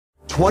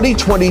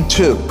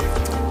2022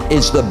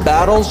 is the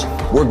battles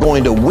we're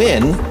going to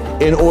win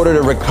in order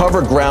to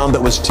recover ground that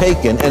was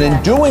taken. And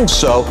in doing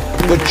so,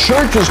 the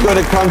church is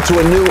going to come to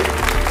a new,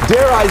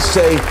 dare I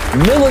say,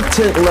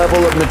 militant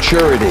level of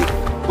maturity.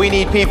 We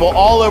need people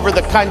all over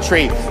the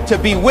country to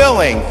be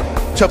willing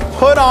to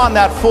put on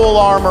that full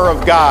armor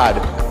of God.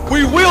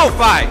 We will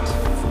fight.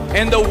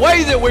 And the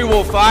way that we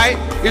will fight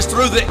is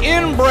through the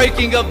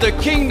inbreaking of the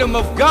kingdom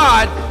of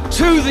God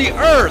to the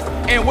earth.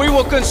 And we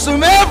will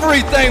consume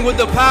everything with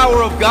the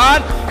power of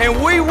God.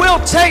 And we will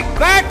take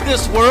back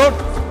this world.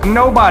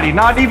 Nobody,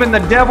 not even the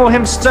devil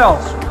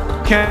himself,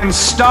 can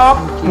stop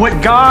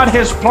what God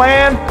has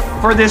planned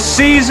for this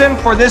season,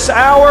 for this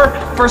hour,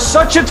 for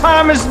such a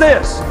time as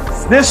this.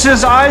 This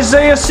is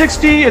Isaiah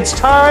 60. It's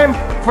time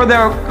for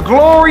the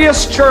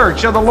glorious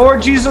church of the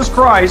Lord Jesus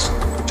Christ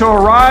to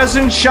arise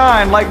and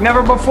shine like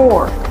never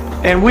before.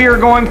 And we are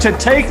going to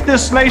take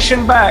this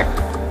nation back.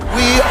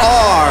 We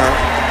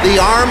are the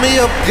army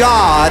of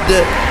God,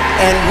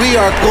 and we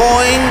are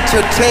going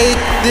to take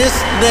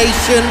this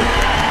nation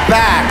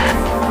back.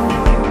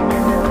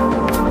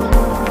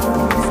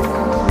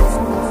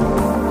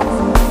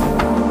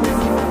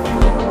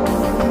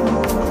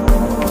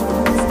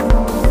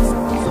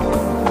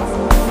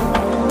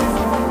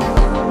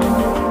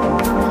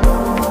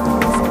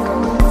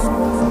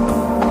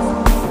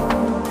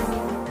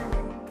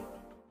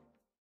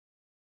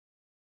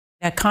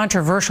 A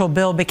controversial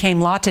bill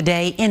became law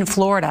today in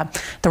Florida.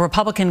 The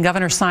Republican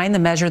governor signed the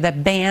measure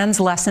that bans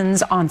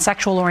lessons on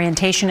sexual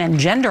orientation and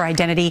gender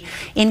identity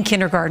in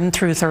kindergarten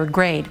through third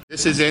grade.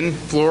 This is in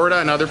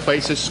Florida and other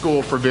places,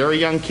 school for very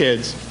young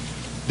kids,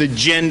 the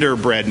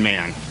genderbread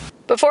man.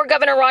 Before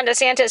Governor Ron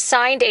DeSantis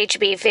signed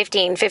HB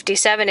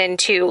 1557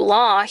 into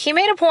law, he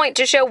made a point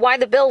to show why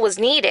the bill was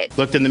needed.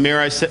 Looked in the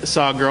mirror, I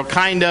saw a girl,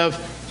 kind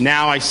of.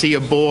 Now I see a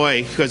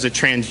boy who is a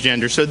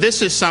transgender. So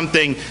this is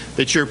something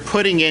that you're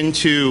putting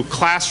into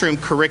classroom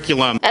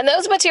curriculum. And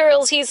those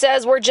materials, he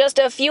says, were just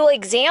a few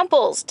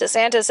examples.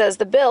 DeSantis says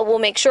the bill will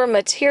make sure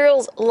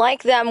materials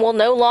like them will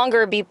no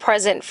longer be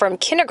present from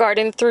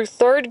kindergarten through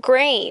third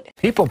grade.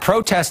 People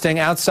protesting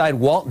outside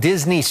Walt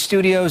Disney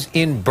Studios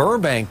in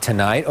Burbank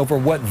tonight over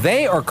what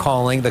they are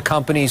calling the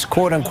company's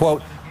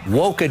quote-unquote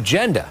woke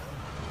agenda.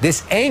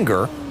 This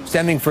anger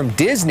stemming from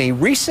Disney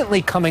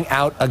recently coming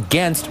out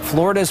against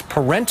Florida's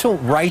parental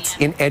rights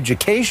in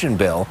education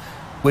bill,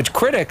 which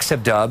critics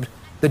have dubbed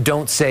the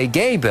Don't Say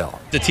Gay bill.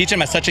 To teach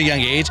them at such a young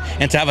age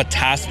and to have a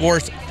task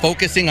force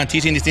focusing on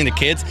teaching these things to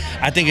kids,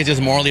 I think it's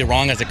just morally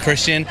wrong as a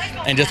Christian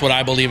and just what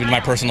I believe in my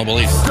personal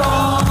beliefs.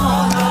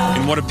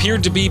 In what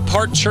appeared to be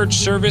part church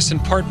service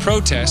and part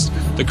protest,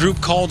 the group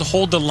called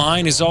Hold the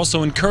Line is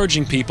also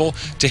encouraging people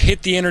to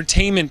hit the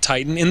entertainment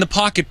titan in the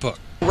pocketbook.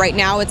 Right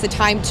now, it's a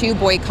time to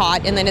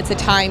boycott, and then it's a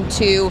time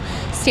to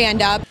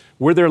stand up.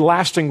 Were there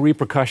lasting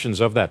repercussions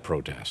of that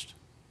protest?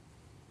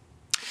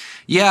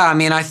 Yeah, I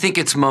mean, I think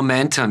it's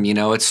momentum. You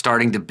know, it's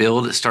starting to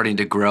build, it's starting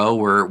to grow.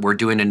 We're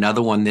doing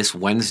another one this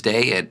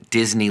Wednesday at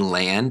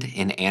Disneyland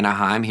in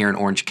Anaheim here in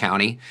Orange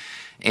County.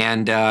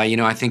 And, you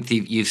know, I think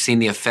you've seen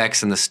the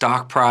effects in the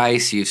stock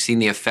price. You've seen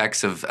the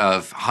effects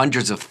of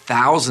hundreds of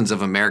thousands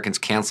of Americans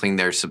canceling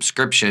their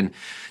subscription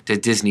to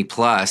Disney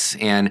Plus.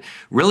 And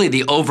really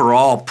the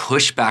overall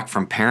pushback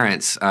from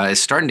parents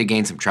is starting to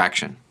gain some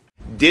traction.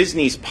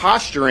 Disney's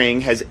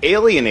posturing has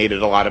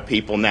alienated a lot of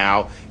people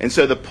now, and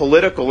so the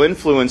political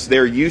influence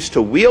they're used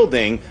to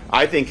wielding,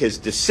 I think, has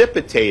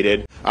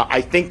dissipated. I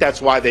think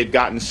that's why they've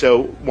gotten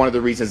one of the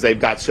reasons they've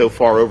got so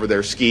far over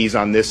their skis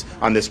on this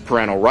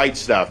parental rights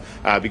stuff,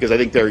 because I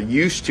think they're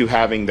used to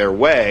having their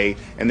way,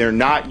 and they're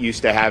not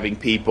used to having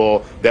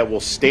people that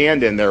will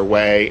stand in their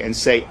way and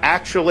say,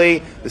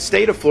 actually, the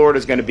state of Florida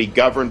is going to be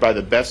governed by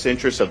the best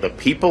interests of the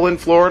people in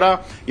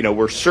Florida. You know,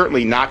 we're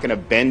certainly not going to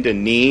bend a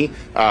knee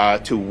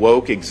to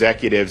woke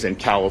executives in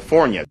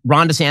California.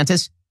 Ron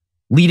DeSantis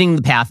leading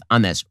the path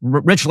on this.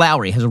 Rich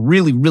Lowry has a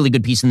really, really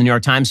good piece in the New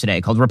York Times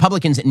today called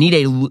Republicans Need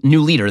a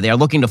New Leader. They are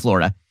looking to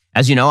Florida.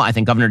 As you know, I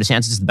think Governor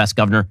DeSantis is the best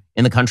governor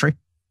in the country.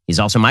 He's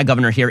also my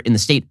governor here in the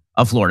state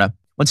of Florida.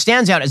 What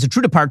stands out as a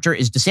true departure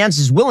is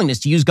DeSantis' willingness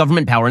to use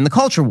government power in the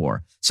culture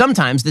war.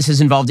 Sometimes this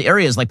has involved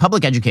areas like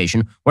public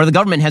education where the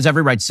government has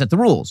every right to set the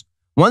rules.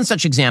 One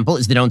such example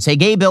is the Don't Say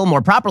Gay bill,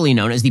 more properly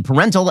known as the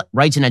Parental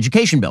Rights in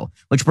Education bill,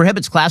 which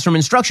prohibits classroom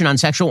instruction on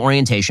sexual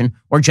orientation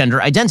or gender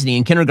identity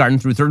in kindergarten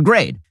through third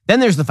grade. Then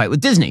there's the fight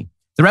with Disney.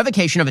 The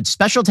revocation of its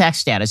special tax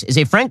status is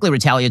a frankly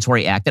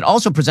retaliatory act that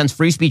also presents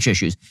free speech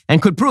issues and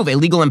could prove a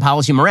legal and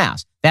policy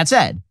morass. That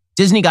said,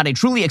 Disney got a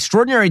truly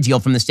extraordinary deal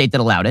from the state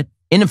that allowed it,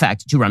 in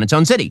effect, to run its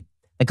own city.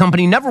 The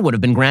company never would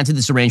have been granted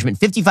this arrangement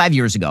 55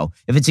 years ago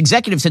if its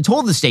executives had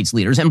told the state's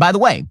leaders, and by the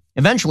way,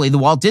 eventually the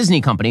Walt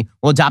Disney Company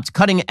will adopt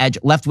cutting-edge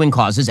left-wing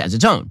causes as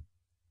its own.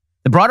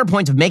 The broader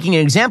point of making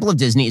an example of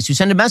Disney is to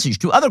send a message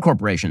to other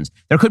corporations.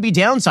 There could be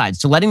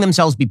downsides to letting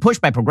themselves be pushed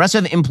by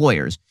progressive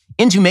employers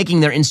into making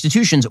their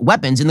institutions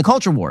weapons in the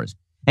culture wars.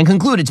 and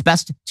conclude it's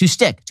best to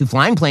stick to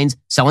flying planes,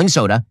 selling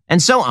soda,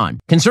 and so on.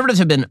 Conservatives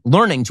have been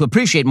learning to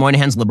appreciate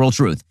Moynihan's liberal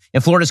truth.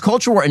 If Florida's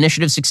culture war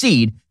initiatives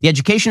succeed, the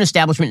education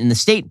establishment in the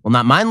state will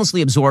not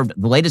mindlessly absorb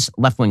the latest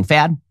left-wing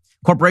fad.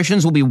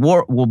 Corporations will be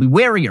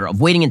warier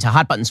of wading into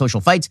hot-button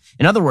social fights.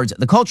 In other words,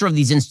 the culture of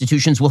these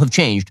institutions will have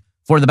changed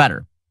for the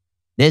better.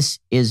 This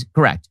is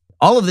correct.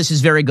 All of this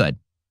is very good.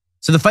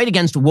 So the fight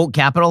against woke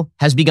capital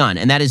has begun,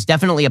 and that is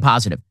definitely a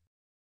positive.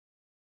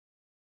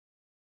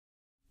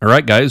 All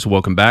right, guys,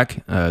 welcome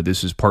back.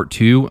 This is part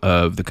 2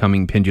 of the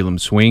coming pendulum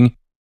swing.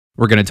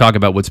 We're going to talk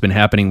about what's been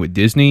happening with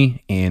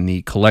Disney and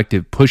the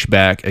collective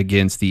pushback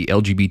against the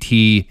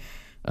LGBT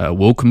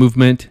woke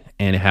movement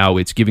and how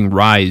it's giving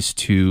rise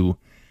to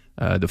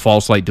the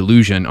false light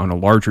delusion on a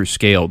larger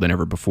scale than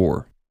ever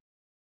before.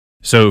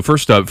 So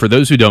first up, for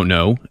those who don't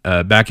know,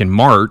 back in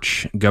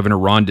March, Governor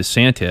Ron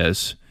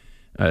DeSantis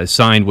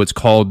signed what's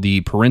called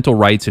the Parental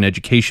Rights and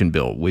Education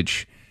Bill,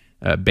 which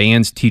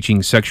bans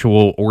teaching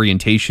sexual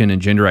orientation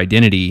and gender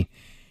identity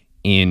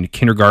in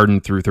kindergarten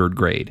through 3rd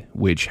grade,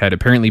 which had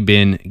apparently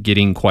been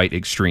getting quite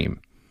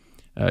extreme.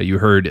 You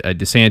heard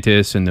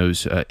DeSantis and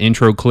those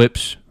intro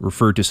clips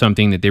refer to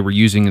something that they were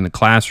using in the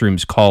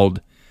classrooms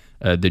called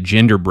the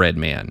genderbread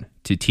man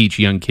to teach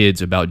young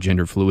kids about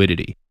gender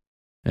fluidity.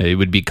 It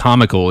would be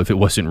comical if it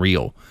wasn't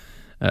real.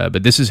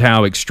 But this is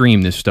how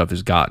extreme this stuff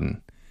has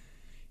gotten.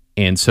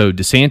 And so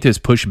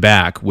DeSantis pushed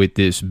back with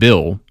this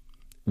bill,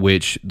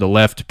 which the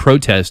left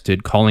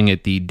protested, calling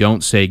it the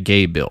Don't Say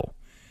Gay bill,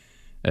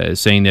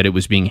 saying that it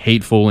was being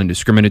hateful and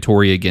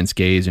discriminatory against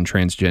gays and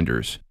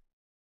transgenders.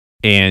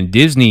 And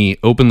Disney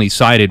openly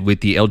sided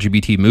with the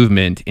LGBT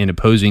movement in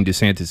opposing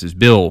DeSantis's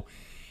bill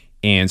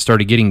and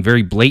started getting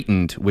very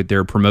blatant with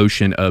their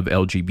promotion of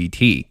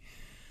LGBT.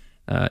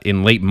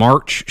 In late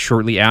March,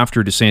 shortly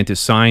after DeSantis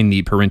signed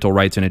the Parental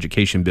Rights and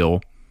Education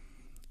Bill,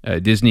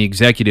 Disney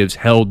executives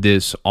held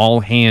this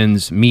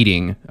all-hands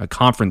meeting, a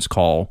conference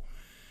call,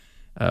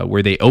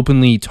 where they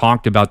openly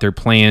talked about their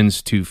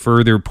plans to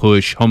further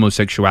push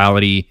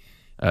homosexuality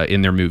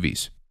in their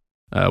movies.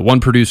 One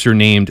producer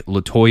named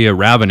LaToya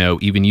Raveneau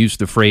even used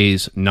the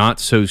phrase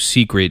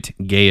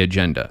not-so-secret gay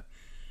agenda,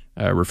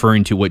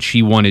 referring to what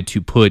she wanted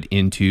to put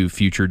into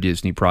future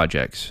Disney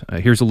projects.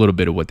 Here's a little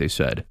bit of what they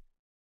said.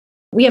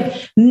 We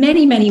have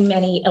many, many,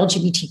 many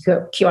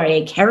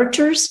LGBTQIA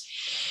characters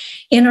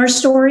in our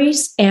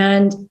stories,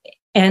 and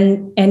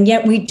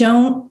yet we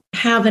don't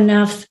have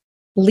enough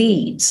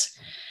leads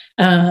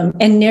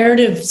and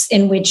narratives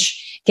in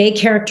which gay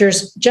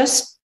characters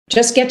just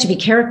get to be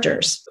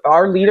characters.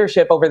 Our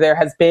leadership over there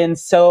has been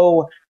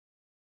so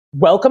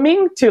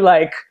welcoming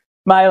to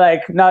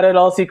my not at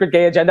all secret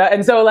gay agenda.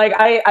 And so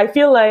I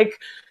feel like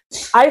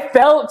I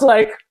felt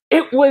like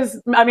it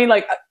was,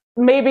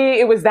 maybe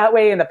it was that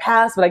way in the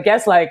past, but I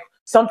guess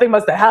something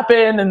must have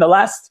happened in the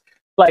last,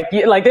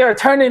 they are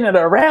turning it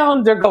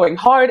around, they're going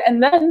hard.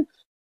 And then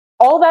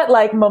all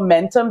that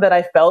momentum that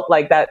I felt,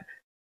 that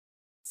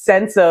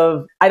sense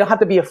of, I don't have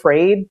to be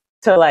afraid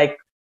to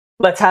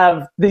let's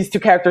have these two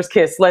characters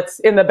kiss. Let's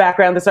in the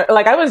background.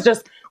 I was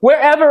just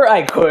wherever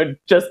I could,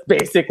 just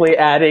basically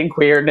adding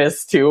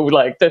queerness to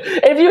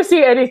if you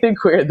see anything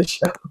queer in the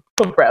show,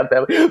 I'm proud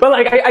family. But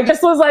I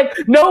just was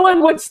no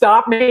one would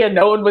stop me and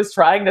no one was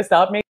trying to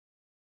stop me.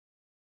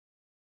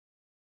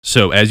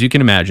 So as you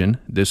can imagine,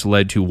 this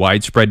led to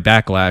widespread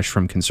backlash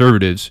from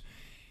conservatives,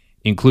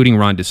 including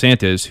Ron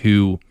DeSantis,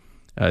 who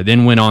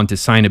then went on to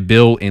sign a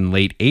bill in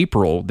late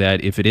April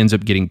that, if it ends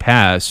up getting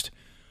passed,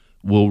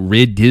 will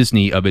rid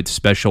Disney of its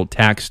special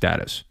tax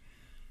status.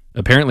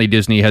 Apparently,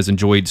 Disney has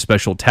enjoyed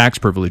special tax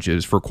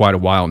privileges for quite a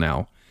while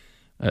now.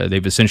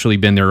 They've essentially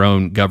been their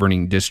own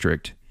governing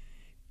district,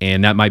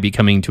 and that might be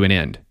coming to an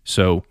end.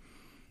 So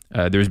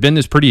there's been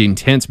this pretty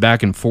intense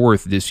back and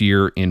forth this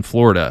year in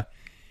Florida,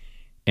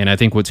 and I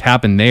think what's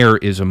happened there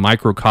is a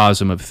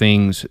microcosm of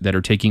things that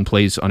are taking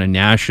place on a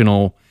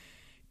national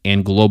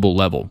and global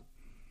level,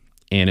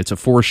 and it's a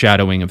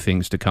foreshadowing of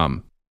things to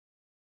come.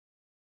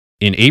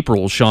 In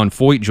April, Sean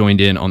Feucht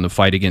joined in on the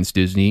fight against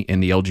Disney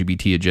and the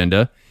LGBT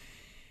agenda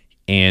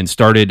and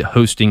started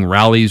hosting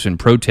rallies and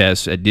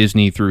protests at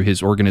Disney through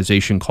his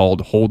organization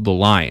called Hold the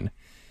Line,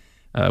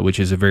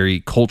 which is a very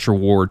culture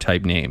war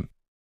type name.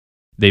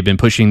 They've been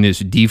pushing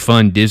this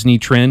defund Disney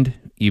trend,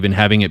 even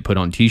having it put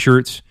on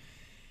t-shirts,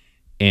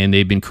 and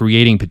they've been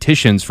creating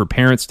petitions for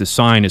parents to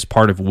sign as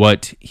part of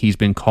what he's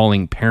been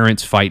calling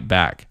Parents Fight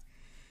Back.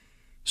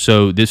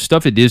 So this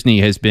stuff at Disney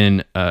has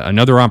been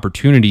another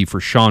opportunity for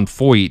Sean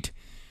Feucht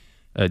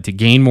to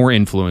gain more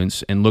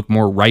influence and look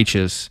more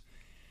righteous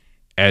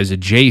as a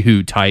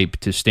Jehu type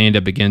to stand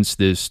up against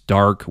this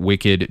dark,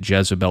 wicked,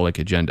 Jezebelic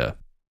agenda.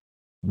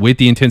 With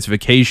the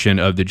intensification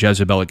of the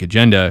Jezebelic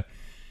agenda,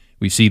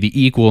 we see the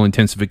equal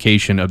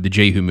intensification of the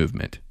Jehu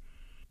movement.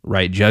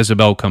 Right?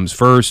 Jezebel comes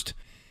first,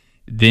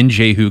 then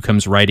Jehu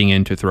comes riding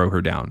in to throw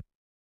her down.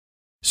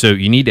 So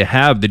you need to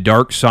have the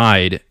dark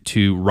side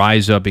to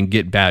rise up and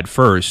get bad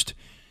first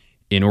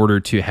in order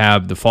to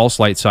have the false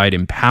light side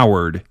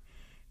empowered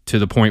to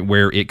the point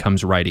where it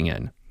comes riding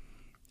in.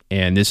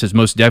 And this has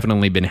most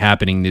definitely been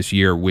happening this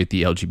year with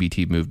the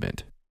LGBT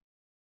movement.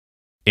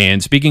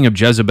 And speaking of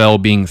Jezebel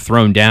being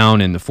thrown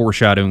down and the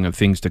foreshadowing of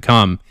things to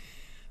come,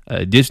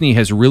 Disney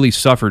has really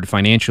suffered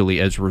financially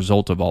as a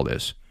result of all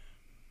this.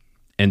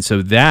 And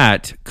so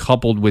that,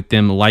 coupled with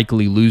them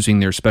likely losing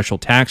their special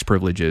tax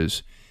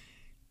privileges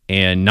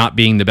and not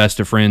being the best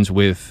of friends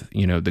with,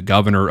 the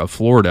governor of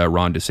Florida,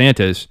 Ron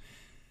DeSantis,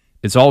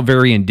 it's all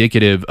very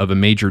indicative of a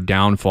major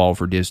downfall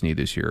for Disney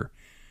this year,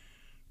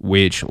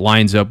 which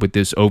lines up with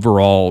this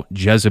overall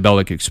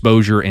Jezebelic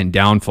exposure and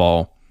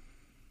downfall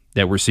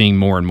that we're seeing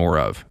more and more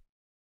of.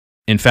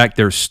 In fact,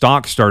 their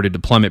stock started to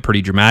plummet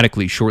pretty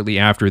dramatically shortly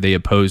after they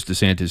opposed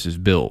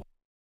DeSantis' bill.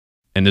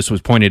 And this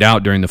was pointed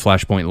out during the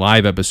Flashpoint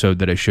Live episode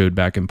that I showed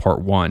back in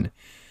part 1.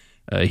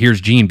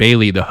 Here's Gene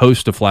Bailey, the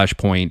host of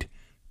Flashpoint,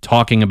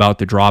 talking about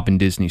the drop in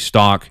Disney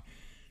stock,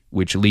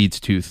 which leads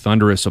to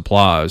thunderous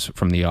applause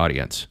from the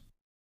audience.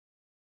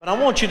 But I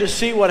want you to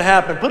see what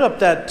happened. Put up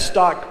that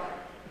stock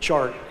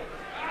chart.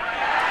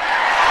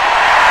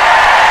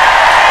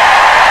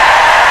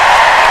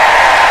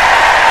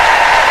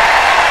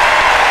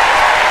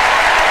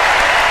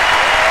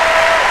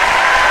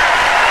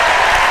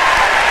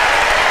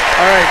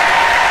 All right.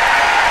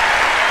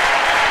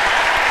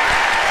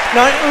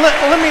 Now,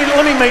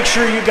 let me make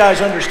sure you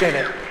guys understand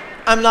it.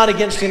 I'm not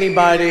against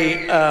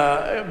anybody,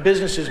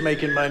 businesses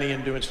making money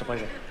and doing stuff like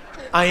that.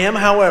 I am,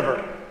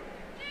 however,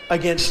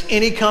 against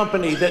any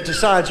company that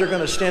decides they're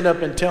going to stand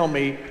up and tell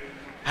me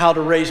how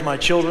to raise my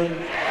children,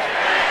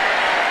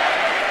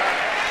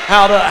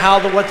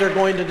 what they're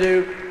going to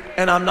do,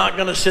 and I'm not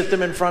going to sit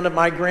them in front of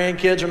my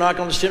grandkids, or not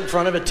going to sit in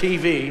front of a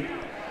TV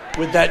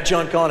with that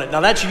junk on it.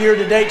 Now, that's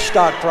year-to-date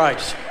stock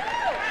price.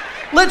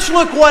 Let's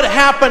look what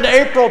happened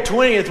April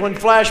 20th when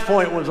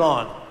Flashpoint was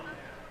on.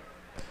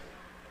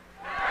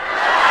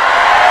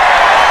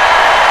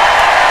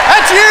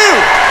 That's you!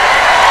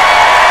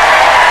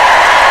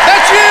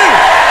 That's you!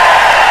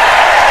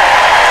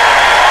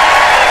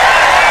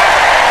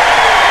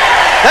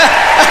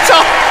 That's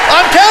all.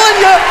 I'm telling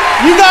you,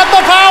 you got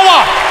the power!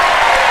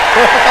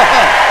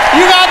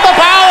 You got the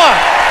power!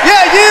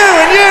 Yeah, you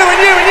and you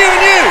and you and you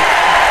and you!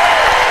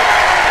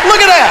 Look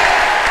at that!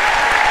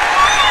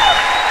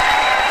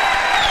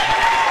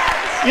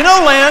 You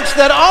know, Lance,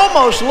 that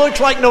almost looks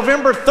like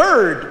November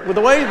 3rd with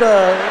the way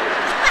the...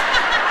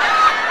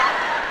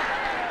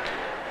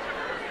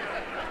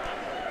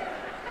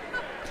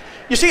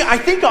 You see, I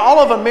think all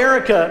of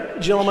America,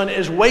 gentlemen,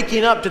 is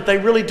waking up that they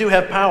really do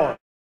have power.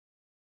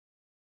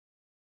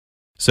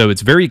 So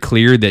it's very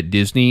clear that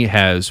Disney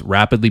has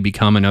rapidly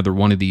become another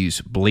one of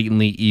these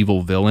blatantly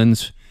evil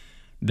villains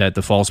that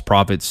the false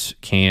prophets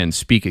can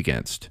speak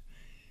against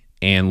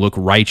and look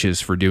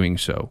righteous for doing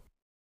so.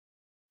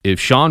 If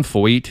Sean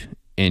Foyt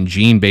and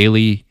Gene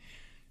Bailey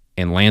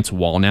and Lance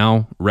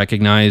Wallnau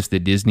recognize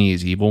that Disney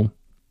is evil,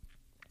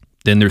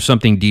 then there's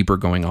something deeper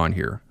going on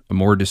here, a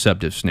more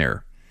deceptive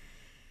snare.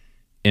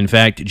 In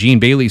fact, Gene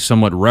Bailey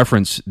somewhat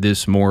referenced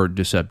this more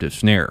deceptive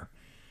snare.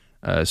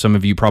 Some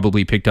of you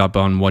probably picked up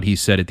on what he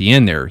said at the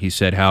end there. He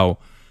said how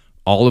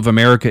all of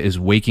America is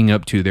waking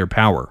up to their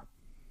power.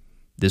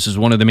 This is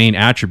one of the main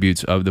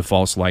attributes of the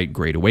false light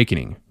Great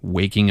Awakening,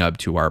 waking up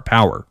to our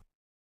power.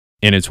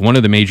 And it's one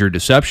of the major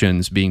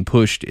deceptions being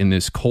pushed in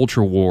this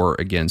culture war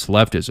against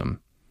leftism.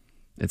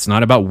 It's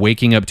not about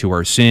waking up to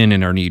our sin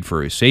and our need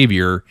for a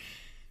savior,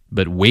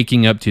 but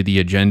waking up to the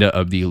agenda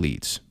of the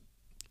elites,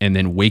 and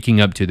then waking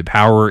up to the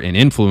power and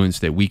influence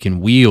that we can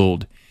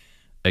wield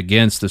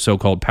against the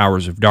so-called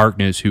powers of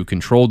darkness who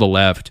control the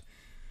left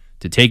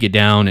to take it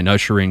down and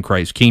usher in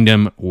Christ's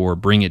kingdom or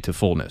bring it to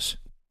fullness.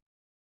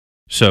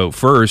 So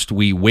first,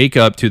 we wake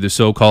up to the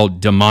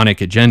so-called demonic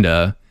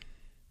agenda,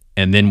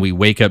 and then we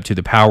wake up to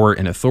the power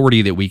and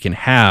authority that we can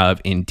have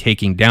in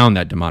taking down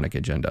that demonic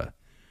agenda.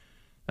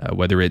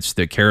 Whether it's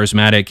the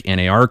charismatic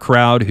NAR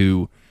crowd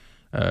who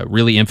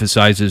really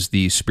emphasizes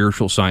the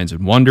spiritual signs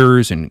and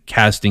wonders and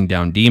casting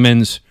down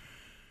demons,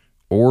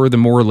 or the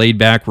more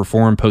laid-back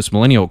reformed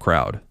postmillennial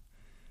crowd.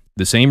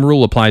 The same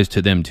rule applies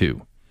to them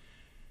too.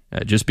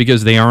 Just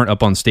because they aren't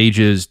up on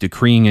stages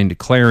decreeing and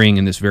declaring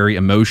in this very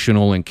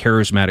emotional and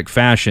charismatic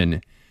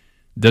fashion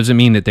doesn't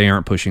mean that they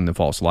aren't pushing the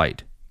false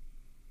light.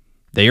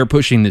 They are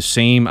pushing the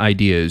same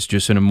ideas,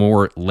 just in a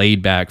more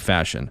laid-back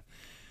fashion,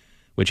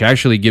 which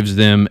actually gives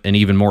them an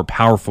even more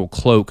powerful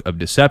cloak of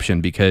deception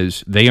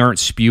because they aren't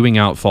spewing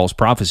out false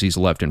prophecies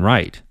left and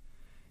right,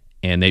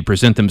 and they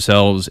present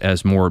themselves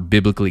as more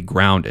biblically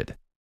grounded.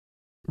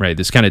 Right?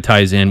 This kind of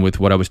ties in with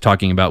what I was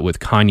talking about with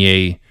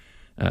Kanye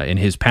and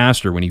his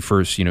pastor when he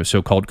first,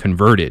 so-called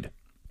converted.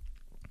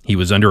 He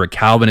was under a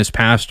Calvinist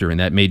pastor, and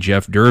that made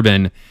Jeff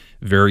Durbin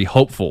very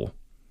hopeful.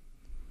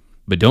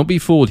 But don't be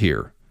fooled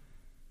here.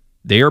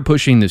 They are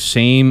pushing the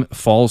same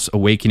false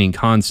awakening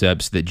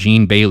concepts that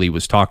Gene Bailey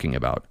was talking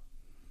about.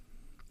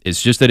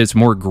 It's just that it's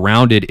more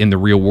grounded in the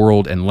real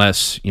world and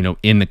less,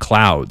 in the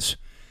clouds,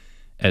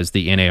 as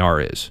the NAR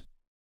is.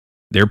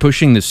 They're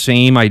pushing the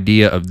same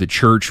idea of the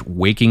church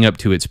waking up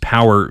to its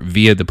power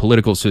via the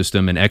political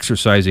system and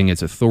exercising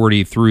its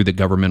authority through the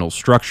governmental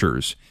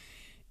structures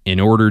in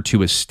order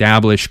to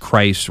establish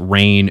Christ's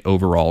reign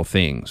over all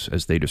things,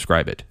 as they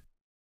describe it.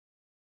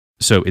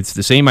 So it's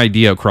the same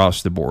idea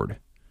across the board,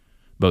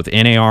 both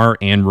NAR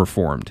and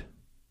Reformed,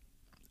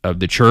 of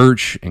the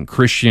church and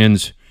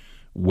Christians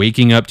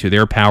waking up to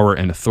their power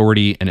and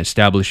authority and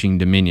establishing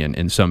dominion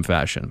in some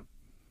fashion.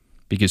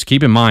 Because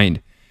keep in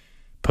mind,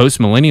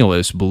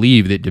 postmillennialists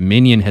believe that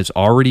dominion has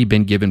already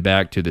been given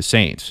back to the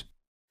saints.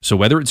 So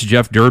whether it's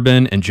Jeff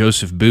Durbin and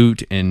Joseph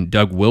Boot and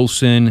Doug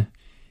Wilson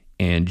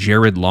and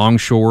Jared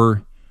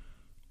Longshore,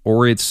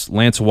 or it's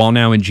Lance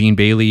Wallnau and Gene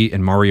Bailey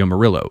and Mario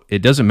Murillo,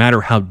 it doesn't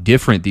matter how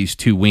different these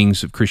two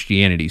wings of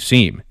Christianity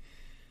seem.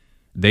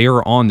 They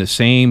are on the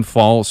same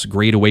false,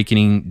 Great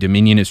Awakening,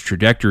 dominionist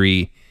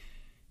trajectory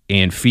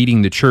and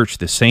feeding the church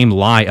the same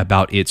lie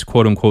about its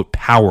quote-unquote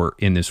power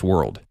in this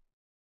world,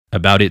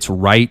 about its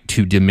right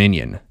to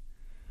dominion.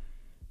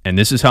 And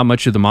this is how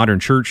much of the modern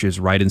church is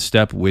right in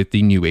step with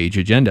the New Age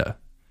agenda,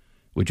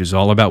 which is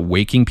all about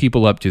waking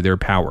people up to their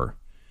power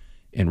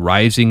and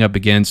rising up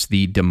against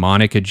the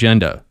demonic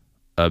agenda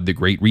of the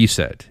Great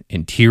Reset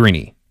and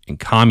tyranny and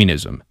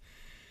communism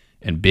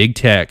and big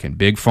tech and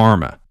big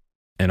pharma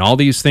and all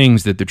these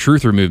things that the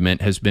truther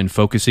movement has been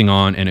focusing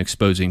on and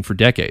exposing for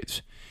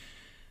decades,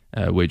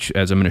 which,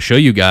 as I'm going to show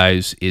you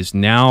guys, is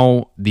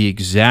now the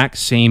exact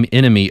same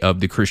enemy of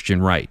the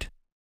Christian right.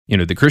 You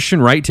know, the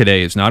Christian right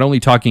today is not only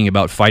talking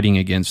about fighting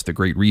against the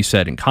Great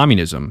Reset and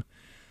communism,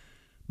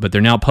 but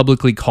they're now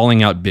publicly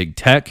calling out big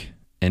tech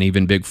and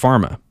even big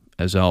pharma,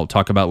 as I'll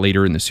talk about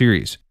later in the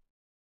series.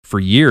 For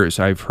years,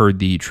 I've heard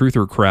the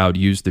truther crowd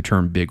use the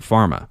term big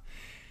pharma,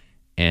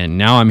 and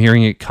now I'm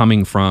hearing it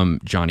coming from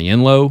Johnny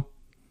Enlow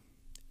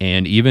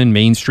and even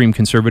mainstream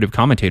conservative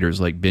commentators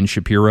like Ben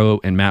Shapiro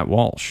and Matt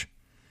Walsh.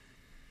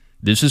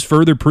 This is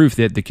further proof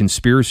that the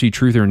conspiracy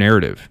truther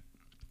narrative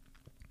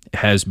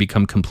has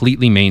become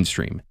completely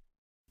mainstream.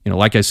 You know,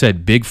 like I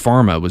said, big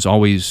pharma was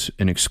always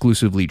an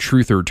exclusively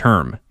truther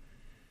term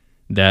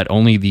that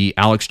only the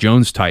Alex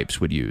Jones types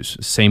would use.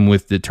 Same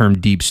with the term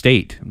deep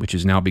state, which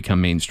has now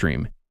become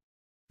mainstream.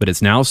 But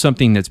it's now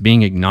something that's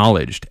being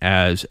acknowledged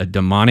as a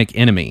demonic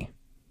enemy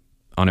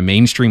on a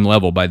mainstream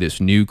level by this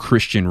new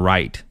Christian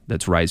right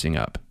that's rising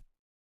up.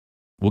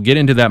 We'll get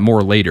into that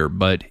more later,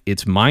 but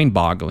it's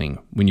mind-boggling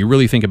when you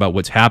really think about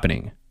what's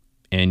happening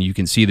and you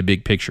can see the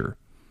big picture.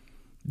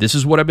 This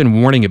is what I've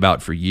been warning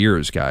about for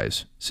years,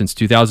 guys, since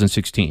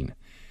 2016,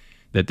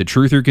 that the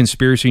truther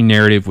conspiracy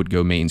narrative would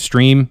go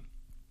mainstream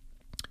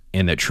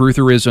and that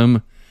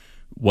trutherism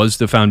was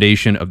the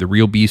foundation of the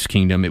real beast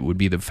kingdom. It would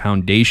be the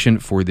foundation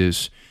for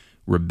this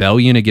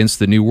rebellion against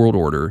the New World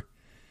Order,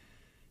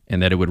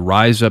 and that it would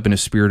rise up in a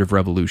spirit of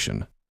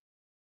revolution.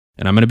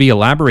 And I'm going to be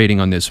elaborating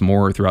on this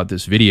more throughout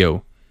this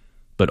video,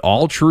 but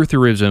all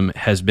trutherism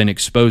has been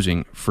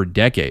exposing for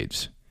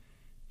decades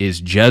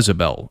is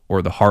Jezebel,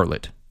 or the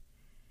harlot.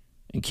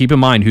 And keep in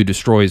mind who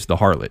destroys the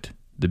harlot,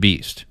 the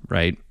beast,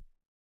 right?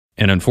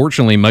 And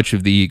unfortunately, much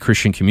of the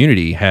Christian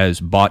community has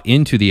bought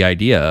into the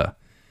idea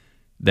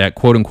that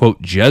quote-unquote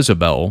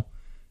Jezebel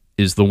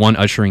is the one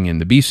ushering in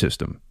the beast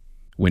system,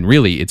 when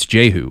really it's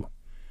Jehu,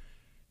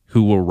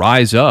 who will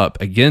rise up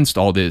against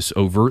all this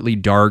overtly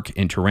dark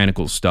and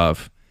tyrannical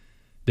stuff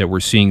that we're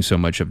seeing so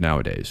much of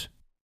nowadays.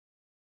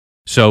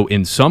 So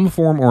in some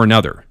form or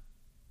another,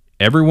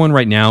 everyone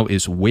right now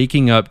is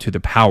waking up to the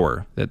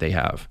power that they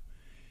have,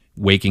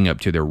 waking up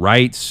to their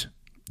rights,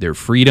 their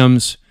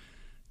freedoms,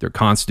 their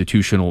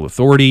constitutional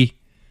authority,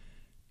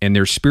 and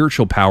their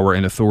spiritual power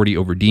and authority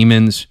over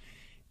demons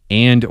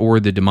and or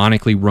the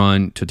demonically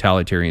run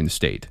totalitarian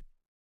state.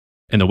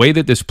 And the way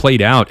that this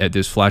played out at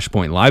this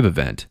Flashpoint Live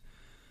event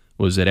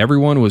was that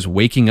everyone was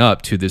waking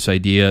up to this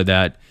idea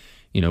that,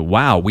 you know,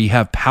 wow, we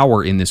have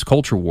power in this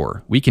culture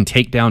war. We can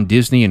take down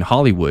Disney and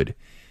Hollywood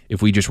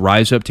if we just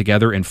rise up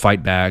together and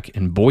fight back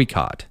and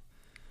boycott.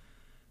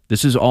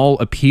 This is all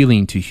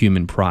appealing to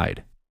human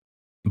pride.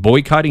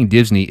 Boycotting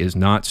Disney is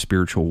not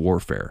spiritual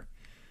warfare.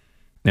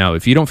 Now,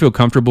 if you don't feel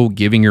comfortable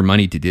giving your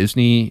money to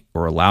Disney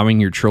or allowing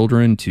your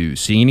children to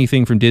see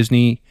anything from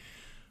Disney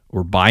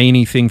or buy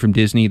anything from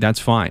Disney, that's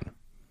fine.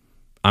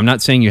 I'm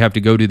not saying you have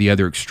to go to the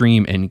other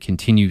extreme and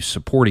continue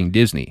supporting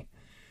Disney.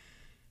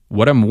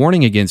 What I'm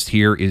warning against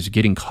here is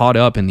getting caught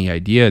up in the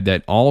idea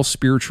that all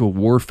spiritual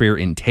warfare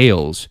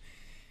entails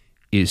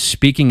is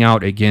speaking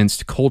out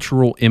against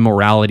cultural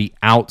immorality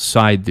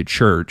outside the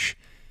church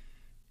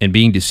and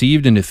being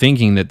deceived into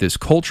thinking that this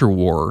culture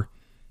war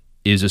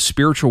is a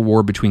spiritual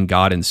war between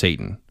God and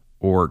Satan,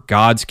 or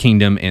God's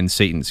kingdom and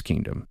Satan's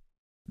kingdom,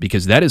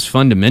 because that is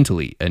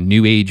fundamentally a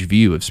New Age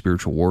view of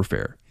spiritual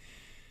warfare.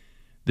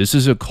 This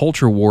is a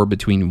culture war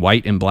between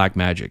white and black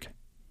magic,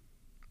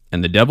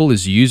 and the devil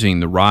is using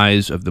the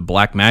rise of the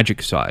black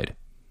magic side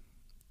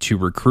to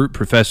recruit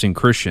professing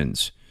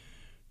Christians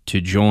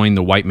to join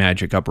the white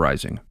magic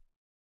uprising.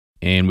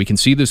 And we can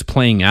see this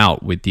playing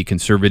out with the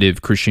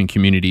conservative Christian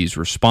community's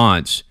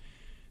response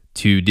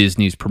to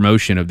Disney's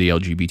promotion of the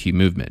LGBT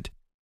movement.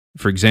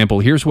 For example,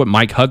 here's what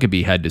Mike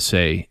Huckabee had to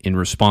say in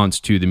response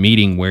to the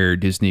meeting where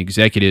Disney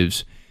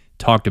executives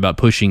talked about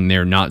pushing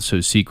their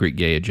not-so-secret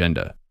gay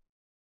agenda.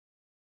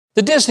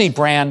 The Disney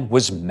brand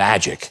was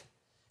magic,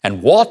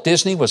 and Walt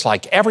Disney was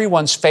like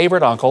everyone's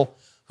favorite uncle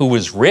who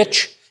was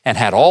rich and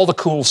had all the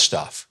cool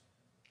stuff.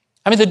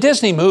 I mean, the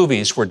Disney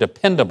movies were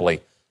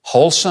dependably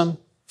wholesome,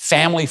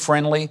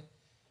 family-friendly,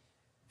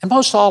 and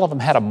most all of them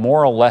had a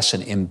moral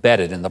lesson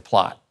embedded in the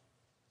plot.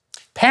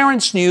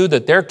 Parents knew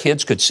that their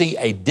kids could see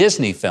a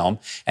Disney film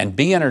and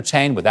be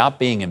entertained without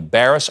being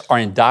embarrassed or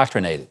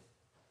indoctrinated.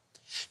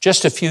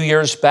 Just a few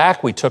years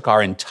back, we took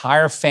our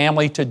entire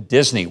family to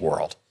Disney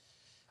World.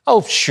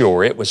 Oh,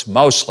 sure, it was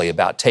mostly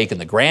about taking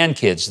the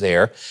grandkids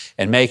there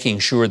and making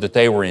sure that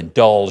they were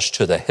indulged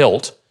to the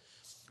hilt.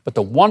 But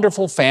the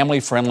wonderful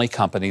family-friendly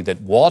company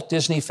that Walt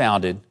Disney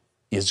founded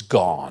is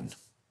gone,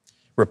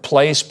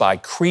 replaced by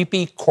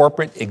creepy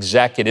corporate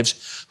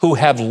executives who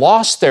have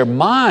lost their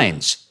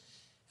minds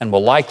and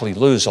will likely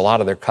lose a lot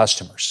of their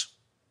customers.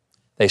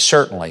 They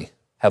certainly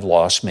have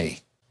lost me.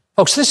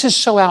 Folks, this is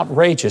so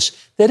outrageous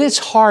that it's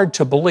hard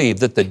to believe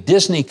that the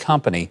Disney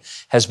company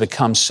has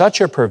become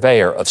such a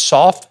purveyor of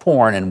soft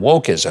porn and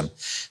wokeism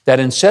that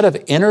instead of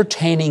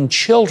entertaining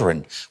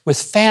children with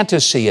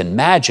fantasy and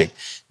magic,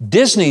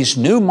 Disney's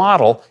new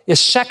model is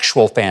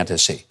sexual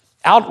fantasy,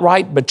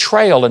 outright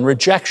betrayal and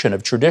rejection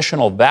of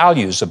traditional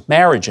values of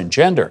marriage and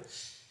gender.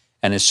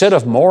 And instead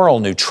of moral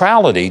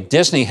neutrality,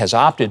 Disney has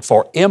opted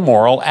for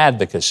immoral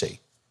advocacy.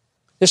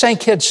 This ain't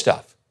kid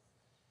stuff.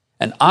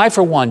 And I,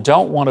 for one,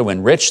 don't want to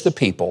enrich the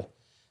people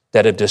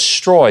that have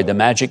destroyed the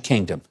Magic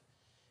Kingdom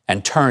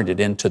and turned it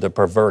into the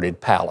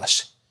perverted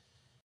palace.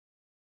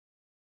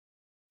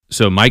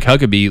 So Mike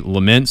Huckabee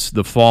laments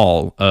the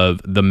fall of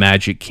the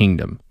Magic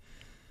Kingdom.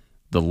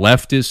 The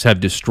leftists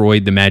have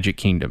destroyed the Magic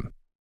Kingdom.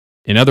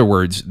 In other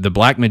words, the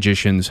black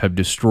magicians have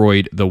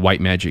destroyed the white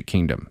Magic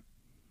Kingdom.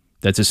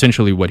 That's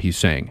essentially what he's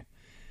saying.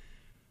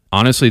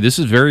 Honestly, this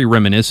is very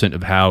reminiscent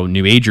of how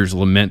New Agers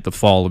lament the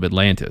fall of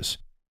Atlantis.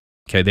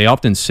 Okay, they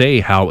often say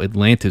how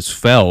Atlantis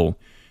fell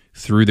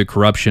through the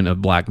corruption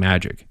of black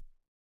magic.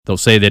 They'll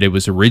say that it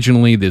was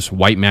originally this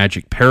white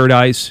magic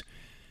paradise,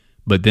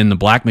 but then the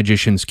black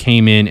magicians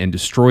came in and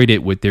destroyed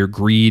it with their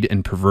greed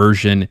and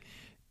perversion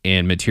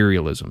and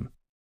materialism.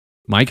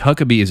 Mike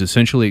Huckabee is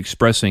essentially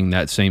expressing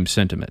that same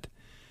sentiment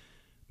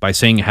by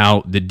saying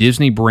how the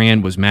Disney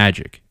brand was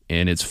magic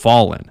and it's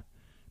fallen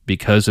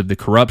because of the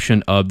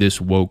corruption of this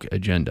woke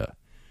agenda.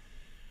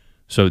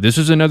 So this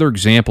is another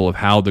example of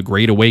how the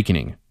Great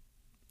Awakening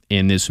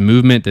and this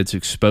movement that's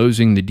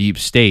exposing the deep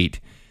state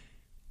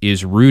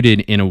is rooted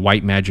in a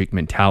white magic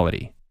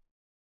mentality.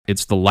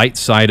 It's the light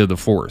side of the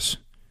force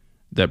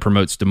that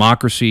promotes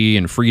democracy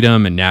and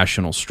freedom and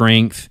national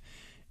strength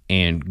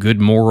and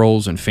good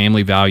morals and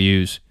family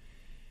values,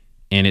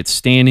 and it's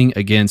standing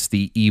against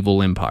the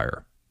evil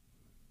empire.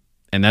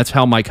 And that's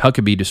how Mike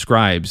Huckabee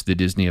describes the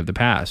Disney of the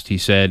past. He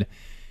said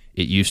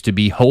it used to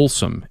be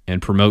wholesome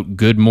and promote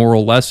good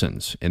moral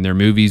lessons in their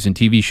movies and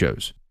TV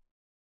shows.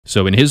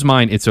 So in his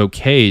mind, it's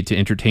okay to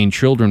entertain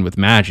children with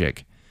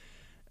magic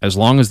as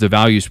long as the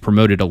values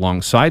promoted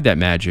alongside that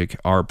magic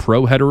are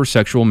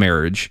pro-heterosexual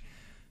marriage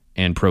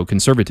and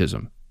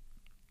pro-conservatism.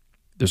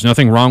 There's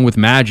nothing wrong with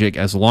magic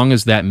as long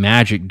as that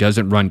magic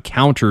doesn't run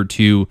counter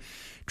to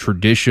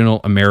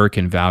traditional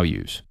American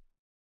values.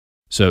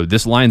 So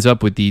this lines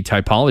up with the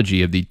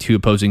typology of the two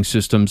opposing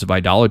systems of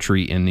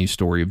idolatry in the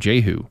story of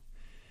Jehu,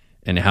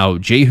 and how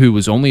Jehu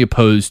was only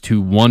opposed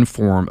to one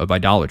form of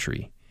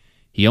idolatry.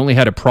 He only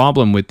had a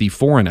problem with the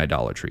foreign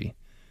idolatry,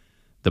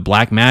 the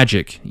black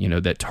magic,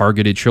 that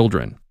targeted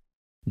children,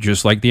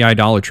 just like the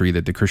idolatry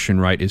that the Christian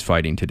right is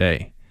fighting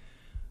today.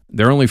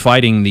 They're only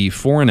fighting the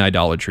foreign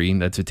idolatry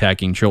that's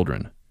attacking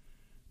children,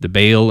 the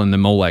Baal and the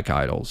Molech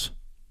idols,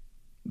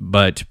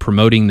 but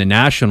promoting the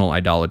national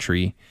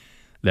idolatry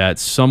that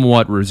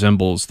somewhat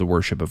resembles the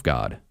worship of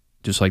God,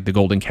 just like the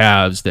golden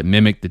calves that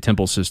mimic the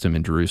temple system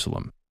in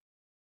Jerusalem.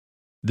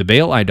 The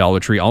Baal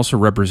idolatry also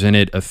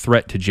represented a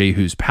threat to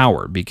Jehu's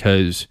power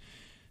because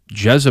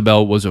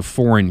Jezebel was a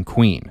foreign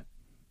queen,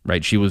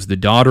 right? She was the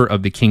daughter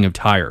of the king of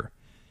Tyre,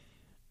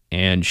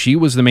 and she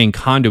was the main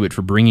conduit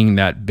for bringing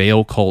that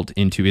Baal cult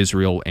into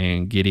Israel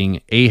and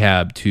getting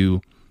Ahab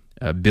to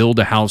build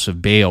a house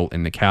of Baal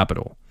in the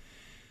capital.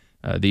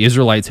 The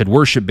Israelites had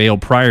worshipped Baal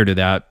prior to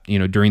that,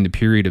 during the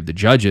period of the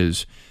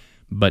Judges,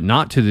 but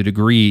not to the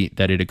degree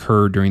that it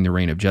occurred during the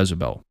reign of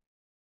Jezebel.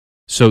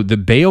 So the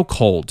Baal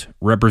cult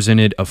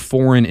represented a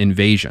foreign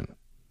invasion,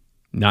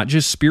 not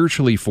just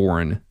spiritually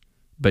foreign,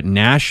 but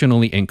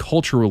nationally and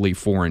culturally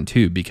foreign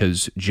too,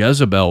 because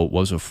Jezebel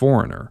was a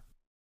foreigner.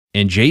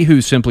 And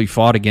Jehu simply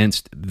fought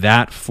against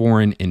that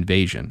foreign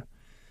invasion,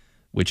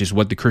 which is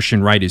what the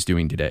Christian right is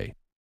doing today.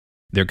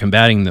 They're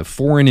combating the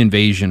foreign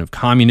invasion of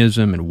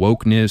communism and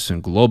wokeness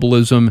and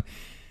globalism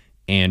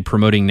and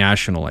promoting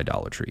national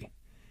idolatry.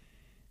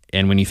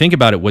 And when you think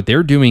about it, what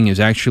they're doing is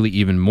actually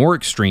even more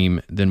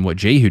extreme than what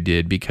Jehu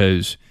did,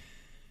 because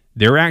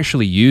they're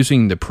actually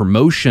using the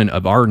promotion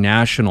of our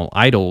national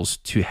idols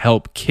to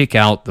help kick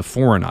out the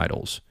foreign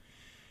idols.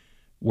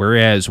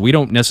 Whereas we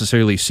don't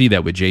necessarily see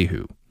that with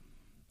Jehu.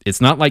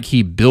 It's not like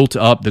he built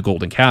up the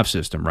golden calf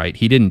system, right?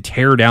 He didn't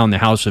tear down the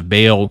house of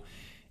Baal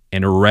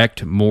and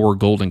erect more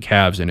golden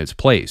calves in its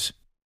place.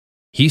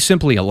 He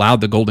simply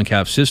allowed the golden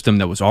calf system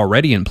that was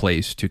already in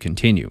place to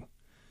continue.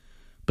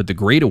 But the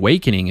Great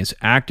Awakening is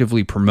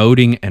actively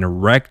promoting and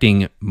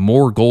erecting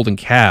more golden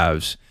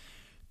calves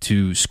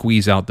to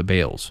squeeze out the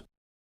Baals.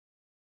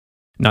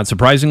 Not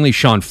surprisingly,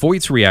 Sean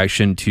Feucht's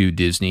reaction to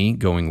Disney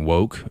going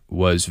woke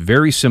was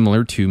very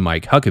similar to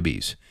Mike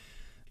Huckabee's.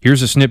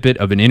 Here's a snippet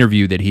of an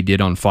interview that he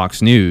did on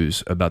Fox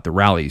News about the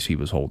rallies he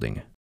was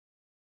holding.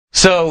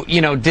 So,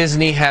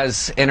 Disney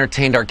has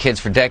entertained our kids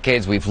for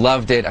decades. We've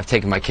loved it. I've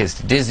taken my kids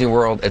to Disney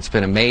World. It's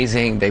been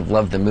amazing. They've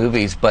loved the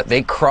movies, but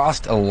they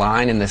crossed a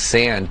line in the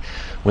sand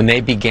when they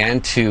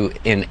began to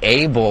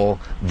enable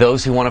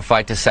those who want to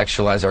fight to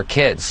sexualize our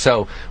kids.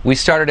 So we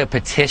started a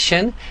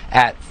petition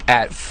at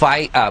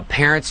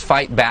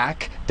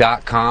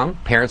parentsfightback.com,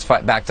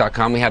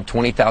 parentsfightback.com. We have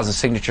 20,000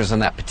 signatures on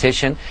that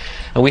petition,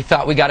 and we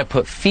thought we got to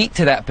put feet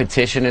to that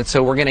petition, and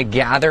so we're going to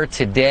gather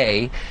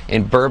today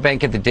in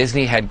Burbank at the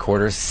Disney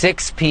headquarters,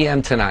 6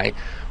 p.m. tonight.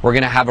 We're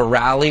going to have a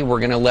rally. We're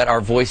going to let our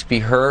voice be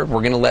heard.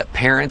 We're going to let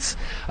parents,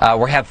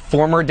 we have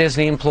former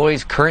Disney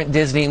employees, current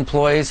Disney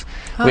employees,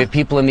 we have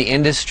people in the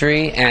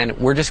industry, and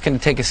we're just going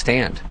to take a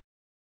stand.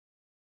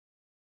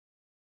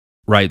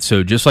 Right,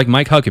 so just like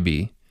Mike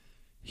Huckabee,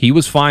 he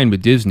was fine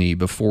with Disney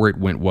before it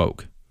went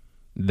woke.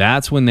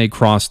 That's when they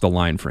crossed the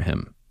line for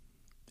him.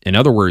 In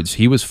other words,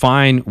 he was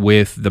fine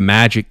with the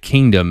Magic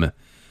Kingdom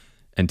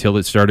until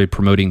it started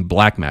promoting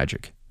black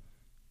magic.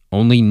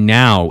 Only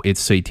now it's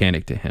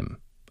satanic to him.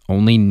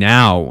 Only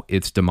now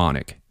it's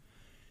demonic,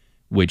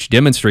 which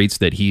demonstrates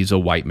that he's a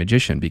white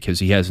magician, because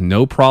he has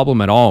no problem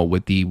at all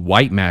with the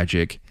white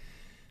magic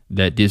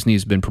that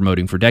Disney's been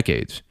promoting for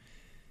decades.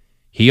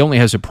 He only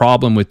has a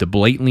problem with the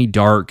blatantly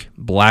dark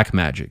black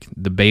magic,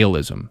 the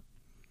Baalism.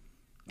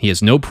 He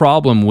has no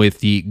problem with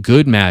the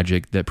good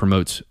magic that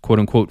promotes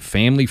quote-unquote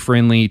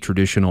family-friendly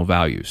traditional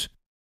values.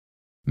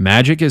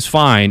 Magic is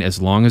fine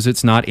as long as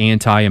it's not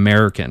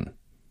anti-American.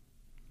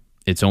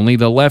 It's only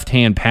the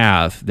left-hand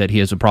path that he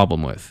has a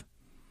problem with.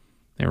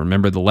 And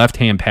remember, the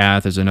left-hand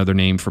path is another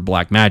name for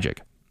black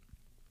magic.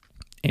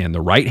 And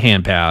the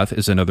right-hand path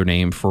is another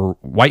name for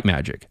white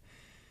magic.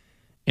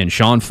 And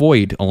Sean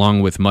Feucht,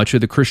 along with much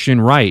of the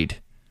Christian right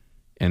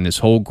and this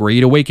whole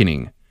Great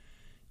Awakening,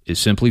 is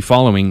simply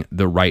following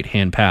the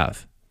right-hand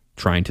path,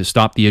 trying to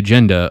stop the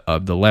agenda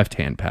of the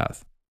left-hand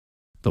path,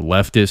 the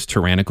leftist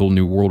tyrannical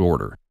New World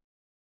Order.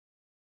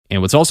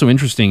 And what's also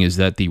interesting is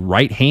that the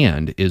right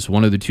hand is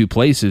one of the two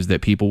places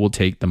that people will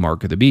take the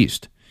mark of the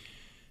beast,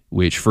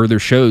 which further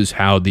shows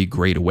how the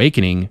Great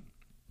Awakening,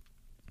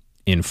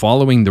 in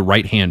following the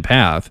right-hand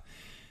path,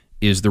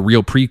 is the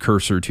real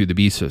precursor to the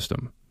beast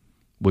system,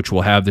 which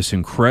will have this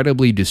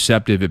incredibly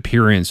deceptive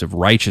appearance of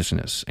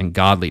righteousness and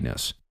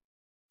godliness.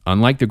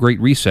 Unlike the Great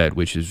Reset,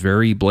 which is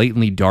very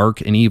blatantly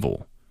dark and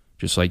evil,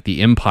 just like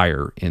the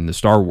Empire in the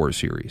Star Wars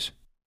series.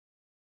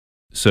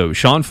 So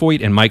Sean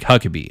Feucht and Mike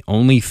Huckabee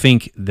only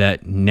think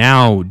that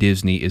now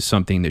Disney is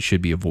something that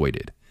should be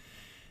avoided.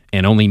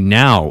 And only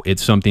now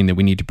it's something that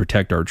we need to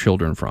protect our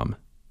children from.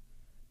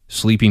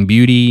 Sleeping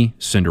Beauty,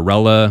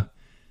 Cinderella,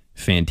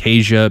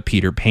 Fantasia,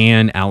 Peter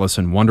Pan, Alice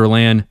in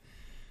Wonderland,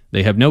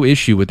 they have no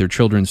issue with their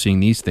children seeing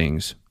these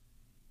things,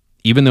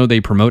 even though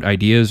they promote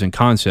ideas and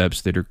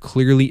concepts that are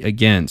clearly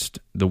against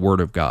the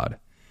Word of God,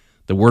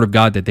 the Word of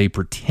God that they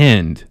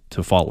pretend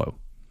to follow.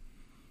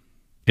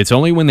 It's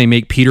only when they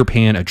make Peter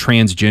Pan a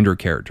transgender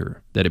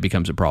character that it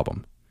becomes a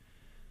problem.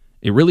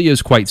 It really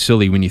is quite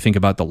silly when you think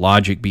about the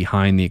logic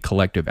behind the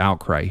collective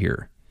outcry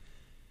here.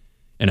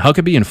 And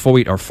Huckabee and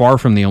Feucht are far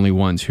from the only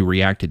ones who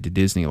reacted to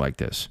Disney like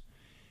this.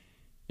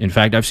 In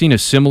fact, I've seen a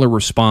similar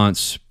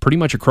response pretty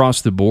much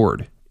across the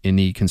board in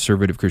the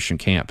conservative Christian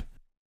camp.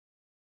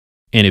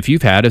 And if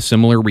you've had a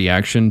similar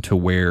reaction to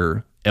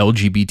where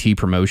LGBT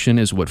promotion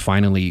is what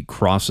finally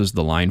crosses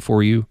the line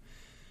for you,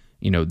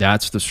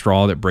 that's the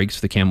straw that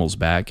breaks the camel's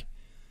back,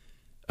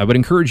 I would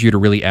encourage you to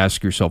really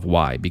ask yourself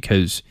why,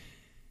 because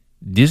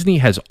Disney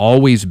has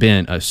always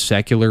been a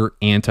secular,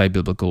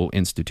 anti-biblical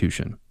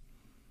institution.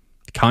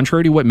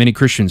 Contrary to what many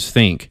Christians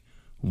think,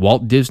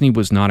 Walt Disney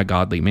was not a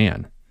godly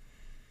man.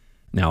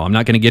 Now, I'm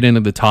not going to get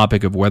into the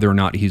topic of whether or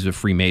not he's a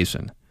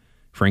Freemason.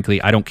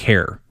 Frankly, I don't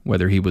care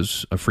whether he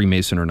was a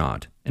Freemason or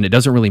not, and it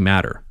doesn't really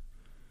matter.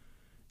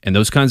 And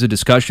those kinds of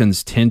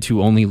discussions tend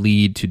to only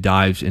lead to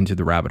dives into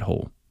the rabbit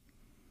hole.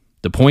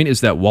 The point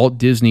is that Walt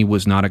Disney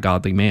was not a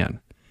godly man.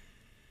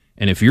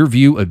 And if your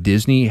view of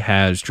Disney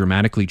has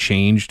dramatically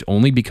changed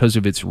only because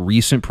of its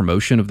recent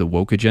promotion of the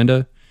woke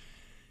agenda,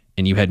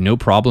 and you had no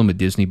problem with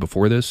Disney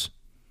before this,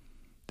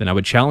 then I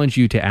would challenge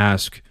you to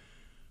ask,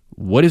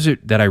 what is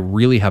it that I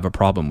really have a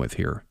problem with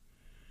here?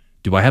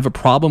 Do I have a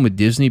problem with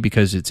Disney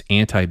because it's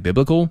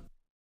anti-biblical?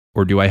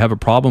 Or do I have a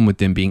problem with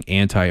them being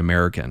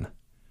anti-American?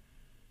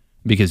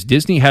 Because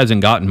Disney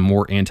hasn't gotten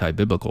more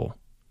anti-biblical.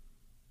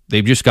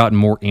 They've just gotten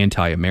more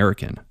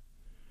anti-American.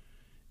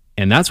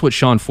 And that's what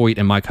Sean Feucht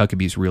and Mike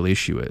Huckabee's real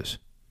issue is.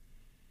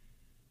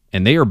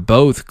 And they are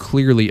both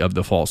clearly of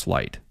the false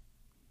light.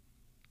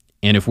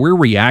 And if we're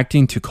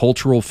reacting to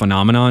cultural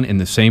phenomenon in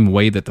the same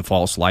way that the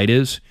false light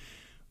is,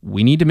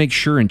 we need to make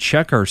sure and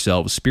check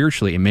ourselves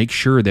spiritually and make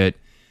sure that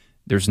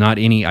there's not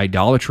any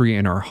idolatry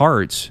in our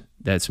hearts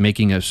that's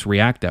making us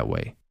react that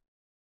way.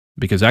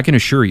 Because I can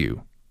assure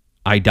you,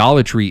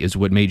 idolatry is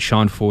what made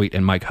Sean Feucht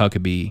and Mike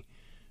Huckabee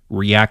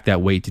react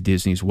that way to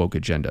Disney's woke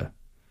agenda.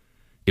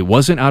 It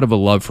wasn't out of a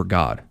love for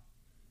God.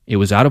 It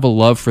was out of a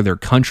love for their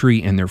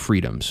country and their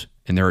freedoms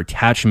and their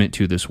attachment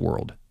to this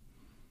world.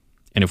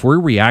 And if we're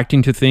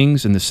reacting to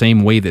things in the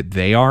same way that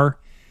they are,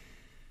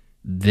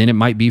 then it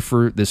might be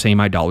for the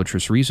same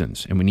idolatrous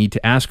reasons, and we need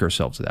to ask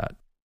ourselves that.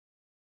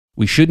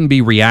 We shouldn't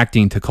be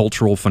reacting to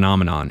cultural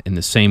phenomenon in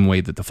the same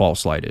way that the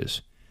false light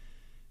is,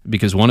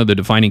 because one of the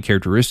defining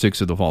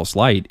characteristics of the false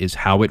light is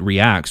how it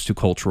reacts to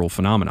cultural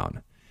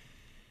phenomenon.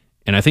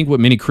 And I think what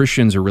many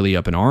Christians are really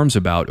up in arms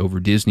about over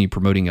Disney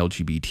promoting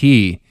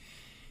LGBT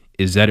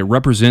is that it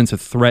represents a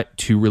threat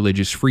to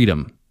religious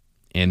freedom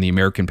and the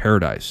American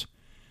paradise.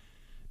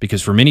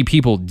 Because for many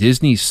people,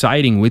 Disney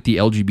siding with the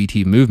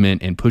LGBT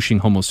movement and pushing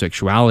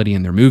homosexuality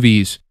in their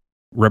movies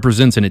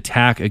represents an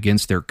attack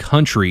against their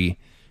country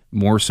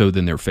more so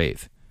than their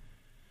faith.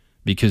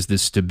 Because the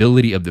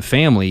stability of the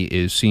family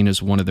is seen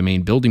as one of the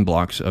main building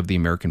blocks of the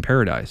American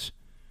paradise,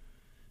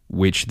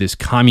 which this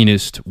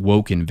communist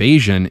woke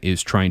invasion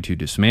is trying to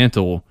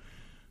dismantle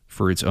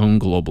for its own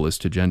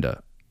globalist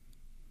agenda.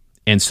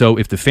 And so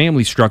if the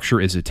family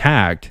structure is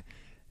attacked,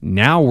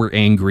 now we're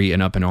angry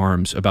and up in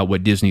arms about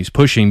what Disney's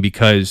pushing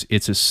because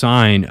it's a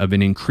sign of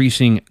an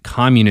increasing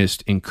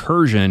communist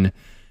incursion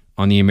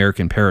on the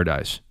American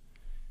paradise.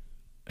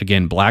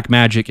 Again, black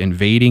magic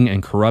invading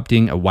and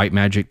corrupting a white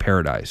magic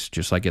paradise,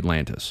 just like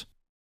Atlantis.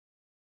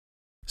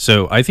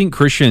 So I think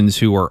Christians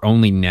who are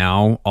only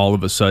now all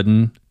of a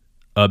sudden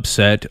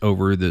upset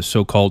over the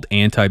so-called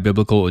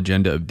anti-biblical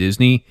agenda of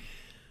Disney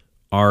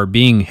are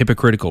being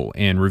hypocritical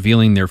and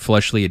revealing their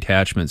fleshly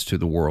attachments to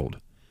the world.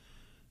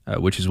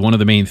 Which is one of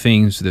the main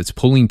things that's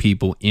pulling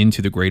people into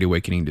the Great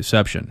Awakening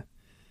deception,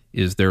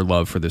 is their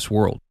love for this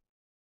world.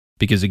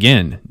 Because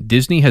again,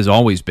 Disney has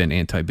always been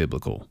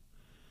anti-biblical,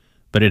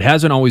 but it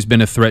hasn't always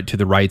been a threat to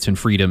the rights and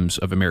freedoms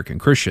of American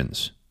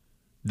Christians.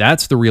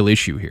 That's the real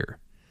issue here.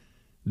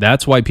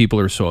 That's why people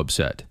are so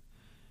upset.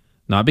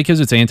 Not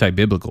because it's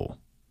anti-biblical,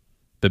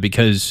 but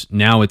because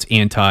now it's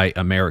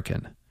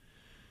anti-American.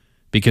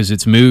 Because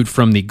it's moved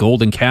from the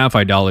golden calf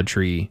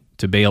idolatry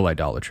to Baal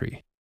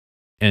idolatry.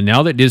 And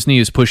now that Disney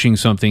is pushing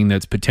something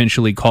that's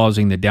potentially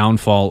causing the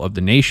downfall of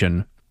the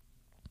nation,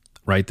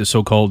 right, the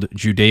so-called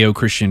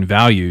Judeo-Christian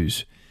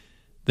values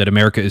that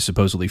America is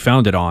supposedly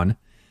founded on,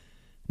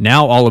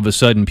 now all of a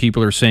sudden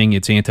people are saying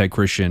it's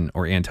anti-Christian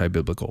or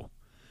anti-biblical.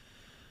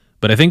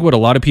 But I think what a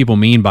lot of people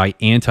mean by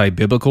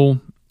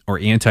anti-biblical or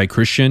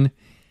anti-Christian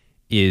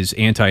is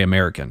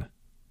anti-American.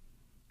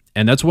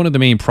 And that's one of the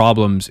main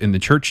problems in the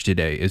church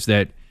today, is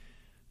that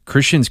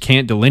Christians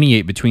can't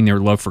delineate between their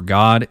love for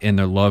God and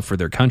their love for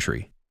their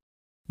country.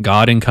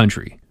 God and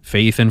country,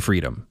 faith and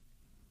freedom.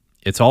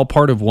 It's all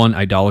part of one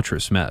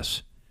idolatrous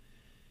mess.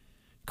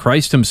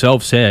 Christ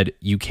himself said,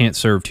 you can't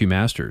serve two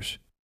masters.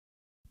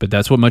 But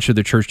that's what much of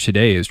the church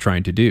today is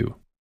trying to do.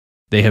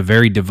 They have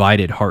very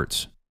divided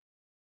hearts.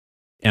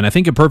 And I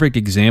think a perfect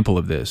example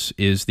of this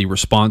is the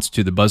response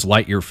to the Buzz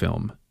Lightyear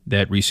film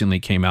that recently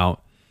came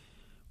out,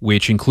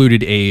 which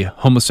included a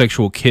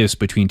homosexual kiss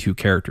between two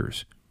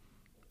characters.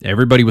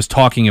 Everybody was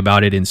talking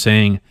about it and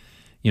saying,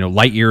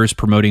 Lightyear is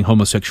promoting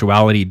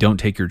homosexuality, don't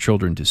take your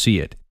children to see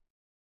it.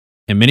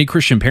 And many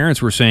Christian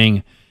parents were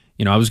saying,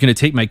 I was going to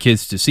take my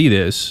kids to see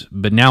this,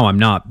 but now I'm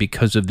not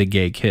because of the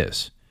gay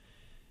kiss.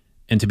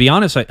 And to be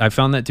honest, I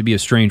found that to be a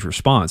strange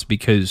response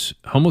because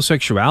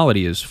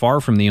homosexuality is far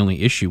from the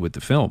only issue with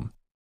the film.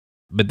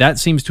 But that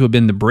seems to have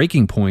been the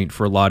breaking point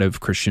for a lot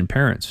of Christian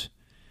parents,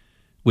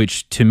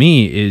 which to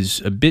me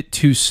is a bit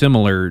too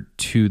similar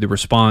to the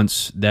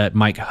response that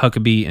Mike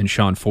Huckabee and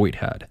Sean Feucht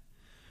had.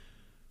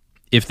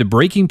 If the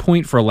breaking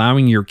point for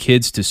allowing your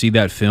kids to see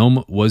that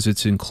film was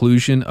its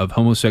inclusion of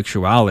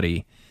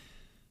homosexuality,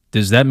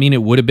 does that mean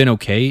it would have been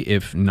okay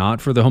if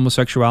not for the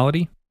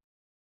homosexuality?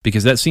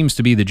 Because that seems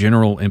to be the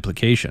general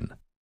implication.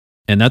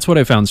 And that's what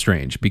I found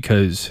strange,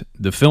 because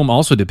the film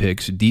also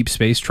depicts deep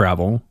space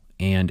travel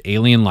and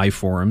alien life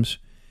forms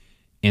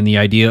and the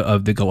idea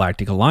of the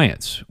Galactic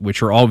Alliance,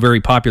 which are all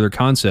very popular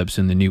concepts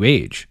in the New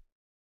Age.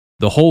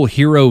 The whole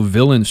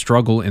hero-villain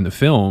struggle in the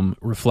film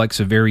reflects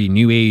a very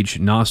New Age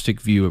Gnostic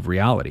view of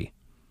reality.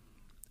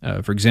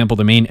 For example,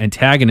 the main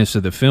antagonist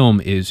of the film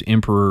is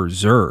Emperor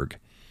Zurg,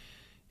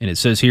 and it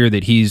says here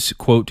that he's,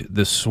 quote,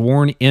 the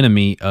sworn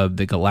enemy of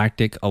the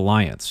Galactic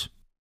Alliance.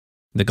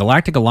 The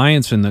Galactic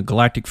Alliance and the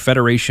Galactic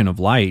Federation of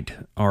Light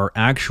are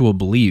actual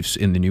beliefs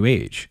in the New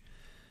Age.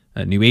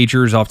 New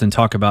Agers often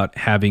talk about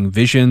having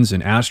visions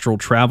and astral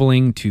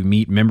traveling to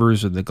meet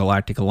members of the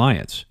Galactic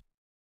Alliance.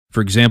 For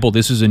example,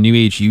 this is a New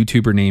Age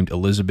YouTuber named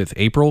Elizabeth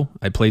April.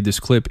 I played this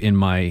clip in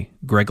my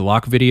Greg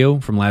Locke video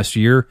from last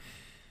year.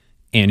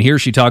 And here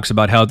she talks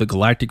about how the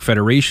Galactic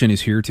Federation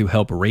is here to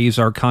help raise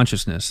our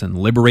consciousness and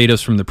liberate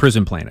us from the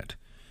prison planet,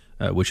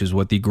 which is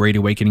what the Great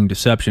Awakening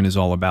deception is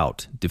all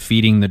about,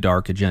 defeating the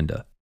dark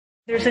agenda.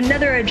 There's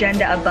another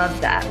agenda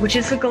above that, which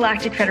is the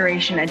Galactic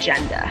Federation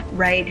agenda,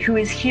 right? Who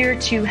is here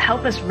to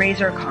help us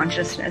raise our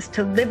consciousness,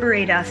 to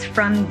liberate us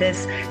from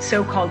this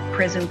so-called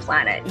prison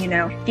planet, you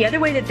know? The other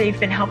way that they've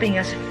been helping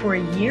us for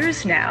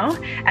years now,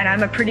 and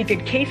I'm a pretty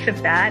good case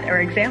of that, or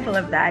example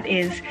of that,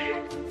 is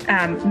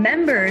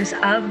members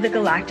of the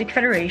Galactic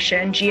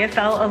Federation,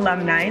 GFL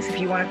alumni, if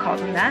you want to call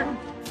them that,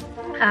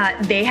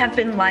 they have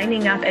been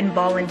lining up and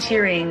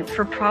volunteering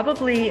for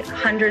probably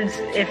hundreds,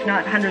 if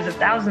not hundreds of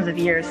thousands of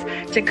years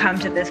to come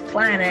to this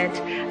planet,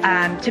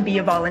 to be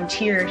a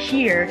volunteer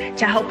here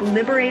to help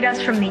liberate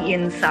us from the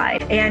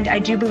inside. And I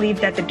do believe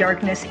that the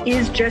darkness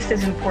is just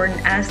as important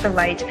as the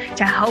light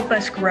to help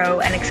us grow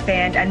and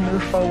expand and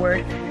move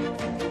forward.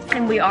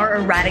 And we are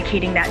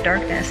eradicating that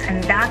darkness.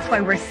 And that's why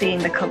we're seeing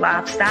the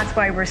collapse. That's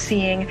why we're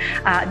seeing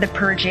the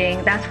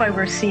purging. That's why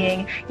we're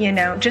seeing, you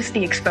know, just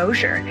the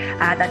exposure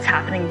that's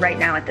happening right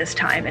now at this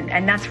time.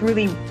 And that's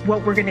really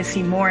what we're going to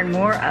see more and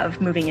more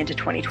of moving into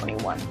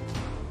 2021.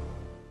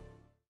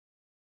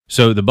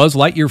 So the Buzz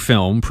Lightyear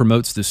film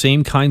promotes the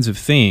same kinds of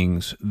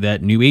things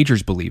that New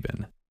Agers believe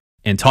in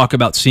and talk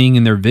about seeing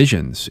in their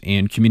visions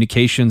and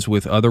communications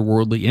with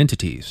otherworldly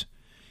entities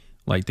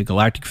like the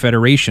Galactic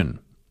Federation,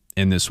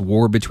 in this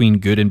war between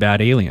good and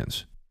bad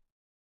aliens.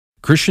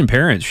 Christian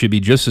parents should be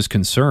just as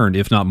concerned,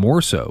 if not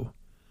more so,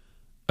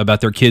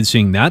 about their kids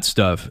seeing that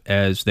stuff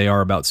as they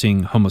are about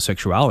seeing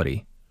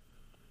homosexuality.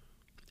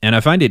 And I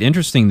find it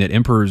interesting that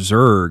Emperor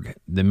Zurg,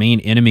 the main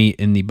enemy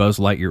in the Buzz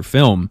Lightyear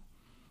film,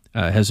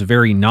 has a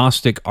very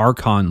Gnostic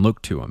archon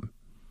look to him.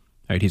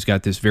 Right? He's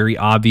got this very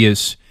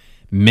obvious,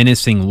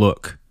 menacing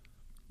look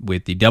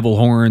with the devil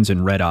horns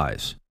and red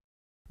eyes,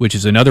 which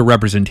is another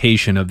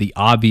representation of the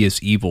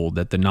obvious evil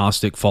that the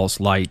Gnostic false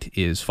light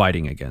is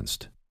fighting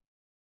against.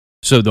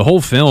 So the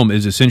whole film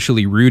is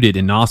essentially rooted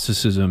in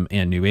Gnosticism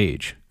and New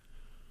Age.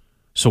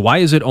 So why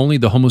is it only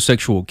the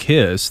homosexual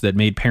kiss that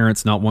made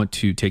parents not want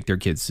to take their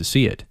kids to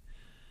see it?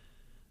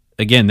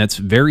 Again, that's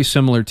very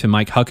similar to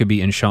Mike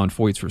Huckabee and Sean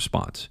Foyt's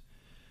response.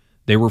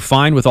 They were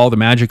fine with all the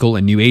magical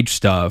and New Age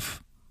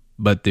stuff,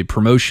 but the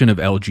promotion of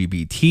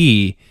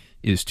LGBT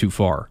is too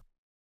far.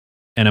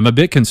 And I'm a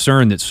bit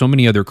concerned that so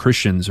many other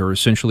Christians are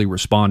essentially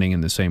responding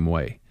in the same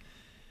way.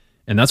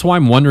 And that's why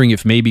I'm wondering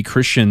if maybe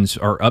Christians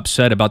are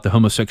upset about the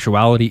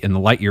homosexuality in the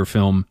Lightyear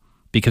film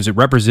because it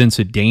represents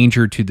a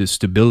danger to the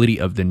stability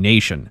of the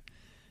nation,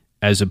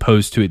 as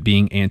opposed to it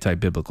being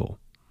anti-biblical.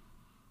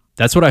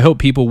 That's what I hope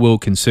people will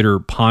consider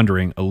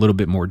pondering a little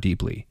bit more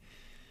deeply.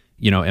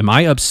 You know, am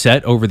I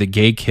upset over the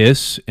gay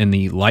kiss in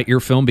the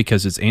Lightyear film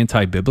because it's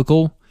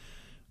anti-biblical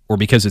or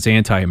because it's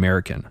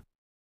anti-American?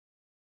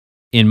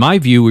 In my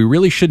view, we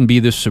really shouldn't be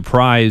this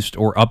surprised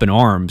or up in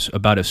arms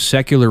about a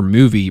secular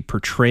movie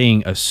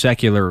portraying a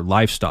secular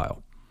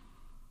lifestyle.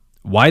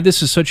 Why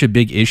this is such a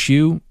big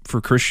issue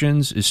for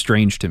Christians is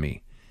strange to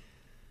me.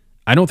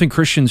 I don't think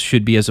Christians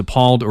should be as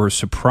appalled or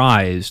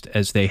surprised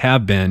as they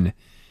have been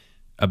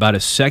about a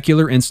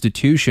secular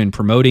institution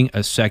promoting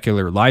a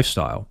secular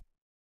lifestyle.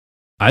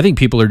 I think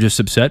people are just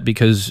upset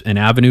because an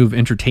avenue of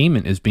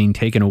entertainment is being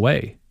taken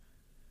away.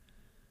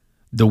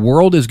 The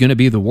world is going to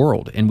be the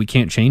world, and we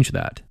can't change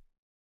that.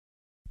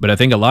 But I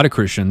think a lot of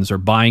Christians are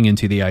buying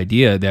into the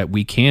idea that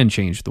we can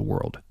change the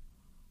world.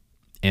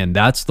 And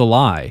that's the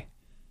lie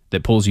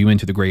that pulls you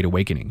into the Great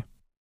Awakening.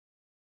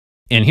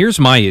 And here's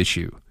my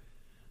issue.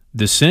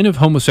 The sin of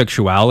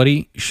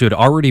homosexuality should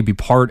already be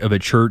part of a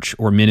church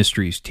or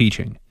ministry's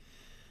teaching.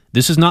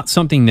 This is not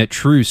something that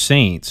true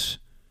saints,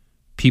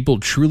 people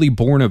truly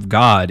born of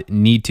God,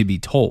 need to be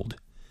told.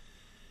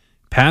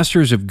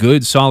 Pastors of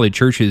good, solid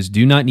churches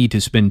do not need to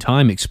spend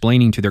time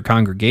explaining to their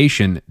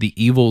congregation the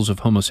evils of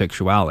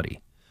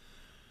homosexuality.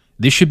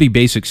 This should be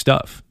basic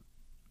stuff,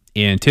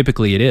 and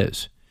typically it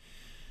is.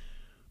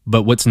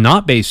 But what's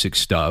not basic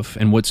stuff,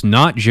 and what's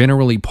not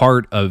generally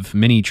part of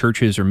many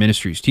churches or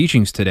ministries'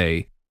 teachings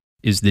today,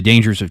 is the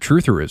dangers of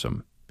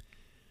trutherism.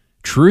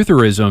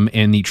 Trutherism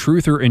and the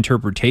truther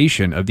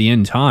interpretation of the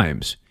end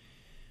times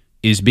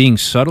is being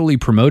subtly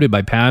promoted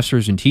by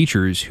pastors and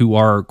teachers who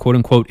are,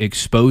 quote-unquote,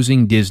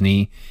 exposing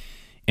Disney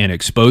and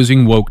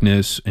exposing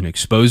wokeness and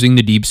exposing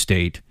the deep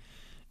state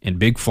and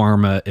big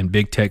pharma and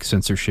big tech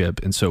censorship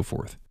and so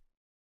forth.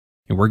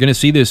 And we're going to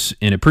see this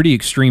in a pretty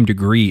extreme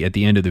degree at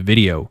the end of the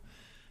video,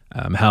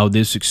 how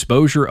this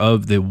exposure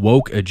of the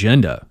woke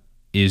agenda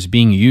is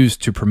being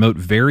used to promote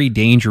very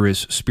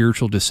dangerous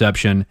spiritual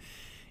deception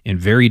and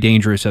very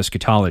dangerous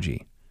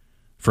eschatology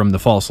from the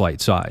false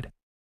light side.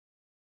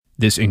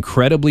 This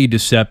incredibly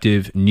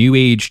deceptive New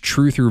Age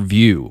truther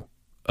view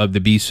of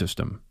the beast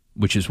system,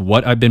 which is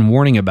what I've been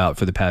warning about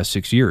for the past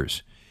 6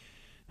 years,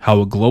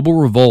 how a global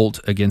revolt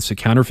against the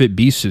counterfeit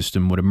beast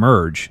system would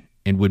emerge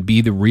and would be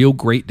the real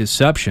great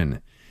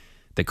deception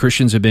that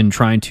Christians have been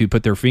trying to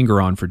put their finger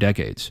on for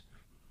decades.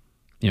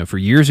 You know, for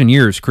years and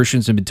years,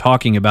 Christians have been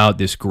talking about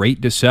this great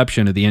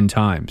deception of the end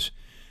times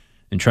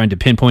and trying to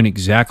pinpoint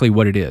exactly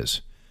what it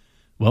is.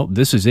 Well,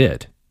 this is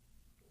it.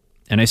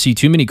 And I see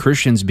too many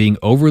Christians being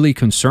overly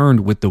concerned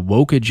with the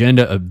woke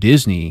agenda of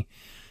Disney,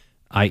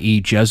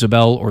 i.e.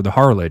 Jezebel or the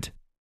harlot,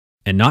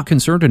 and not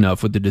concerned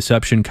enough with the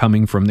deception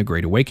coming from the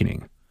Great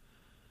Awakening,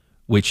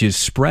 which is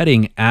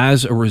spreading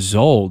as a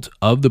result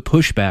of the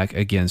pushback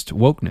against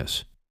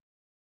wokeness.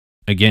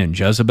 Again,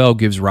 Jezebel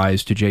gives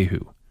rise to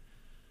Jehu.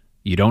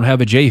 You don't have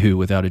a Jehu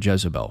without a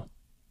Jezebel.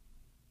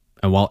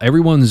 And while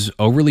everyone's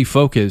overly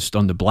focused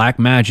on the black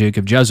magic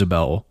of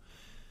Jezebel,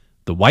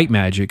 the white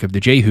magic of the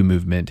Jehu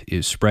movement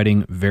is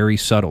spreading very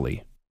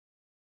subtly.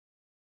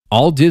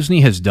 All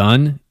Disney has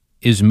done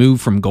is move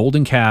from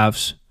golden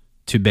calves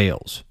to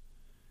Baals.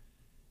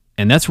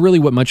 And that's really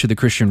what much of the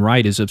Christian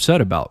right is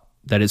upset about,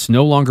 that it's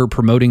no longer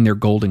promoting their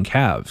golden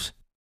calves.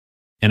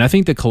 And I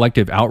think the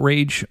collective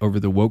outrage over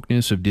the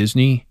wokeness of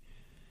Disney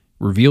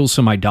reveals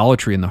some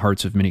idolatry in the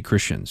hearts of many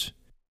Christians.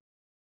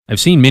 I've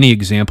seen many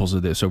examples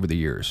of this over the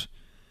years.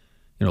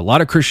 A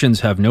lot of Christians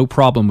have no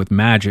problem with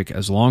magic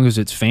as long as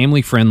it's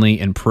family-friendly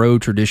and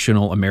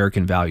pro-traditional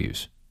American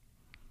values.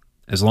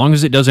 As long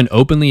as it doesn't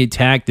openly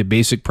attack the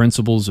basic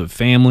principles of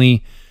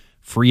family,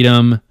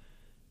 freedom,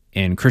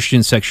 and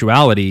Christian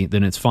sexuality,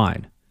 then it's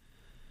fine.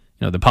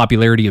 The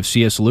popularity of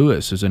C.S.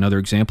 Lewis is another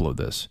example of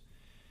this.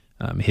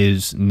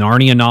 His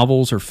Narnia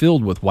novels are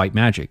filled with white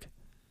magic.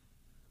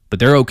 But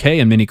they're okay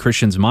in many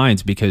Christians'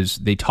 minds because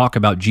they talk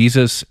about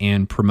Jesus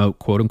and promote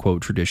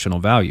quote-unquote traditional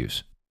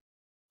values.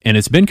 And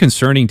it's been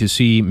concerning to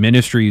see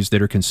ministries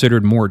that are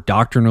considered more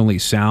doctrinally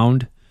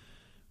sound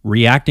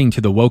reacting to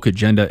the woke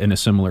agenda in a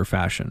similar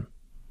fashion.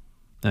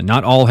 Now,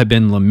 not all have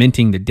been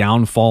lamenting the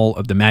downfall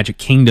of the Magic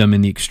Kingdom in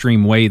the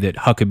extreme way that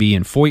Huckabee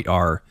and Foyt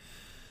are,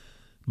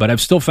 but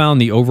I've still found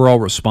the overall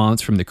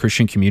response from the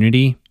Christian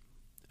community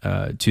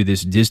to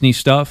this Disney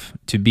stuff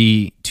to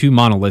be too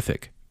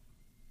monolithic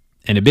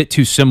and a bit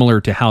too similar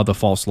to how the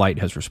false light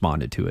has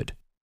responded to it.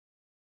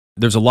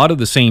 There's a lot of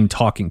the same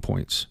talking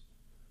points,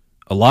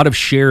 a lot of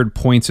shared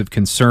points of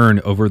concern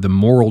over the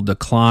moral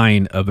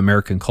decline of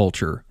American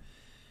culture,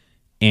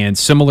 and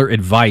similar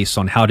advice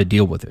on how to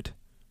deal with it.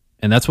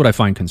 And that's what I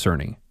find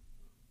concerning.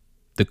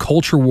 The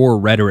culture war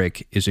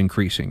rhetoric is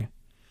increasing.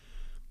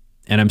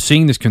 And I'm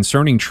seeing this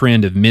concerning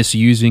trend of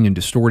misusing and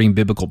distorting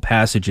biblical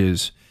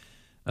passages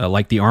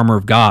like the armor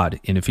of God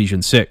in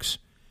Ephesians 6,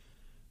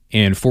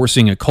 and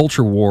forcing a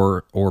culture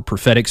war or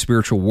prophetic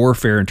spiritual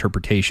warfare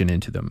interpretation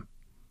into them,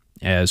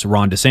 as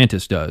Ron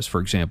DeSantis does, for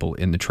example,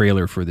 in the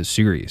trailer for this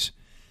series.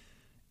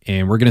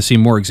 And we're going to see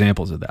more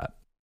examples of that.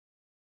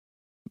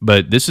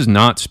 But this is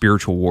not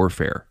spiritual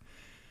warfare.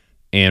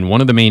 And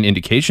one of the main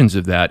indications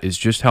of that is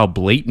just how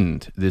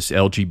blatant this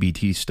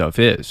LGBT stuff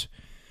is.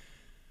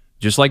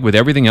 Just like with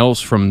everything else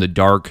from the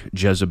dark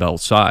Jezebel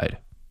side,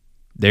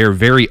 they are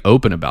very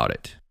open about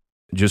it.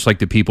 Just like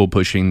the people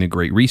pushing the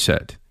Great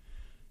Reset,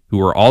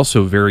 who are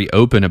also very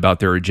open about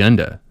their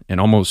agenda and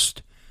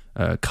almost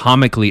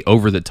comically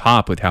over the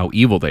top with how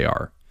evil they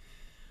are.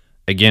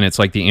 Again, it's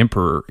like the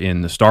Emperor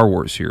in the Star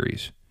Wars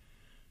series,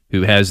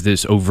 who has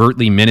this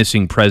overtly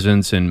menacing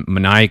presence and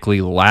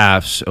maniacally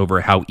laughs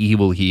over how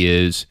evil he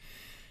is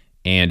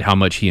and how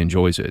much he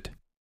enjoys it.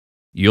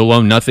 You'll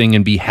own nothing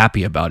and be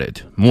happy about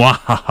it.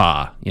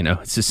 Mwahaha.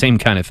 It's the same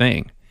kind of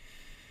thing.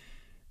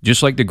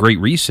 Just like the Great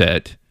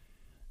Reset,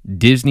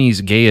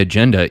 Disney's gay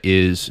agenda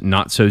is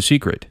not so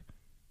secret,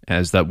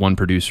 as that one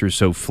producer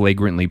so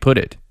flagrantly put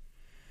it.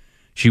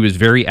 She was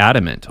very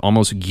adamant,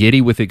 almost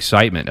giddy with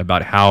excitement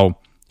about how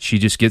she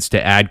just gets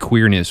to add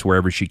queerness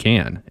wherever she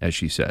can, as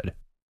she said.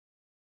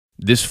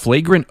 This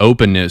flagrant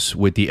openness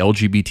with the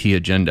LGBT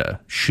agenda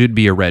should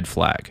be a red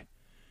flag,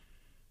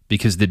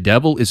 because the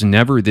devil is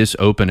never this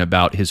open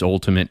about his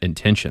ultimate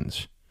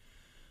intentions,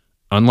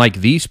 unlike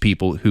these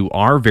people who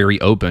are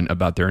very open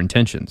about their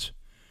intentions.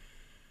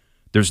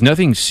 There's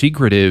nothing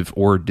secretive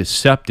or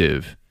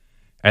deceptive,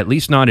 at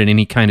least not in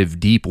any kind of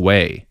deep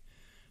way,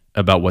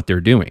 about what they're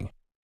doing.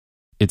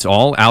 It's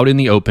all out in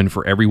the open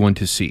for everyone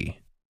to see.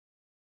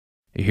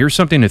 Here's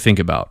something to think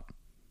about.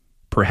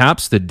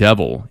 Perhaps the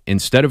devil,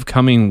 instead of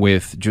coming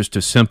with just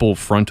a simple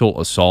frontal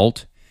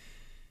assault,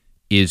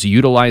 is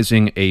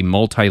utilizing a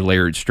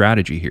multi-layered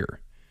strategy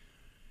here,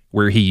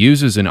 where he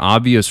uses an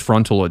obvious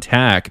frontal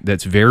attack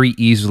that's very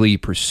easily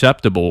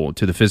perceptible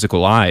to the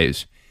physical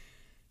eyes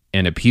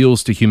and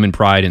appeals to human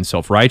pride and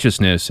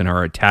self-righteousness and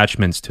our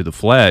attachments to the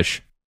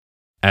flesh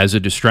as a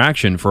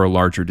distraction for a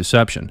larger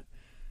deception.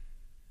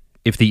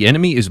 If the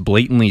enemy is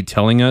blatantly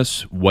telling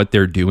us what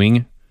they're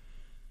doing,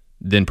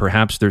 then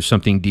perhaps there's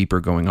something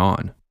deeper going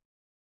on.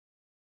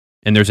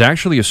 And there's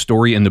actually a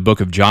story in the book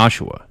of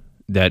Joshua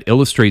that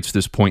illustrates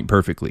this point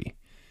perfectly.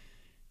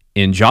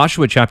 In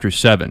Joshua chapter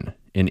 7,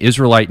 an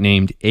Israelite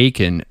named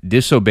Achan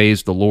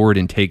disobeys the Lord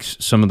and takes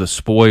some of the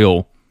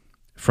spoil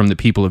from the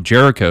people of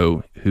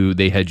Jericho, who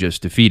they had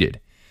just defeated.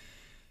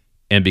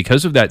 And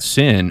because of that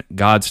sin,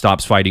 God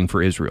stops fighting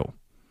for Israel.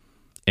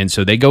 And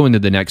so they go into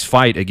the next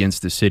fight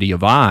against the city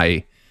of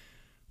Ai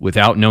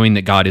without knowing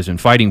that God isn't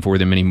fighting for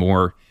them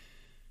anymore,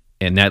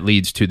 and that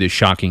leads to this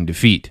shocking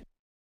defeat.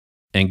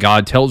 And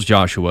God tells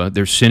Joshua,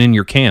 there's sin in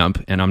your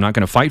camp, and I'm not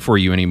going to fight for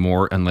you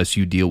anymore unless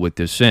you deal with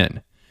this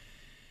sin.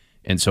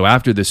 And so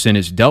after the sin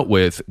is dealt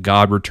with,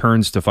 God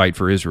returns to fight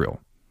for Israel.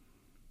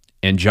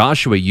 And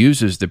Joshua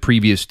uses the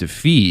previous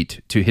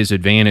defeat to his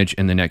advantage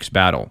in the next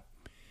battle.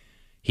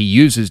 He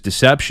uses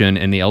deception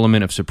and the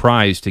element of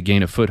surprise to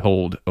gain a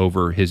foothold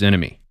over his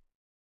enemy.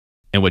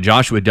 And what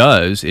Joshua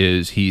does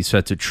is he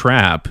sets a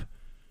trap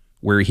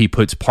where he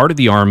puts part of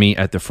the army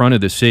at the front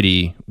of the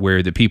city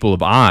where the people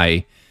of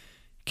Ai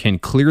can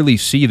clearly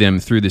see them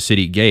through the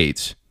city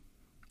gates.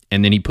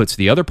 And then he puts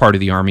the other part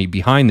of the army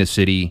behind the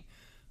city,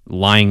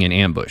 lying in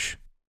ambush.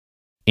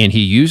 And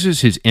he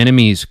uses his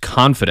enemies'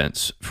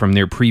 confidence from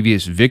their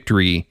previous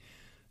victory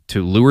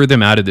to lure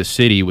them out of the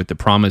city with the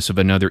promise of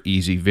another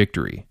easy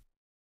victory.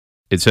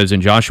 It says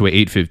in Joshua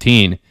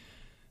 8:15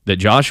 that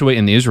Joshua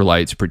and the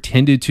Israelites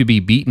pretended to be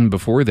beaten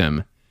before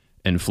them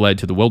and fled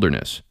to the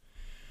wilderness.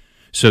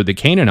 So the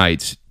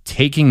Canaanites,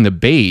 taking the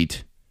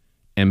bait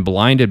and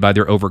blinded by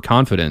their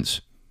overconfidence,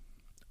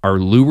 are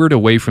lured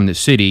away from the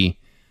city,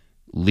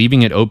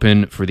 leaving it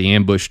open for the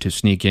ambush to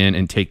sneak in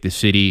and take the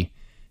city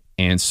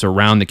and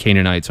surround the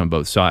Canaanites on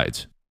both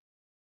sides.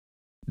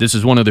 This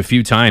is one of the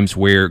few times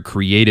where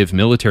creative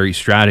military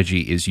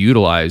strategy is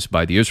utilized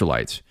by the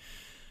Israelites,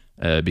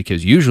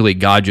 because usually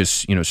God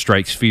just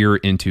strikes fear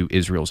into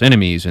Israel's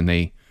enemies and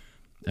they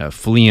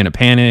flee in a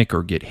panic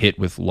or get hit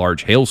with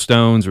large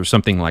hailstones or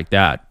something like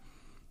that.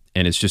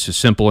 And it's just a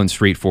simple and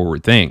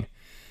straightforward thing.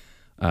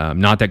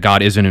 Not that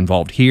God isn't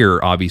involved here,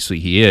 obviously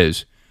he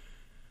is,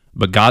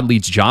 but God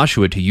leads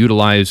Joshua to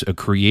utilize a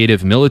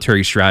creative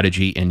military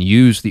strategy and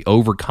use the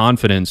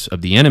overconfidence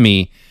of the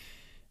enemy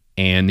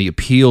and the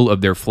appeal of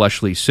their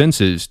fleshly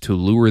senses to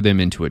lure them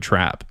into a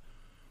trap.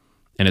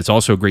 And it's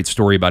also a great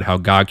story about how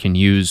God can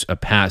use a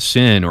past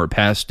sin or a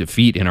past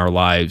defeat in our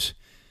lives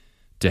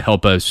to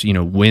help us,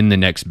 win the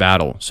next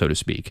battle, so to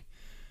speak.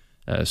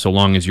 So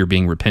long as you're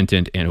being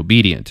repentant and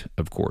obedient,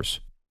 of course.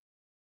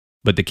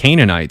 But the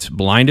Canaanites,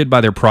 blinded by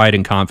their pride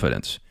and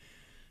confidence,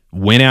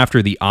 went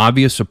after the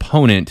obvious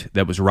opponent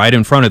that was right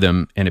in front of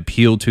them and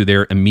appealed to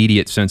their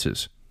immediate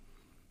senses.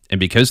 And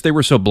because they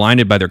were so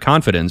blinded by their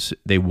confidence,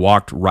 they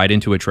walked right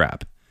into a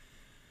trap.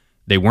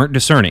 They weren't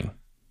discerning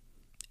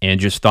and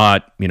just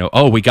thought,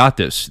 oh, we got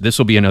this. This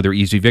will be another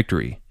easy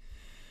victory.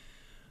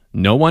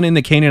 No one in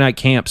the Canaanite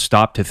camp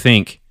stopped to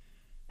think,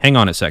 hang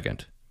on a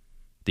second.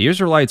 The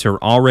Israelites are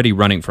already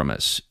running from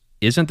us.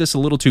 Isn't this a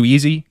little too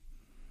easy?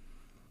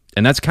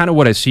 And that's kind of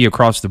what I see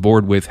across the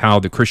board with how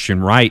the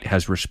Christian right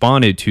has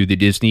responded to the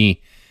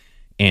Disney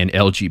and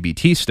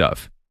LGBT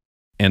stuff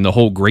and the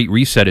whole Great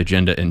Reset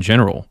agenda in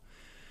general.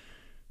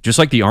 Just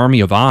like the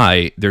army of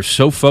Ai, they're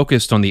so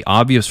focused on the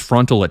obvious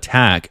frontal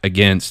attack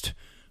against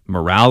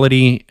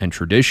morality and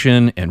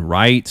tradition and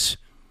rights,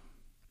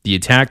 the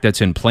attack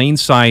that's in plain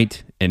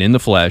sight and in the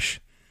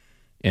flesh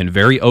and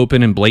very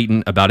open and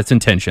blatant about its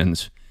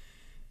intentions.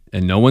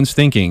 And no one's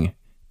thinking,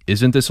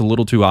 isn't this a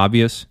little too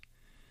obvious?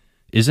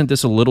 Isn't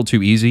this a little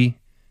too easy?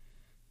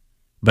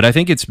 But I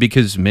think it's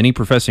because many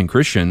professing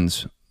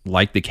Christians,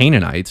 like the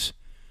Canaanites,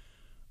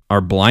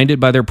 are blinded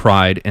by their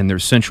pride and their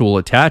sensual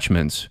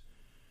attachments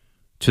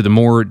to the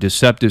more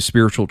deceptive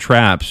spiritual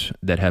traps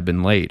that have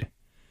been laid.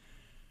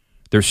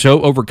 They're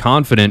so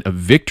overconfident of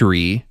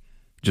victory,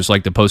 just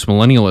like the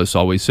postmillennialists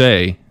always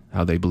say,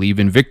 how they believe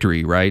in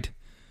victory, right?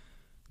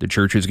 The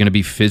church is going to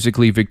be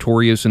physically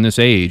victorious in this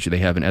age. They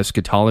have an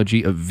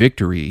eschatology of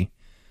victory.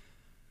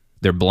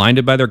 They're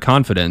blinded by their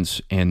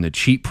confidence and the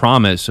cheap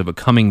promise of a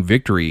coming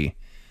victory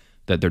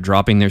that they're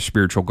dropping their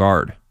spiritual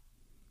guard,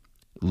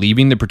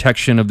 leaving the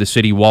protection of the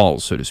city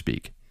walls, so to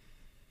speak,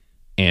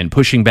 and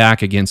pushing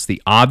back against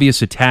the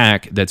obvious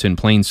attack that's in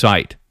plain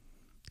sight,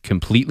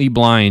 completely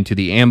blind to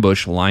the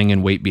ambush lying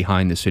in wait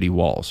behind the city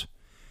walls.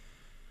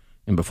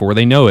 And before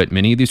they know it,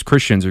 many of these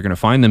Christians are going to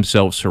find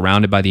themselves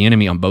surrounded by the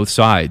enemy on both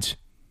sides,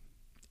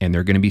 and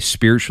they're going to be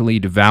spiritually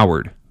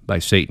devoured by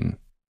Satan.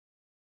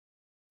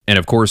 And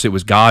of course, it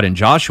was God and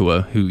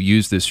Joshua who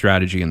used this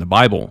strategy in the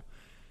Bible,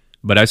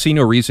 but I see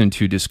no reason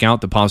to discount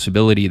the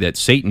possibility that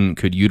Satan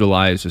could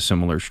utilize a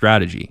similar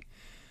strategy,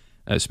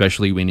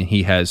 especially when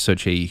he has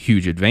such a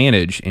huge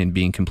advantage in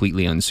being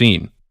completely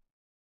unseen.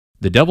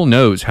 The devil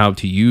knows how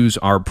to use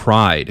our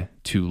pride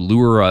to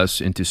lure us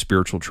into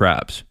spiritual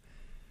traps.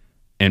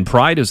 And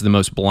pride is the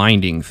most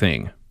blinding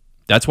thing.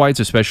 That's why it's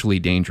especially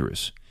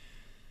dangerous.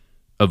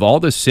 Of all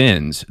the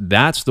sins,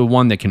 that's the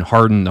one that can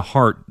harden the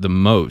heart the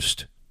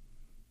most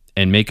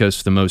and make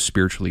us the most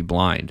spiritually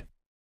blind.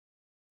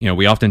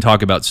 We often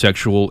talk about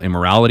sexual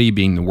immorality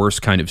being the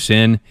worst kind of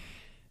sin,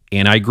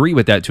 and I agree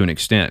with that to an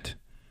extent.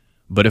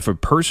 But if a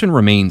person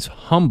remains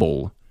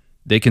humble,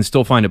 they can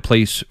still find a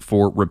place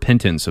for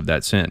repentance of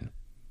that sin.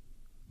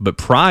 But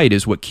pride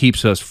is what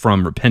keeps us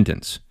from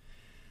repentance,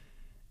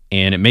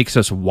 and it makes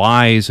us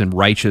wise and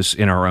righteous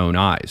in our own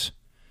eyes.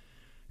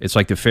 It's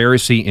like the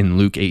Pharisee in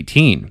Luke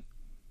 18,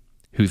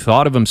 who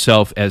thought of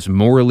himself as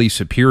morally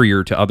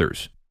superior to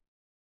others.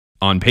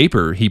 On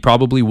paper, he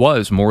probably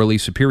was morally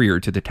superior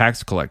to the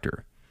tax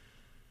collector.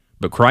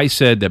 But Christ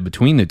said that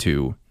between the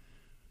two,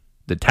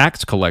 the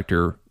tax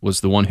collector was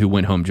the one who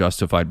went home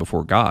justified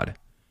before God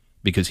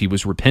because he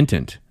was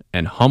repentant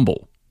and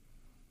humble,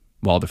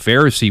 while the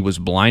Pharisee was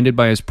blinded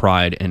by his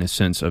pride and a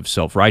sense of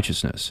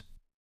self-righteousness.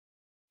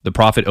 The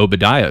prophet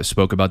Obadiah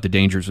spoke about the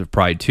dangers of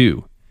pride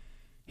too.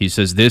 He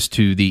says this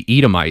to the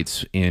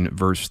Edomites in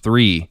verse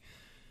 3,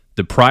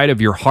 "The pride of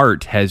your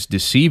heart has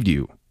deceived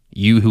you,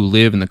 you who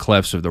live in the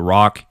clefts of the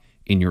rock,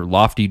 in your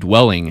lofty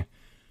dwelling,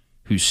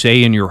 who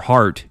say in your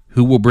heart,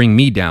 who will bring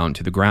me down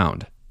to the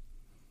ground?"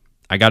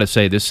 I got to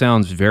say, this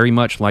sounds very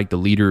much like the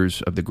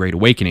leaders of the Great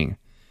Awakening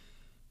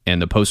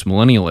and the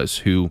postmillennialists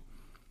who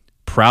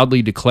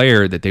proudly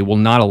declare that they will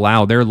not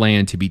allow their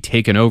land to be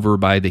taken over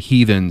by the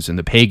heathens and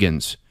the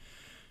pagans.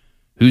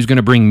 Who's going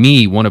to bring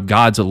me, one of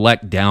God's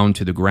elect, down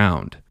to the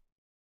ground?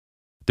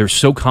 They're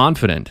so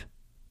confident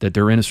that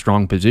they're in a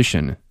strong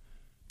position,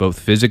 both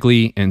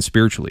physically and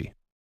spiritually.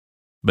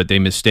 But they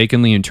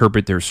mistakenly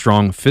interpret their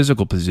strong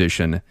physical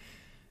position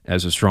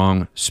as a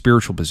strong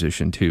spiritual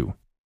position too.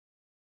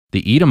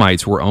 The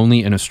Edomites were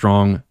only in a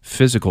strong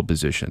physical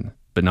position,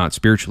 but not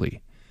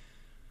spiritually.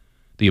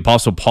 The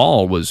Apostle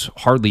Paul was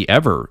hardly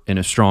ever in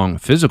a strong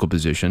physical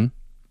position.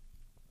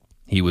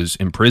 He was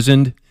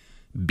imprisoned,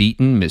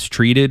 beaten,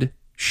 mistreated,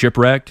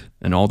 shipwrecked,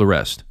 and all the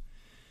rest.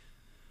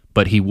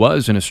 But he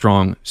was in a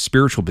strong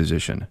spiritual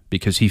position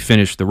because he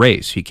finished the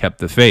race. He kept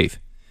the faith.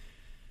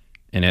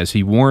 And as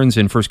he warns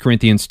in 1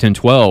 Corinthians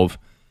 10:12,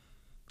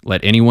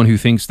 "Let anyone who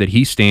thinks that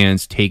he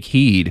stands take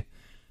heed,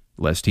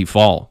 lest he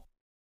fall."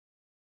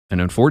 And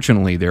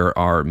unfortunately, there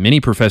are many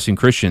professing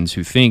Christians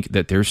who think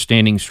that they're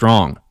standing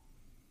strong,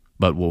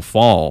 but will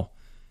fall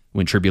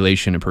when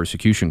tribulation and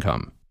persecution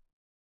come.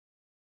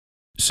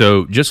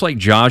 So just like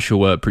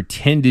Joshua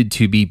pretended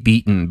to be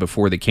beaten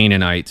before the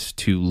Canaanites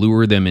to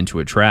lure them into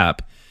a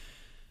trap,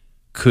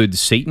 could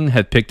Satan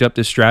have picked up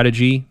this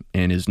strategy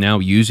and is now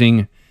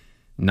using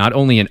not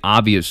only an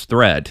obvious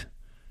threat,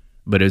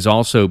 but is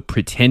also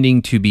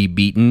pretending to be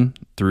beaten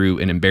through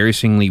an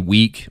embarrassingly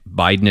weak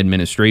Biden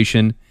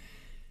administration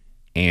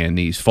and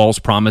these false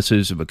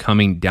promises of a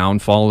coming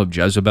downfall of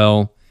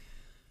Jezebel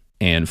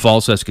and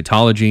false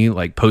eschatology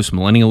like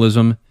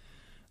postmillennialism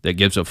that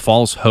gives a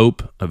false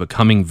hope of a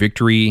coming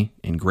victory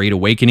and great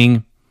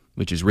awakening,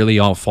 which is really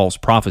all false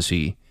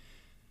prophecy,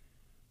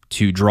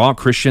 to draw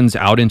Christians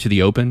out into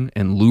the open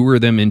and lure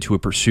them into a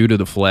pursuit of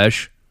the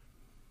flesh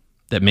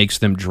that makes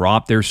them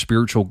drop their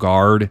spiritual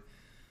guard,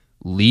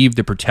 leave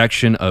the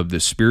protection of the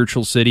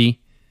spiritual city,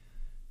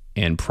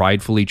 and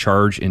pridefully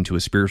charge into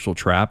a spiritual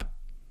trap?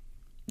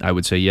 I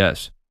would say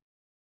yes.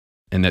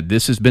 And that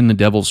this has been the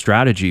devil's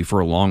strategy for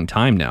a long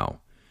time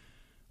now,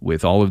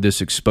 with all of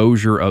this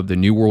exposure of the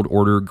New World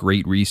Order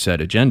Great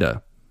Reset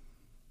agenda,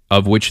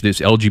 of which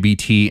this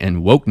LGBT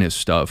and wokeness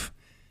stuff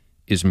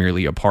is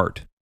merely a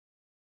part.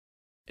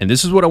 And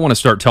this is what I want to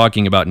start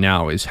talking about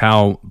now, is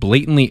how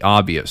blatantly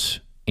obvious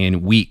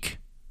and weak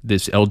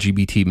this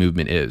LGBT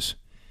movement is,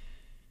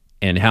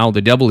 and how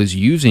the devil is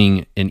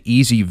using an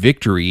easy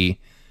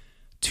victory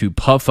to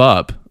puff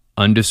up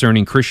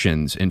undiscerning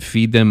Christians and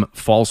feed them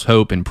false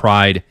hope and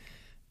pride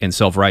and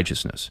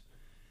self-righteousness.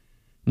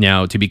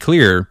 Now, to be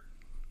clear,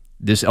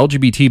 this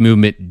LGBT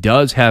movement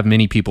does have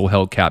many people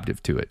held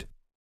captive to it.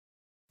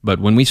 But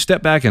when we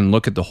step back and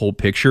look at the whole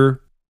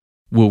picture,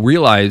 we'll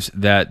realize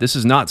that this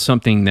is not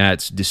something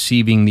that's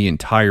deceiving the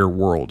entire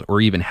world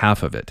or even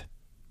half of it.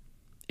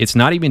 It's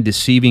not even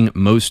deceiving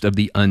most of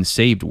the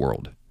unsaved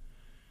world.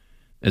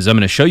 As I'm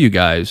going to show you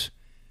guys,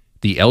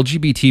 the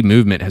LGBT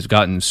movement has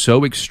gotten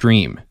so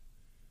extreme,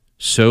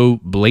 so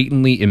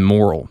blatantly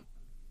immoral,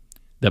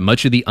 that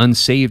much of the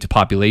unsaved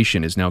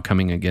population is now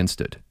coming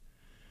against it,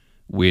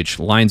 which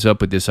lines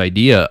up with this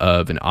idea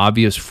of an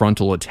obvious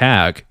frontal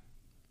attack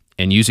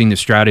and using the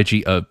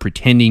strategy of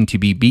pretending to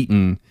be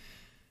beaten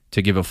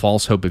to give a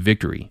false hope of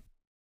victory.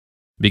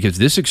 Because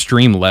this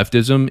extreme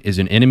leftism is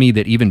an enemy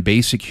that even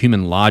basic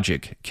human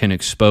logic can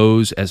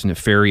expose as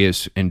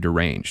nefarious and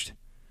deranged.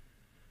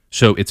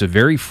 So it's a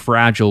very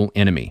fragile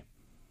enemy.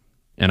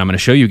 And I'm going to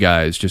show you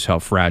guys just how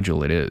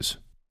fragile it is.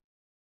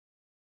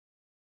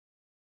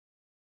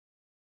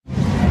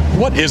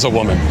 What is a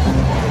woman?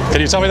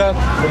 Can you tell me that?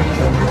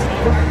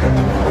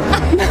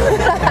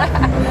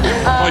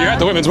 Well, you're at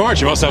the Women's March.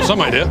 You must have some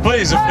idea.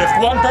 Please,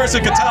 if one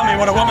person could tell me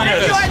what a woman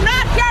is. You are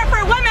not here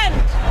for women.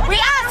 We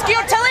ask you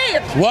to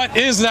leave. What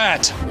is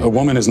that? A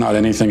woman is not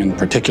anything in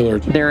particular.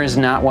 There is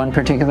not one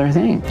particular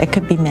thing. It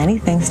could be many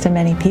things to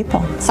many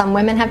people. Some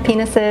women have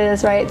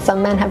penises, right?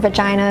 Some men have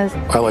vaginas.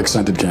 I like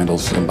scented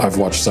candles, and I've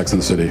watched Sex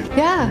and the City.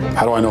 Yeah.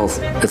 How do I know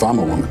if I'm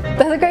a woman?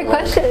 That's a great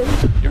question.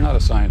 You're not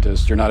a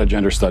scientist. You're not a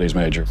gender studies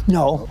major.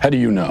 No. How do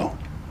you know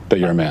that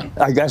you're a man?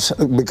 I guess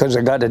because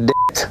I got a dick.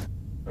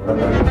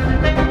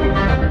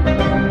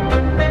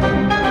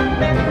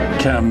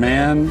 Can a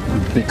man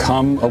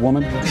become a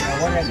woman?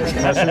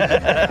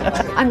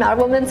 I'm not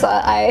a woman, so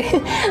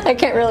I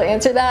can't really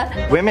answer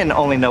that. Women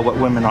only know what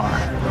women are.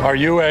 Are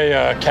you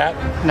a cat?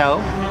 No.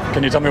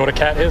 Can you tell me what a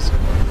cat is?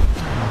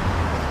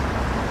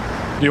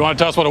 Do you want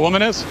to tell us what a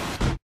woman is?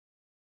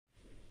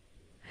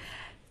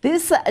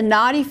 This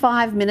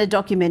 95-minute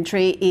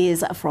documentary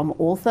is from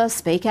author,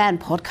 speaker and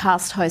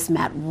podcast host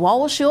Matt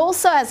Walsh. He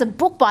also has a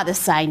book by the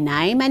same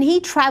name, and he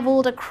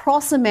travelled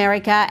across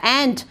America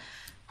and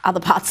other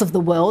parts of the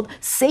world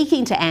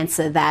seeking to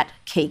answer that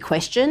key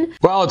question.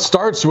 Well, it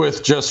starts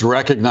with just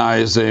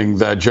recognizing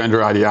that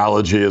gender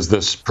ideology is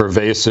this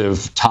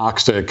pervasive,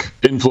 toxic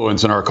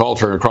influence in our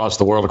culture across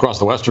the world, across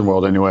the Western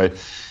world anyway,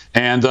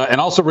 and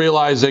also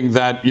realizing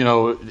that, you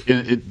know,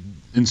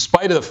 in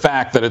spite of the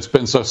fact that it's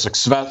been so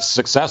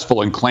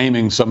successful in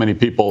claiming so many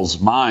people's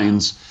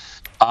minds,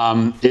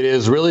 it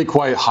is really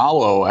quite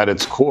hollow at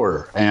its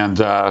core. And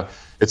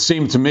it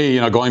seemed to me,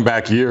 you know, going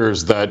back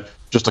years, that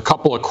just a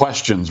couple of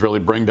questions really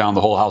bring down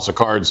the whole house of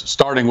cards,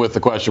 starting with the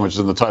question, which is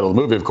in the title of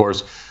the movie, of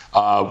course,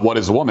 what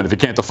is a woman? If you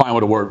can't define what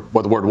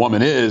the word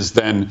woman is,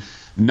 then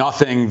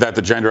nothing that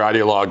the gender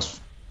ideologues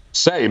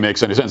say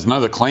makes any sense. None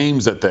of the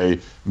claims that they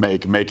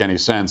make any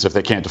sense if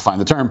they can't define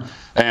the term.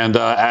 And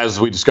as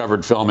we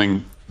discovered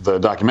filming the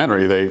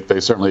documentary, they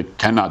certainly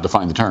cannot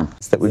define the term.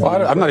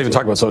 Well, I'm not even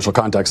talking about social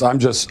context. I'm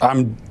just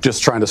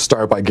trying to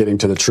start by getting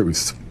to the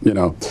truth, you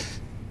know.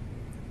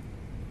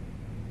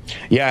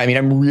 Yeah, I mean,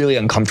 I'm really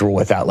uncomfortable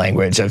with that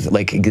language of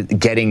like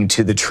getting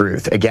to the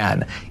truth.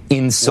 Again,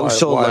 in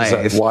social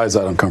life. Why is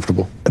that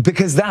uncomfortable?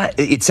 Because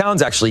it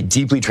sounds actually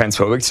deeply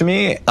transphobic to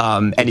me.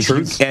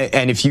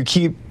 And if you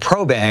keep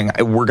probing,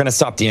 we're going to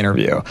stop the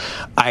interview.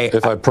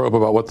 If I probe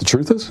about what the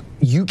truth is?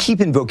 You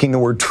keep invoking the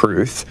word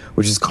truth,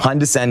 which is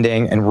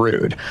condescending and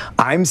rude.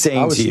 I'm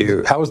saying to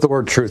you. How is the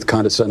word truth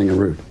condescending and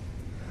rude?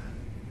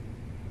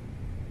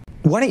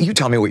 Why don't you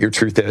tell me what your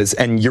truth is?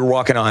 And you're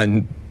walking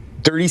on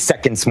 30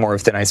 seconds more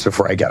of thin ice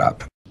before I get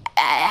up.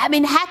 I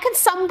mean, how can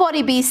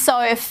somebody be so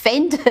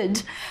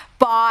offended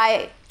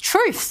by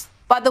truth,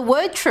 by the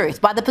word truth,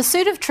 by the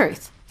pursuit of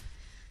truth?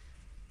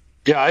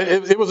 Yeah,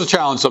 it was a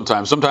challenge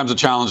sometimes. Sometimes a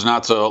challenge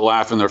not to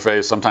laugh in their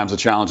face. Sometimes a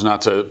challenge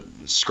not to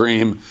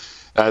scream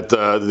at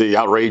the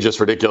outrageous,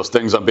 ridiculous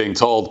things I'm being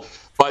told.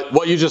 But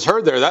what you just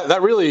heard there,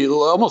 that really,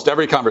 almost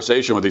every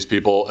conversation with these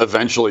people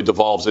eventually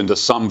devolves into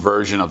some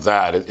version of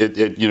that.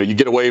 You know, you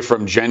get away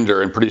from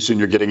gender, and pretty soon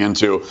you're getting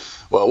into,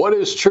 well, what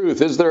is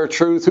truth? Is there a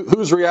truth?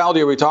 Whose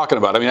reality are we talking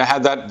about? I mean, I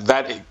had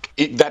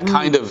that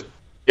kind of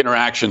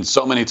interaction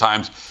so many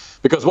times,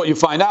 because what you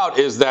find out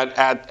is that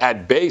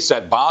at base,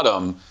 at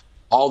bottom,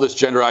 all this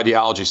gender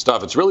ideology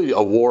stuff, it's really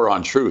a war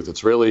on truth.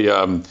 It's really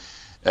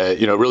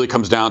you know, it really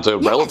comes down to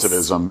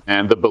relativism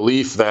and the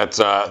belief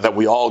that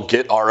we all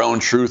get our own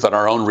truth and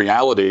our own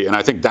reality. And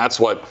I think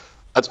that's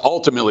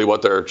ultimately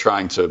what they're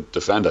trying to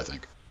defend, I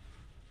think.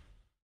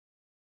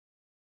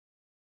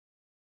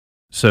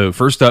 So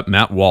first up,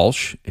 Matt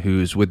Walsh,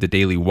 who's with the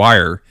Daily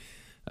Wire,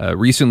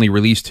 recently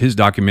released his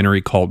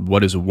documentary called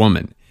What is a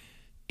Woman?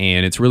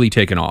 And it's really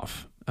taken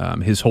off.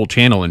 His whole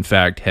channel, in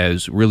fact,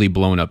 has really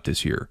blown up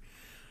this year.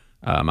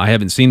 I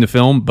haven't seen the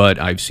film, but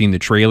I've seen the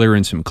trailer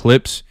and some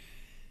clips.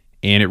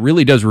 And it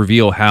really does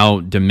reveal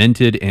how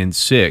demented and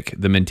sick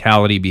the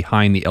mentality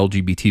behind the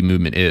LGBT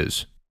movement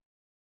is.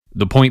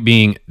 The point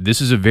being,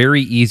 this is a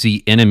very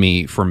easy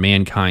enemy for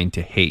mankind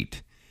to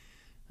hate.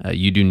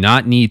 You do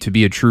not need to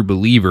be a true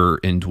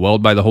believer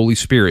indwelled by the Holy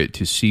Spirit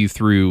to see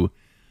through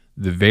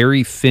the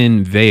very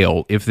thin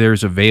veil, if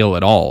there's a veil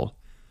at all,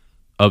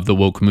 of the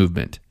woke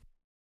movement.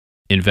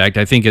 In fact,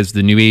 I think as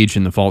the New Age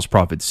and the false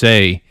prophets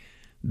say,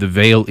 the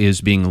veil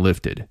is being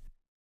lifted.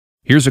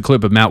 Here's a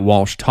clip of Matt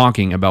Walsh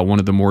talking about one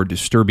of the more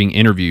disturbing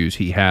interviews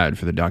he had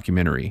for the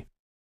documentary.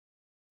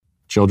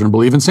 Children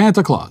believe in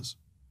Santa Claus.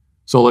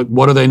 So, like,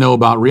 what do they know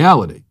about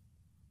reality?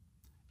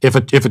 If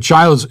a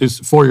child is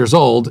 4 years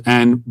old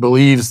and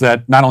believes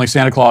that not only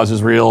Santa Claus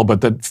is real,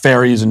 but that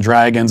fairies and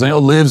dragons, and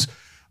lives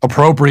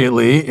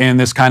appropriately in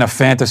this kind of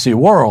fantasy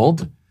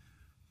world,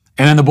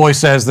 and then the boy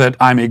says that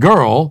I'm a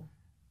girl,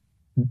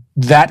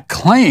 that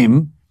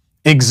claim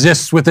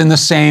exists within the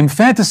same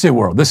fantasy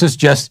world. This is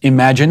just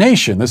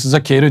imagination. This is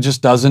a kid who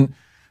just doesn't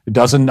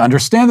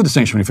understand the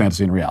distinction between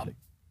fantasy and reality.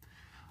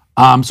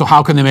 So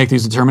how can they make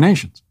these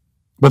determinations?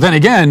 But then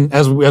again,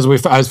 as we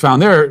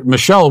found there,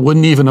 Michelle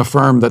wouldn't even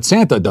affirm that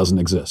Santa doesn't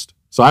exist.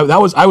 So I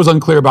was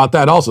unclear about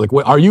that also. Like,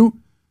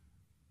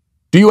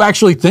 do you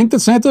actually think that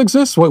Santa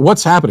exists?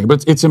 What's happening?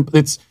 But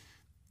it's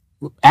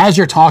as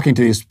you're talking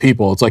to these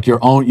people, it's like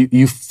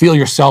you feel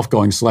yourself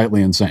going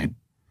slightly insane.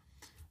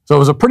 So it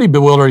was a pretty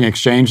bewildering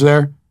exchange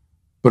there,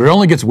 but it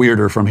only gets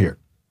weirder from here.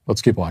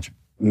 Let's keep watching.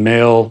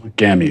 Male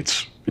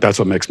gametes. That's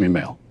what makes me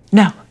male.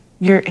 No,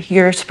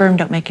 your sperm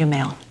don't make you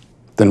male.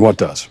 Then what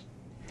does?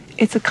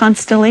 It's a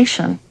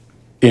constellation.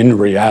 In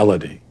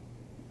reality,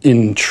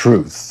 in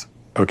truth,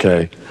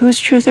 okay? Whose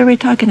truth are we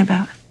talking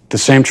about? The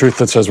same truth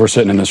that says we're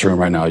sitting in this room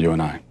right now, you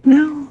and I.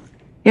 No,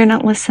 you're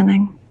not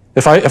listening.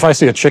 If I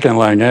see a chicken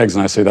laying eggs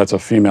and I say that's a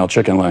female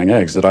chicken laying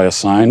eggs, did I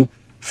assign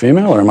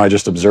female, or am I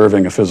just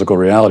observing a physical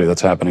reality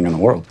that's happening in the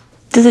world?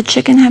 Does a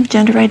chicken have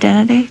gender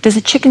identity? Does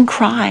a chicken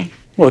cry?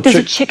 Does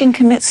a chicken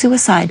commit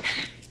suicide?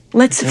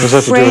 Let's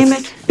frame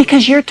it,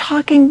 because you're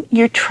trying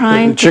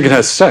to... Chicken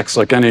has sex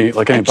like any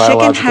biological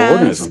organism. A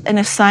chicken has an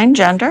assigned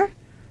gender,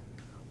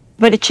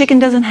 but a chicken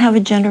doesn't have a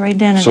gender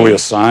identity. So we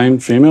assign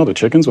female to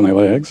chickens when they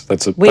lay eggs?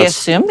 We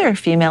assume they're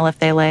female if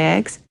they lay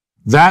eggs.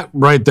 That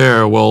right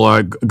there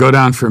will go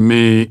down for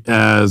me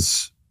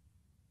as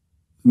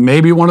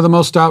maybe one of the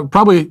most,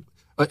 probably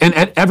and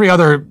every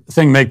other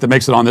thing that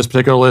makes it on this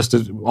particular list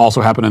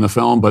also happened in the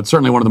film, but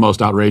certainly one of the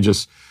most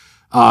outrageous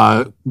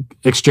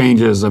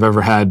exchanges I've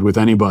ever had with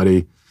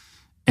anybody.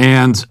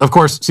 And of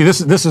course, see,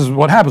 this is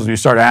what happens when you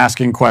start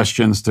asking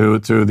questions to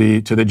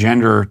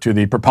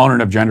the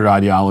proponent of gender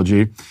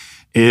ideology.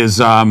 Is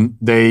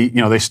they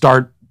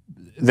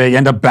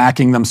end up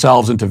backing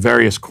themselves into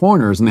various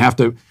corners, and they have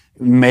to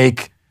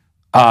make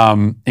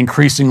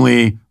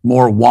increasingly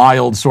more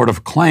wild sort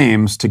of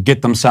claims to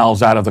get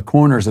themselves out of the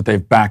corners that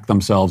they've backed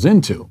themselves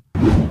into.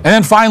 And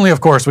then finally,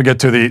 of course, we get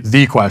to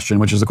the question,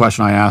 which is the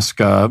question I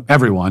ask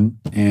everyone,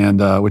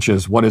 and which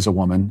is, what is a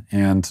woman?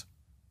 And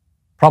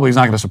probably is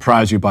not going to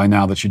surprise you by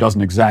now that she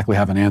doesn't exactly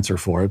have an answer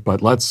for it,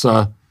 but let's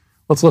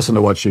listen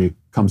to what she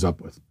comes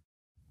up with.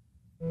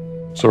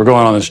 So we're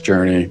going on this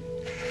journey.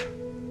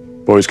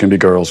 Boys can be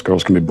girls,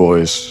 girls can be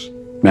boys,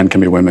 men can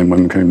be women,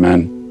 women can be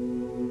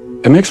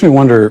men. It makes me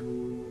wonder,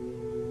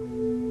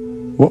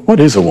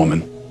 what is a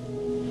woman?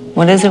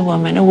 What is a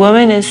woman? A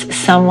woman is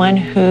someone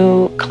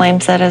who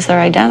claims that as their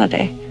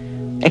identity.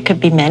 It could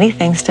be many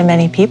things to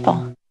many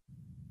people.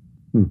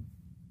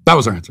 That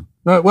was her answer.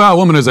 Well, a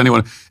woman is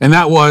anyone. And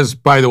that was,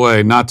 by the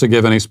way, not to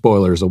give any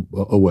spoilers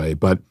away,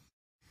 but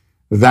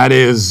that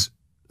is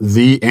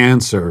the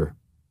answer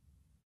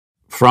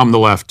from the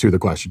left to the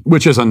question,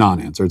 which is a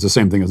non-answer. It's the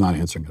same thing as not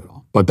answering it at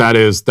all. But that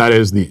is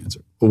the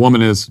answer. A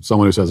woman is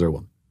someone who says they're a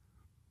woman.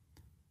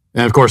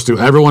 And of course, to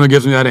everyone who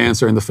gives me that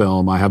answer in the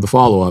film, I have the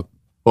follow-up.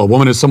 Well, a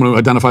woman is someone who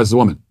identifies as a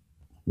woman.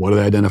 What are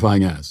they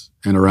identifying as?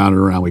 And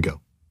around we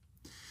go.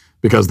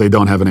 Because they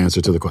don't have an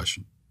answer to the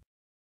question.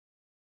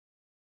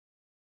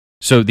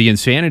 So the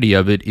insanity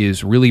of it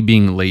is really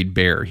being laid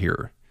bare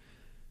here.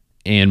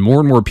 And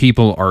more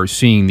people are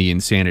seeing the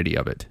insanity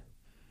of it.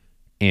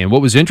 And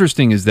what was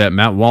interesting is that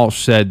Matt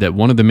Walsh said that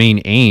one of the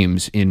main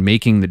aims in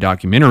making the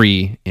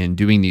documentary and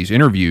doing these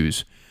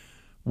interviews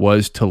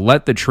was to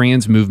let the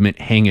trans movement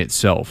hang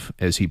itself,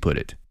 as he put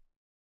it.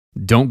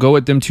 Don't go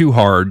at them too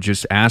hard,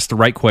 just ask the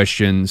right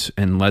questions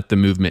and let the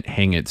movement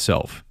hang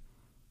itself.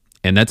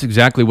 And that's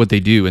exactly what they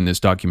do in this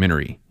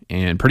documentary,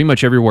 and pretty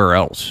much everywhere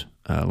else,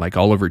 like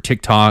all over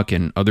TikTok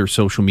and other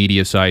social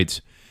media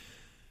sites.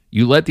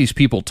 You let these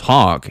people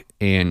talk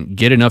and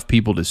get enough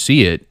people to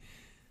see it,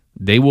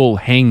 they will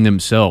hang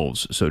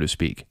themselves, so to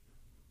speak.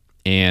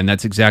 And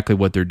that's exactly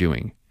what they're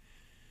doing.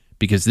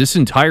 Because this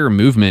entire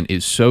movement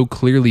is so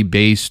clearly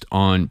based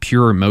on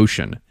pure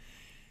emotion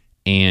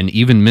and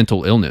even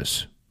mental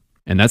illness.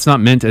 And that's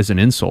not meant as an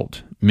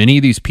insult. Many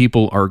of these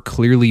people are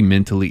clearly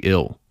mentally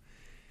ill.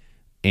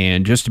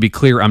 And just to be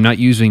clear, I'm not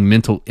using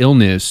mental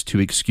illness to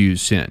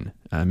excuse sin.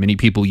 Many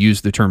people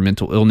use the term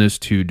mental illness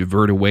to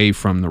divert away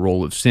from the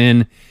role of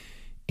sin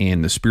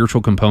and the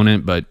spiritual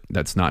component, but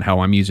that's not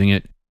how I'm using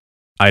it.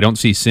 I don't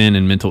see sin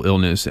and mental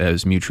illness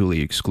as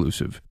mutually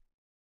exclusive.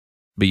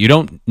 But you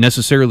don't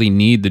necessarily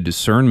need the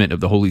discernment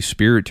of the Holy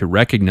Spirit to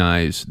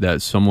recognize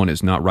that someone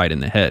is not right in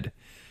the head,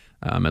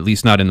 at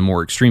least not in the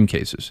more extreme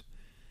cases.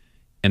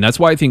 And that's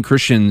why I think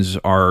Christians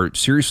are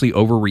seriously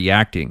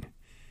overreacting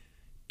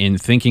in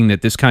thinking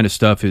that this kind of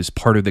stuff is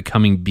part of the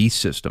coming beast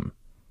system.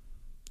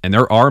 And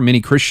there are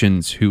many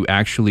Christians who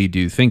actually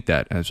do think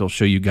that, as I'll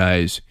show you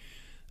guys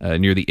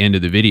near the end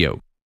of the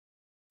video.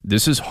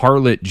 This is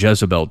harlot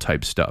Jezebel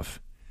type stuff.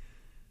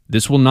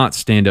 This will not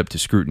stand up to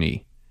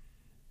scrutiny.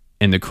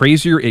 And the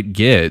crazier it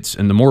gets,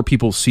 and the more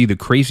people see the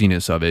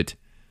craziness of it,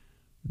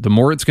 the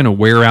more it's going to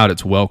wear out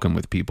its welcome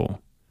with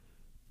people.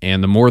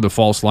 And the more the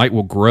false light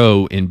will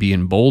grow and be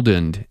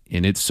emboldened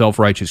in its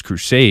self-righteous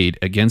crusade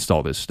against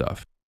all this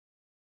stuff.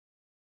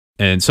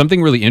 And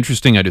something really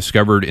interesting I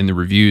discovered in the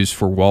reviews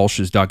for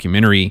Walsh's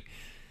documentary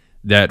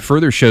that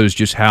further shows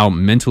just how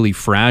mentally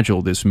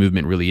fragile this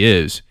movement really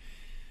is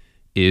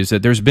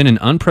that there's been an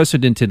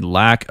unprecedented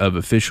lack of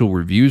official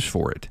reviews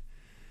for it.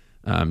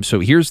 So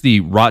here's the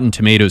Rotten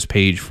Tomatoes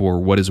page for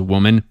What is a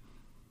Woman?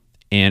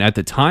 And at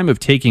the time of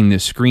taking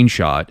this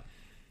screenshot,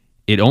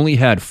 it only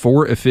had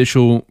 4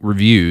 official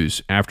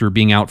reviews after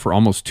being out for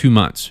almost 2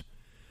 months.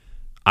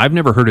 I've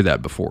never heard of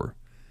that before,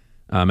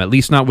 at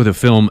least not with a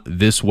film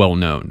this well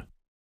known.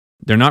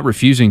 They're not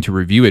refusing to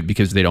review it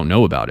because they don't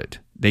know about it.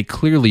 They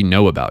clearly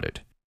know about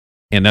it.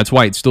 And that's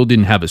why it still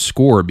didn't have a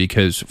score,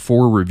 because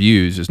 4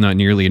 reviews is not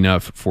nearly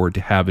enough for it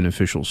to have an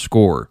official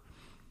score.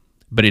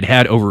 But it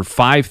had over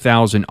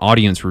 5,000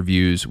 audience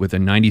reviews with a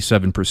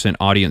 97%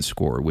 audience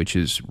score, which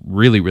is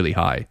really, really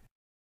high.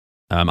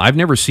 I've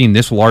never seen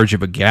this large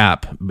of a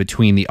gap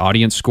between the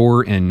audience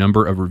score and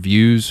number of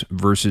reviews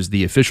versus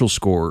the official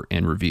score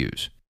and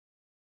reviews.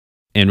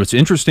 And what's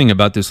interesting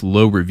about this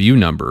low review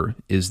number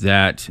is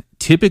that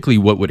typically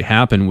what would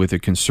happen with a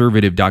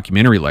conservative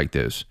documentary like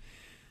this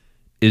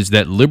is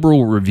that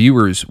liberal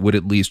reviewers would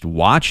at least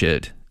watch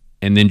it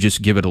and then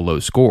just give it a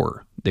low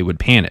score. They would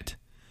pan it.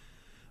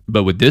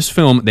 But with this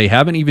film, they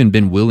haven't even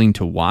been willing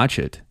to watch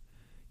it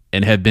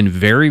and have been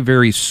very,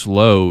 very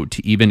slow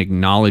to even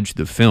acknowledge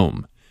the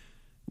film,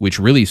 which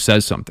really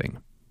says something.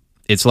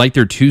 It's like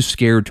they're too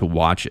scared to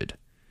watch it.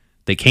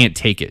 They can't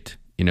take it.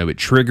 You know, it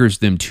triggers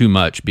them too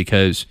much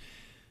because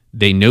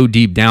They know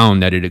deep down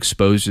that it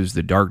exposes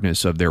the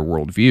darkness of their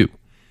worldview.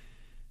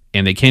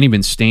 And they can't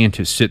even stand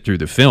to sit through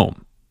the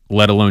film,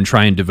 let alone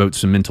try and devote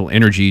some mental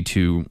energy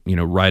to,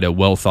 write a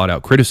well thought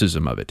out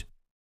criticism of it.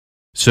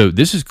 So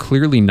this is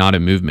clearly not a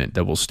movement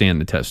that will stand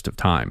the test of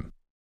time.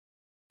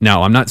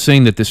 Now, I'm not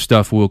saying that this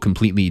stuff will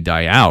completely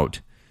die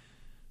out,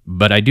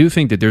 but I do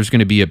think that there's going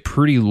to be a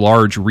pretty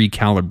large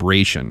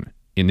recalibration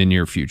in the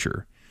near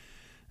future,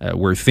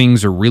 where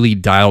things are really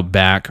dialed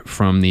back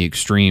from the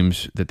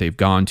extremes that they've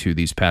gone to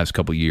these past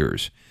couple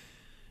years.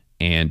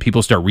 And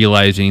people start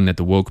realizing that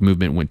the woke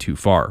movement went too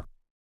far,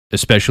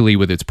 especially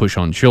with its push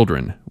on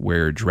children,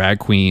 where drag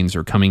queens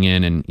are coming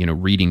in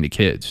and, reading to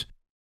kids.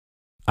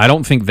 I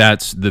don't think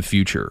that's the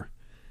future.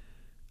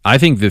 I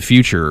think the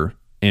future,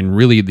 and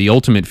really the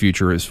ultimate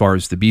future as far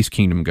as the Beast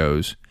Kingdom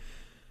goes,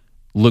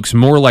 looks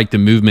more like the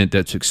movement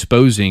that's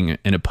exposing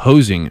and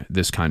opposing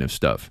this kind of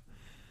stuff.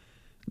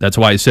 That's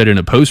why I said in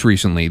a post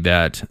recently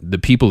that the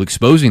people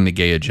exposing the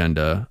gay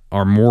agenda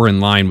are more in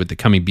line with the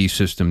coming beast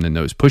system than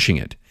those pushing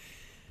it.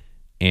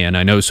 And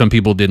I know some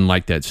people didn't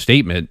like that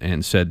statement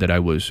and said that I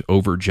was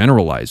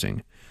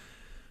overgeneralizing,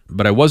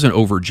 but I wasn't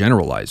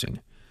overgeneralizing.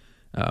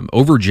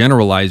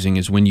 Overgeneralizing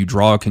is when you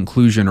draw a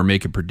conclusion or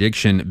make a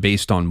prediction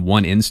based on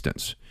one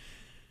instance,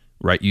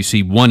 right? You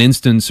see one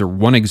instance or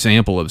one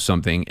example of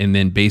something and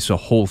then base a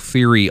whole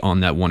theory on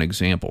that one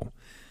example.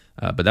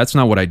 But that's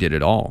not what I did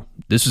at all.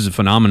 This is a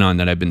phenomenon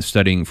that I've been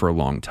studying for a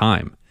long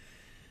time.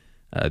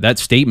 That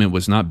statement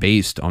was not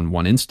based on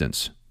one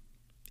instance.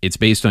 It's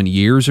based on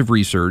years of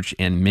research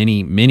and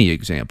many, many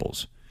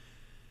examples.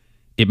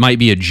 It might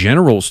be a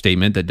general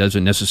statement that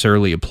doesn't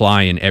necessarily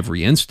apply in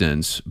every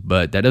instance,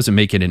 but that doesn't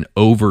make it an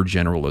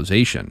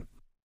overgeneralization.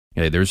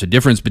 Okay, there's a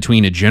difference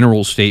between a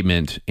general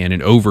statement and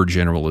an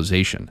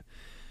overgeneralization.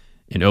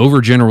 An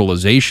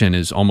overgeneralization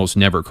is almost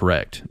never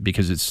correct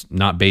because it's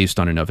not based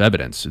on enough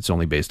evidence. It's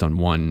only based on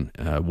one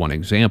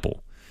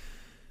example.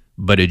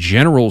 But a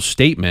general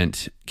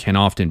statement can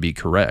often be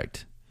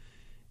correct.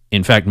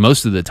 In fact,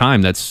 most of the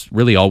time, that's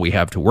really all we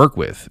have to work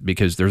with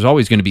because there's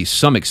always going to be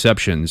some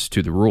exceptions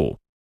to the rule.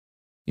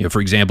 For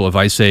example, if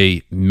I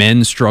say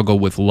men struggle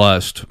with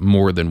lust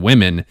more than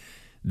women,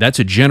 that's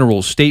a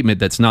general statement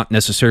that's not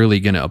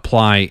necessarily going to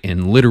apply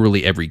in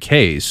literally every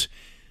case,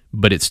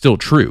 but it's still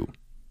true,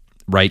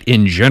 right?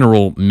 In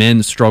general,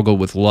 men struggle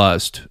with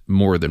lust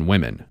more than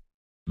women.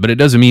 But it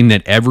doesn't mean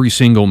that every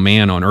single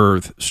man on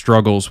earth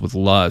struggles with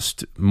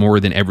lust more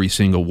than every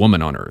single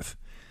woman on earth.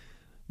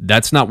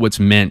 That's not what's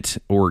meant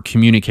or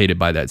communicated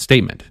by that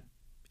statement.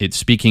 It's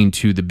speaking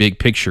to the big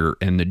picture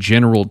and the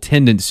general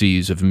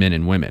tendencies of men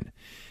and women.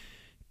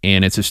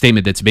 And it's a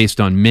statement that's based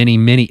on many,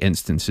 many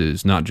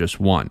instances, not just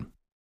one.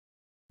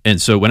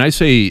 And so when I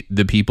say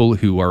the people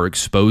who are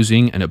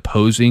exposing and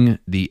opposing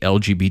the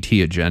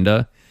LGBT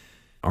agenda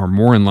are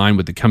more in line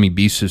with the coming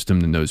beast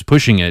system than those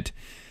pushing it,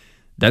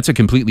 that's a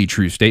completely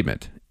true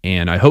statement.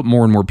 And I hope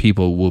more and more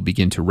people will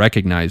begin to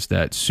recognize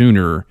that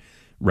sooner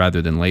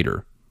rather than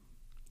later.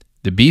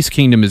 The beast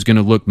kingdom is going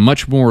to look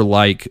much more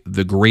like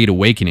the Great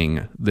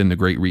Awakening than the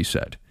Great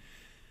Reset.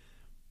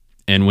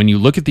 And when you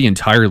look at the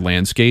entire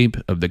landscape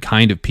of the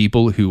kind of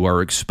people who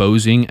are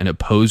exposing and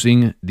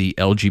opposing the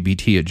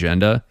LGBT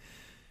agenda,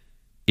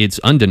 it's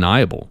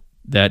undeniable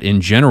that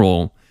in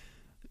general,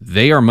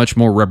 they are much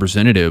more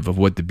representative of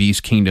what the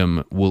beast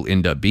kingdom will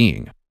end up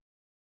being.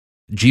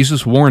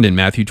 Jesus warned in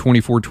Matthew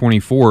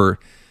 24:24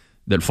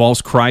 that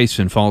false Christs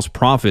and false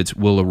prophets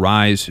will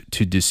arise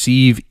to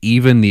deceive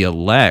even the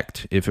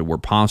elect if it were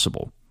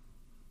possible.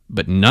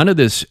 But none of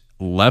this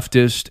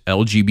leftist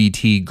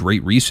LGBT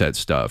Great Reset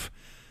stuff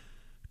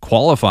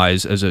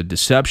qualifies as a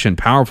deception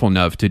powerful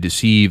enough to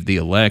deceive the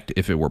elect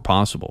if it were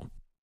possible.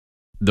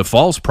 The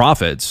false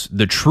prophets,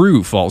 the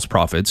true false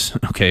prophets,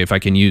 okay, if I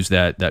can use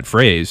that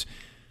phrase,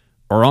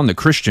 are on the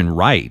Christian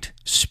right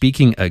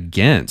speaking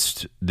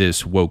against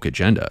this woke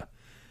agenda.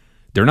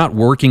 They're not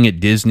working at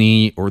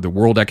Disney or the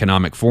World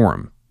Economic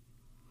Forum.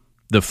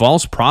 The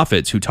false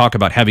prophets who talk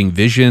about having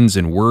visions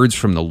and words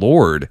from the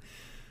Lord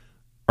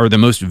are the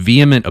most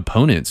vehement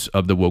opponents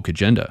of the woke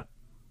agenda.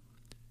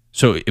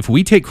 So if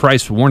we take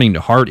Christ's warning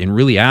to heart and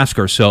really ask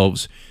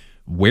ourselves,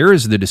 where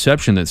is the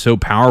deception that's so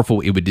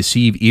powerful it would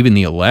deceive even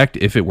the elect,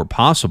 if it were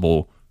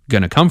possible,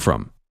 going to come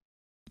from?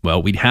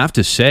 Well, we'd have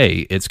to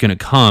say it's going to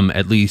come,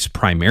 at least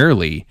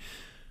primarily,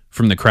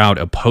 from the crowd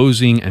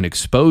opposing and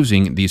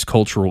exposing these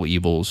cultural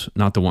evils,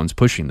 not the ones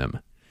pushing them.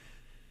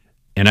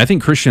 And I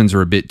think Christians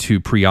are a bit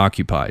too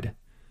preoccupied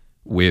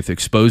with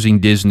exposing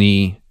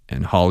Disney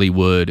and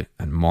Hollywood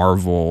and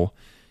Marvel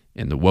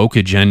and the woke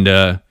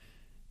agenda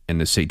and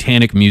the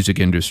satanic music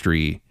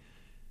industry,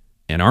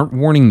 and aren't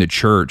warning the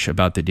church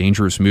about the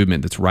dangerous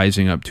movement that's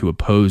rising up to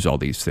oppose all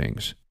these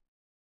things.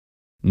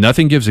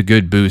 Nothing gives a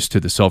good boost to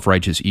the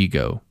self-righteous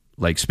ego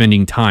like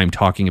spending time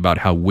talking about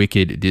how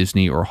wicked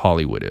Disney or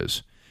Hollywood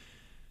is.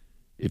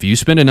 If you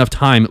spend enough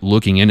time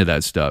looking into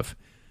that stuff,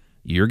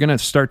 you're going to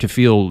start to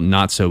feel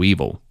not so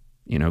evil,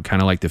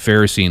 kind of like the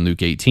Pharisee in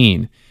Luke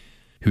 18,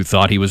 who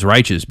thought he was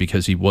righteous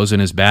because he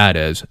wasn't as bad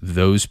as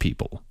those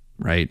people,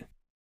 right?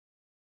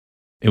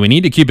 And we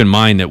need to keep in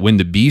mind that when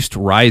the beast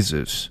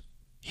rises,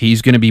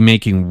 he's going to be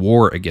making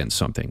war against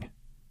something.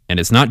 And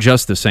it's not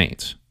just the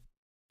saints.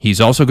 He's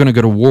also going to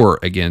go to war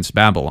against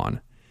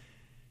Babylon.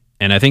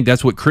 And I think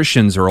that's what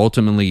Christians are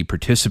ultimately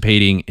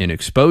participating in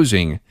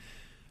exposing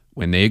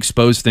when they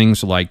expose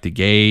things like the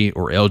gay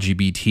or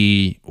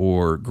LGBT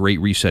or Great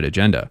Reset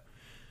agenda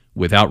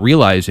without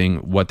realizing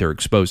what they're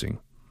exposing.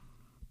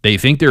 They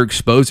think they're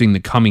exposing the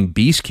coming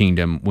beast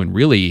kingdom when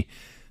really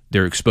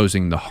they're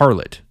exposing the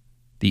harlot,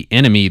 the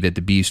enemy that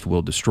the beast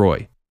will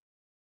destroy.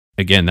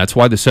 Again, that's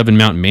why the Seven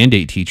Mountain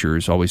Mandate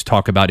teachers always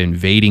talk about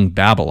invading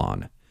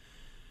Babylon,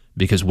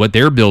 because what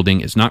they're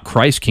building is not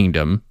Christ's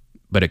kingdom,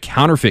 but a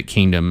counterfeit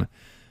kingdom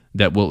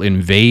that will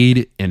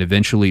invade and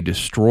eventually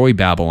destroy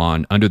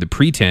Babylon under the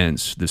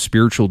pretense, the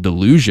spiritual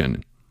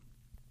delusion,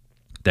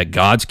 that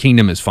God's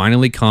kingdom has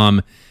finally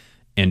come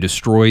and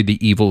destroyed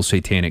the evil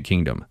satanic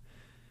kingdom.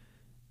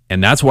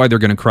 And that's why they're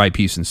going to cry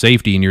peace and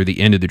safety near the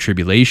end of the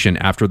tribulation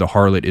after the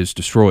harlot is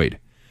destroyed,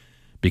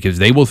 because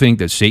they will think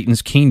that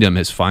Satan's kingdom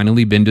has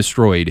finally been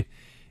destroyed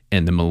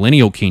and the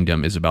millennial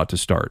kingdom is about to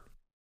start.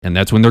 And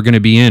that's when they're going to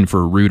be in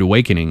for a rude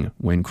awakening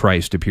when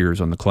Christ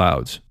appears on the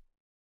clouds.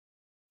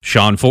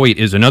 Sean Foyt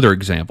is another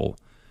example.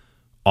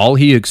 All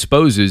he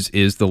exposes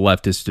is the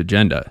leftist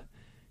agenda,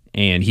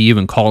 and he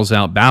even calls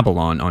out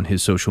Babylon on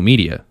his social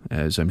media,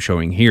 as I'm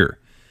showing here.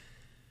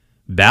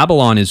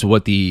 Babylon is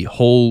what the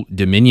whole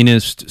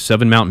dominionist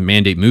Seven Mountain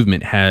Mandate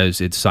movement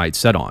has its sights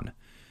set on.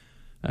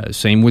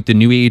 Same with the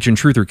New Age and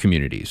Truther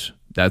communities.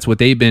 That's what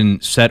they've been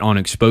set on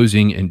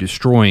exposing and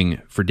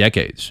destroying for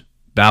decades.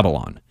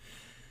 Babylon.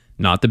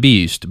 Not the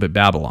beast, but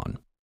Babylon.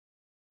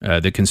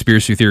 The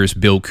conspiracy theorist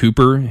Bill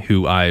Cooper,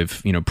 who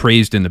I've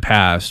praised in the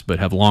past, but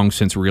have long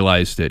since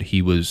realized that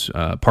he was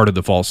part of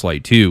the false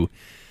light too.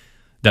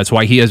 That's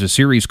why he has a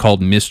series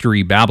called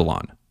Mystery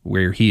Babylon,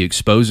 where he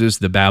exposes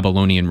the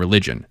Babylonian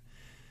religion.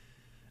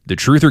 The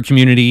Truther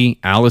community,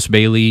 Alice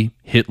Bailey,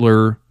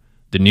 Hitler,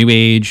 the New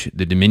Age,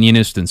 the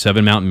Dominionist and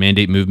Seven Mountain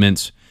Mandate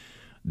movements,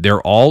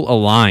 they're all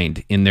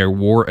aligned in their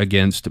war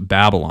against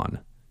Babylon,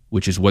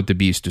 which is what the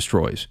beast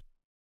destroys.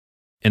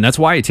 And that's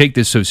why I take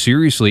this so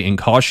seriously in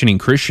cautioning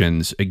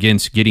Christians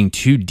against getting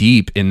too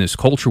deep in this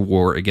culture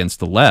war against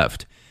the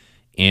left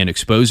and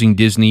exposing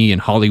Disney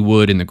and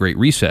Hollywood and the Great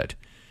Reset.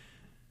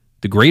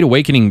 The Great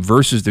Awakening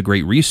versus the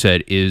Great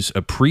Reset is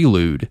a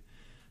prelude,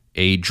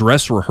 a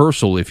dress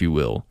rehearsal, if you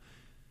will,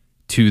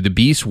 to the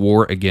beast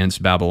war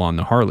against Babylon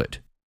the harlot.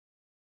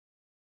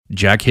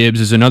 Jack Hibbs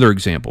is another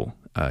example.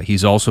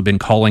 He's also been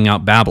calling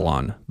out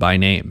Babylon by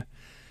name.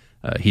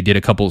 He did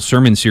a couple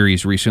sermon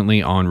series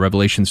recently on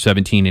Revelation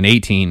 17 and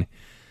 18,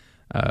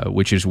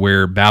 which is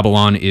where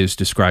Babylon is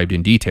described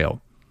in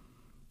detail.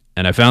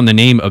 And I found the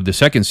name of the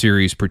second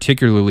series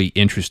particularly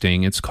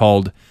interesting. It's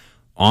called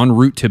En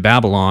Route to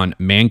Babylon,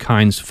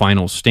 Mankind's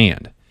Final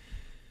Stand.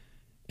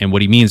 And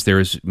what he means there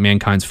is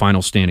mankind's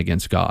final stand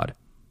against God.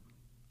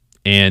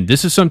 And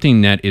this is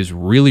something that is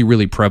really,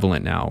 really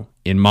prevalent now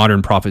in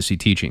modern prophecy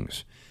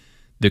teachings.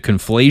 The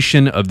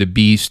conflation of the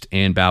beast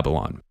and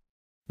Babylon.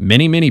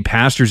 Many, many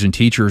pastors and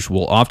teachers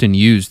will often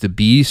use the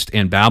beast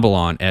and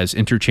Babylon as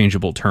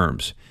interchangeable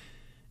terms,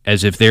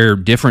 as if they're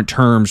different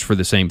terms for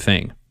the same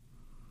thing.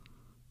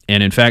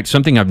 And in fact,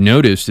 something I've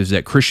noticed is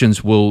that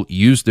Christians will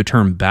use the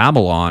term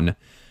Babylon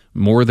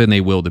more than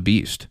they will the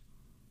beast.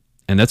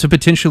 And that's a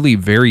potentially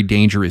very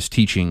dangerous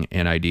teaching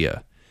and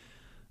idea.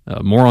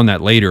 More on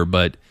that later,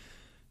 but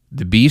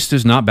the beast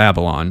is not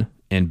Babylon,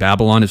 and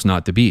Babylon is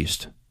not the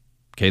beast.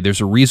 Okay, there's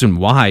a reason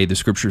why the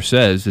scripture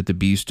says that the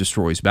beast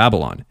destroys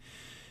Babylon.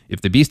 If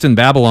the beast and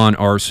Babylon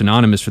are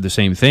synonymous for the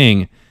same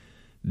thing,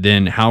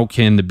 then how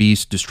can the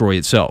beast destroy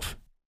itself?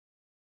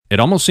 It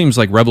almost seems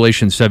like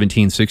Revelation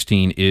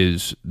 17:16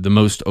 is the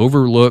most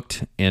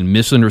overlooked and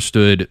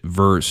misunderstood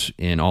verse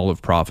in all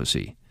of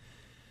prophecy.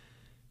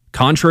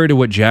 Contrary to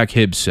what Jack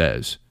Hibbs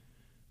says,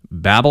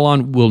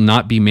 Babylon will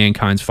not be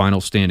mankind's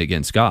final stand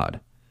against God.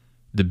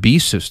 The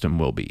beast system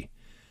will be.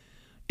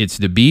 It's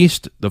the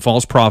beast, the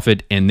false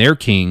prophet, and their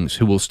kings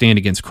who will stand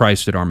against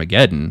Christ at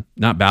Armageddon,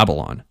 not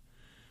Babylon.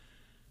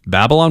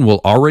 Babylon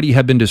will already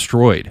have been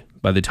destroyed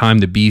by the time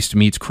the beast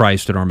meets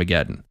Christ at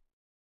Armageddon.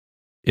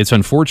 It's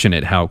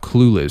unfortunate how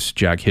clueless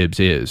Jack Hibbs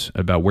is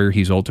about where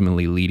he's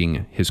ultimately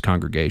leading his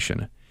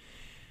congregation.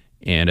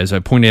 And as I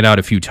pointed out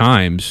a few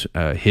times,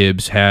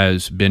 Hibbs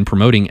has been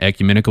promoting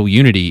ecumenical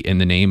unity in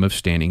the name of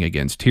standing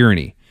against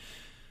tyranny.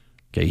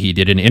 Okay, he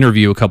did an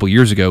interview a couple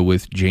years ago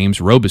with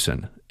James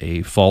Robeson,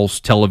 a false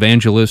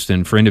televangelist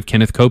and friend of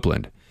Kenneth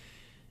Copeland,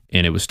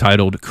 and it was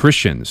titled,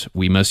 "Christians,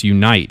 We Must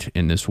Unite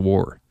in This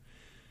War."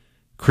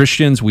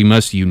 Christians, we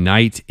must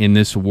unite in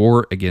this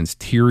war against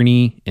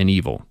tyranny and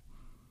evil.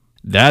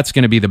 That's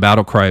going to be the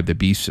battle cry of the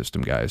beast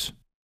system, guys.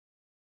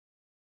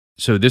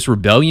 So this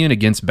rebellion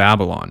against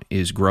Babylon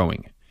is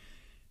growing,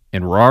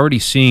 and we're already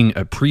seeing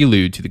a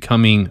prelude to the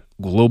coming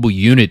global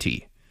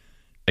unity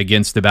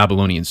against the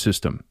Babylonian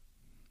system,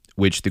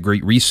 which the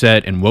Great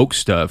Reset and woke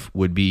stuff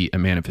would be a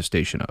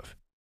manifestation of.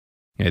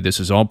 Okay, this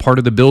is all part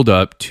of the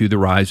buildup to the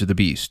rise of the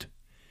beast.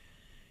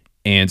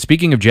 And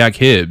speaking of Jack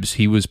Hibbs,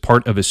 he was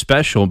part of a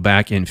special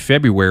back in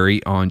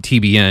February on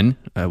TBN,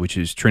 which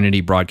is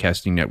Trinity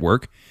Broadcasting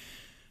Network,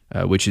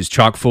 which is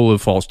chock full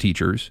of false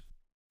teachers,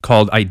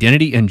 called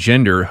Identity and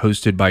Gender,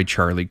 hosted by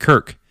Charlie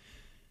Kirk.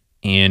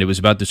 And it was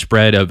about the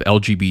spread of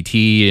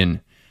LGBT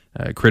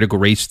and critical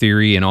race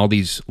theory and all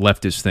these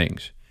leftist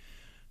things.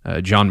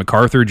 John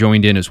MacArthur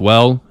joined in as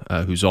well,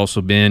 who's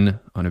also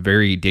been on a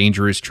very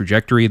dangerous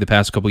trajectory the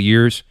past couple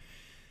years.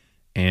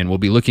 And we'll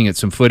be looking at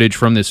some footage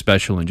from this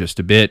special in just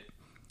a bit.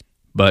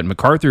 But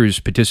MacArthur's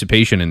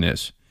participation in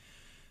this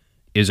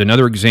is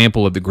another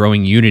example of the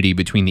growing unity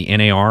between the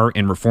NAR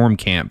and reform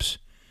camps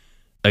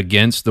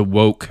against the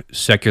woke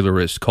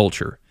secularist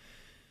culture.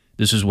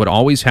 This is what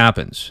always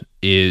happens,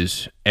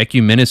 is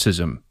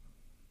ecumenicism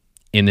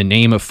in the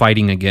name of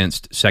fighting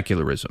against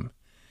secularism.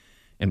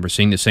 And we're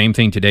seeing the same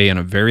thing today on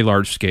a very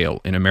large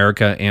scale in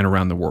America and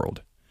around the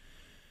world.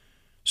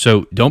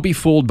 So don't be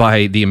fooled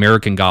by the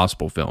American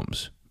gospel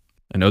films.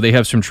 I know they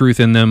have some truth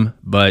in them,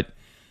 but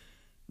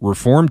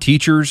Reformed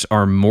teachers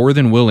are more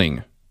than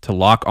willing to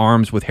lock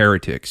arms with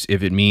heretics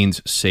if it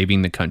means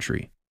saving the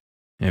country.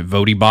 And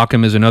Vodi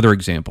Bakum is another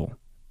example.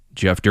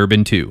 Jeff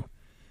Durbin too.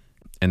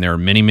 And there are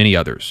many, many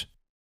others.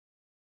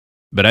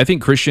 But I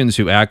think Christians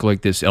who act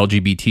like this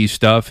LGBT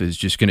stuff is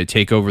just going to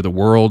take over the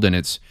world and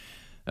it's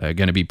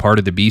going to be part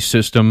of the beast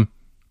system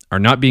are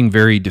not being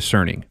very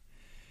discerning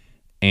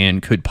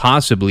and could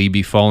possibly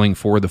be falling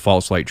for the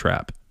false light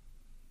trap.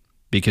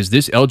 Because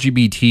this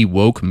LGBT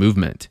woke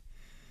movement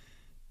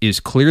is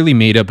clearly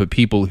made up of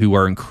people who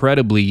are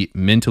incredibly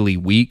mentally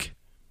weak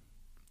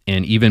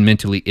and even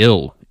mentally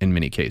ill in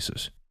many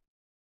cases.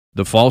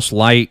 The false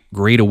light,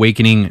 great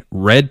awakening,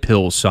 red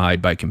pill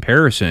side by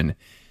comparison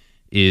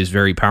is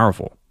very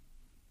powerful.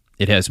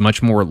 It has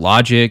much more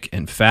logic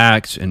and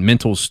facts and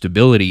mental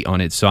stability on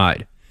its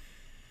side.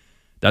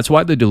 That's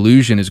why the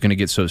delusion is going to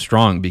get so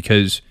strong,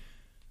 because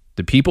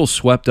the people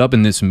swept up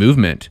in this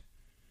movement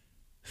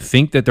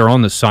think that they're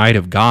on the side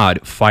of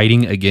God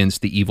fighting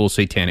against the evil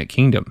satanic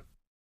kingdom.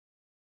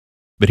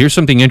 But here's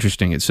something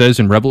interesting. It says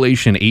in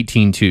Revelation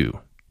 18:2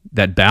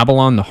 that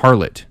Babylon the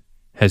harlot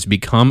has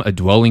become a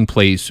dwelling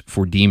place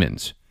for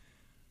demons.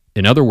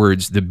 In other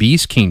words, the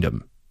beast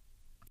kingdom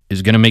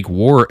is going to make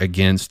war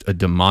against a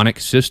demonic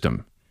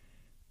system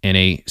and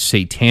a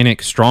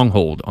satanic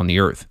stronghold on the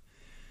earth.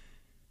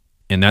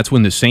 And that's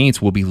when the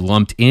saints will be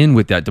lumped in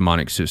with that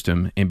demonic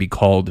system and be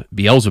called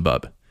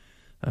Beelzebub,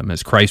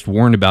 as Christ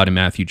warned about in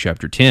Matthew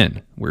chapter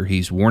 10, where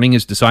he's warning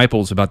his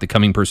disciples about the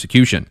coming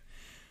persecution,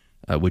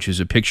 which is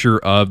a picture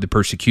of the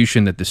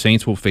persecution that the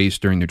saints will face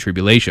during the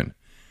tribulation.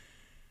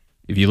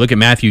 If you look at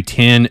Matthew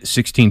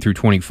 10:16 through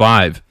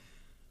 25,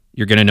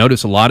 you're going to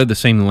notice a lot of the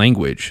same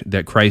language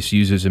that Christ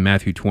uses in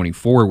Matthew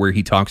 24, where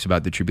he talks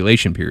about the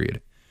tribulation period.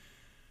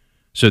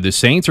 So the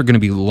saints are going to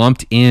be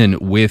lumped in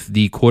with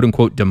the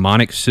quote-unquote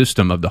demonic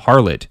system of the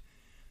harlot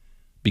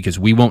because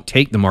we won't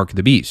take the mark of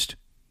the beast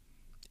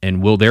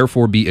and will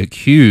therefore be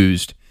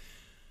accused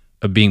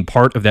of being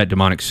part of that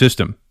demonic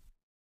system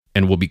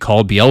and will be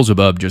called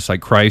Beelzebub just like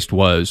Christ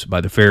was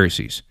by the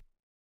Pharisees.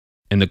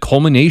 And the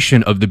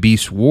culmination of the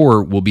beast's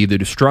war will be the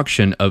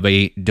destruction of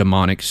a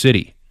demonic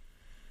city.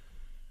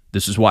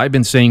 This is why I've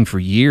been saying for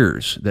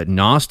years that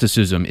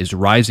Gnosticism is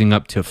rising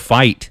up to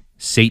fight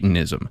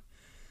Satanism.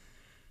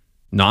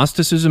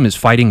 Gnosticism is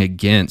fighting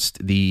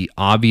against the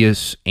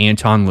obvious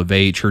Anton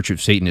LaVey Church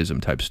of Satanism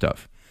type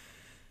stuff.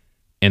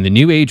 And the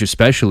New Age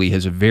especially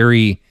has a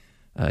very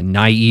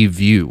naive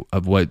view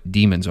of what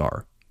demons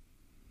are.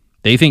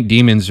 They think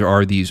demons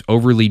are these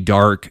overly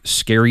dark,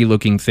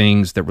 scary-looking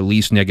things that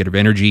release negative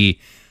energy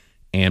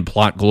and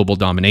plot global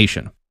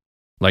domination,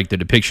 like the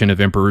depiction of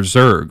Emperor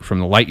Zurg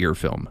from the Lightyear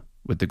film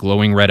with the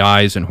glowing red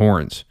eyes and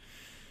horns,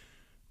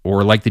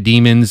 or like the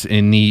demons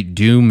in the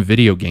Doom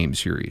video game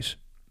series.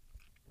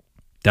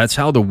 That's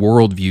how the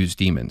world views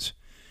demons.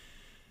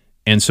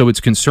 And so it's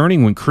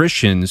concerning when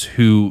Christians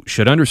who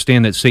should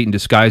understand that Satan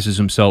disguises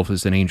himself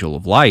as an angel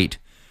of light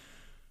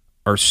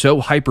are so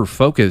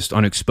hyper-focused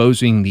on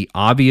exposing the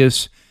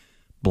obvious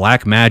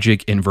black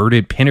magic,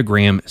 inverted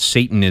pentagram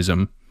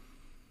Satanism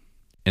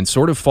and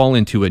sort of fall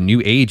into a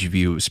New Age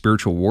view of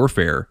spiritual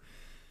warfare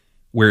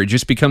where it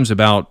just becomes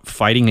about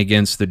fighting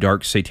against the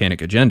dark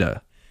satanic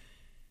agenda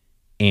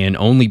and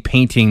only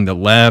painting the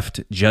left,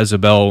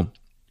 Jezebel,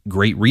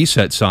 Great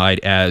Reset side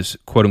as,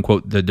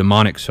 quote-unquote, the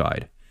demonic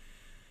side.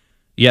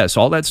 Yes,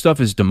 all that stuff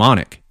is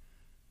demonic,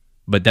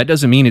 but that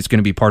doesn't mean it's going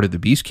to be part of the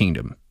beast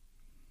kingdom.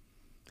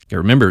 Okay,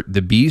 remember,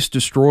 the beast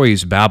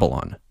destroys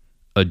Babylon,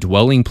 a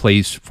dwelling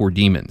place for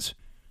demons,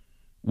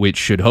 which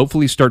should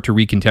hopefully start to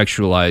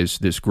recontextualize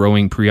this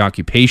growing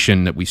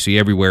preoccupation that we see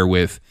everywhere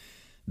with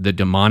the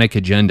demonic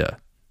agenda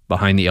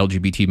behind the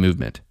LGBT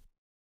movement.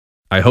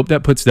 I hope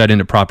that puts that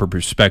into proper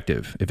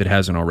perspective, if it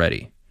hasn't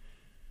already.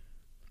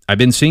 I've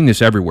been seeing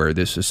this everywhere,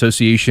 this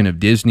association of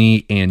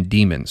Disney and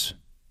demons.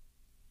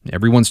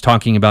 Everyone's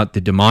talking about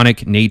the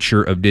demonic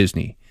nature of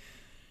Disney.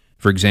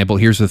 For example,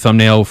 here's the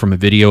thumbnail from a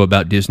video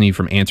about Disney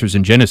from Answers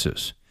in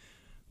Genesis,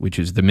 which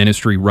is the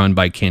ministry run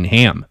by Ken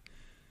Ham,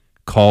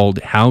 called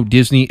How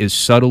Disney is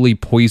Subtly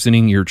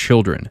Poisoning Your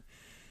Children,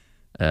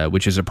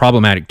 which is a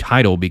problematic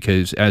title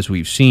because, as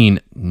we've seen,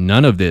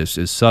 none of this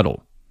is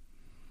subtle.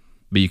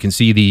 But you can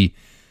see the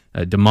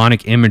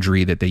demonic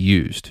imagery that they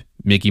used.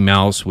 Mickey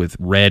Mouse with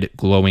red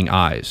glowing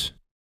eyes.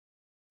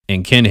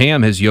 And Ken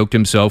Ham has yoked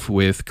himself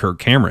with Kirk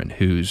Cameron,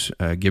 who's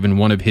given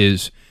one of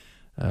his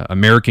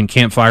American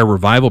Campfire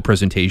Revival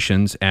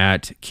presentations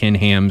at Ken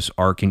Ham's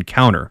Ark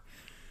Encounter.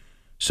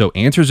 So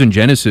Answers in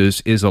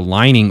Genesis is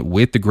aligning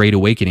with the Great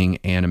Awakening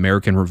and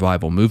American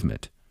Revival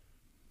movement.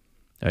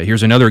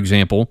 Here's another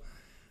example.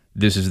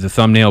 This is the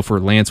thumbnail for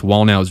Lance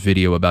Wallnau's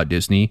video about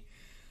Disney.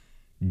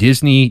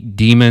 Disney,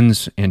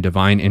 Demons, and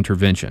Divine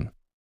Intervention.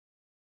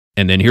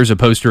 And then here's a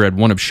poster at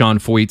one of Sean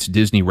Foyt's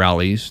Disney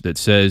rallies that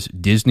says,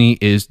 Disney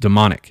is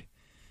demonic.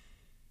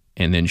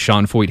 And then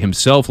Sean Foyt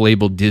himself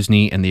labeled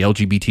Disney and the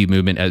LGBT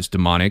movement as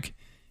demonic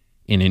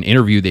in an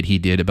interview that he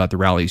did about the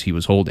rallies he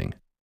was holding.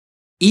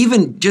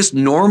 Even just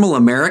normal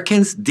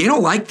Americans, they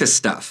don't like this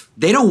stuff.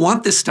 They don't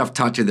want this stuff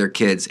taught to their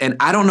kids. And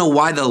I don't know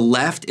why the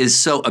left is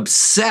so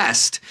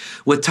obsessed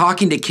with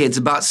talking to kids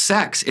about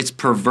sex. It's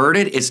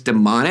perverted, it's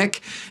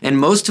demonic, and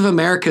most of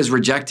America is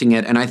rejecting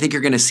it. And I think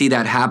you're going to see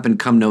that happen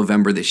come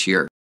November this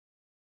year.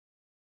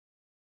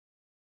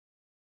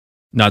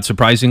 Not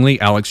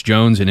surprisingly, Alex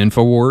Jones and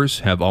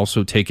InfoWars have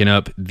also taken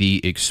up the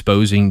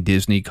exposing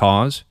Disney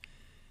cause.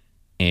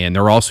 And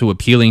they're also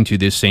appealing to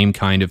this same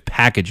kind of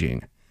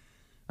packaging.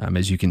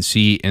 As you can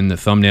see in the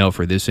thumbnail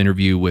for this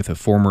interview with a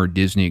former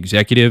Disney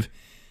executive,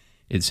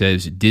 it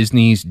says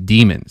Disney's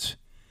Demons.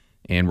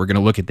 And we're going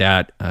to look at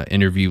that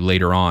interview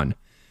later on.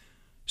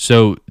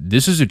 So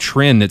this is a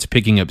trend that's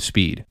picking up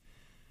speed.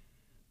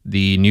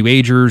 The New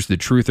Agers, the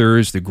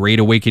Truthers, the Great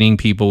Awakening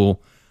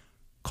people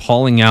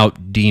calling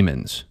out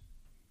demons.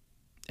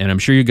 And I'm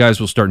sure you guys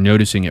will start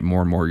noticing it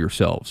more and more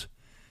yourselves.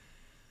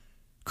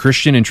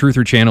 Christian and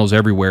Truther channels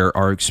everywhere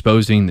are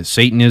exposing the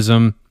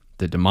Satanism,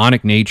 the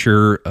demonic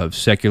nature of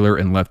secular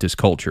and leftist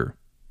culture.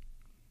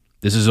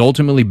 This is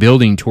ultimately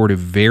building toward a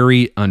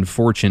very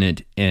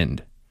unfortunate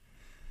end.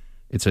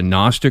 It's a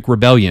Gnostic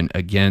rebellion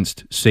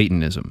against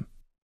Satanism.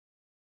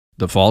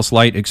 The false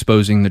light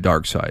exposing the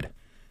dark side.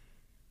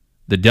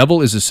 The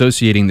devil is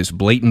associating this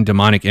blatant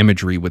demonic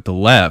imagery with the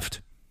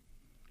left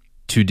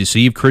to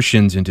deceive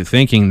Christians into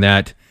thinking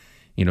that,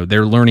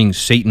 they're learning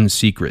Satan's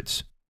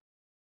secrets.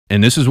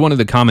 And this is one of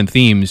the common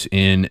themes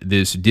in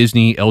this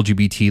Disney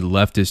LGBT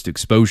leftist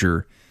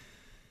exposure,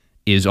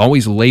 is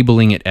always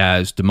labeling it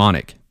as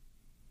demonic.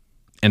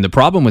 And the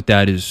problem with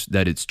that is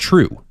that it's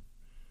true,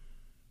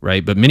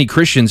 right? But many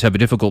Christians have a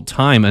difficult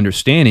time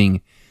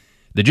understanding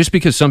that just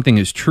because something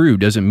is true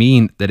doesn't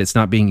mean that it's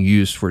not being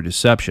used for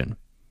deception.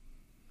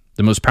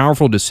 The most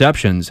powerful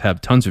deceptions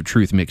have tons of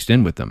truth mixed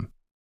in with them.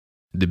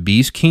 The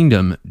beast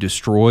kingdom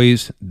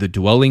destroys the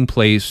dwelling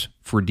place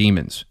for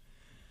demons.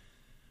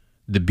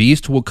 The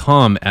beast will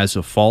come as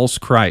a false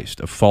Christ,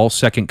 a false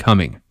second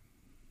coming,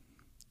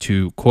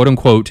 to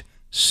quote-unquote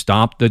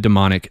stop the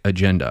demonic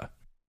agenda,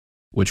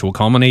 which will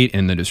culminate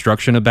in the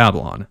destruction of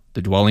Babylon,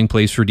 the dwelling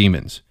place for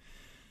demons,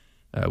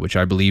 which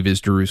I believe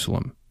is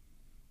Jerusalem.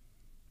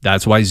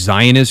 That's why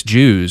Zionist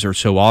Jews are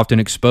so often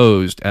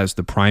exposed as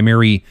the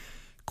primary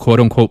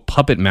quote-unquote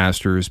puppet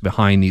masters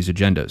behind these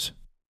agendas.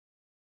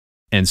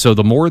 And so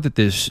the more that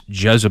this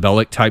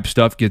Jezebelic type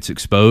stuff gets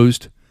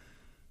exposed,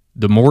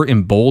 the more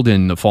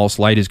emboldened the false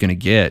light is going to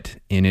get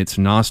in its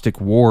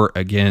Gnostic war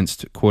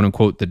against,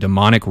 quote-unquote, the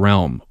demonic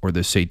realm or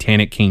the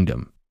satanic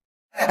kingdom.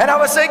 And I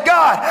would say,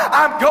 God,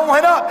 I'm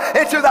going up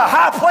into the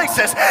high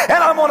places,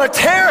 and I'm going to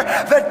tear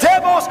the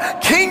devil's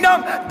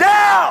kingdom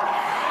down.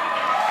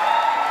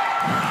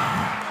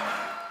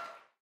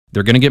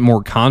 They're going to get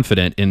more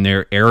confident in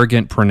their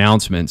arrogant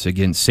pronouncements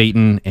against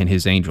Satan and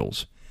his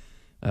angels.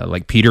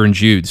 Like Peter and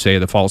Jude say,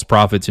 the false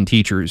prophets and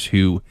teachers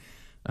who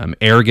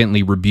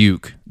arrogantly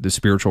rebuke the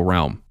spiritual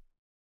realm.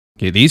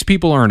 Okay, these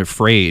people aren't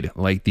afraid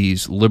like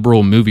these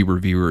liberal movie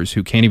reviewers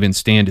who can't even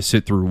stand to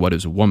sit through What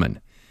is a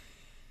Woman.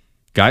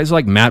 Guys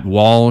like Matt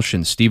Walsh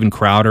and Steven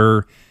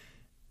Crowder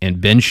and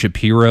Ben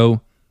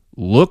Shapiro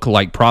look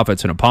like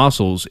prophets and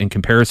apostles in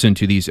comparison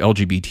to these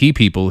LGBT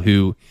people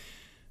who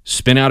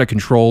spin out of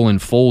control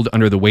and fold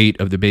under the weight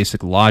of the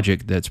basic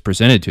logic that's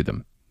presented to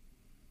them.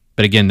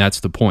 But again, that's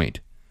the point.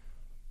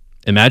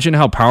 Imagine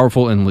how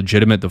powerful and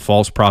legitimate the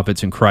false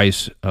prophets and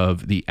Christ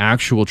of the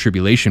actual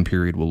tribulation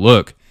period will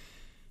look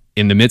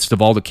in the midst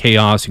of all the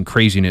chaos and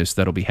craziness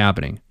that'll be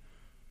happening.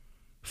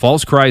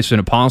 False Christs and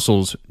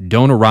apostles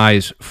don't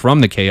arise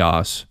from the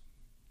chaos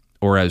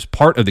or as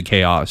part of the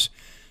chaos,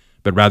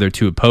 but rather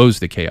to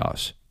oppose the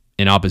chaos,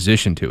 in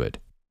opposition to it.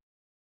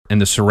 And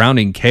the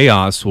surrounding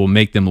chaos will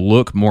make them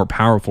look more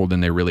powerful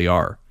than they really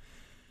are.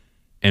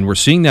 And we're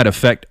seeing that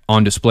effect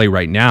on display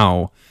right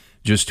now,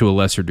 just to a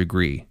lesser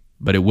degree.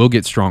 But it will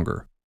get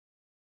stronger.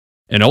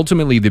 And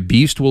ultimately, the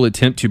beast will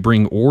attempt to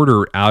bring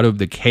order out of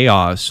the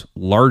chaos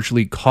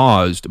largely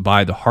caused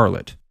by the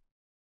harlot.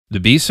 The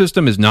beast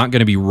system is not going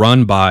to be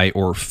run by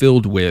or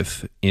filled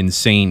with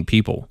insane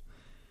people.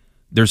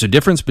 There's a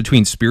difference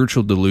between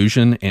spiritual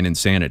delusion and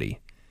insanity.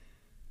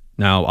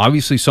 Now,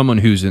 obviously, someone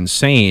who's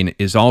insane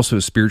is also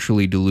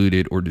spiritually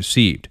deluded or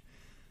deceived.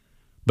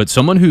 But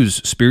someone who's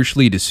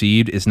spiritually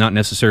deceived is not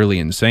necessarily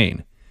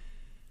insane.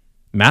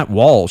 Matt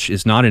Walsh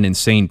is not an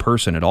insane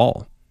person at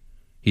all.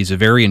 He's a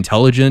very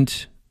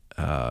intelligent,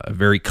 a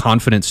very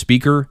confident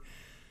speaker,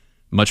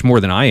 much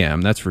more than I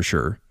am, that's for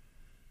sure.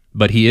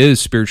 But he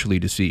is spiritually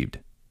deceived.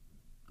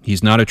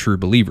 He's not a true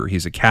believer.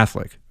 He's a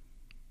Catholic.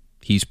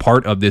 He's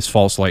part of this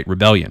false light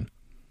rebellion.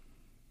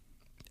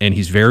 And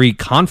he's very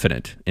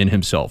confident in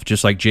himself,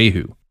 just like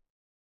Jehu.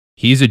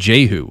 He's a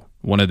Jehu,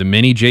 one of the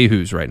many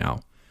Jehus right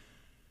now,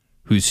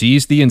 who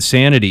sees the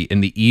insanity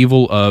and the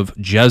evil of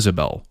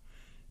Jezebel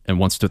and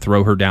wants to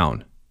throw her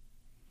down.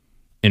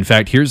 In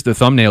fact, here's the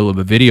thumbnail of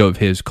a video of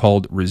his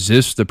called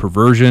Resist the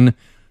Perversion,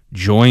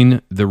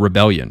 Join the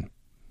Rebellion.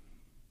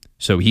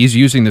 So he's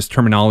using this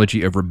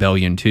terminology of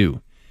rebellion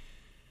too.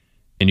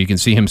 And you can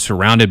see him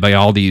surrounded by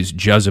all these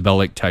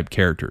Jezebelic type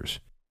characters.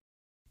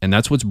 And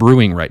that's what's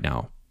brewing right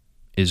now,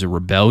 is a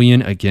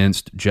rebellion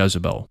against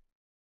Jezebel.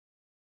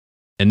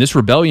 And this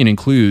rebellion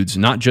includes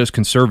not just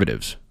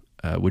conservatives,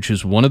 which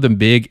is one of the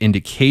big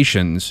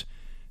indications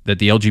that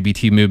the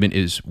LGBT movement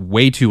is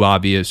way too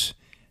obvious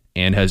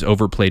and has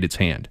overplayed its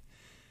hand.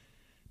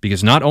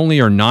 Because not only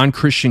are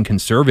non-Christian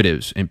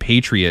conservatives and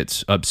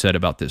patriots upset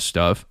about this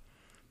stuff,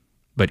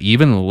 but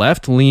even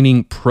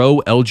left-leaning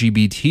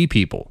pro-LGBT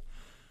people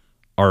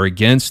are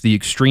against the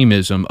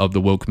extremism of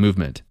the woke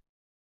movement.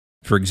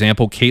 For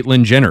example,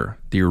 Caitlyn Jenner,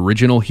 the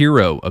original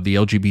hero of the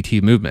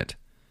LGBT movement,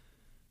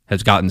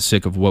 has gotten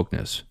sick of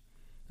wokeness.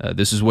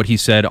 This is what he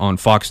said on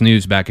Fox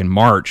News back in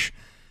March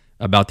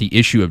about the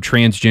issue of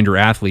transgender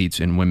athletes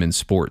in women's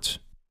sports.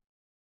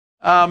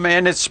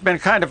 And it's been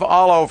kind of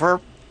all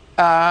over.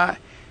 But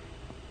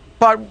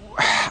I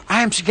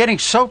am getting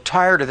so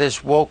tired of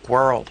this woke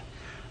world.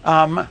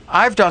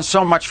 I've done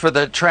so much for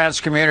the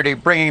trans community,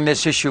 bringing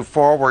this issue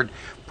forward,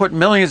 put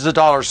millions of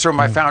dollars through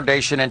my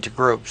foundation into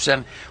groups,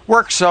 and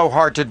worked so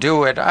hard to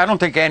do it. I don't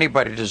think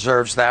anybody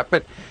deserves that.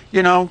 But,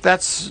 you know,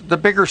 that's the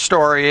bigger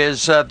story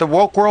is the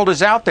woke world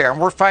is out there, and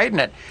we're fighting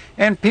it.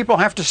 And people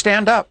have to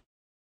stand up.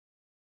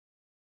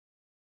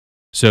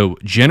 So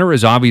Jenner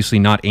is obviously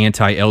not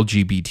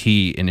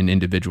anti-LGBT in an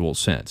individual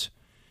sense.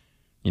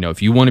 You know,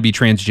 if you want to be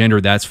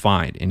transgender, that's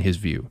fine in his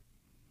view.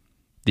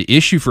 The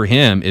issue for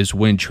him is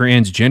when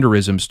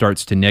transgenderism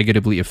starts to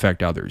negatively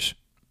affect others.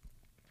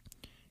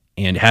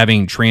 And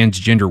having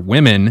transgender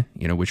women,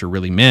 you know, which are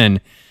really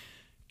men,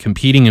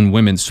 competing in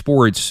women's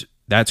sports,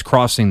 that's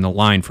crossing the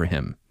line for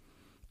him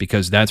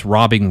because that's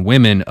robbing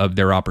women of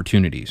their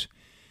opportunities.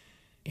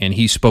 And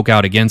he spoke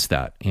out against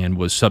that and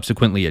was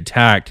subsequently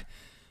attacked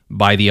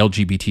by the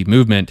LGBT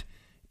movement,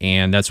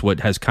 and that's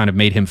what has kind of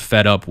made him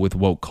fed up with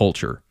woke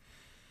culture.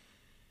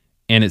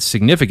 And it's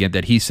significant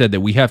that he said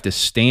that we have to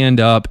stand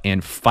up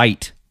and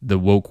fight the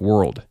woke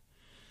world,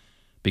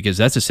 because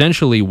that's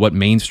essentially what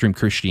mainstream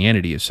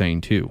Christianity is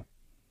saying too,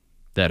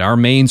 that our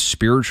main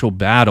spiritual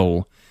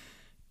battle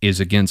is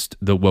against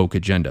the woke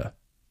agenda,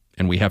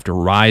 and we have to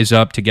rise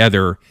up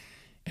together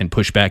and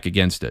push back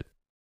against it.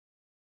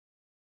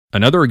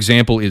 Another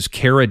example is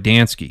Kara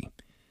Dansky.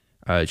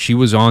 She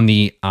was on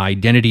the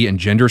Identity and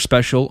Gender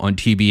special on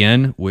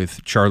TBN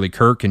with Charlie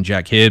Kirk and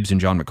Jack Hibbs and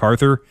John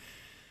MacArthur.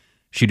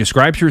 She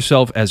describes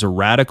herself as a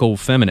radical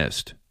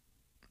feminist,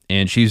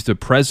 and she's the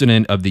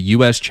president of the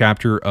U.S.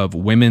 chapter of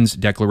Women's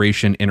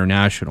Declaration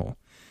International,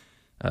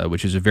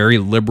 which is a very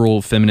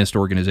liberal feminist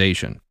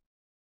organization.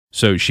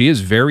 So she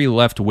is very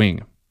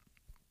left-wing,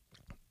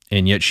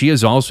 and yet she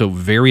is also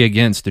very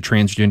against the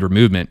transgender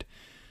movement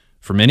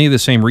for many of the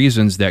same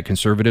reasons that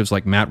conservatives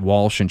like Matt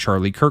Walsh and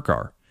Charlie Kirk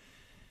are.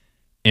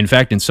 In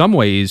fact, in some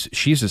ways,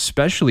 she's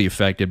especially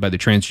affected by the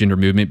transgender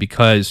movement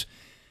because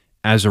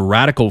as a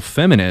radical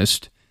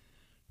feminist,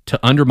 to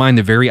undermine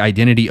the very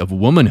identity of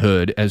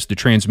womanhood as the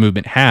trans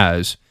movement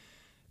has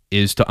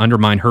is to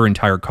undermine her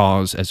entire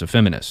cause as a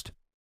feminist,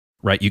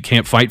 right? You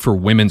can't fight for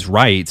women's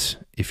rights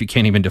if you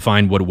can't even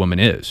define what a woman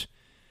is.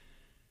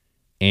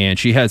 And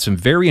she had some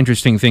very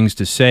interesting things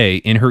to say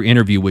in her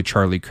interview with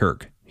Charlie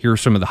Kirk. Here are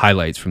some of the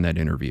highlights from that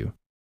interview.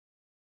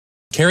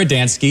 Kara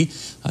Dansky,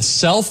 a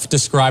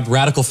self-described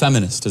radical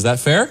feminist. Is that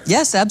fair?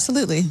 Yes,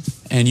 absolutely.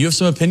 And you have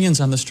some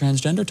opinions on this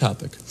transgender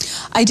topic.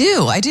 I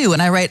do.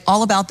 And I write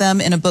all about them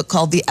in a book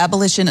called The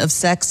Abolition of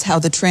Sex, How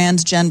the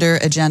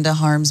Transgender Agenda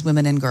Harms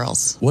Women and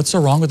Girls. What's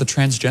so wrong with the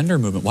transgender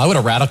movement? Why would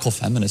a radical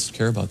feminist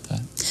care about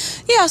that?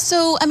 Yeah,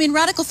 so, I mean,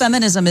 radical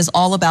feminism is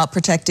all about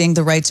protecting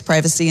the rights,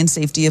 privacy, and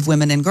safety of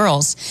women and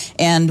girls.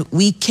 And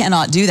we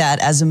cannot do that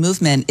as a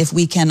movement if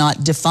we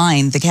cannot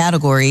define the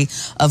category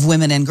of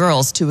women and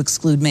girls to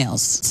exclude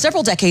males.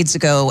 Several decades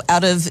ago,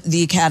 out of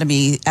the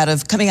academy,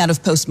 coming out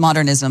of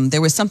postmodernism, there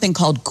was something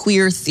called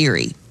queer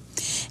theory.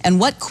 And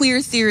what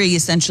queer theory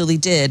essentially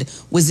did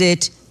was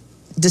it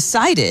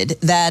decided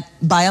that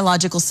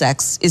biological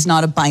sex is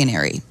not a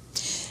binary.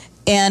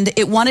 And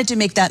it wanted to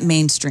make that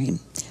mainstream.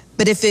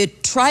 But if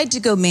it tried to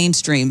go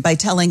mainstream by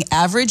telling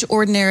average,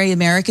 ordinary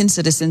American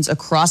citizens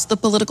across the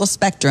political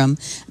spectrum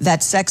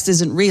that sex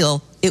isn't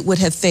real, it would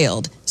have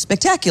failed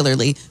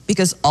spectacularly,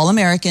 because all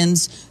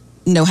Americans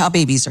know how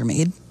babies are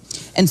made.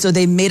 And so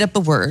they made up a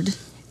word,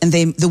 and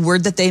the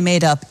word that they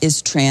made up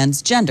is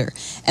transgender.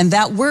 And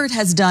that word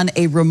has done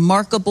a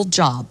remarkable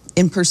job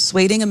in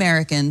persuading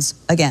Americans,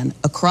 again,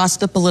 across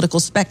the political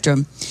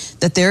spectrum,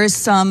 that there is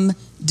some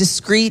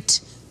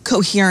discrete,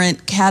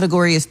 coherent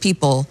category of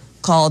people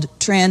called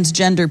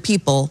transgender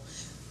people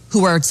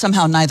who are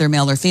somehow neither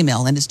male or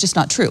female, and it's just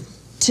not true.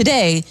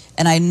 Today,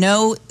 and I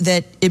know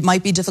that it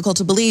might be difficult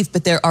to believe,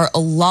 but there are a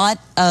lot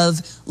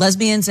of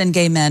lesbians and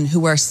gay men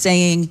who are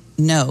saying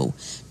no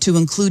to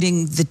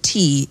including the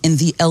T in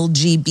the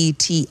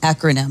LGBT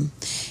acronym.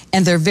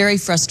 And they're very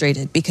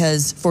frustrated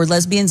because for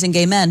lesbians and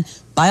gay men,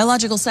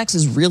 biological sex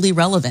is really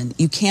relevant.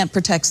 You can't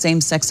protect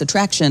same-sex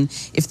attraction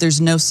if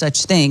there's no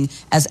such thing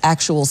as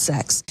actual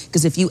sex.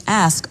 Because if you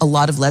ask a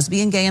lot of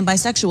lesbian, gay, and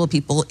bisexual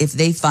people if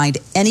they find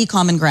any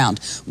common ground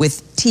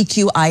with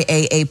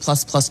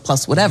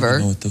TQIAA+++, whatever, I don't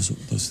know what those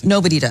things.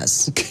 Nobody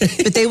does.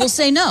 Okay. But they will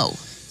say no.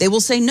 They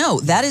will say no.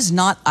 That is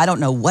not, I don't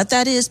know what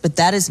that is, but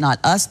that is not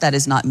us. That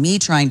is not me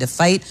trying to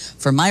fight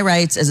for my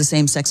rights as a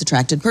same-sex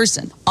attracted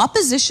person.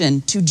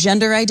 Opposition to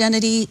gender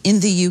identity in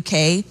the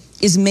UK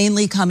is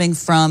mainly coming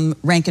from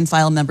rank and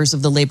file members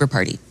of the Labour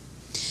Party.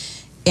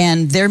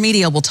 And their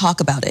media will talk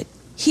about it.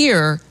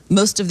 Here,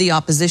 most of the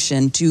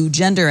opposition to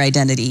gender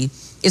identity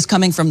is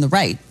coming from the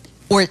right,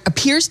 or it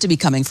appears to be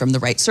coming from the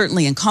right.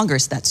 Certainly in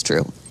Congress, that's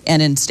true,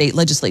 and in state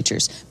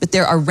legislatures. But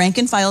there are rank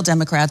and file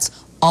Democrats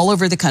all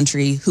over the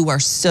country who are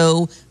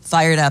so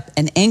fired up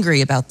and angry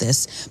about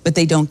this, but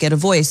they don't get a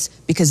voice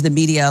because the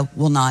media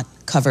will not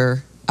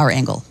cover our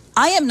angle.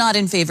 I am not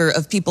in favor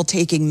of people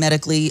taking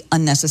medically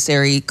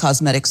unnecessary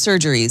cosmetic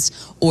surgeries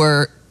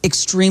or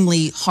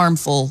extremely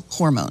harmful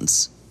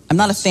hormones. I'm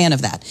not a fan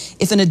of that.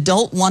 If an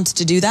adult wants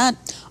to do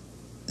that,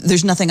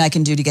 there's nothing I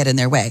can do to get in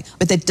their way.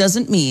 But that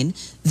doesn't mean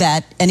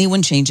that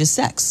anyone changes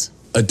sex.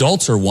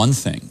 Adults are one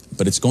thing,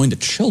 but it's going to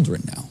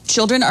children now.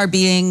 Children are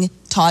being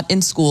taught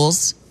in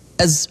schools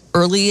as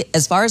early,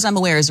 as far as I'm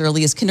aware, as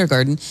early as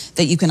kindergarten,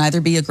 that you can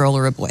either be a girl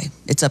or a boy.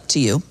 It's up to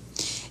you.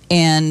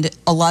 And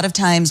a lot of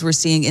times we're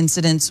seeing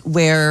incidents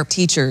where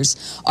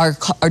teachers are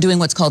doing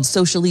what's called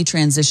socially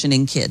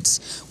transitioning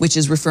kids, which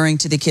is referring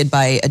to the kid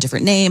by a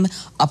different name,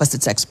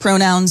 opposite sex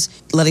pronouns,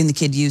 letting the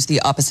kid use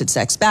the opposite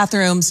sex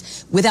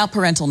bathrooms without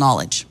parental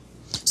knowledge.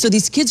 So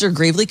these kids are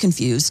gravely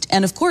confused.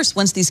 And of course,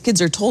 once these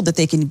kids are told that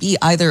they can be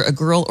either a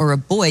girl or a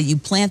boy, you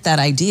plant that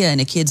idea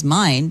in a kid's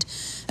mind,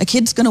 a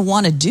kid's going to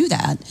want to do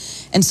that.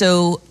 And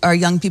so our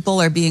young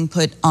people are being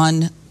put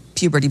on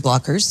puberty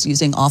blockers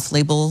using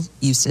off-label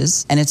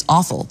uses, and it's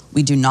awful.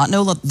 We do not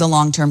know the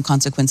long-term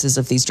consequences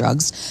of these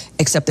drugs,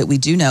 except that we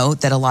do know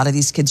that a lot of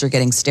these kids are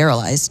getting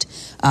sterilized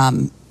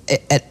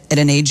at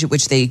an age at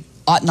which they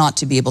ought not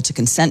to be able to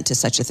consent to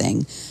such a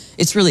thing.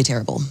 It's really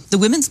terrible. The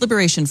Women's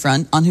Liberation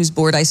Front, on whose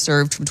board I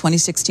served from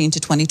 2016 to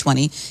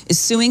 2020, is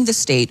suing the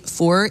state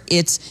for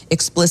its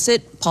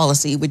explicit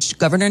policy, which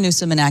Governor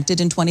Newsom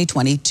enacted in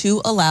 2020,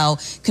 to allow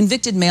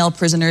convicted male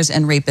prisoners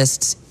and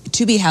rapists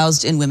to be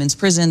housed in women's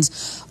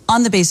prisons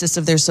on the basis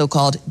of their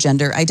so-called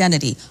gender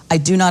identity. I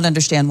do not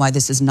understand why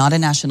this is not a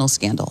national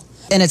scandal.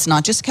 And it's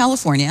not just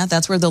California.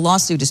 That's where the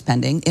lawsuit is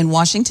pending. In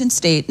Washington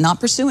state,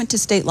 not pursuant to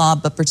state law,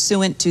 but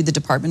pursuant to the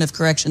Department of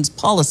Corrections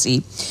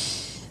policy,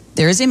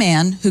 there is a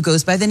man who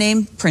goes by the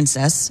name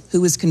Princess who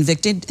was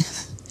convicted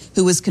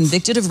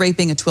of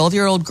raping a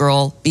 12-year-old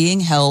girl being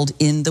held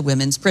in the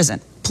women's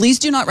prison. Please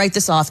do not write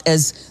this off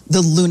as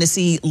the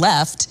lunacy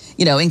left,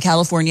 in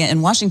California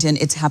and Washington.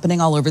 It's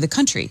happening all over the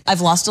country.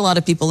 I've lost a lot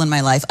of people in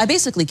my life. I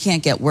basically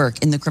can't get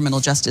work in the criminal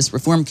justice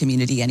reform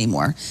community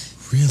anymore.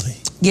 Really?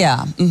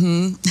 Yeah,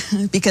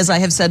 because I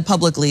have said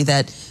publicly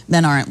that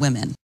men aren't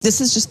women. This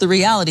is just the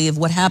reality of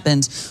what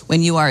happens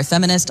when you are a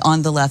feminist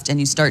on the left and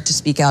you start to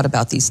speak out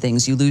about these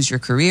things. You lose your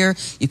career,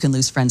 you can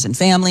lose friends and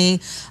family.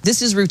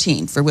 This is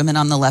routine for women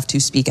on the left who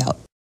speak out.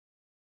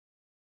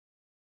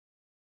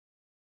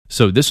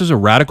 So this is a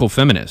radical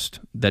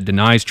feminist that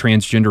denies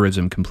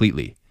transgenderism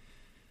completely.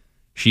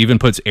 She even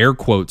puts air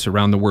quotes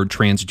around the word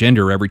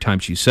transgender every time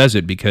she says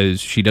it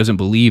because she doesn't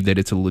believe that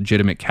it's a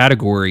legitimate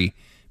category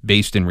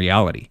based in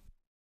reality.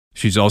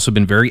 She's also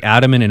been very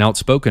adamant and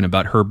outspoken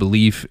about her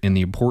belief in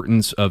the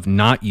importance of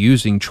not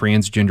using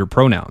transgender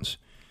pronouns.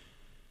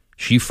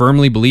 She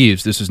firmly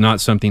believes this is not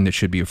something that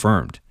should be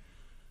affirmed.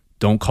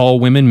 Don't call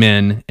women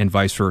men and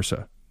vice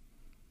versa.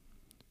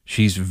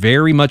 She's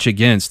very much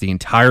against the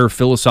entire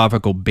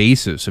philosophical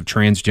basis of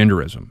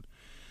transgenderism,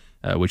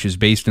 which is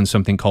based in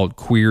something called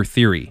queer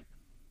theory,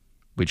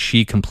 which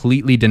she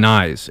completely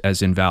denies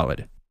as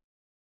invalid.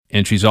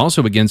 And she's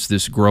also against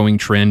this growing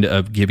trend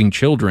of giving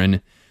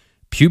children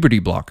puberty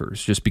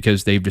blockers just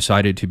because they've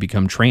decided to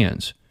become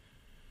trans,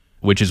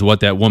 which is what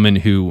that woman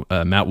who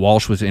Matt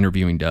Walsh was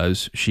interviewing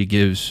does. She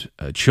gives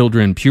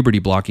children puberty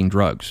blocking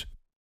drugs.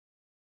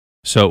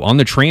 So on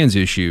the trans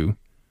issue,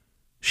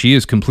 she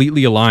is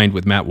completely aligned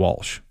with Matt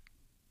Walsh.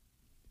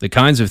 The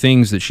kinds of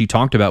things that she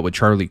talked about with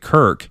Charlie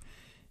Kirk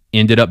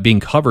ended up being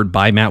covered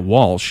by Matt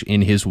Walsh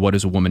in his What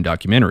is a Woman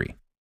documentary.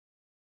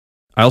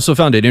 I also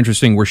found it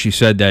interesting where she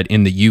said that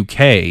in the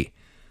UK,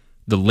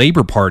 The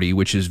Labor Party,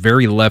 which is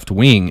very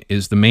left-wing,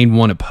 is the main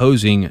one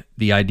opposing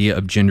the idea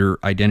of gender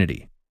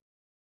identity.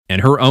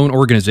 And her own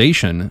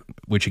organization,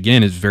 which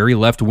again is very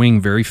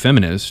left-wing, very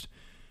feminist,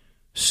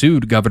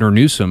 sued Governor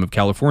Newsom of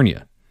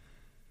California.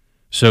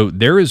 So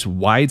there is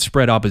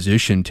widespread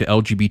opposition to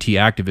LGBT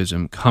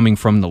activism coming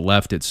from the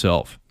left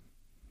itself.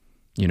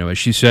 You know, as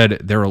she said,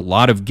 there are a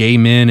lot of gay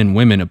men and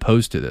women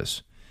opposed to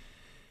this.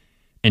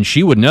 And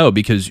she would know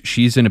because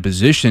she's in a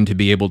position to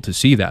be able to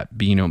see that,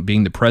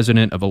 being the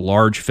president of a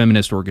large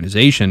feminist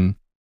organization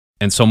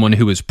and someone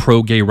who is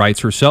pro-gay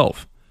rights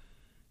herself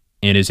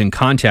and is in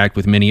contact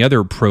with many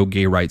other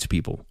pro-gay rights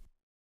people.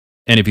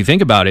 And if you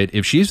think about it,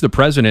 if she's the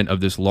president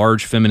of this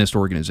large feminist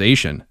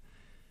organization,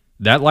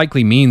 that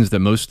likely means that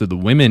most of the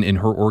women in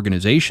her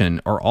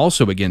organization are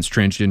also against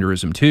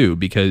transgenderism too,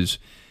 because,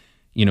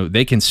 you know,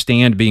 they can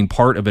stand being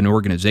part of an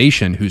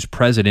organization whose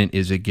president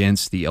is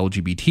against the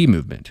LGBT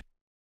movement.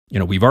 You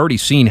know, we've already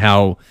seen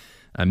how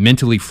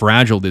mentally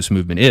fragile this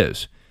movement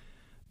is.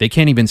 They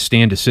can't even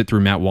stand to sit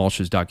through Matt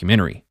Walsh's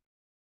documentary.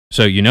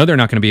 So you know they're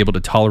not going to be able to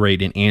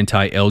tolerate an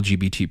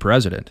anti-LGBT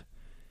president.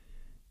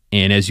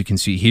 And as you can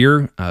see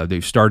here,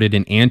 they've started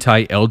an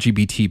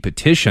anti-LGBT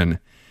petition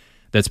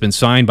that's been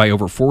signed by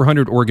over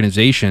 400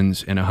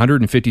 organizations in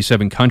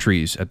 157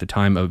 countries at the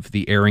time of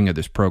the airing of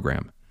this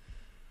program.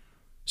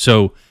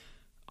 So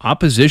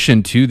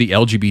opposition to the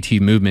LGBT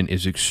movement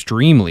is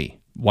extremely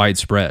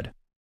widespread.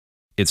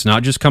 It's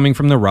not just coming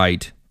from the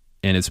right,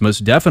 and it's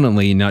most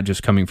definitely not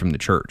just coming from the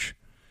church.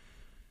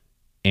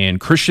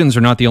 And Christians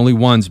are not the only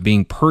ones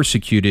being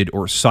persecuted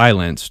or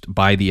silenced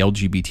by the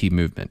LGBT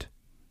movement.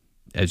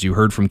 As you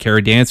heard from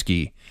Kara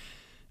Dansky,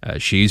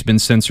 she's been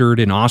censored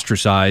and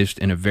ostracized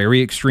in a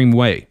very extreme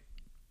way.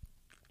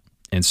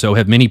 And so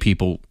have many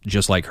people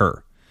just like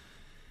her.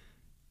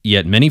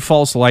 Yet many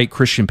false light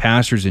Christian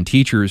pastors and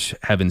teachers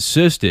have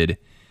insisted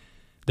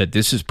that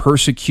this is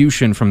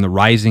persecution from the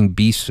rising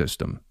beast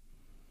system,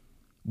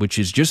 which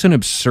is just an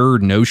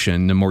absurd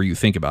notion the more you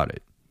think about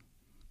it.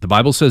 The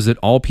Bible says that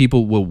all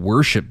people will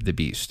worship the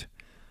beast.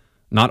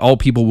 Not all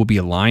people will be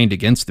aligned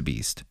against the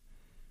beast.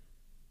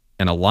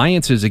 And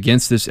alliances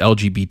against this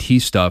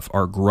LGBT stuff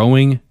are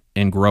growing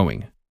and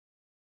growing.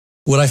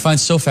 What I find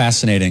so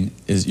fascinating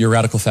is you're a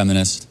radical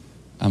feminist,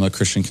 I'm a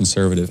Christian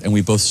conservative, and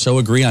we both so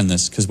agree on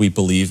this because we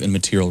believe in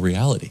material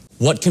reality.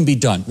 What can be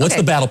done? What's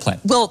the battle plan?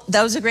 Well,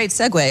 that was a great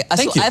segue.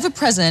 Thank you. I have a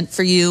present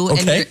for you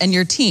and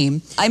your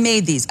team. I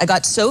made these. I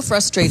got so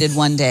frustrated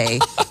one day.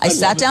 I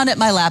sat down at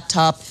my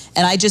laptop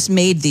and I just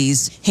made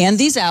these. Hand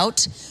these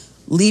out,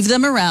 leave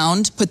them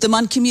around, put them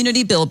on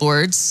community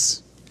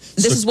billboards.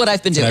 This is what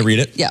I've been doing. Can I read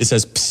it? Yeah. It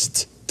says,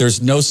 psst,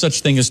 there's no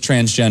such thing as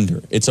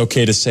transgender. It's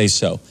okay to say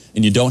so.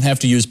 And you don't have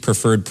to use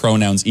preferred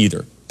pronouns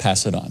either.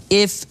 Pass it on.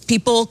 If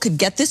people could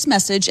get this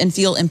message and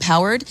feel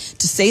empowered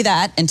to say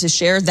that and to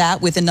share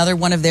that with another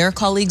one of their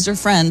colleagues or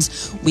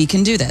friends, we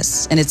can do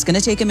this. And it's going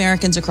to take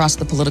Americans across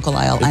the political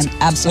aisle. I'm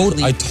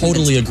absolutely I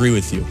totally agree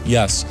with you.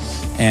 Yes.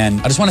 And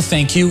I just want to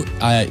thank you.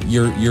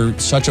 You're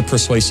such a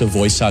persuasive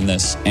voice on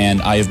this.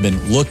 And I have been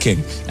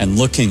looking and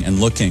looking and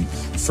looking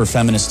for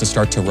feminists to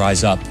start to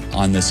rise up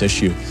on this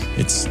issue.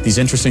 It's these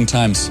interesting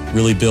times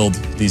really build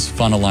these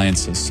fun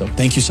alliances. So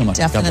thank you so much.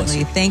 Definitely. God bless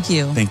you. Thank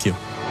you. Thank you.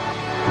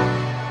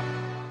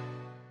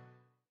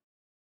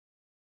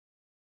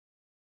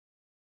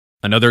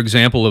 Another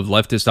example of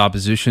leftist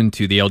opposition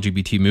to the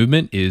LGBT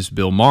movement is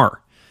Bill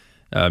Maher.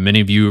 Many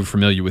of you are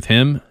familiar with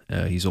him.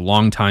 He's a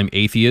longtime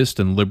atheist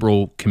and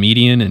liberal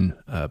comedian and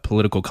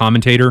political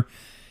commentator.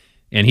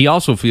 And he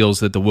also feels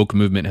that the woke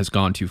movement has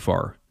gone too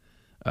far,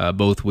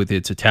 both with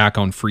its attack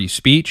on free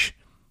speech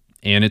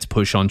and its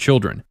push on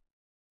children.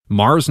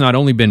 Maher's not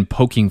only been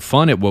poking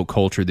fun at woke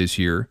culture this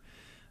year,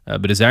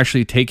 but is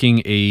actually taking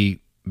a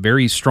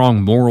very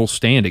strong moral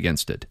stand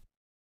against it.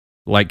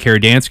 Like Kara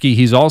Dansky,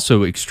 he's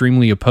also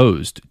extremely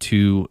opposed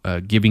to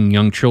giving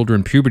young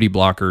children puberty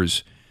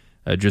blockers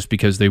just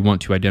because they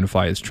want to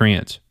identify as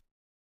trans.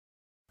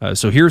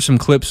 So here are some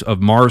clips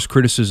of Maher's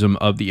criticism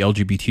of the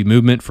LGBT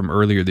movement from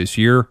earlier this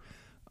year,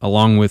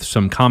 along with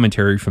some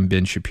commentary from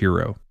Ben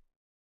Shapiro.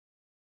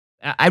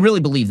 I really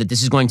believe that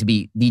this is going to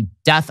be the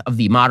death of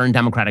the modern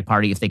Democratic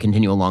Party if they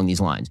continue along these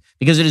lines.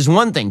 Because it is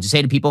one thing to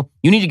say to people,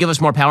 you need to give us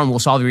more power and we'll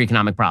solve your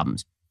economic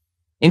problems.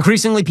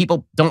 Increasingly,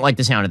 people don't like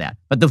the sound of that.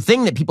 But the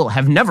thing that people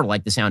have never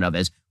liked the sound of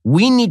is,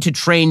 we need to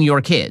train your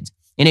kids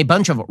in a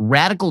bunch of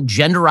radical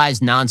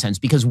genderized nonsense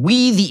because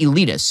we, the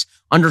elitists,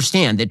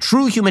 understand that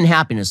true human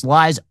happiness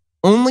lies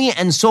only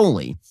and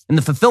solely in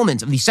the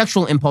fulfillment of the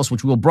sexual impulse,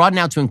 which we will broaden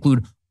out to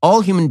include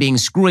all human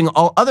beings, screwing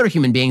all other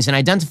human beings and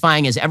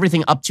identifying as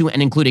everything up to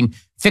and including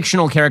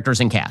fictional characters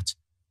and cats.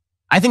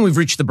 I think we've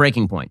reached the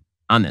breaking point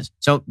on this.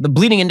 So the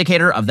bleeding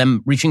indicator of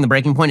them reaching the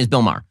breaking point is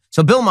Bill Maher.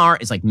 So Bill Maher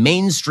is like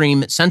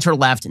mainstream,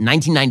 center-left,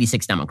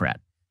 1996 Democrat.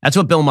 That's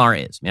what Bill Maher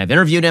is. I mean, I've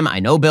interviewed him. I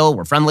know Bill.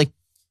 We're friendly.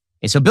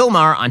 Okay, so Bill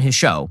Maher on his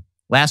show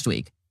last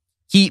week,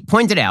 he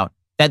pointed out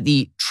that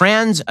the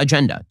trans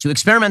agenda to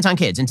experiment on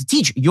kids and to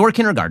teach your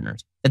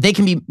kindergartners that they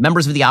can be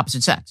members of the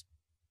opposite sex,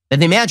 that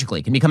they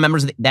magically can become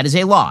members of that is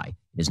a lie.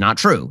 It is not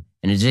true.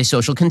 And it is a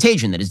social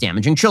contagion that is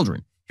damaging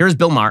children. Here's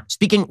Bill Maher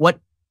speaking what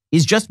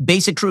is just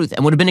basic truth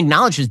and would have been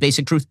acknowledged as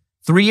basic truth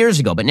 3 years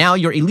ago. But now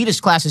your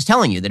elitist class is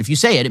telling you that if you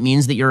say it, it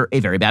means that you're a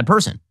very bad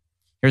person.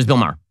 Here's Bill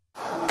Maher.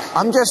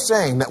 I'm just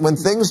saying that when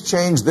things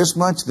change this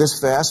much,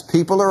 this fast,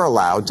 people are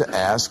allowed to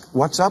ask,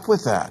 what's up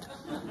with that?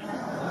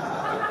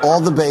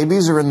 All the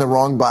babies are in the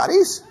wrong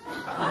bodies?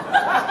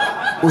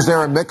 Was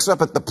there a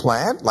mix-up at the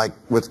plant, like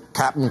with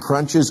Captain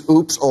Crunch's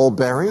Oops, All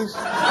Berries?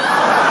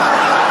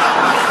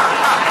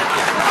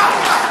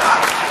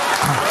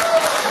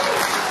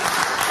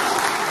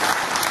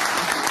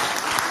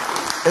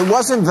 It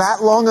wasn't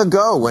that long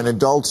ago when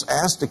adults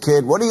asked a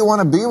kid, what do you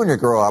want to be when you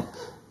grow up?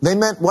 They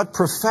meant what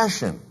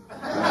profession?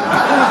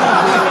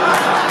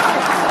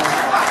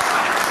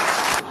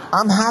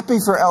 I'm happy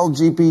for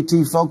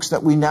LGBT folks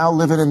that we now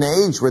live in an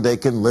age where they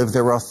can live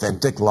their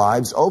authentic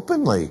lives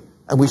openly.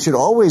 And we should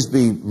always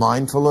be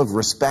mindful of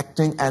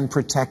respecting and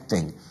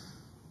protecting.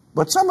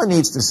 But someone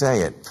needs to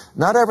say it.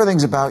 Not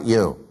everything's about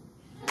you.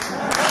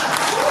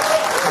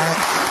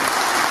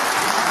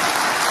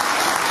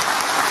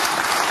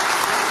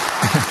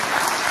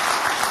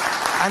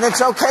 And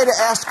it's okay to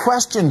ask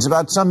questions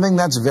about something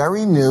that's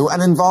very new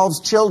and involves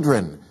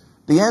children.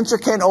 The answer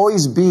can't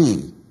always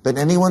be that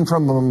anyone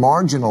from a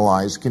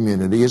marginalized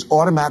community is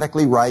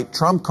automatically right,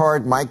 trump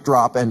card, mic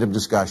drop, end of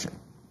discussion.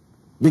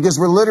 Because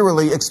we're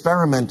literally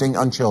experimenting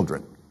on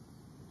children.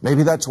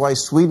 Maybe that's why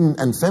Sweden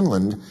and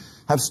Finland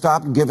have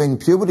stopped giving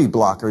puberty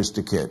blockers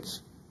to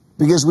kids.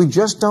 Because we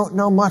just don't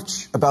know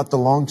much about the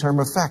long-term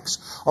effects.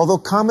 Although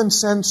common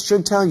sense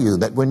should tell you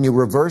that when you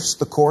reverse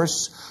the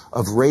course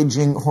of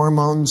raging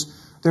hormones,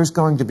 there's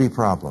going to be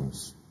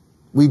problems.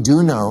 We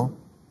do know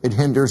it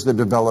hinders the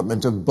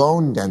development of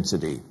bone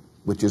density,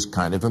 which is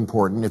kind of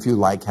important if you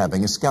like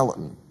having a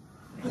skeleton.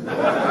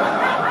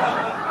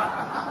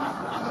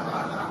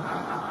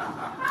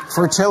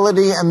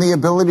 Fertility and the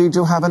ability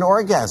to have an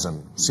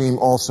orgasm seem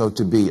also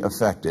to be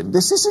affected.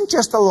 This isn't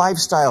just a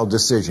lifestyle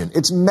decision,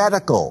 it's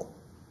medical.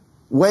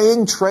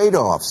 Weighing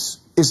trade-offs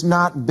is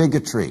not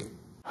bigotry.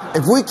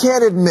 If we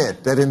can't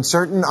admit that in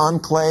certain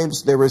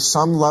enclaves there is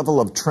some level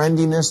of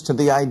trendiness to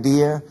the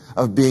idea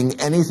of being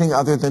anything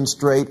other than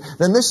straight,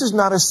 then this is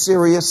not a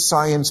serious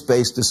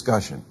science-based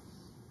discussion.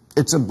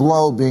 It's a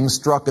blow being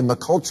struck in the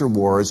culture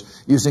wars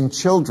using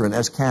children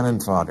as cannon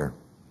fodder.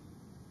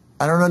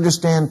 I don't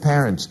understand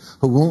parents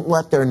who won't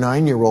let their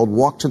 9-year-old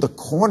walk to the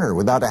corner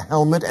without a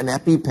helmet, an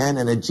EpiPen,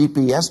 and a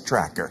GPS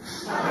tracker.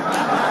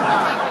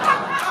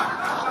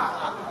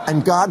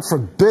 And God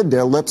forbid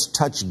their lips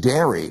touch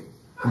dairy.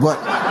 But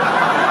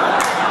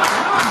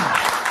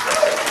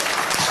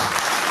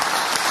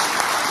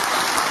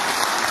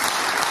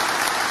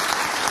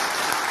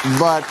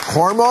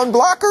hormone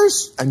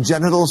blockers and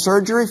genital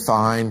surgery,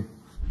 fine.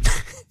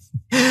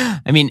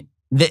 I mean,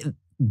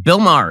 Bill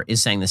Maher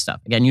is saying this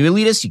stuff. Again, you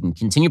elitists, you can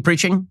continue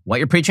preaching what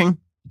you're preaching.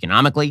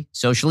 Economically,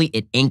 socially,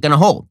 it ain't going to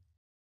hold.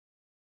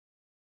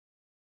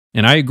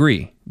 And I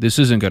agree. This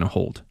isn't going to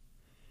hold.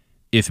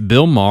 If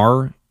Bill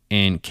Maher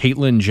and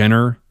Caitlyn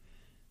Jenner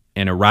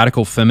and a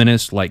radical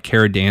feminist like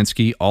Kara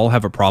Dansky all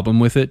have a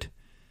problem with it,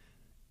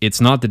 it's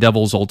not the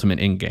devil's ultimate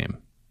endgame.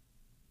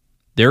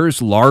 There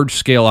is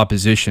large-scale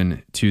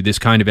opposition to this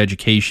kind of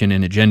education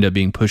and agenda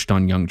being pushed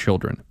on young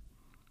children,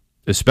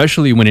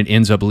 especially when it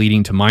ends up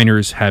leading to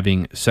minors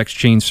having sex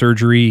change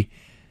surgery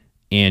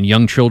and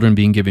young children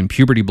being given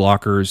puberty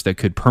blockers that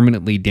could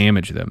permanently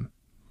damage them.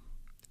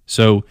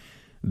 So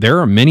there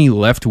are many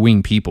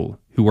left-wing people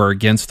who are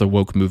against the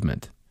woke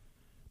movement,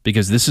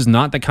 because this is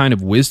not the kind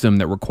of wisdom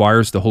that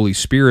requires the Holy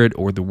Spirit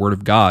or the Word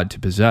of God to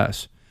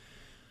possess.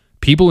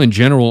 People in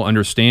general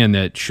understand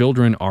that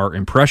children are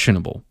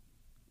impressionable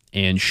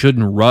and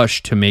shouldn't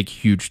rush to make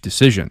huge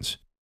decisions.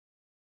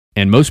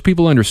 And most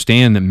people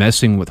understand that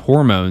messing with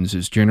hormones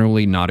is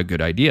generally not a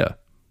good idea,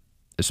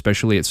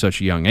 especially at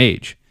such a young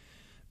age,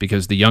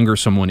 because the younger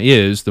someone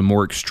is, the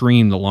more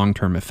extreme the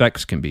long-term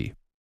effects can be.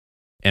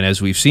 And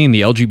as we've seen,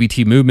 the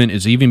LGBT movement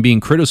is even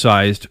being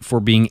criticized for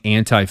being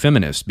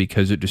anti-feminist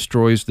because it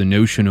destroys the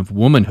notion of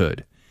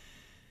womanhood.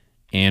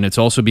 And it's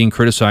also being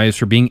criticized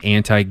for being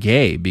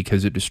anti-gay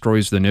because it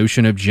destroys the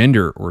notion of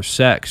gender or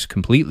sex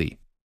completely.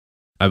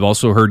 I've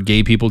also heard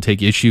gay people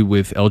take issue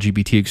with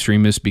LGBT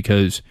extremists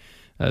because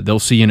they'll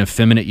see an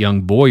effeminate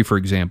young boy, for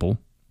example,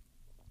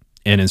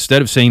 and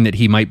instead of saying that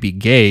he might be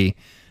gay,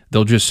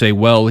 they'll just say,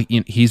 well,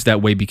 he's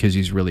that way because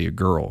he's really a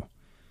girl.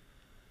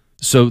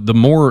 So the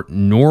more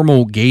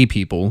normal gay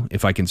people,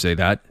 if I can say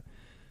that,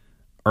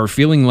 are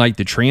feeling like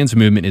the trans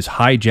movement is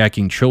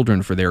hijacking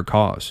children for their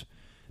cause.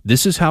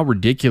 This is how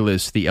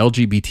ridiculous the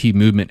LGBT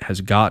movement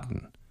has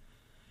gotten.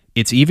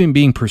 It's even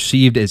being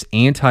perceived as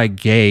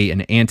anti-gay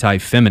and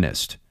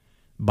anti-feminist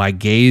by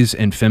gays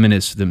and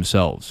feminists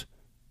themselves.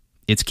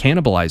 It's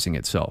cannibalizing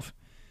itself.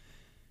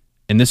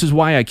 And this is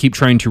why I keep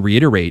trying to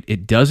reiterate,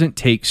 it doesn't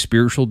take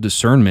spiritual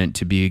discernment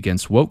to be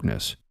against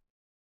wokeness.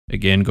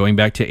 Again, going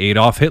back to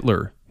Adolf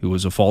Hitler, who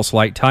was a false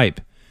light type,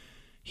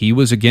 he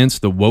was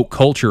against the woke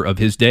culture of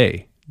his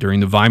day during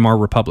the Weimar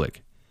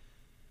Republic.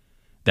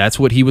 That's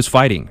what he was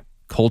fighting: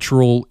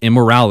 cultural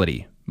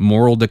immorality,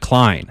 moral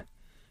decline,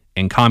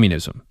 and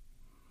communism.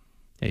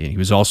 He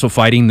was also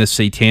fighting the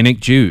satanic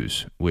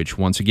Jews, which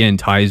once again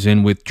ties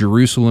in with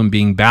Jerusalem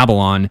being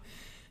Babylon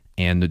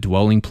and the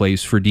dwelling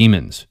place for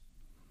demons.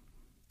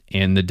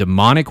 And the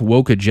demonic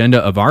woke agenda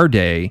of our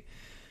day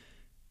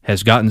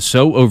has gotten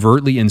so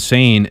overtly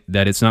insane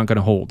that it's not going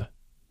to hold,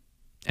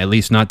 at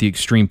least not the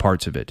extreme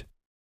parts of it.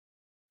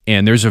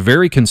 And there's a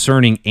very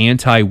concerning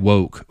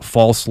anti-woke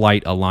false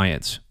light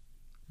alliance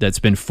that's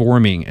been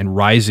forming and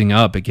rising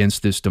up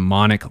against this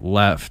demonic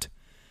left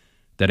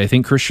that I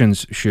think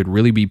Christians should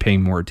really be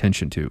paying more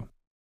attention to.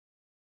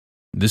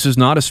 This is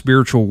not a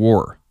spiritual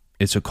war.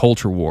 It's a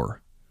culture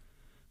war.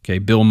 Okay,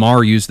 Bill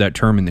Maher used that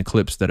term in the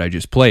clips that I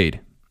just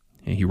played.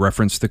 And he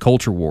referenced the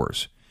culture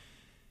wars.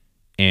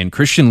 And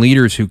Christian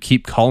leaders who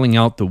keep calling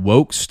out the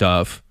woke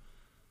stuff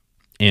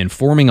and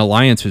forming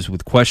alliances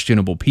with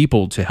questionable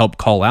people to help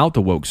call out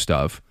the woke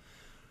stuff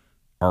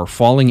are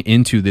falling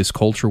into this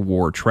culture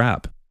war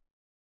trap.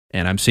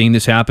 And I'm seeing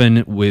this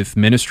happen with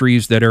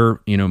ministries that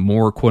are,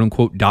 more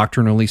quote-unquote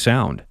doctrinally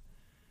sound.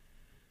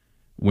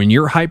 When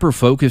you're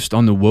hyper-focused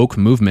on the woke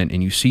movement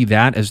and you see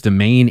that as the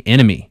main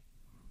enemy,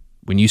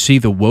 when you see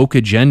the woke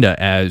agenda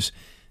as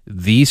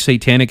the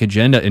satanic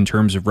agenda in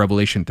terms of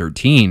Revelation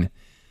 13,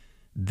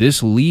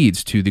 this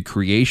leads to the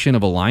creation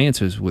of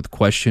alliances with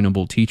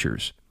questionable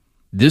teachers.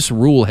 This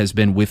rule has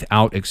been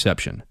without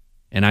exception,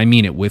 and I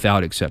mean it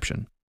without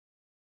exception.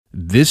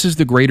 This is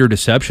the greater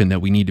deception that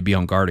we need to be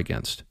on guard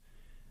against.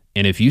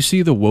 And if you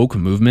see the woke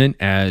movement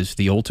as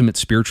the ultimate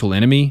spiritual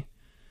enemy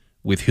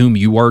with whom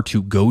you are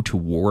to go to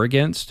war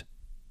against,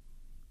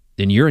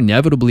 then you're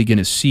inevitably going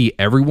to see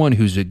everyone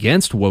who's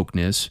against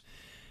wokeness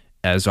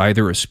as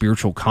either a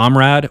spiritual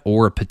comrade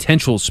or a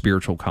potential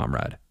spiritual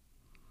comrade.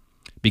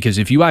 Because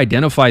if you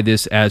identify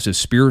this as a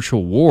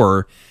spiritual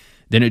war,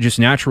 then it just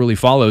naturally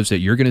follows that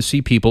you're going to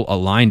see people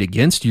aligned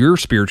against your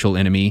spiritual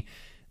enemy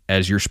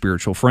as your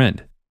spiritual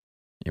friend.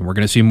 And we're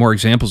going to see more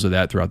examples of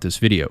that throughout this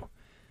video.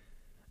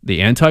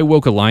 The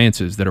anti-woke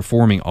alliances that are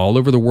forming all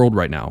over the world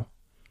right now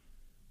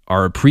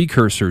are a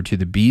precursor to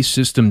the beast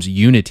system's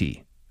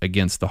unity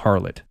against the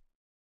harlot.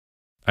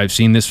 I've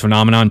seen this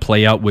phenomenon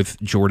play out with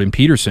Jordan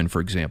Peterson, for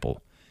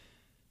example.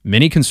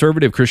 Many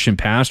conservative Christian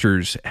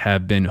pastors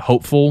have been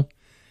hopeful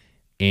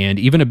and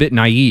even a bit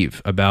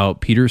naive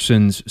about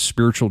Peterson's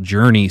spiritual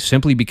journey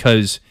simply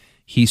because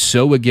he's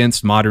so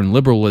against modern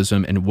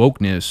liberalism and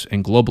wokeness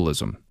and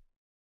globalism.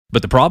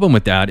 But the problem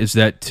with that is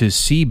that to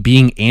see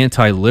being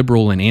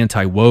anti-liberal and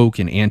anti-woke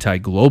and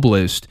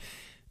anti-globalist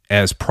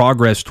as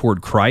progress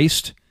toward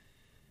Christ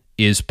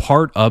is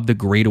part of the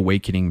Great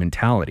Awakening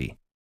mentality.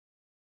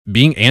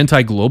 Being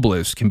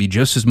anti-globalist can be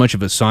just as much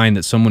of a sign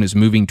that someone is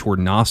moving toward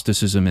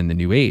Gnosticism and the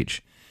New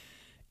Age.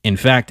 In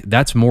fact,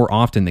 that's more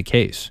often the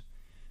case,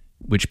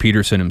 which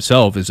Peterson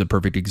himself is a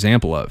perfect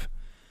example of.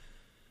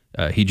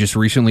 He just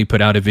recently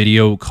put out a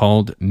video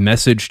called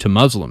Message to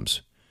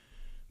Muslims,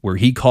 where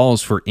he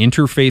calls for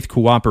interfaith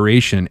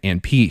cooperation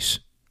and peace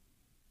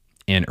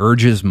and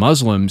urges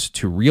Muslims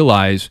to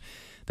realize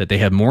that they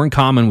have more in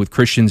common with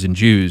Christians and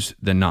Jews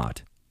than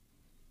not.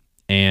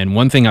 And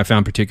one thing I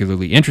found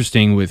particularly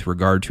interesting with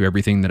regard to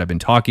everything that I've been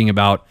talking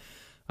about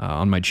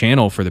on my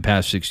channel for the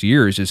past 6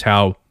 years is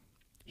how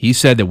he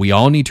said that we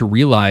all need to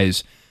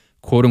realize,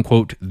 quote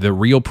unquote, the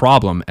real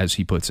problem, as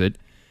he puts it,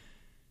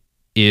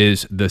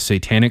 is the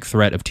satanic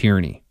threat of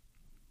tyranny,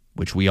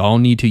 which we all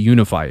need to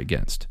unify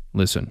against.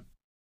 Listen.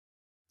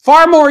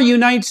 Far more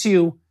unites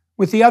you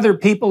with the other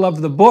people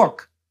of the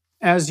book,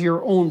 as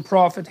your own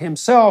prophet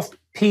himself,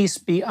 peace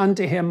be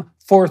unto him,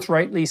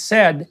 forthrightly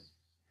said,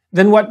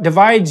 than what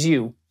divides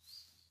you.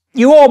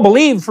 You all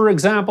believe, for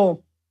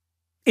example,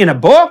 in a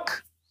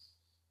book.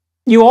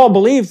 You all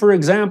believe, for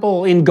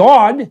example, in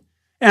God,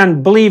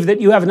 and believe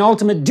that you have an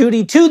ultimate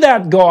duty to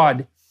that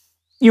God.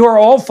 You are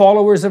all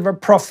followers of a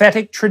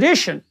prophetic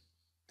tradition.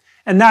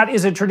 And that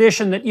is a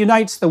tradition that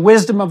unites the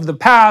wisdom of the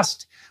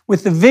past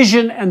with the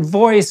vision and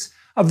voice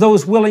of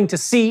those willing to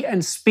see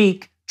and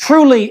speak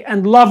truly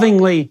and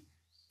lovingly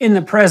in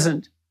the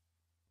present.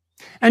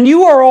 And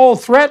you are all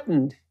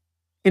threatened,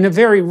 in a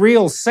very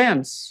real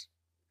sense,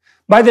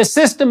 by the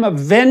system of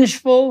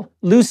vengeful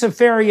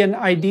Luciferian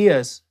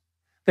ideas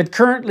that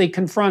currently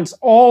confronts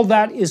all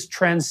that is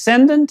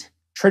transcendent,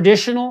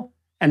 traditional,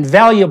 and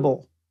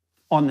valuable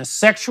on the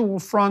sexual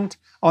front,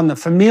 on the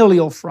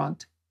familial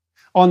front,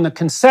 on the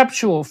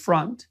conceptual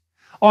front,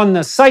 on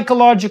the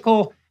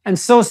psychological and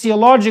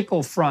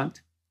sociological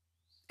front,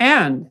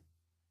 and,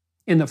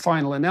 in the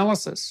final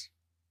analysis,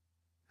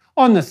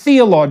 on the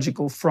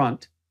theological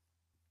front.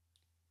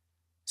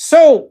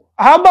 So,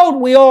 how about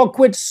we all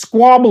quit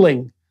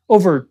squabbling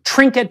over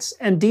trinkets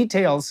and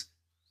details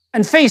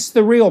and face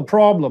the real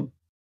problem?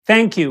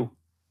 Thank you,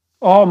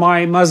 all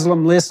my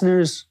Muslim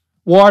listeners,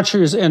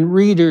 watchers, and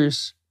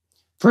readers,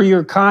 for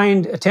your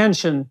kind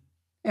attention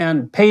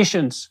and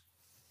patience.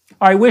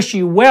 I wish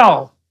you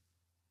well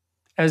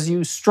as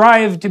you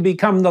strive to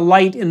become the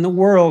light in the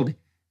world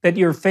that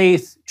your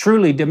faith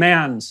truly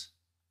demands.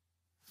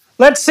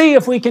 Let's see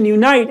if we can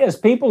unite as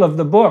people of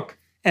the book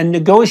and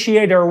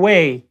negotiate our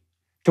way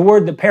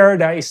toward the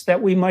paradise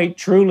that we might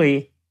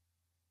truly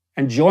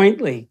and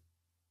jointly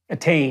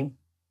attain.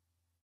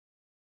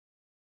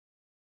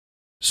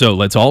 So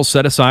let's all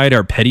set aside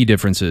our petty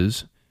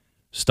differences,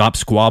 stop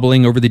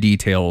squabbling over the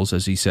details,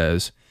 as he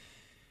says,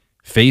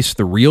 face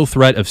the real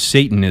threat of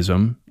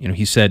Satanism. You know,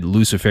 he said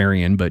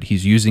Luciferian, but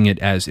he's using it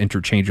as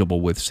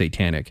interchangeable with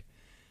satanic,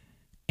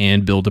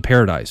 and build a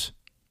paradise.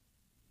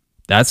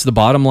 That's the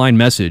bottom line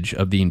message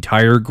of the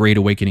entire Great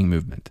Awakening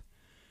movement.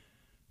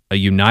 A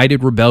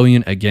united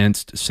rebellion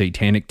against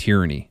satanic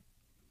tyranny.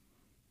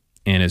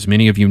 And as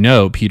many of you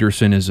know,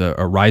 Peterson is a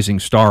rising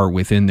star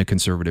within the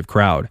conservative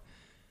crowd.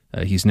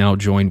 He's now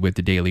joined with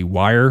the Daily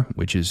Wire,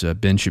 which is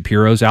Ben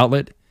Shapiro's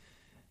outlet,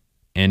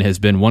 and has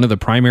been one of the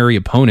primary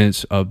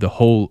opponents of the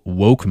whole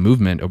woke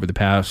movement over the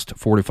past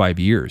 4 to 5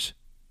 years.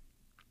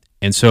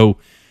 And so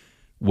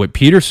what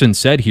Peterson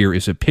said here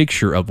is a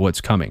picture of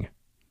what's coming.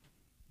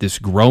 This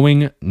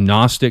growing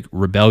Gnostic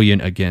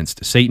rebellion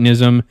against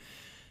Satanism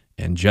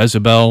and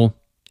Jezebel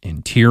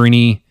and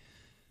tyranny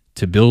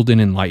to build an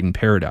enlightened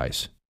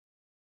paradise.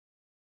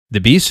 The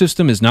beast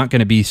system is not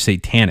going to be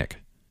satanic,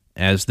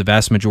 as the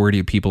vast majority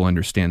of people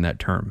understand that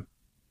term.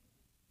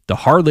 The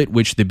harlot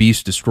which the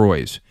beast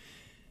destroys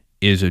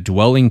is a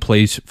dwelling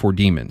place for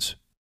demons,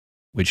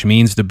 which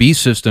means the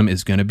beast system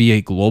is going to be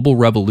a global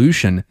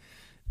revolution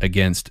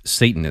against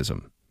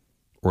Satanism,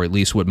 or at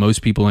least what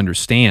most people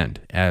understand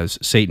as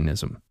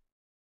Satanism.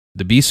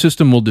 The beast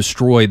system will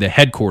destroy the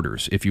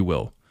headquarters, if you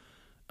will,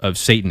 of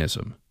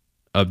Satanism,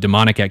 of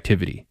demonic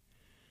activity,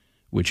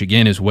 which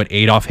again is what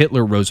Adolf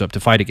Hitler rose up to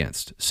fight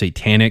against,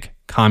 satanic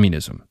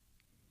communism.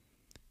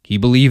 He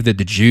believed that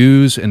the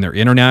Jews and their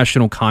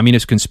international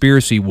communist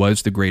conspiracy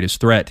was the greatest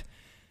threat,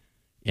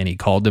 and he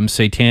called them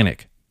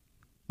satanic,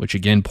 which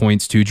again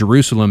points to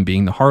Jerusalem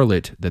being the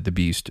harlot that the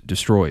beast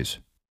destroys.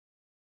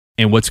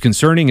 And what's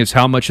concerning is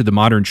how much of the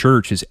modern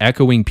church is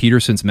echoing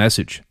Peterson's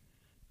message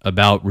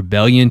about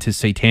rebellion to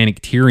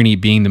satanic tyranny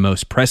being the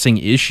most pressing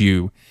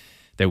issue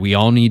that we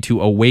all need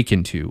to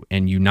awaken to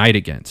and unite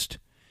against.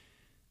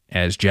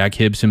 As Jack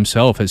Hibbs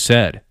himself has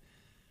said,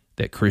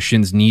 that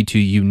Christians need to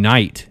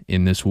unite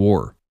in this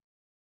war.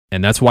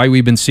 And that's why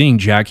we've been seeing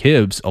Jack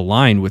Hibbs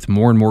align with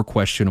more and more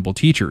questionable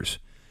teachers,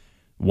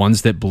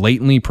 ones that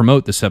blatantly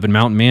promote the Seven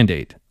Mountain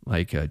Mandate,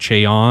 like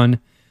Che Ahn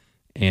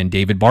and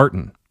David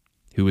Barton,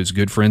 who is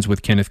good friends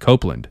with Kenneth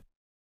Copeland.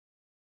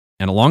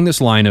 And along this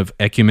line of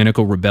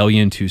ecumenical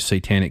rebellion to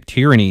satanic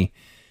tyranny,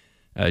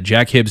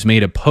 Jack Hibbs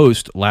made a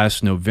post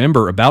last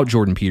November about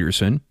Jordan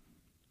Peterson,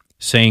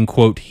 saying,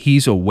 quote,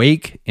 "He's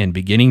awake and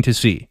beginning to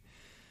see."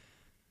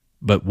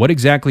 But what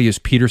exactly is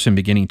Peterson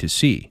beginning to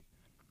see?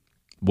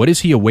 What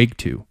is he awake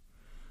to?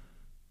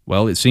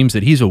 Well, it seems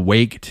that he's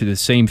awake to the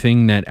same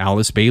thing that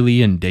Alice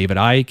Bailey and David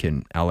Icke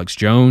and Alex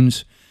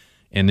Jones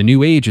and the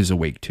New Age is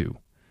awake to,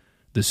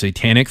 the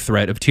satanic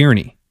threat of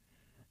tyranny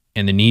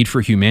and the need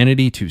for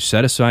humanity to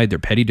set aside their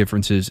petty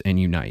differences and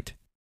unite.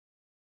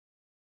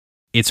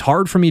 It's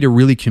hard for me to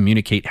really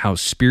communicate how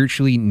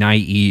spiritually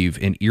naive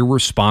and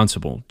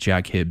irresponsible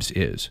Jack Hibbs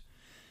is.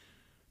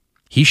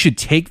 He should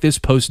take this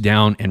post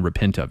down and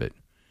repent of it,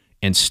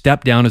 and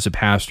step down as a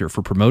pastor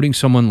for promoting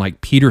someone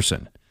like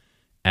Peterson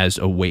as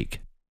awake.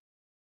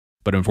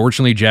 But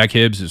unfortunately, Jack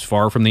Hibbs is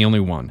far from the only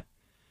one.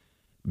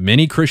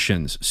 Many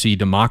Christians see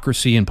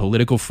democracy and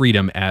political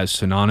freedom as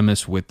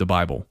synonymous with the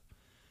Bible.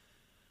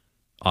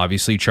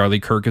 Obviously, Charlie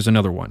Kirk is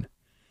another one.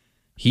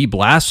 He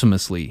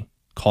blasphemously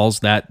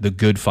calls that the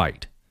good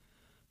fight,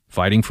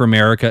 fighting for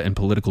America and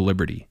political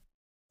liberty.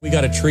 We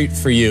got a treat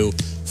for you.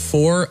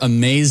 4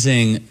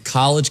 amazing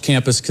college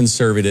campus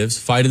conservatives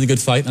fighting the good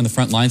fight on the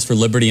front lines for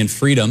liberty and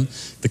freedom,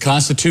 the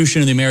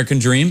Constitution and the American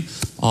dream,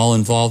 all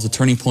involved with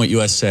Turning Point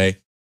USA.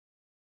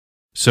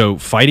 So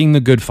fighting the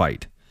good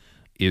fight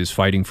is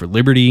fighting for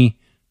liberty,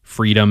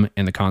 freedom,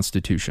 and the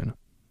Constitution.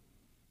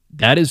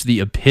 That is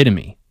the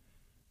epitome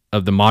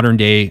of the modern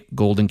day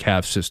golden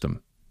calf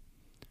system.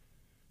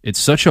 It's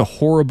such a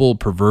horrible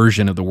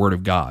perversion of the Word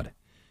of God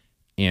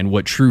and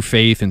what true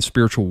faith and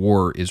spiritual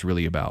war is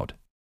really about.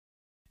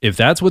 If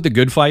that's what the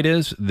good fight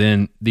is,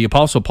 then the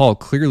Apostle Paul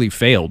clearly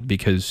failed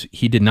because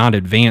he did not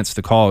advance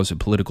the cause of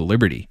political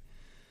liberty.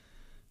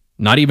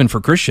 Not even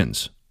for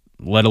Christians,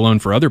 let alone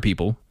for other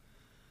people.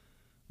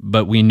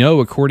 But we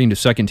know, according to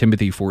 2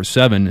 Timothy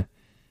 4:7,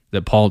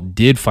 that Paul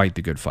did fight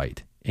the good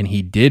fight, and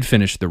he did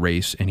finish the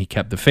race, and he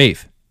kept the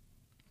faith.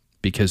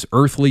 Because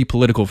earthly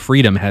political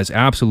freedom has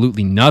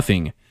absolutely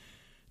nothing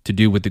to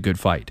do with the good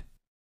fight.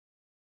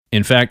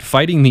 In fact,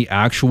 fighting the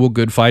actual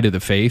good fight of the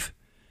faith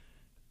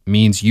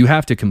means you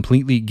have to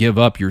completely give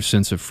up your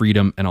sense of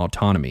freedom and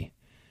autonomy,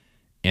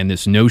 and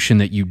this notion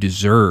that you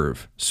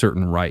deserve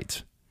certain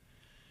rights.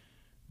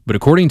 But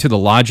according to the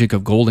logic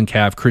of golden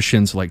calf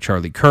Christians like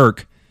Charlie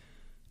Kirk,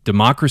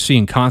 democracy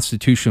and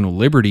constitutional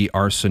liberty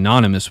are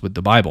synonymous with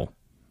the Bible.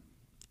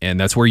 And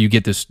that's where you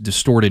get this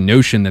distorted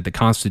notion that the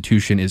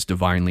Constitution is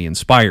divinely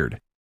inspired.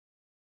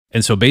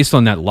 And so based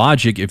on that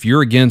logic, if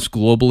you're against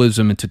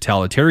globalism and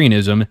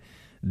totalitarianism,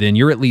 then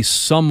you're at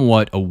least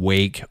somewhat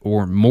awake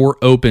or more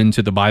open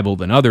to the Bible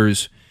than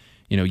others.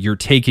 You know, you're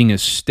taking a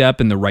step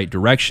in the right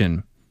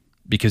direction,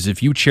 because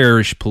if you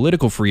cherish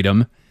political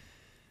freedom,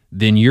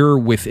 then you're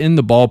within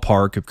the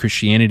ballpark of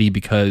Christianity,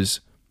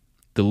 because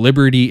the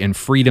liberty and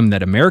freedom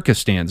that America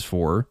stands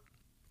for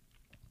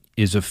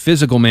is a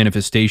physical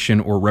manifestation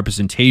or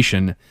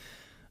representation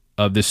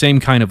of the same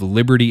kind of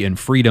liberty and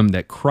freedom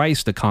that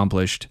Christ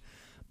accomplished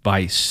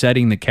by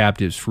setting the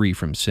captives free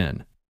from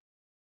sin.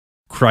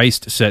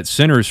 Christ set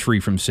sinners free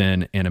from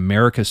sin, and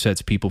America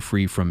sets people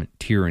free from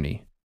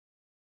tyranny.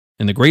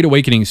 And the Great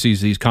Awakening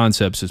sees these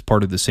concepts as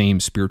part of the same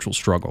spiritual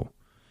struggle,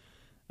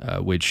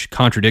 which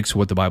contradicts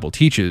what the Bible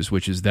teaches,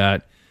 which is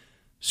that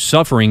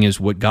suffering is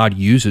what God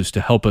uses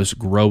to help us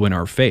grow in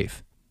our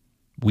faith.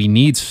 We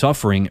need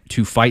suffering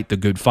to fight the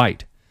good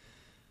fight.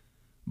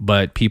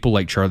 But people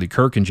like Charlie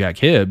Kirk and Jack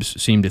Hibbs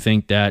seem to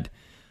think that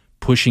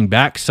pushing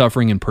back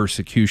suffering and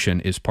persecution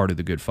is part of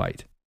the good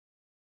fight.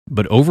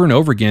 But over and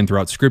over again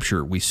throughout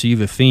Scripture, we see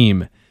the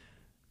theme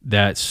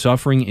that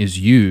suffering is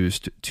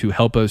used to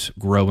help us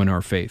grow in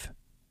our faith.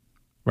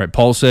 Right?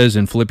 Paul says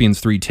in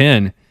Philippians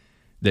 3:10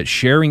 that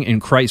sharing in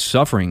Christ's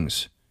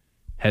sufferings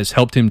has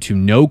helped him to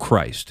know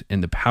Christ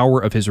and the power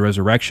of his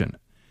resurrection.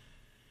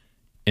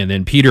 And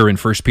then Peter in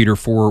 1 Peter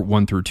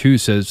 4:1-2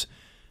 says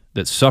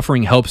that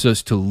suffering helps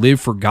us to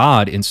live for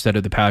God instead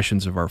of the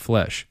passions of our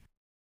flesh.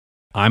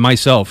 I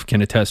myself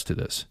can attest to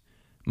this.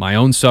 My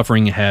own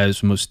suffering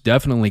has most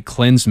definitely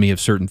cleansed me of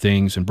certain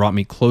things and brought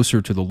me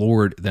closer to the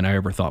Lord than I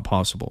ever thought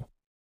possible.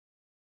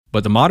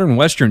 But the modern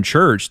Western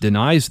church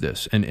denies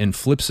this and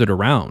flips it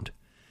around,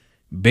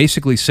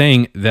 basically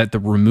saying that the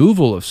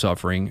removal of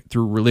suffering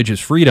through religious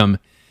freedom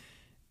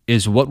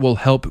is what will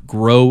help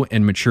grow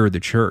and mature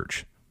the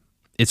church.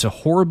 It's a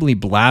horribly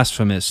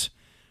blasphemous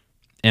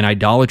and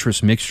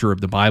idolatrous mixture of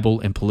the Bible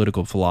and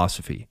political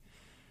philosophy.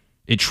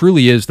 It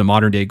truly is the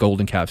modern-day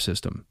golden calf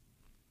system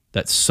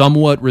that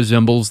somewhat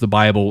resembles the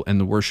Bible and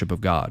the worship of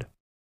God.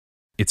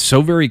 It's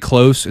so very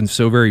close and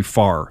so very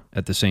far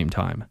at the same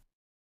time.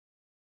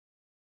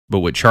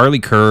 But what Charlie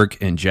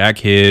Kirk and Jack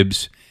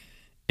Hibbs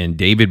and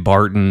David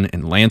Barton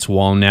and Lance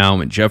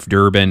Wallnau and Jeff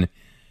Durbin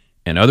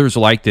and others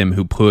like them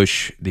who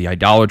push the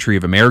idolatry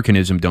of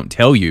Americanism don't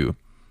tell you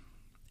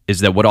is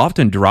that what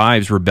often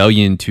drives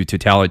rebellion to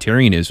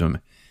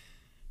totalitarianism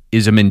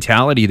is a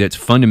mentality that's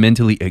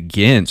fundamentally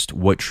against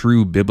what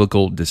true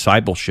biblical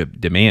discipleship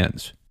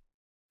demands.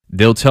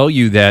 They'll tell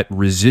you that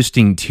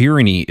resisting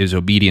tyranny is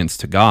obedience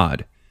to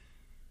God,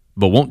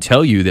 but won't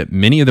tell you that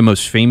many of the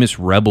most famous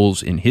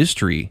rebels in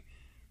history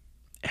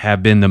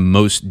have been the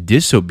most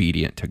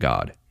disobedient to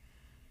God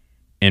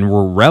and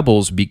were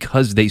rebels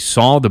because they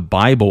saw the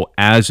Bible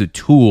as a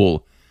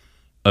tool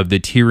of the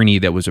tyranny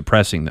that was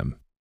oppressing them.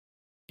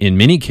 In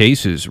many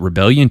cases,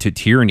 rebellion to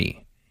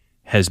tyranny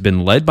has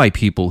been led by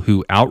people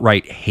who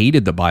outright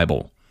hated the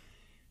Bible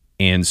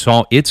and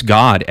saw its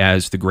God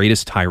as the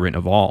greatest tyrant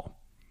of all.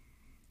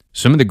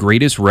 Some of the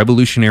greatest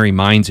revolutionary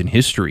minds in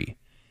history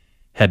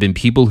have been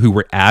people who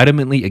were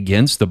adamantly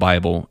against the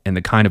Bible and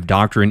the kind of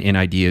doctrine and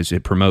ideas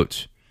it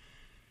promotes.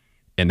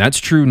 And that's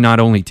true not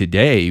only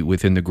today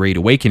within the Great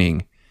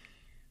Awakening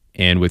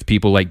and with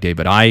people like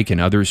David Icke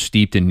and others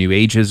steeped in New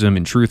Ageism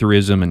and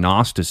Trutherism and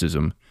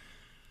Gnosticism,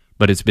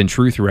 but it's been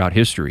true throughout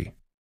history.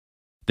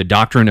 The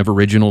doctrine of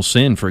original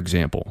sin, for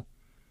example,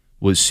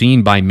 was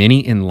seen by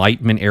many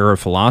Enlightenment-era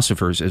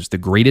philosophers as the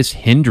greatest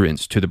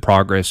hindrance to the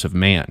progress of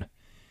man.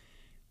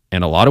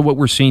 And a lot of what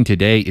we're seeing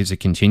today is a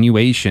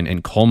continuation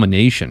and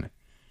culmination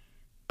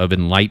of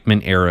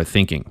Enlightenment-era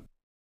thinking.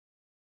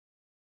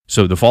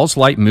 So the false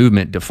light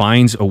movement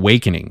defines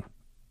awakening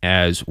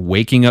as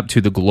waking up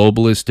to the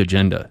globalist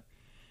agenda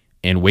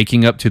and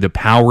waking up to the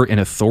power and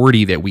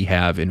authority that we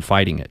have in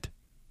fighting it.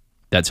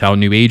 That's how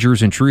New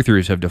Agers and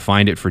Truthers have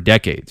defined it for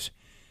decades.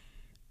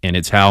 And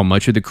it's how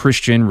much of the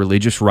Christian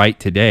religious right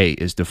today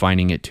is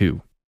defining it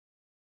too.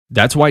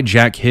 That's why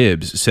Jack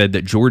Hibbs said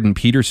that Jordan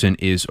Peterson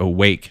is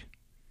awake,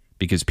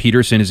 because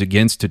Peterson is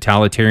against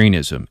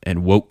totalitarianism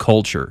and woke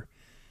culture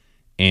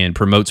and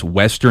promotes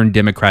Western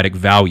democratic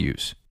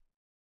values.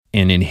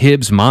 And in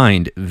Hibbs'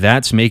 mind,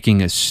 that's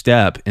making a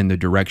step in the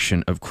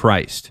direction of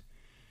Christ.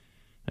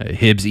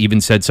 Hibbs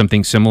even said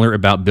something similar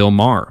about Bill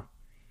Maher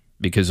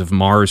because of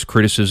Maher's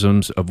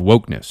criticisms of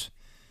wokeness.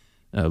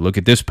 Look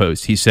at this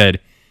post. He said,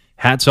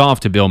 "Hats off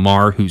to Bill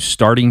Maher, who's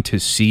starting to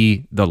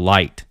see the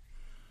light."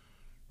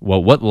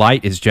 Well, what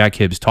light is Jack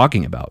Hibbs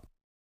talking about?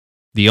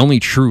 The only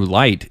true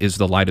light is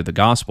the light of the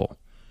gospel.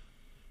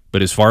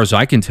 But as far as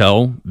I can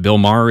tell, Bill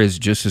Maher is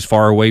just as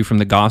far away from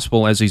the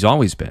gospel as he's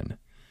always been.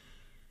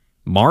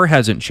 Maher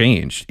hasn't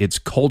changed. It's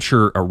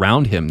culture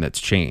around him that's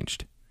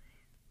changed.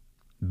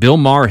 Bill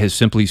Maher has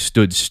simply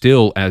stood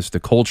still as the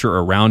culture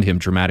around him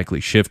dramatically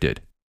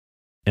shifted.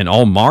 And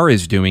all Maher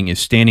is doing is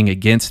standing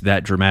against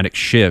that dramatic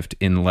shift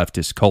in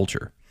leftist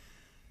culture.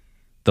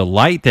 The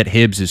light that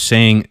Hibbs is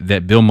saying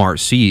that Bill Maher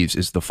sees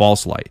is the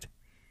false light.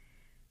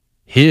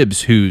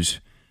 Hibbs, who's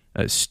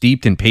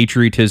steeped in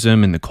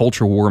patriotism and the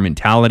culture war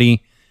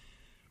mentality,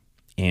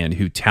 and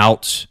who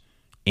touts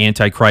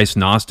Antichrist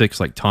Gnostics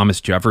like Thomas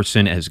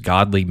Jefferson as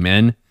godly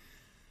men,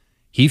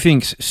 he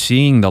thinks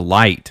seeing the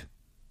light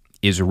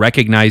is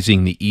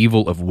recognizing the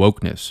evil of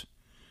wokeness,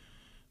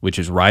 which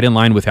is right in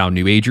line with how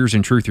New Agers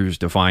and truthers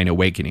define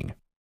awakening.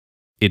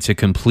 It's a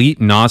complete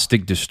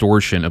Gnostic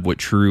distortion of what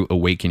true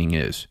awakening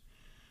is.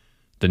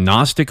 The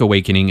Gnostic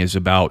awakening is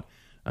about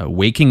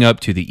waking up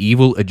to the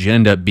evil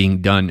agenda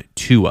being done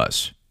to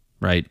us,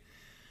 right?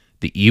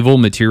 The evil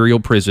material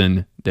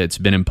prison that's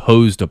been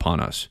imposed upon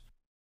us.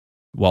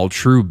 While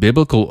true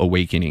biblical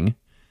awakening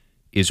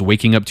is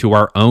waking up to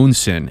our own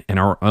sin and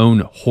our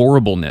own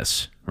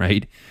horribleness,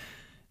 right?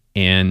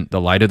 And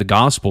the light of the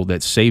gospel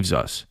that saves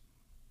us.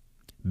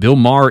 Bill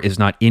Maher is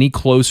not any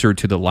closer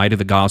to the light of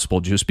the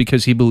gospel just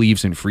because he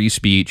believes in free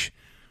speech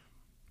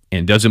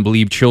and doesn't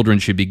believe children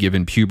should be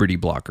given puberty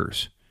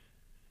blockers.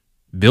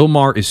 Bill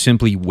Maher is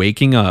simply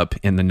waking up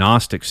in the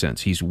Gnostic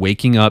sense. He's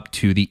waking up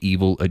to the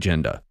evil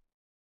agenda.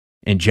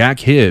 And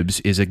Jack Hibbs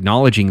is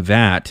acknowledging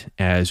that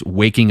as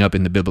waking up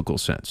in the biblical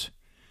sense.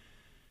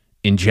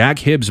 In Jack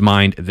Hibbs'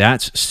 mind,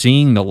 that's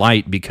seeing the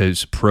light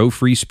because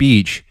pro-free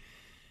speech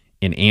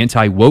and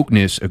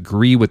anti-wokeness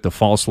agree with the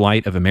false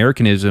light of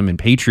Americanism and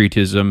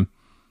patriotism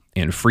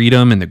and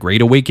freedom and the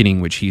Great Awakening,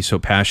 which he so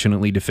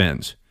passionately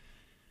defends.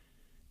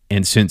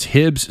 And since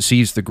Hibbs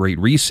sees the Great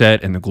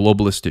Reset and the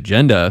globalist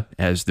agenda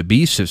as the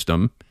beast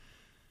system,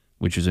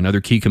 which is another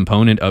key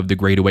component of the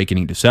Great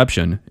Awakening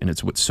deception, and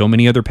it's what so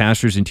many other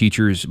pastors and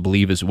teachers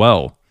believe as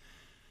well,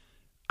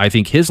 I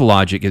think his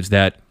logic is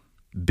that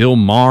Bill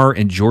Maher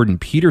and Jordan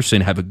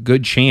Peterson have a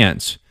good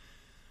chance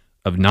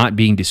of not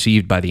being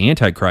deceived by the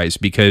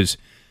Antichrist because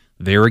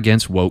they're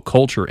against woke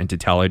culture and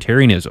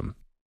totalitarianism,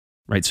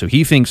 right? So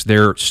he thinks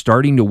they're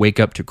starting to wake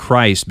up to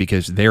Christ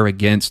because they're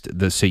against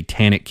the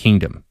satanic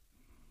kingdom.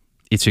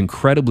 It's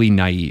incredibly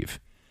naive.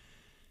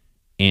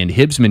 And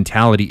Hibbs'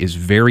 mentality is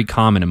very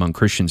common among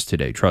Christians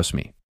today, trust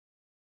me.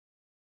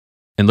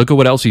 And look at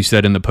what else he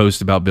said in the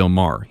post about Bill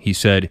Maher. He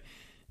said,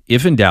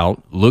 if in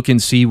doubt, look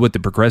and see what the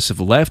progressive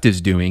left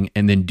is doing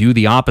and then do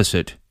the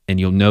opposite, and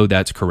you'll know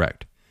that's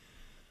correct.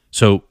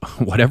 So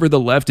whatever the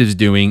left is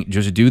doing,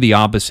 just do the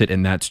opposite,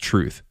 and that's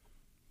truth.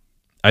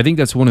 I think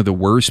that's one of the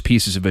worst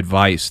pieces of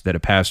advice that a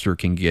pastor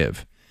can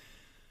give.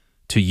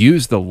 To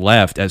use the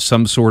left as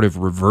some sort of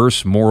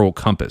reverse moral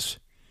compass.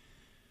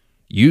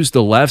 Use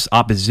the left's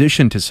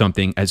opposition to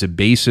something as a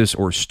basis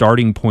or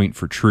starting point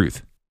for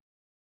truth.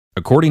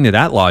 According to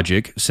that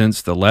logic,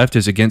 since the left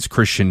is against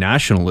Christian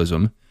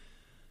nationalism,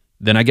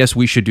 then I guess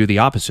we should do the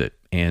opposite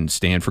and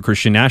stand for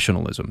Christian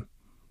nationalism.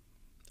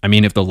 I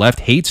mean, if the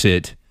left hates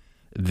it,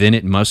 then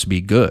it must be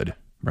good,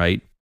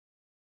 right?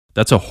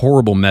 That's a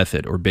horrible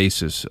method or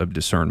basis of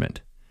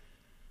discernment.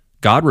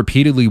 God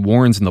repeatedly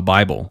warns in the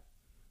Bible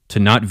to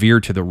not veer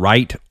to the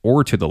right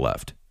or to the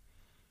left,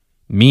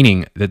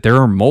 meaning that there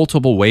are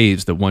multiple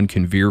ways that one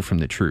can veer from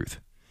the truth.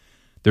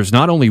 There's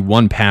not only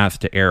one path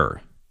to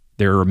error.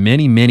 There are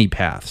many, many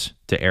paths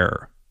to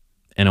error,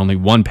 and only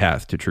one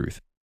path to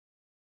truth.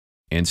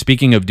 And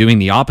speaking of doing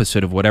the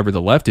opposite of whatever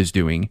the left is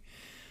doing,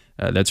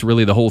 that's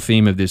really the whole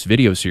theme of this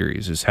video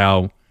series, is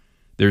how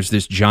there's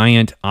this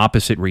giant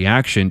opposite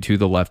reaction to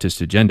the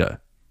leftist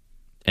agenda,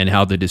 and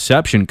how the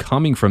deception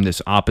coming from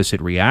this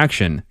opposite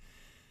reaction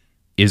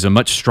is a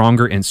much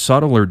stronger and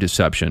subtler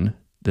deception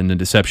than the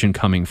deception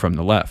coming from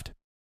the left.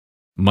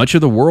 Much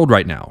of the world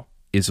right now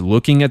is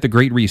looking at the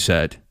Great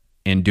Reset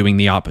and doing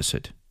the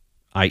opposite,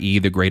 i.e.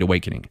 the Great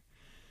Awakening,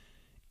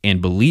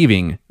 and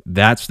believing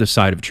that's the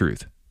side of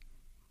truth.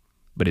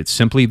 But it's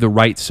simply the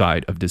right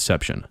side of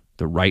deception,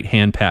 the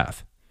right-hand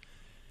path.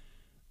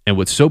 And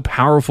what's so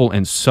powerful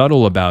and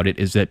subtle about it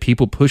is that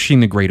people pushing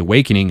the Great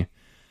Awakening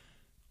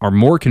are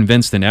more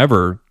convinced than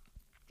ever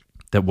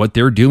that what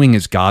they're doing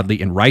is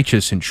godly and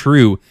righteous and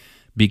true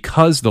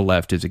because the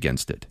left is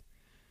against it,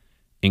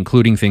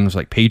 including things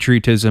like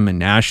patriotism and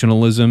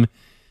nationalism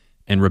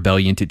and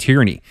rebellion to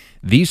tyranny.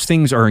 These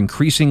things are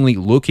increasingly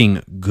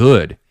looking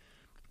good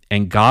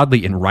and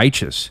godly and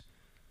righteous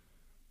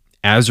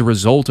as a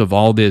result of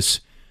all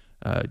this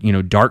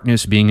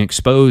darkness being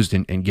exposed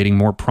and getting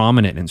more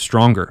prominent and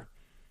stronger.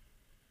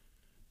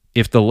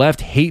 If the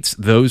left hates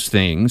those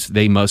things,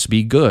 they must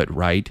be good,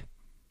 right?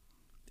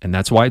 And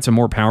that's why it's a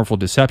more powerful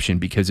deception,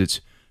 because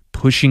it's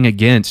pushing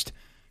against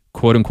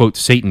quote-unquote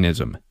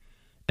Satanism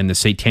and the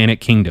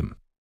satanic kingdom,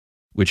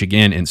 which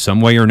again, in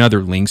some way or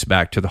another, links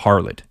back to the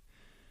harlot.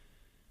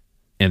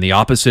 And the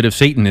opposite of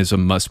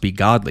Satanism must be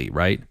godly,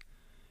 right?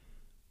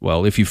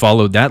 Well, if you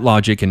followed that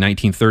logic in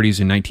 1930s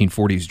and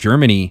 1940s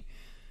Germany,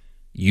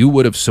 you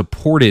would have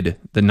supported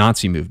the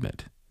Nazi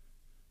movement,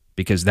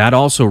 because that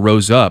also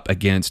rose up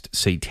against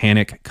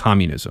satanic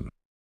communism.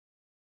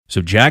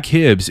 So Jack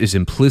Hibbs is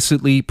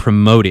implicitly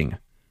promoting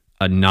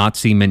a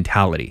Nazi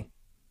mentality.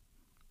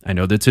 I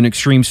know that's an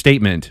extreme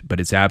statement,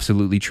 but it's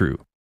absolutely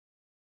true.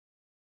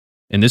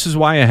 And this is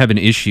why I have an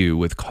issue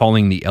with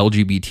calling the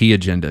LGBT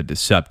agenda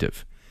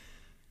deceptive.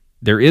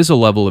 There is a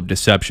level of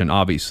deception,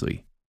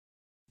 obviously.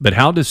 But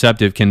how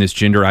deceptive can this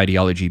gender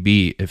ideology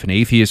be if an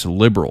atheist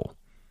liberal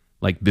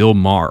like Bill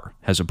Maher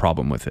has a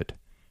problem with it,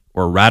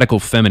 or a radical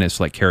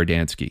feminist like Kara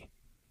Dansky?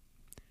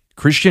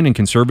 Christian and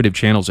conservative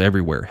channels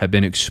everywhere have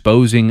been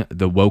exposing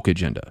the woke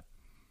agenda.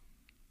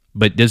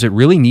 But does it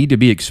really need to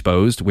be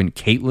exposed when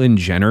Caitlyn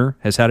Jenner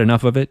has had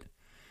enough of it?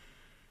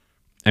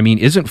 I mean,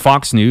 isn't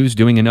Fox News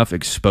doing enough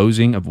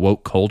exposing of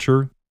woke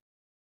culture?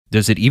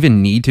 Does it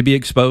even need to be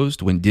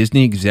exposed when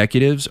Disney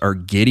executives are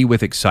giddy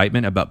with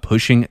excitement about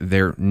pushing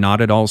their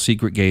not at all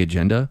secret gay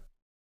agenda?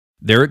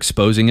 They're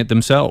exposing it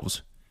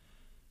themselves.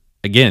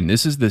 Again,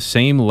 this is the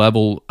same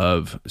level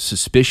of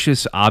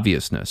suspicious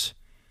obviousness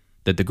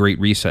that the Great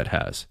Reset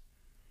has.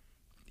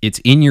 It's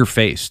in your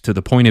face to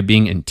the point of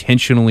being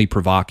intentionally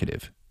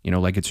provocative. You know,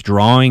 like it's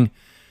drawing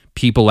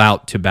people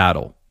out to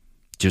battle,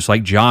 just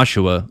like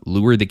Joshua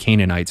lured the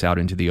Canaanites out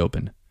into the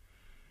open.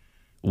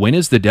 When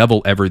is the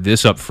devil ever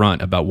this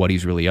upfront about what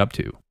he's really up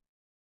to?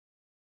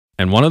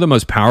 And one of the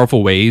most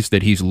powerful ways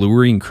that he's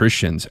luring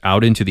Christians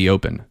out into the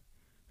open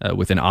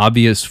with an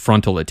obvious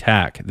frontal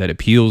attack that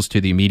appeals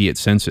to the immediate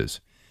senses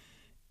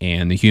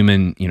and the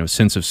human,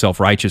 sense of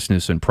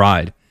self-righteousness and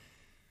pride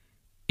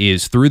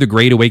is through the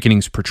Great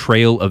Awakening's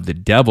portrayal of the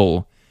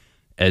devil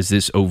as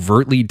this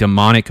overtly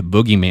demonic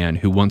boogeyman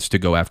who wants to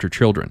go after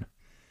children.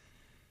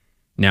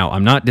 Now,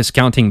 I'm not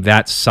discounting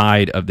that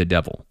side of the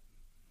devil,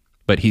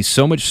 but he's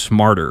so much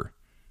smarter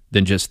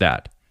than just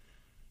that.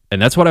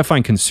 And that's what I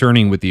find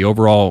concerning with the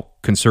overall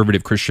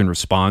conservative Christian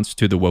response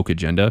to the woke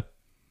agenda,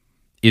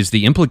 is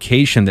the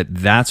implication that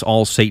that's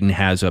all Satan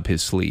has up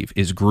his sleeve,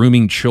 is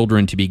grooming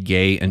children to be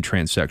gay and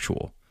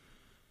transsexual.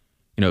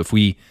 If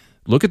we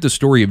look at the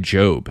story of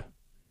Job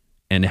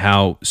and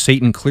how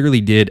Satan clearly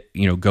did,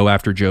 go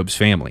after Job's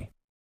family.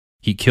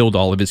 He killed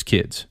all of his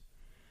kids.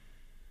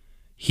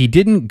 He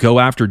didn't go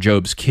after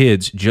Job's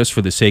kids just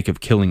for the sake of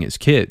killing his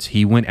kids.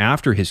 He went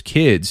after his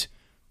kids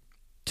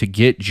to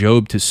get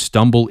Job to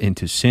stumble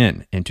into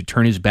sin and to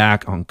turn his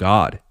back on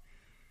God.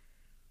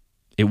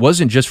 It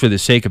wasn't just for the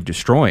sake of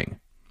destroying.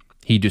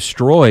 He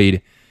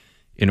destroyed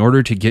in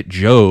order to get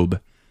Job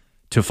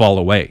to fall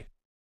away.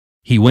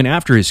 He went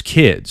after his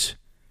kids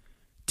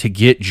to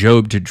get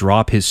Job to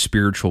drop his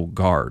spiritual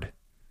guard.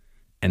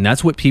 And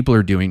that's what people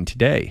are doing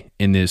today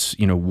in this,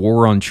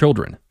 war on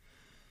children.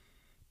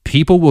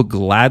 People will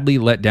gladly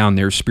let down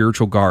their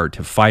spiritual guard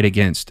to fight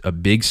against a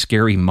big,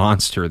 scary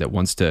monster that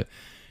wants to,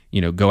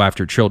 go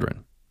after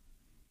children.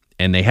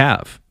 And they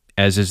have,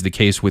 as is the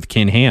case with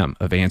Ken Ham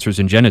of Answers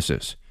in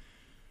Genesis,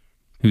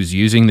 who's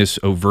using this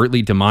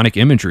overtly demonic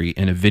imagery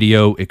in a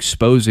video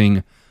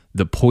exposing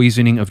the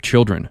poisoning of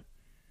children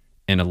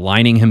and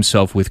aligning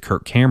himself with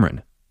Kirk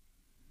Cameron.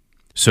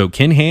 So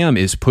Ken Ham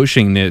is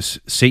pushing this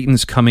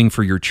Satan's coming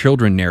for your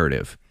children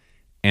narrative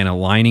and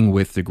aligning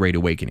with the Great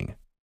Awakening.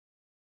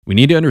 We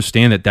need to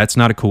understand that that's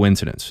not a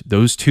coincidence.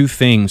 Those two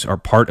things are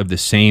part of the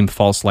same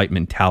false light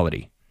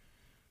mentality.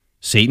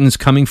 Satan's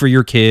coming for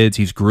your kids,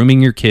 he's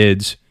grooming your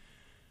kids,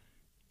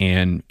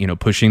 and,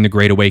 pushing the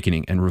Great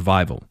Awakening and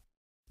revival.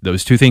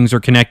 Those two things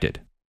are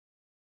connected.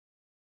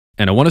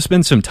 And I want to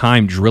spend some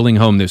time drilling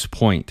home this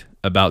point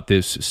about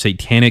this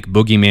satanic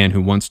boogeyman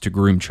who wants to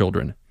groom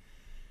children,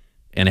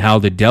 and how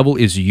the devil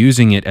is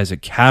using it as a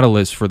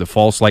catalyst for the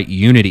false light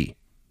unity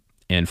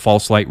and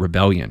false light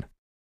rebellion.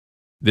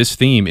 This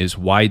theme is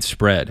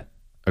widespread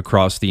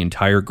across the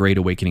entire Great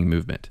Awakening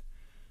movement.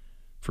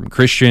 From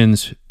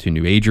Christians to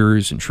New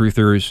Agers and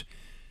Truthers,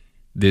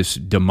 this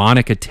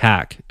demonic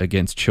attack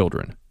against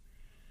children.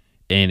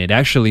 And it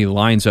actually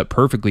lines up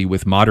perfectly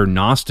with modern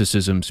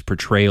Gnosticism's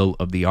portrayal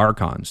of the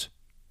archons,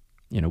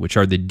 which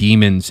are the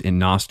demons in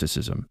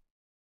Gnosticism.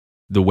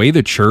 The way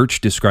the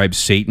church describes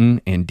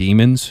Satan and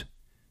demons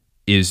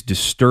is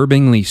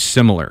disturbingly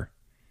similar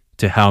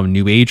to how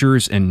New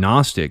Agers and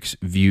Gnostics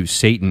view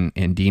Satan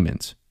and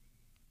demons,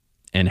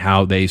 and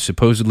how they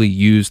supposedly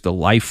use the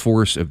life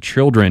force of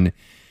children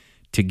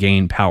to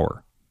gain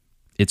power.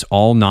 It's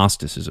all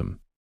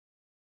Gnosticism.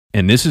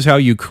 And this is how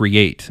you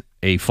create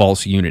a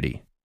false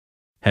unity.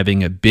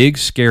 Having a big,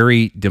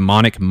 scary,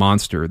 demonic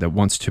monster that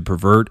wants to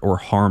pervert or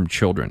harm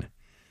children.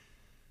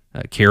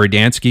 Kara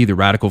Dansky, the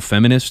radical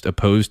feminist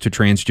opposed to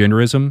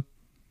transgenderism,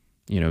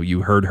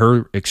 you heard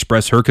her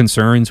express her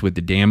concerns with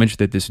the damage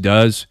that this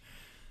does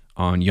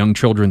on young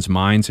children's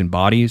minds and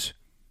bodies,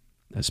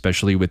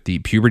 especially with the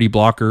puberty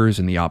blockers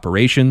and the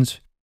operations.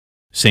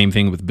 Same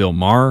thing with Bill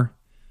Maher.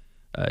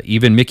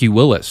 Even Mickey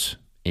Willis,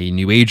 a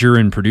New Ager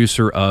and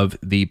producer of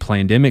the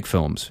Plandemic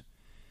films.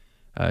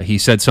 He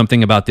said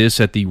something about this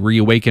at the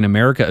Reawaken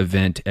America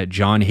event at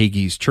John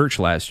Hagee's church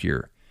last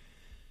year.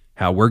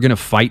 How we're going to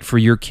fight for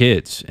your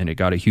kids, and it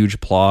got a huge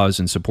applause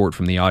and support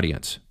from the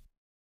audience.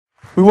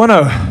 We want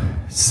to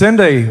send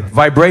a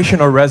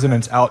vibrational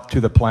resonance out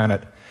to the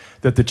planet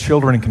that the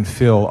children can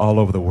feel all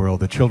over the world.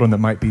 The children that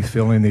might be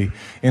feeling the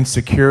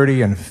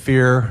insecurity and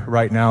fear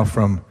right now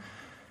from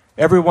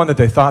everyone that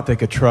they thought they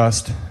could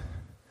trust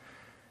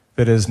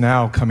that is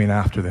now coming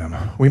after them.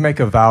 We make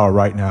a vow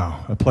right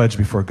now, a pledge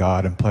before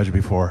God and pledge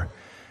before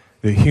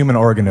the human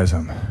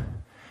organism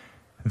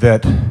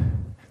that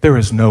there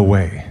is no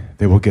way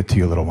they will get to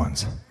you little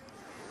ones.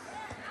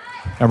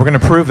 And we're going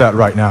to prove that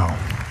right now.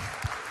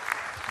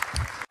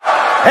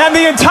 And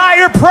the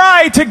entire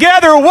pride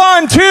together,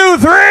 1, 2,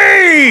 3.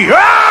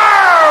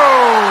 Oh!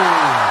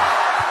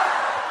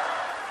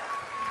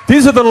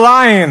 These are the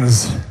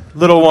lions,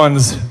 little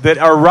ones, that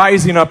are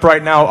rising up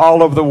right now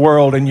all over the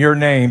world in your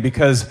name,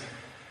 because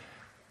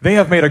They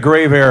have made a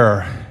grave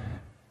error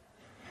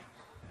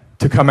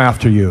to come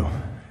after you.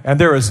 And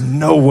there is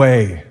no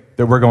way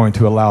that we're going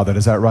to allow that.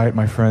 Is that right,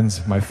 my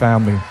friends, my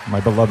family, my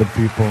beloved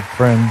people,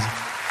 friends?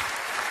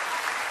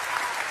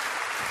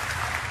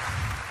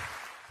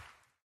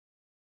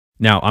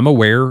 Now, I'm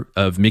aware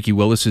of Mickey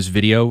Willis's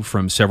video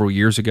from several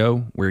years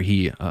ago where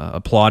he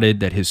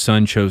applauded that his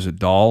son chose a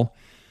doll.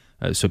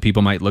 So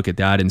people might look at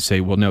that and say,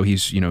 well, no,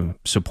 he's,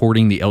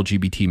 supporting the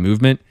LGBT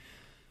movement.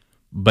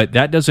 But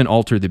that doesn't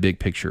alter the big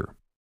picture.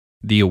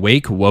 The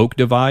awake-woke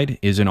divide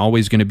isn't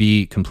always going to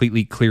be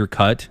completely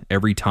clear-cut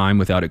every time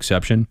without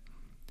exception.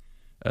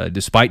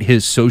 Despite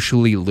his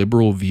socially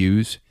liberal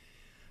views,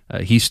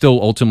 he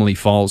still ultimately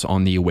falls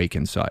on the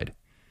awakened side.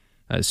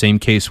 Same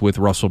case with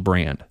Russell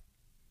Brand.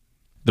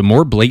 The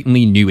more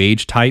blatantly New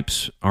Age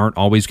types aren't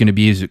always going to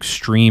be as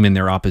extreme in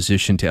their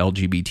opposition to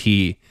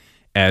LGBT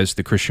as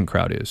the Christian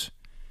crowd is.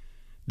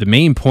 The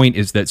main point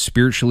is that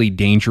spiritually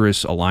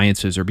dangerous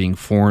alliances are being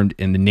formed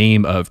in the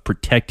name of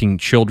protecting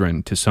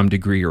children to some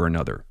degree or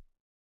another.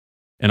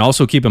 And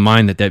also keep in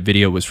mind that that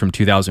video was from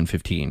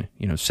 2015,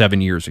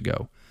 7 years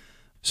ago.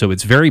 So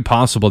it's very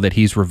possible that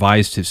he's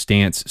revised his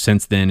stance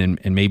since then,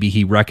 and maybe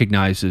he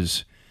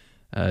recognizes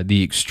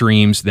the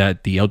extremes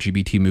that the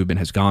LGBT movement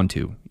has gone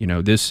to.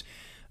 This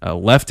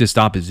leftist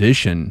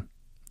opposition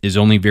is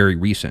only very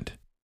recent.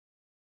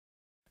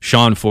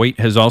 Sean Foyt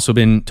has also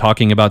been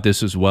talking about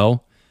this as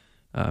well.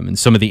 In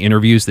some of the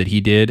interviews that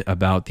he did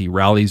about the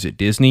rallies at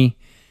Disney,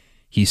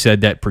 he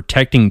said that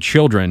protecting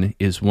children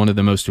is one of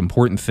the most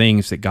important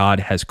things that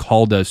God has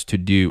called us to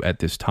do at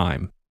this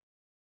time.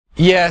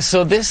 Yeah,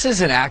 so this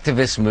is an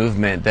activist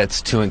movement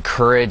that's to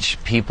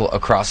encourage people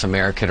across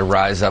America to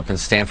rise up and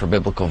stand for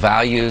biblical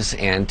values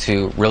and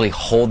to really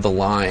hold the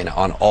line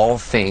on all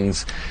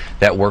things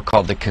that we're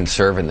called to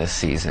conserve in this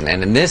season.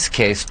 And in this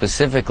case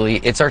specifically,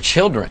 it's our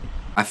children.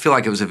 I feel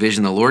like it was a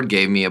vision the Lord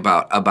gave me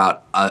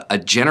about a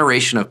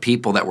generation of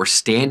people that were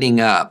standing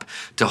up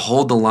to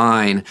hold the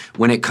line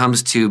when it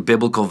comes to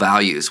biblical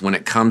values, when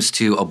it comes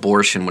to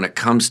abortion, when it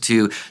comes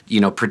to,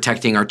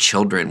 protecting our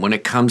children, when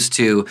it comes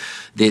to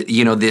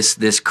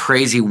this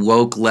crazy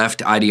woke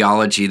left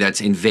ideology that's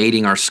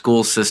invading our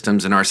school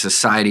systems and our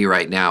society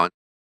right now.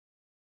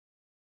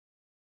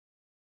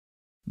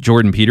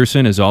 Jordan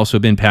Peterson has also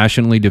been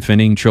passionately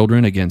defending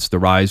children against the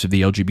rise of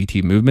the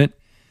LGBT movement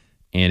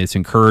and its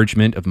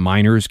encouragement of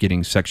minors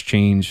getting sex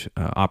change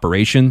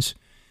operations.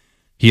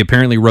 He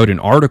apparently wrote an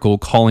article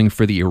calling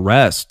for the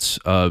arrests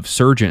of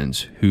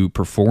surgeons who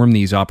perform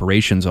these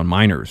operations on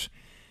minors,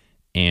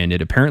 and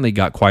it apparently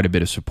got quite a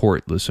bit of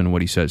support. Listen to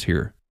what he says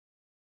here.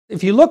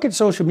 If you look at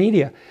social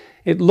media,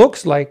 it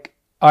looks like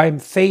I'm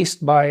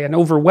faced by an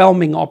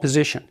overwhelming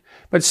opposition,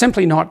 but it's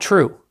simply not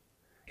true.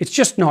 It's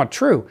just not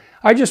true.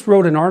 I just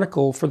wrote an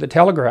article for The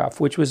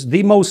Telegraph, which was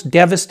the most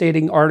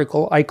devastating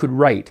article I could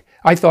write.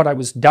 I thought I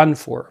was done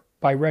for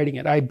by writing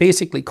it. I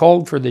basically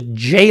called for the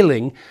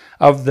jailing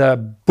of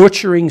the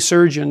butchering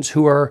surgeons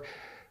who are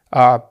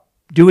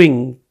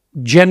doing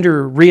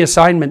gender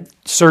reassignment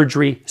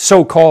surgery,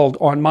 so-called,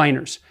 on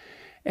minors.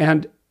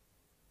 And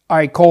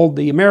I called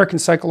the American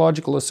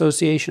Psychological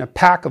Association a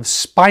pack of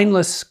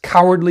spineless,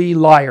 cowardly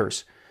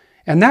liars.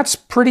 And that's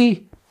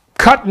pretty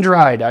cut and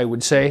dried, I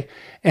would say.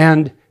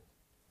 And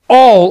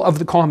all of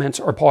the comments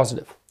are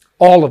positive.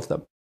 All of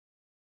them.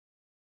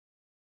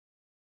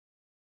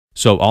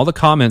 So all the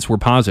comments were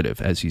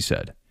positive, as he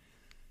said.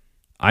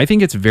 I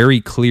think it's very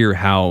clear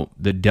how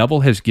the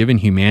devil has given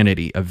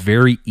humanity a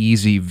very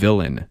easy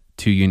villain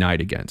to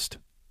unite against.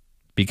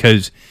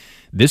 Because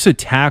this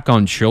attack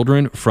on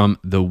children from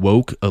the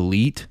woke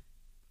elite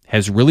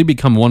has really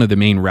become one of the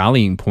main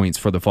rallying points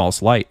for the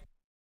false light.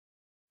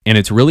 And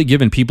it's really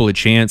given people a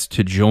chance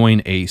to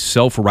join a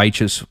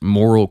self-righteous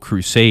moral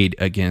crusade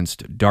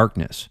against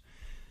darkness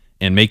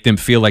and make them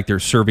feel like they're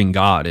serving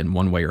God in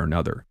one way or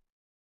another.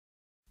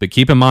 But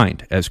keep in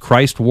mind, as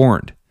Christ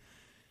warned,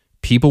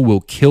 people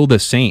will kill the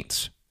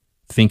saints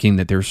thinking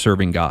that they're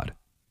serving God.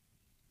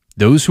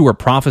 Those who are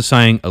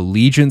prophesying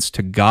allegiance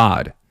to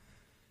God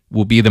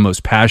will be the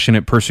most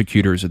passionate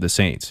persecutors of the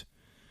saints.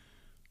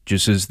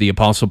 Just as the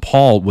Apostle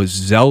Paul was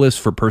zealous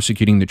for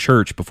persecuting the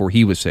church before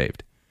he was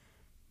saved.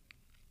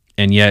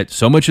 And yet,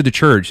 so much of the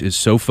church is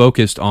so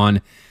focused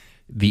on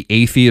the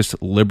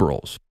atheist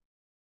liberals.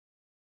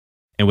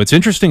 And what's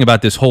interesting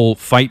about this whole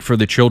fight for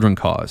the children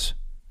cause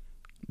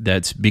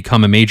that's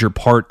become a major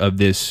part of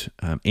this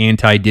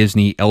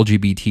anti-Disney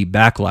LGBT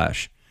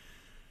backlash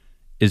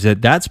is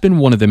that that's been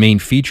one of the main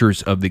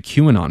features of the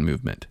QAnon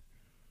movement.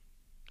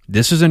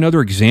 This is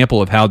another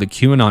example of how the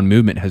QAnon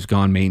movement has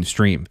gone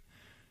mainstream.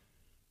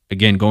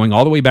 Again, going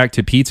all the way back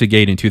to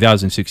Pizzagate in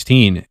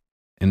 2016,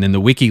 and then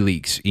the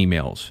WikiLeaks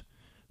emails,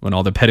 when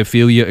all the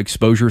pedophilia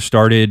exposure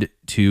started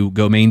to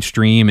go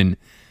mainstream and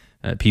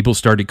people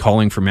started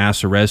calling for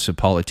mass arrests of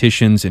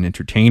politicians and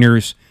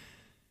entertainers.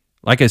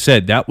 Like I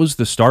said, that was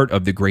the start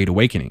of the Great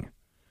Awakening,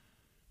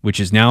 which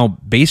has now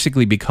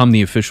basically become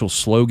the official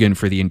slogan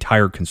for the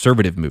entire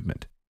conservative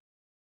movement.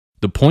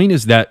 The point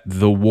is that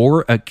the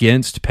war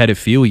against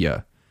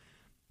pedophilia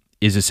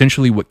is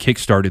essentially what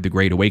kickstarted the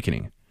Great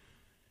Awakening.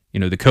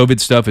 The COVID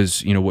stuff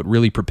is, what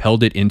really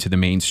propelled it into the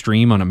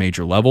mainstream on a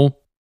major level.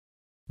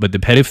 But the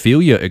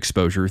pedophilia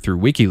exposure through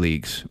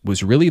WikiLeaks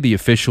was really the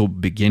official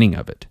beginning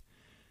of it.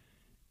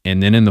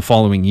 And then in the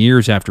following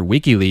years after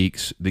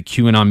WikiLeaks, the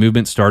QAnon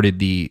movement started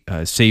the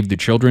Save the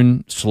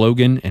Children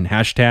slogan and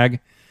hashtag.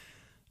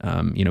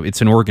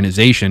 It's an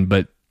organization,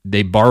 but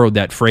they borrowed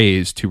that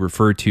phrase to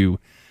refer to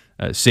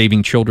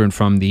saving children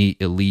from the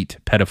elite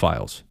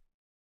pedophiles.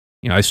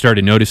 I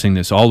started noticing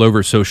this all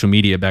over social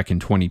media back in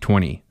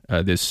 2020,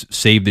 this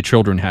Save the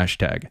Children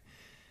hashtag.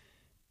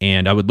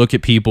 And I would look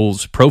at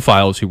people's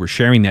profiles who were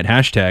sharing that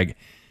hashtag,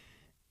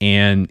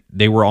 and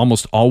they were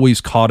almost always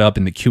caught up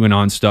in the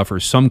QAnon stuff or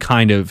some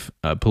kind of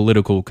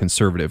political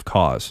conservative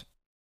cause.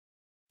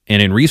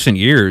 And in recent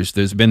years,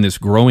 there's been this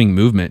growing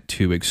movement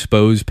to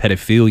expose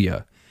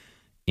pedophilia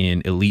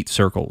in elite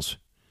circles,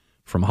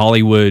 from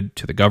Hollywood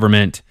to the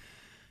government.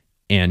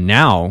 And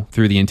now,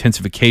 through the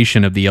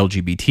intensification of the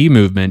LGBT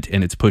movement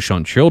and its push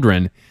on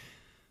children,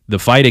 the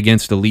fight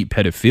against elite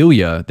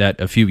pedophilia that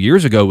a few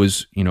years ago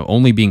was,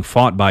 only being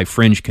fought by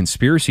fringe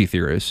conspiracy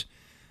theorists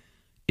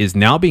is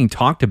now being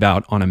talked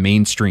about on a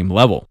mainstream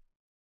level.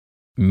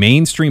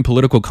 Mainstream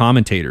political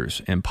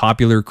commentators and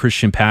popular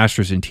Christian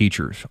pastors and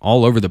teachers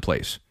all over the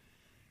place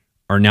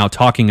are now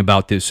talking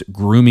about this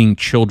grooming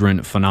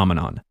children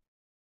phenomenon.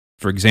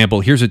 For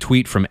example, here's a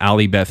tweet from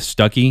Allie Beth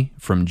Stuckey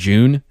from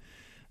June.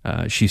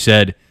 She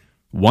said,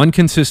 "One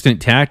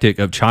consistent tactic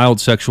of child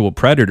sexual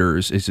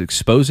predators is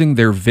exposing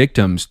their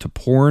victims to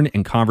porn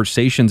and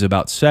conversations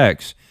about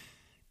sex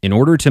in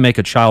order to make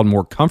a child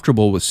more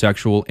comfortable with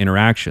sexual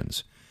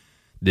interactions.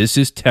 This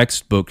is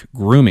textbook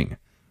grooming,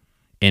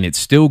 and it's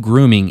still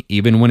grooming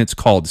even when it's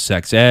called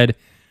sex ed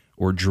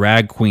or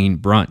drag queen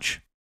brunch."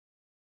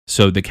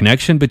 So the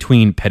connection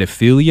between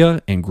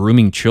pedophilia and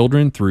grooming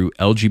children through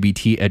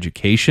LGBT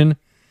education,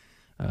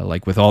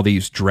 like with all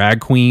these drag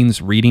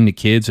queens reading to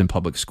kids in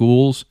public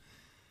schools,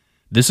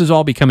 this is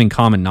all becoming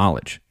common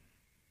knowledge,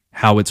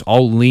 how it's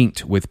all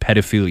linked with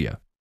pedophilia.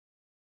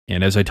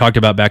 And as I talked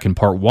about back in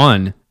part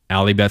 1,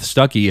 Allie Beth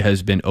Stuckey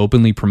has been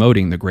openly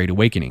promoting the Great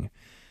Awakening.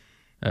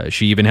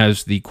 She even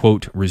has the,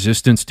 quote,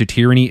 "resistance to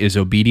tyranny is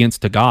obedience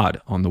to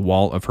God" on the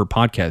wall of her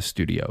podcast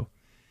studio.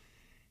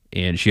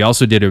 And she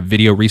also did a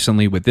video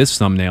recently with this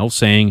thumbnail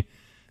saying,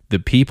 "The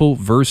people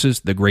versus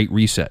the Great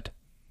Reset."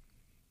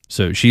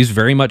 So she's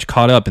very much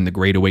caught up in the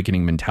Great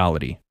Awakening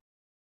mentality.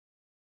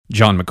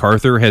 John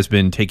MacArthur has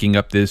been taking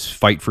up this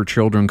fight for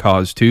children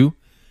cause too,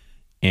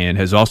 and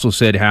has also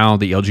said how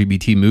the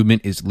LGBT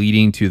movement is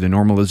leading to the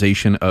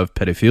normalization of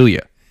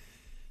pedophilia.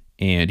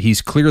 And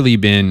he's clearly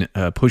been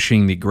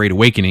pushing the Great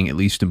Awakening, at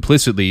least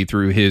implicitly,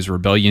 through his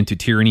rebellion to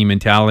tyranny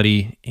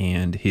mentality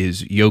and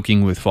his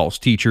yoking with false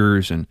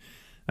teachers and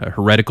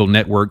heretical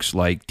networks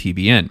like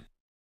TBN.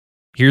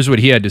 Here's what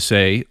he had to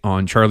say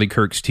on Charlie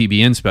Kirk's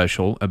TBN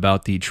special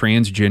about the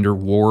transgender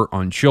war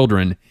on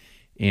children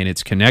and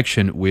its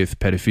connection with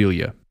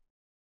pedophilia.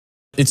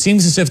 It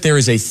seems as if there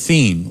is a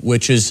theme,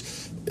 which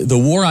is the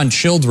war on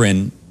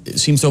children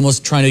seems to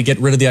almost trying to get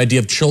rid of the idea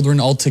of children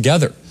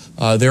altogether.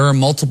 There are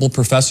multiple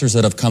professors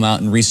that have come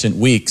out in recent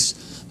weeks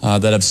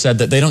that have said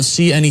that they don't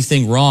see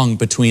anything wrong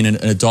between an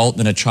adult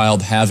and a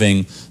child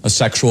having a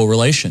sexual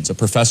relations. A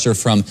professor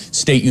from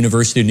State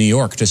University of New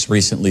York just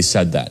recently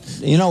said that.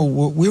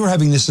 We were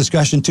having this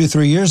discussion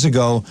 2-3 years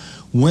ago.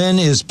 When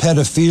is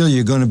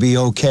pedophilia going to be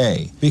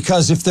okay?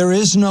 Because if there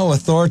is no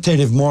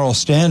authoritative moral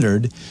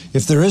standard,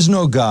 if there is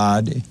no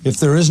God, if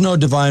there is no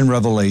divine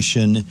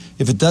revelation,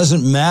 if it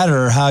doesn't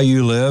matter how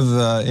you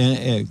live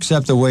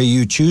except the way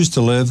you choose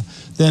to live,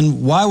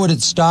 then why would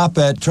it stop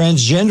at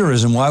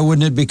transgenderism? Why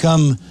wouldn't it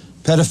become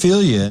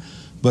pedophilia?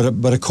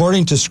 But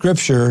according to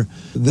Scripture,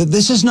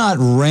 this is not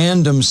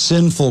random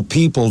sinful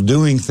people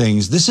doing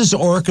things. This is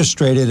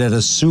orchestrated at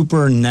a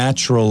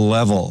supernatural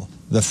level.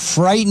 The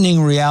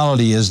frightening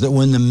reality is that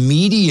when the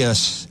media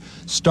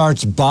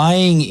starts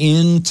buying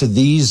into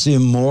these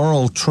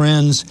immoral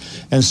trends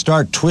and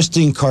start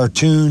twisting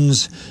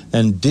cartoons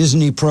and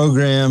Disney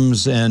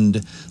programs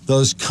and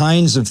those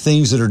kinds of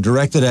things that are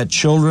directed at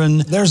children,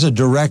 there's a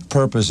direct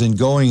purpose in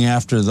going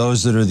after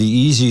those that are the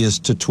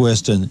easiest to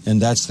twist, and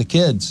that's the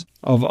kids.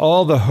 Of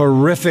all the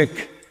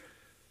horrific,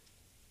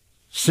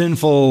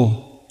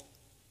 sinful,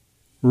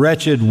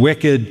 wretched,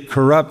 wicked,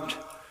 corrupt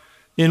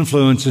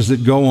influences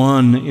that go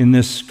on in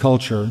this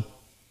culture,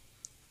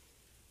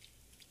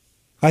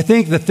 I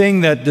think the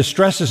thing that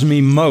distresses me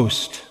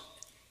most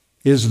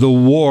is the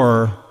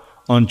war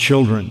on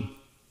children.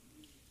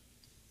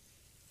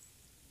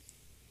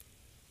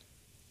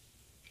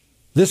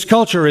 This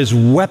culture is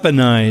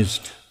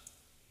weaponized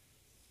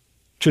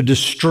to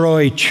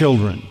destroy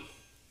children.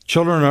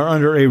 Children are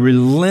under a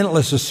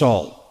relentless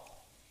assault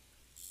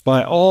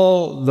by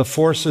all the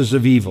forces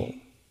of evil.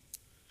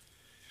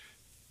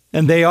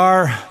 And they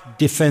are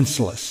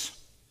defenseless.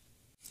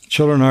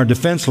 Children are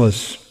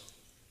defenseless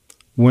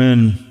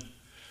when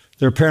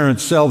their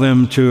parents sell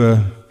them to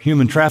a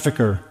human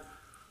trafficker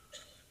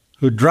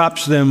who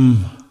drops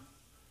them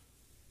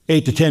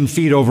 8 to 10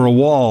 feet over a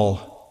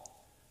wall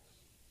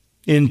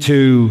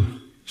into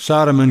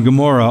Sodom and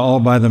Gomorrah all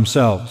by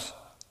themselves.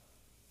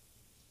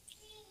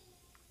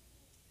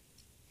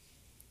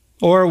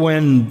 Or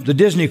when the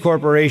Disney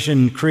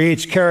Corporation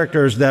creates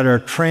characters that are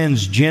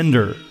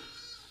transgender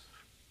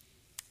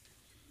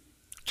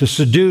to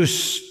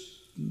seduce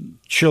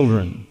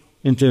children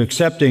into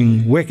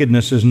accepting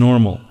wickedness as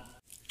normal.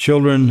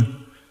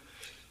 Children,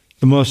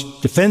 the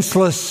most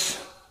defenseless,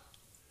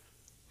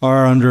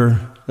 are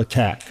under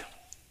attack.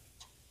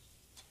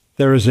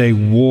 There is a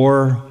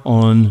war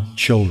on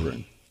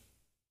children.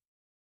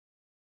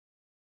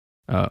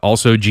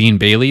 Also, Gene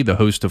Bailey, the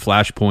host of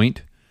Flashpoint,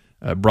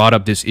 brought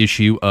up this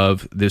issue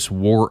of this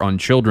war on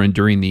children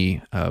during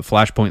the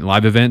Flashpoint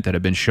live event that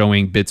I've been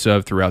showing bits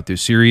of throughout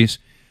this series.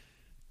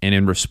 And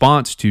in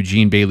response to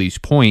Gene Bailey's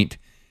point,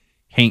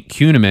 Hank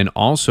Kuhneman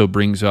also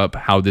brings up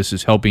how this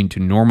is helping to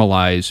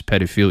normalize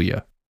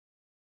pedophilia.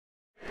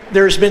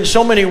 There's been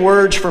so many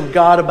words from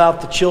God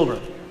about the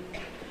children.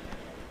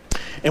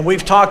 And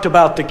we've talked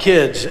about the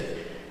kids.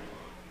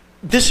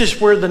 This is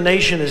where the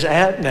nation is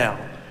at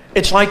now.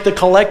 It's like the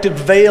collective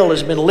veil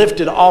has been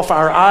lifted off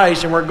our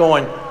eyes and we're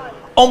going,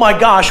 oh my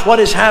gosh,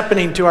 what is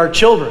happening to our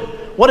children?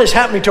 What is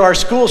happening to our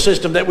school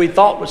system that we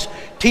thought was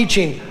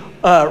teaching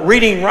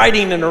reading,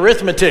 writing, and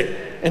arithmetic,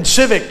 and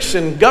civics,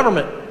 and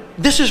government?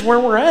 This is where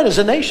we're at as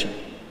a nation.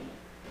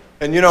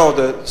 And you know,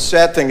 the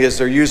sad thing is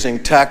they're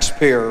using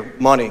taxpayer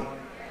money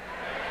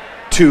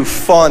to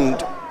fund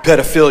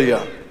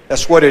pedophilia.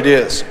 That's what it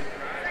is.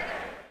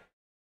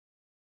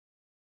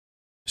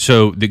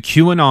 So the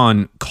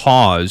QAnon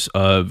cause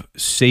of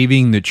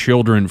saving the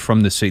children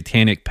from the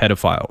satanic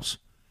pedophiles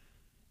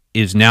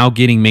is now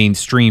getting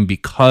mainstream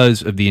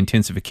because of the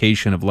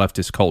intensification of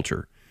leftist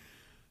culture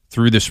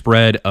through the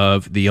spread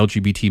of the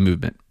LGBT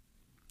movement,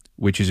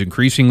 which is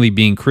increasingly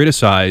being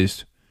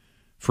criticized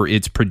for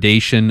its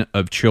predation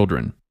of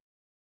children.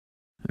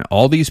 Now,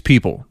 all these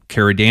people,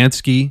 Kara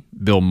Dansky,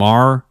 Bill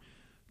Maher,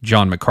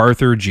 John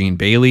MacArthur, Gene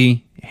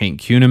Bailey,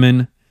 Hank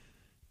Kuhneman,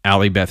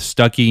 Allie Beth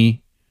Stuckey,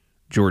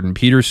 Jordan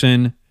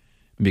Peterson,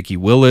 Mickey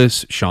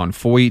Willis, Sean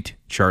Foyt,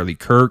 Charlie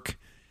Kirk,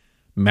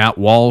 Matt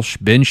Walsh,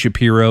 Ben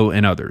Shapiro,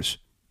 and others.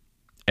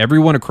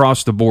 Everyone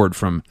across the board,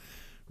 from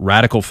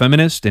radical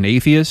feminist and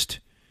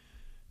atheist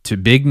to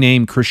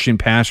big-name Christian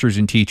pastors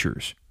and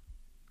teachers,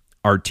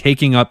 are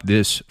taking up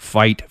this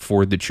fight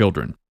for the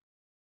children.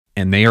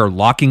 And they are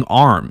locking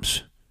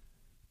arms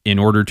in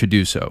order to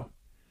do so.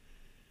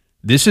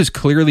 This has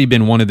clearly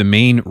been one of the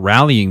main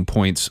rallying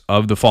points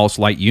of the false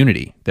light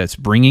unity that's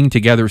bringing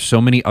together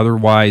so many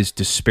otherwise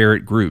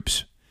disparate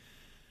groups,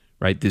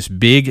 right? This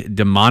big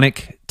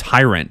demonic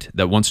tyrant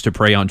that wants to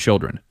prey on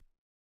children,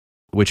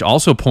 which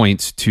also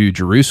points to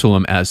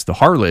Jerusalem as the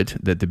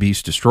harlot that the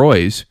beast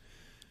destroys,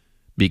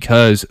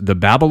 because the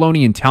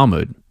Babylonian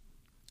Talmud,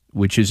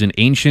 which is an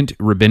ancient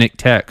rabbinic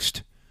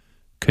text,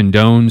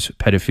 condones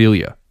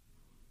pedophilia.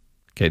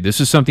 Okay,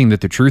 this is something that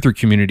the truther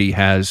community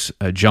has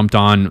jumped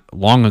on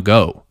long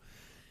ago,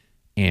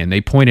 and they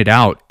pointed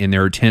out in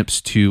their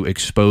attempts to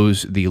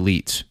expose the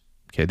elites.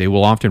 Okay, they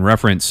will often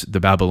reference the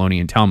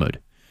Babylonian Talmud.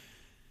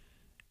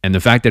 And the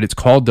fact that it's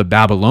called the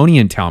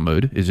Babylonian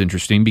Talmud is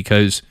interesting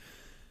because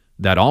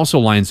that also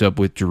lines up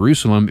with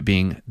Jerusalem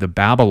being the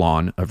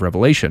Babylon of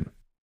Revelation.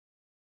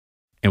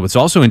 And what's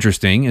also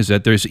interesting is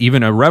that there's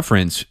even a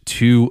reference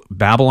to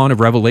Babylon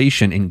of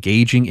Revelation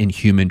engaging in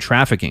human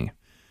trafficking.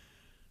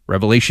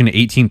 Revelation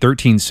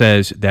 18:13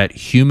 says that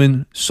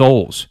human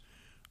souls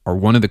are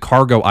one of the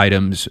cargo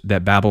items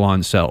that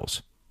Babylon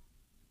sells.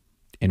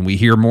 And we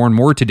hear more and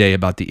more today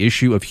about the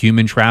issue of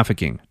human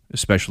trafficking,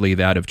 especially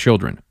that of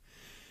children.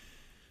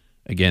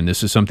 Again,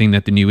 this is something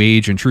that the New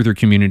Age and truther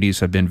communities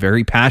have been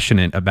very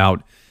passionate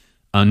about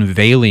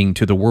unveiling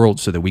to the world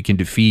so that we can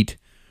defeat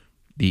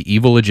the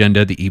evil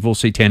agenda, the evil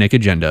satanic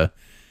agenda,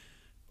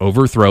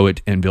 overthrow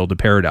it, and build a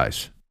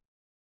paradise.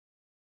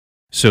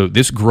 So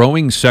this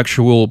growing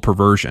sexual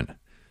perversion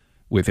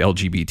with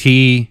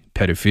LGBT,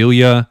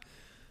 pedophilia,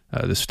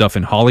 the stuff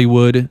in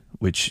Hollywood,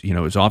 which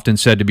is often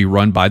said to be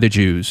run by the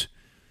Jews,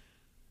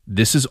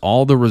 this is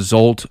all the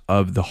result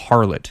of the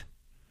harlot.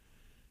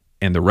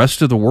 And the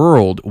rest of the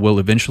world will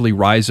eventually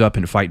rise up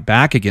and fight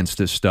back against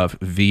this stuff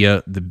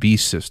via the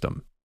beast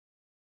system.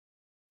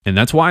 And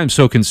that's why I'm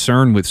so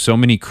concerned with so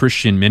many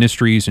Christian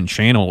ministries and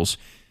channels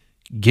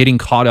getting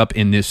caught up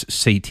in this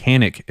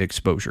satanic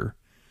exposure,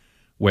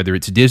 whether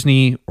it's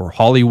Disney or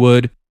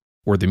Hollywood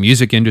or the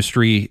music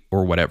industry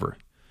or whatever.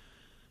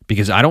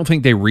 Because I don't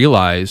think they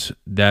realize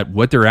that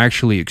what they're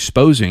actually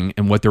exposing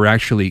and what they're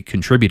actually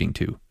contributing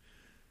to.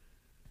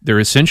 They're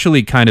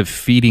essentially kind of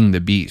feeding the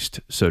beast,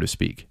 so to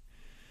speak.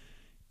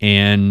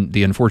 And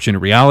the unfortunate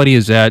reality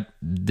is that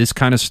this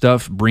kind of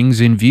stuff brings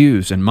in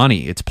views and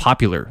money. It's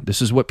popular.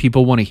 This is what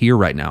people want to hear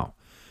right now.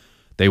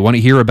 They want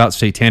to hear about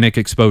satanic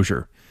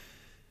exposure.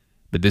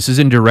 But this is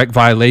in direct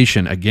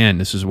violation. Again,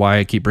 this is why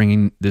I keep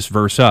bringing this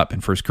verse up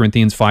in 1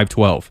 Corinthians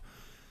 5:12,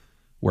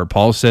 where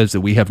Paul says that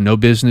we have no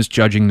business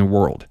judging the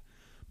world.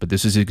 But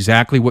this is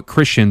exactly what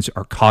Christians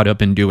are caught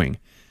up in doing.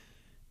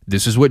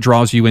 This is what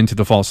draws you into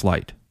the false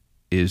light,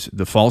 is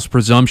the false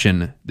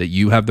presumption that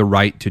you have the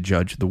right to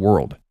judge the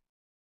world.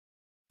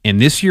 And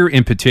this year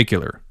in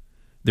particular,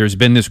 there's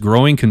been this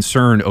growing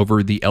concern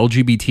over the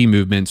LGBT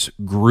movement's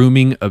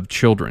grooming of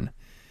children.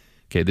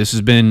 Okay, this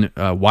has been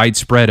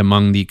widespread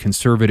among the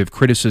conservative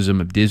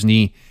criticism of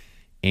Disney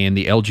and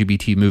the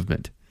LGBT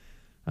movement.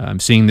 I'm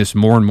seeing this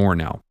more and more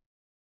now.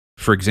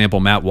 For example,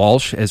 Matt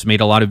Walsh has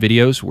made a lot of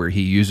videos where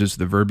he uses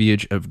the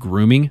verbiage of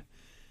grooming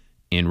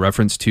in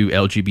reference to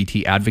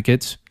LGBT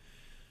advocates.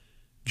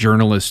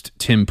 Journalist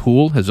Tim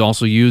Pool has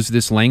also used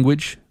this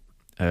language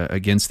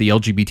against the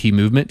LGBT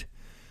movement.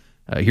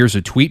 Here's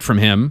a tweet from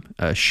him,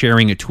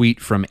 sharing a tweet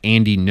from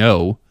Andy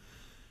No,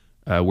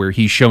 where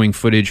he's showing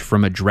footage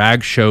from a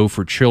drag show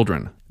for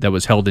children that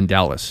was held in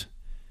Dallas.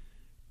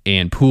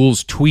 And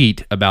Pool's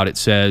tweet about it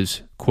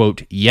says,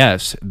 quote,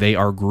 "Yes, they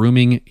are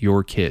grooming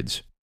your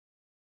kids."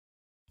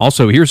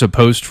 Also, here's a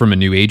post from a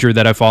New Ager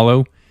that I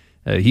follow.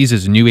 He's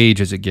as New Age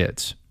as it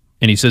gets.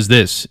 And he says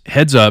this,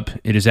 "Heads up,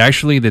 it is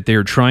actually that they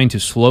are trying to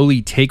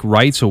slowly take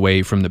rights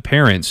away from the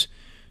parents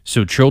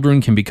so children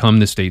can become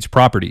the state's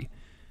property.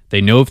 They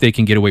know if they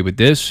can get away with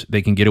this,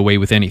 they can get away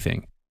with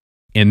anything."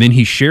 And then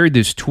he shared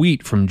this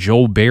tweet from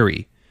Joel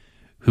Berry,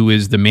 who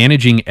is the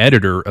managing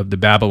editor of the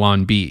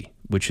Babylon Bee,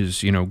 which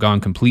has, gone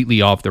completely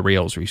off the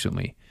rails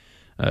recently,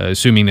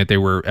 assuming that they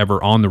were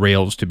ever on the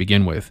rails to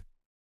begin with.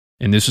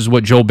 And this is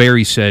what Joel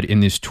Berry said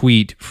in this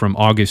tweet from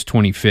August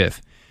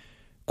 25th.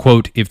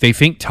 Quote, "If they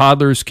think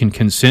toddlers can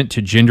consent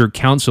to gender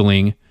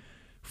counseling,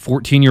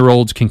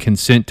 14-year-olds can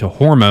consent to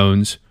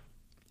hormones,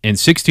 and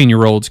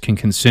 16-year-olds can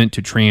consent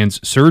to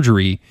trans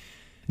surgery,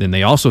 then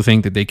they also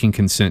think that they can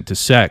consent to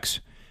sex.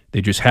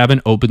 They just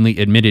haven't openly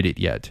admitted it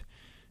yet.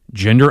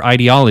 Gender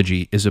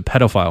ideology is a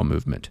pedophile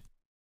movement."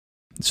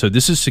 So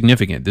this is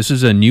significant. This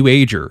is a New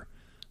Ager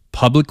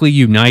publicly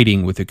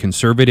uniting with a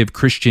conservative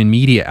Christian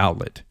media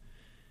outlet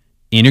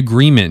in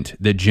agreement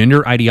that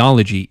gender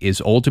ideology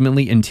is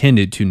ultimately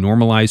intended to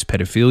normalize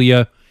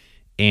pedophilia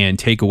and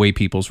take away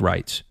people's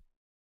rights.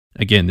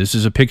 Again, this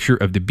is a picture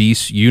of the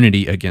beast's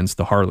unity against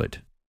the harlot.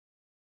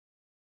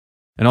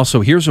 And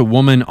also, here's a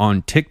woman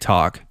on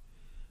TikTok.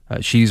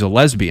 She's a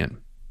lesbian,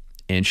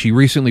 and she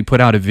recently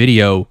put out a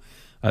video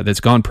that's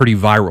gone pretty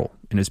viral,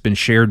 and it's been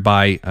shared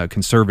by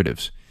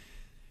conservatives.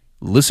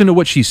 Listen to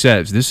what she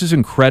says. This is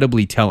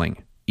incredibly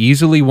telling.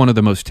 Easily one of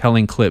the most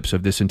telling clips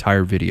of this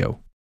entire video.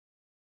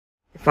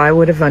 If I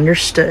would have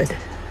understood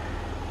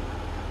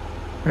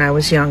when I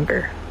was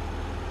younger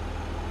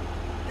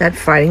that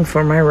fighting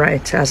for my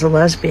rights as a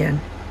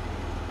lesbian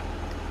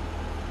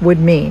would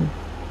mean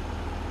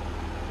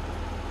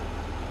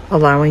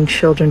allowing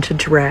children to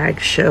drag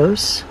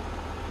shows,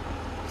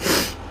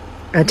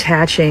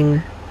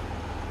 attaching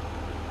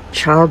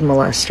child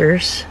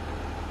molesters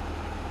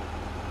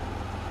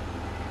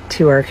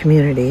to our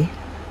community,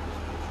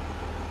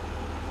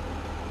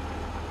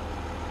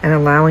 and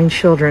allowing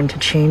children to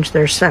change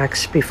their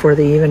sex before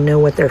they even know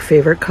what their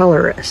favorite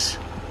color is,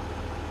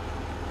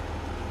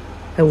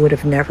 I would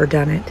have never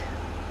done it.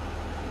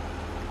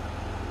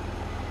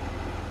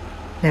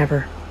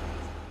 Never.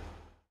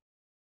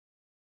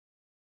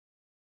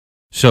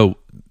 So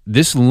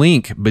this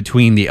link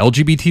between the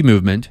LGBT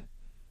movement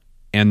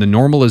and the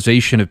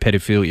normalization of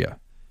pedophilia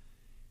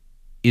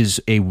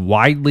is a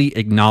widely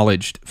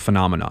acknowledged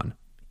phenomenon,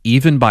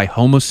 even by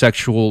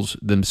homosexuals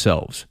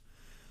themselves.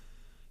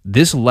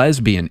 This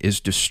lesbian is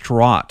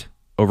distraught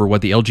over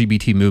what the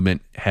LGBT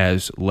movement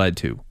has led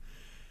to.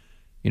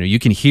 You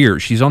can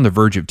hear she's on the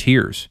verge of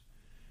tears.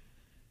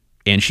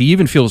 And she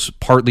even feels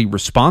partly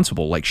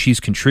responsible, like she's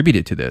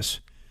contributed to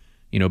this,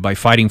 by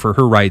fighting for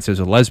her rights as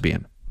a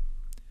lesbian.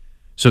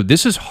 So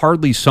this is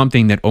hardly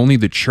something that only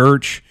the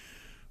church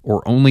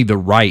or only the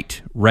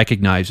right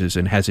recognizes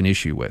and has an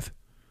issue with.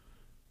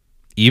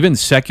 Even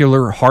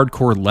secular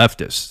hardcore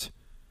leftists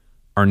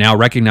are now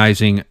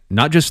recognizing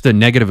not just the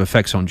negative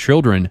effects on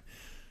children,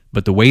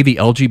 but the way the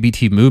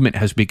LGBT movement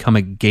has become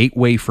a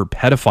gateway for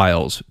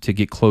pedophiles to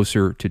get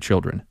closer to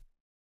children.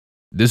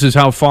 This is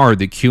how far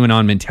the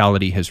QAnon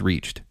mentality has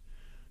reached,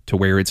 to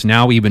where it's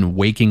now even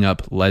waking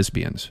up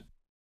lesbians.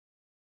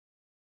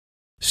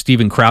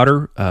 Steven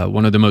Crowder,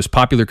 one of the most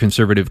popular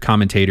conservative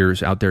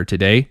commentators out there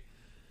today,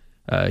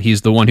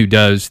 he's the one who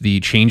does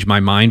the Change My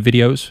Mind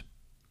videos.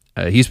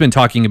 He's been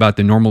talking about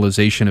the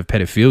normalization of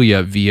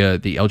pedophilia via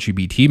the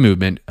LGBT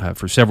movement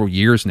for several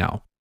years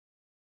now.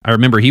 I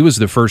remember he was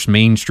the first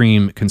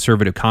mainstream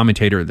conservative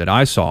commentator that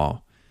I saw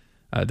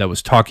that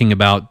was talking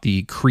about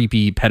the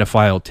creepy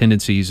pedophile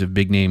tendencies of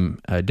big-name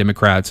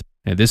Democrats.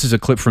 And this is a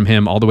clip from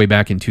him all the way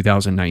back in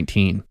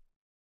 2019.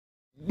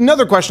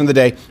 Another question of the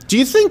day. Do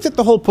you think that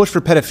the whole push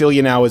for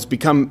pedophilia now has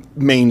become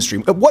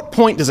mainstream? At what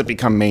point does it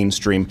become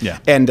mainstream? Yeah.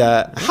 And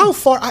how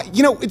far,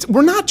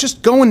 we're not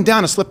just going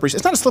down a slippery,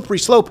 it's not a slippery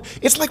slope.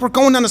 It's like we're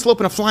going down a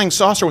slope in a flying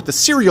saucer with the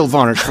cereal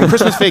varnish from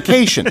Christmas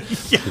Vacation.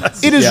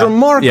 Yes. It is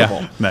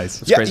remarkable. Yeah. Nice.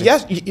 That's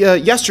crazy.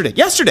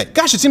 Yesterday,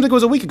 gosh, it seems like it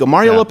was a week ago,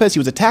 Mario Lopez, he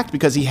was attacked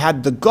because he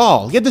had the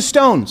gall, he had the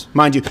stones,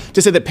 mind you,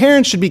 to say that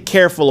parents should be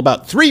careful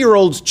about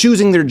 3-year-olds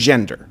choosing their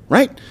gender,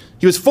 right?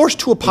 He was forced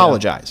to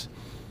apologize.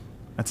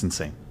 That's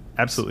insane.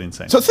 Absolutely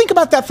insane. So think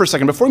about that for a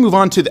second before we move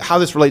on to how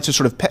this relates to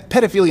sort of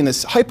pedophilia and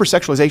this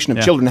hypersexualization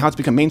of children and how it's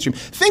become mainstream.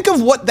 Think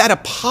of what that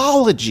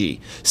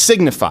apology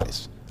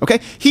signifies. Okay?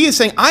 He is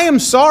saying, I am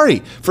sorry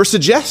for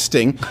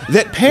suggesting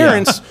that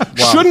parents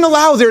shouldn't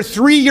allow their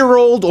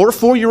 3-year-old or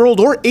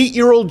 4-year-old or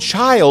 8-year-old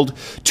child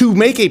to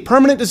make a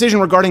permanent decision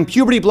regarding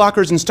puberty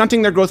blockers and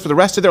stunting their growth for the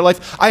rest of their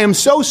life. I am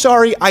so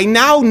sorry. I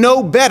now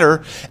know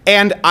better,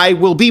 and I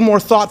will be more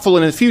thoughtful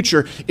in the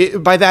future.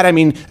 By that, I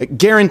mean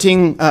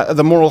guaranteeing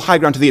the moral high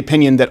ground to the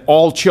opinion that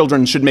all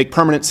children should make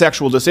permanent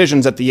sexual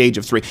decisions at the age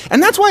of 3.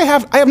 And that's why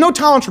I have no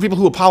tolerance for people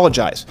who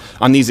apologize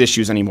on these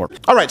issues anymore.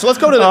 All right, so let's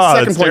go to the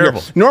second point here.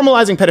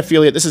 Normalizing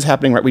pedophilia. This is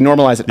happening, right? We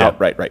normalize it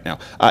outright right now.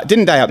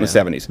 Didn't die out in the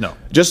 70s. No.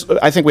 Just,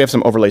 I think we have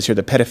some overlays here.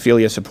 The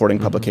pedophilia supporting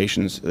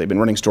publications. They've been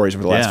running stories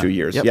over the last few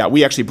years. Yeah,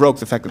 we actually broke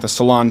the fact that the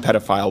salon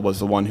pedophile was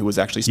the one who was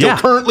actually still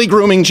currently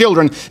grooming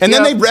children. And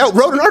then they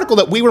wrote an article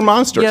that we were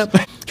monsters.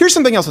 Here's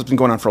something else that's been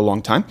going on for a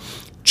long time.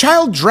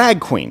 Child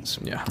drag queens.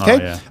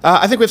 Okay?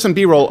 I think we have some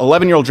B-roll.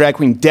 11-year-old drag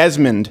queen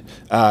Desmond.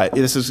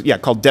 This is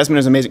called Desmond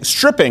is Amazing.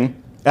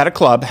 Stripping at a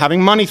club, having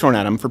money thrown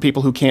at him for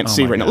people who can't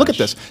see right now. Look at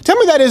this. Tell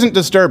me that isn't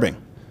disturbing.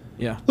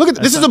 Look at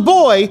this. This is a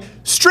boy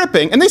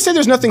stripping, and they say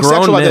there's nothing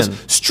sexual about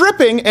this.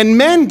 Stripping and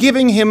men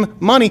giving him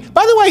money.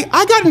 By the way,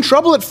 I got in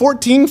trouble at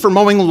 14 for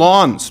mowing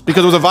lawns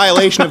because it was a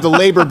violation of the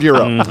Labor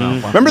Bureau.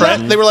 Remember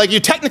that? They were like,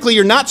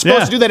 you're not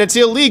supposed to do that. It's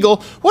illegal.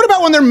 What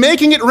about when they're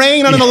making it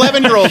rain on an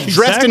 11-year-old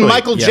dressed in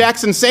Michael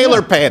Jackson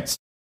sailor pants?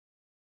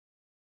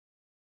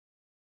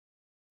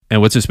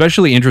 And what's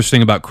especially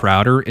interesting about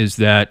Crowder is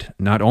that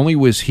not only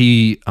was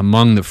he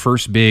among the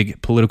first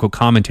big political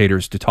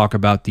commentators to talk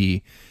about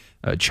the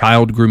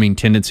child grooming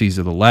tendencies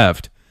of the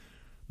left,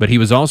 but he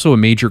was also a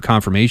major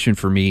confirmation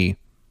for me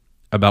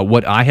about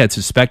what I had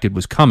suspected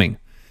was coming,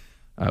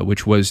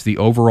 which was the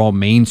overall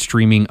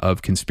mainstreaming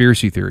of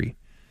conspiracy theory,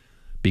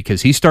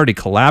 because he started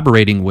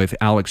collaborating with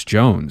Alex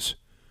Jones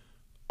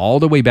all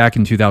the way back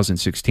in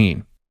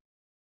 2016,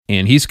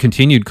 and he's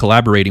continued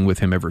collaborating with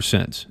him ever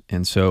since.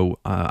 And so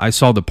I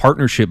saw the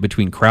partnership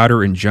between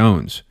Crowder and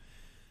Jones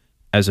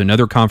as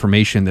another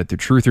confirmation that the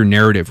truther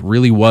narrative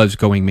really was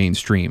going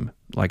mainstream,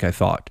 like I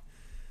thought.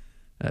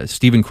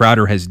 Steven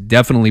Crowder has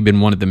definitely been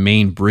one of the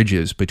main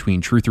bridges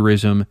between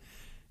trutherism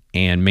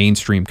and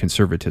mainstream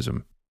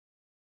conservatism.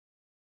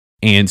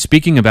 And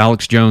speaking of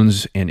Alex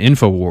Jones and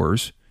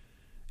InfoWars,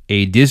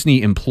 a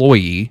Disney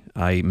employee,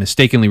 I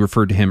mistakenly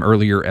referred to him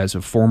earlier as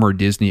a former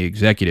Disney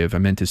executive, I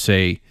meant to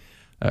say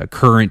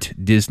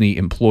current Disney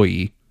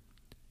employee,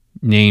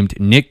 named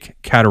Nick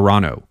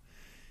Caterano.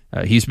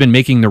 He's been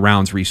making the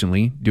rounds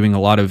recently, doing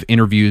a lot of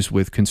interviews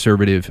with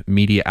conservative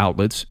media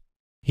outlets.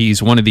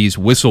 He's one of these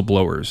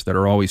whistleblowers that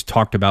are always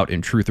talked about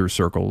in truther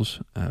circles.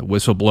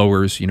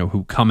 Whistleblowers,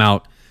 who come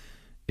out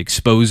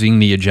exposing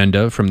the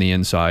agenda from the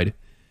inside.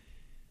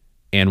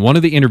 And one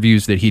of the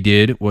interviews that he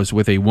did was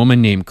with a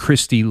woman named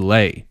Christy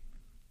Lay.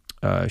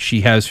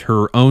 She has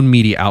her own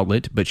media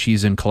outlet, but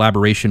she's in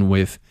collaboration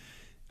with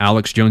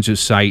Alex Jones's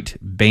site,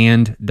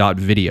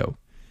 banned.video.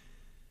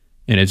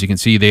 And as you can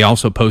see, they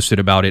also posted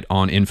about it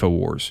on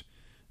InfoWars.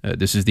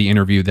 This is the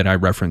interview that I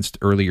referenced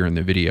earlier in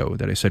the video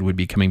that I said would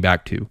be coming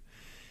back to.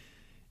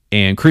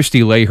 And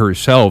Christy Lay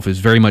herself is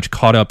very much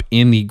caught up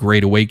in the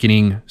Great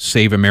Awakening,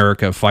 Save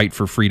America, Fight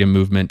for Freedom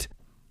movement,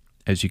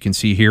 as you can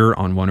see here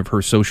on one of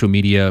her social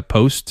media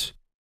posts.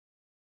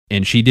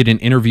 And she did an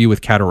interview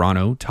with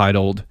Caterano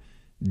titled,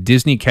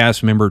 Disney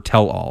Cast Member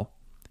Tell All,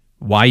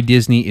 Why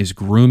Disney is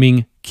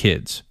Grooming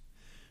Kids.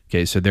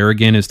 Okay, so there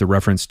again is the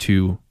reference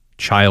to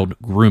child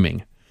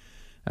grooming,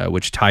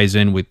 which ties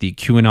in with the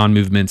QAnon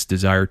movement's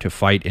desire to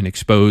fight and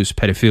expose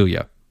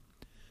pedophilia,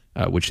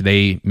 which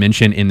they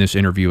mention in this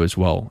interview as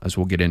well, as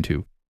we'll get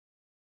into.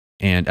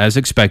 And as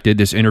expected,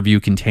 this interview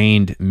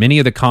contained many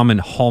of the common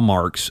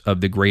hallmarks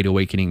of the Great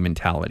Awakening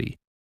mentality.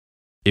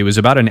 It was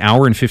about an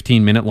hour and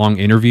 15-minute long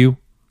interview,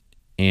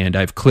 and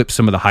I've clipped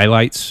some of the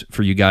highlights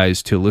for you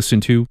guys to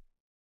listen to.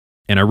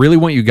 And I really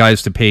want you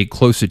guys to pay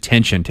close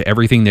attention to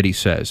everything that he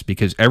says,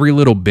 because every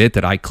little bit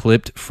that I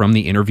clipped from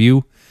the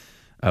interview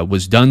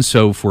was done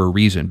so for a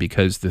reason,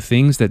 because the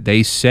things that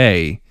they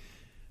say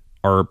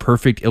are a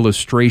perfect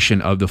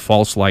illustration of the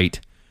false light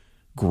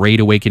Great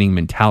Awakening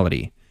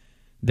mentality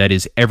that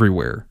is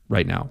everywhere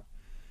right now.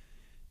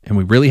 And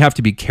we really have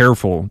to be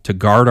careful to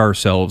guard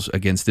ourselves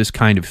against this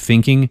kind of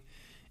thinking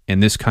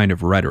and this kind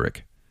of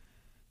rhetoric.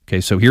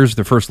 Okay, so here's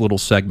the first little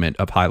segment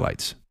of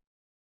highlights.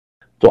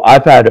 So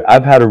I've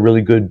had a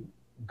really good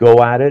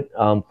go at it.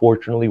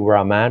 Fortunately, where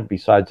I'm at,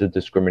 besides the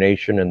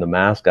discrimination and the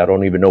mask, I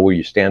don't even know where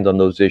you stand on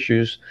those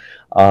issues.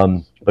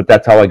 But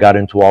that's how I got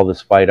into all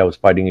this fight. I was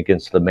fighting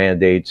against the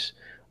mandates,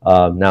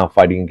 now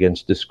fighting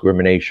against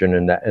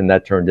discrimination, and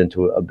that turned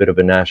into a bit of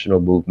a national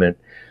movement.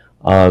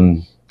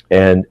 And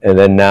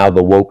then now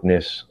the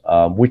wokeness,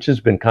 which has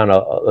been kind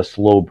of a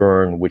slow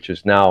burn, which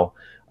has now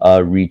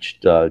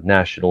reached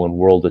national and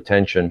world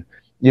attention.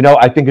 You know,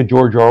 I think of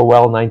George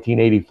Orwell,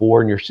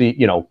 1984, and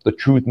the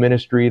truth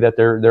ministry that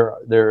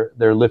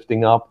they're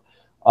lifting up.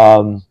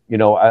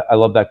 I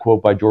love that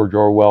quote by George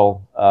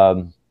Orwell.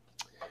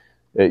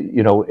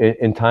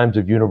 in times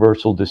of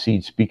universal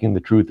deceit, speaking the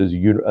truth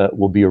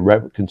will be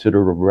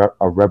considered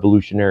a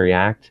revolutionary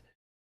act.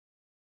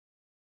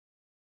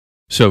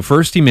 So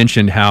first he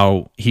mentioned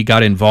how he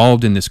got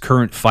involved in this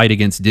current fight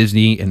against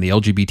Disney and the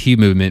LGBT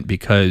movement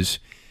because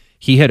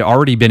he had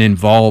already been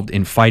involved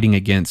in fighting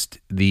against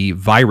the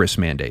virus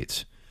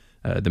mandates,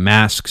 the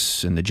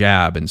masks and the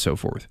jab and so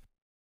forth.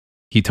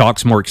 He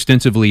talks more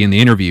extensively in the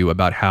interview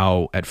about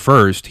how at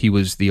first he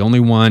was the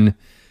only one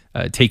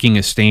taking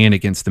a stand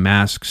against the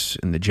masks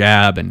and the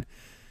jab, and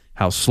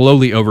how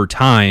slowly over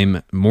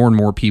time more and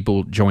more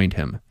people joined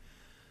him.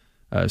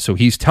 So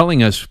he's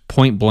telling us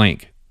point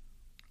blank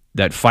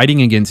that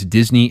fighting against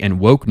Disney and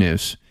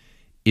wokeness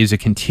is a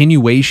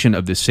continuation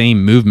of the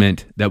same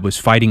movement that was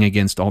fighting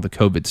against all the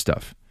COVID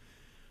stuff.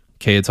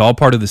 Okay, it's all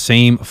part of the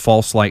same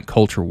false light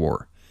culture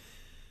war.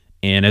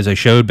 And as I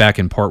showed back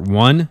in part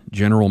 1,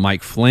 General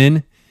Mike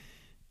Flynn,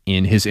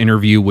 in his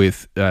interview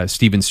with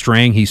Stephen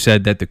Strang, he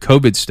said that the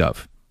COVID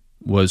stuff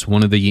was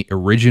one of the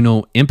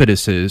original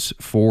impetuses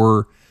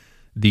for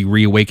the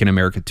Reawaken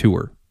America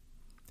tour.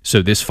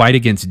 So this fight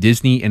against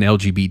Disney and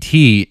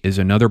LGBT is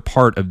another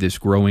part of this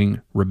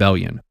growing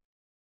rebellion.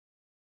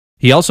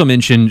 He also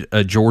mentioned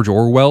George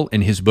Orwell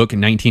in his book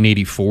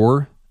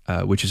 1984,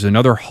 which is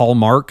another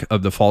hallmark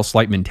of the false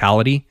light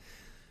mentality.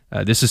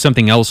 This is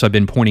something else I've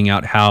been pointing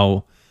out,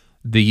 how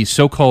the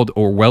so-called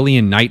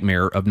Orwellian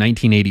nightmare of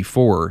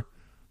 1984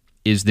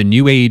 is the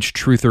New Age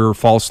truther,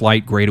 false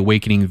light, Great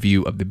Awakening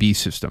view of the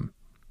beast system.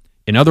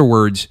 In other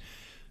words,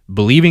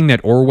 believing that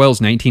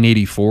Orwell's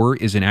 1984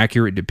 is an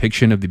accurate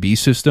depiction of the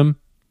beast system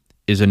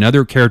is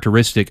another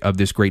characteristic of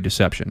this great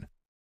deception.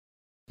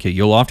 Okay,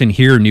 you'll often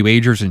hear New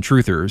Agers and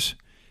truthers,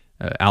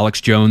 Alex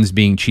Jones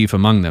being chief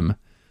among them,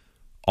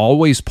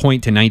 always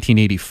point to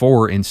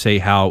 1984 and say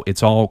how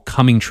it's all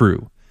coming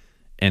true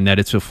and that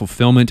it's a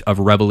fulfillment of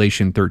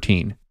Revelation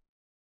 13.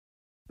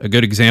 A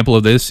good example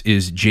of this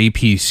is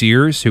JP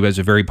Sears, who has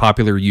a very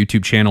popular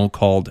YouTube channel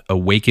called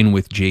Awaken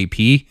with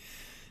JP.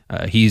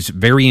 He's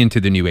very into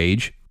the New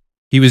Age.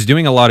 He was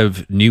doing a lot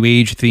of New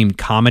Age-themed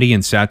comedy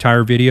and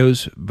satire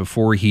videos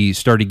before he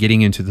started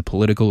getting into the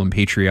political and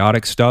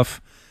patriotic stuff,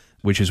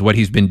 which is what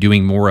he's been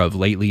doing more of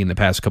lately in the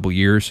past couple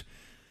years.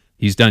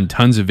 He's done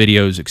tons of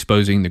videos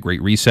exposing the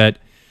Great Reset.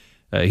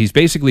 He's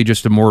basically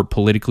just a more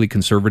politically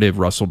conservative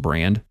Russell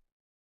Brand.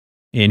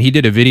 And he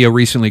did a video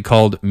recently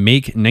called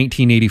Make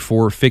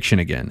 1984 Fiction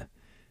Again.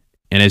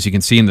 And as you can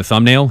see in the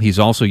thumbnail, he's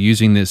also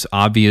using this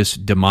obvious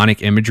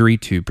demonic imagery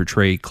to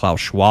portray Klaus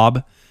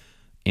Schwab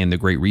and the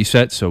Great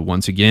Reset. So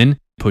once again,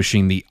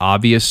 pushing the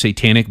obvious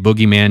satanic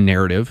boogeyman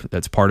narrative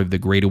that's part of the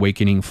Great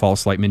Awakening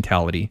false light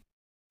mentality.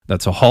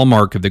 That's a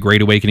hallmark of the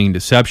Great Awakening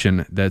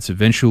deception that's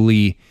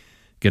eventually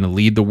going to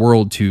lead the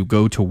world to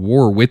go to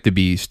war with the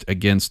beast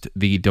against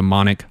the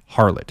demonic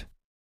harlot.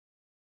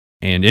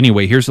 And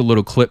anyway, here's a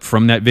little clip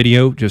from that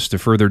video just to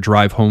further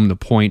drive home the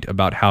point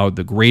about how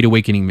the Great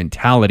Awakening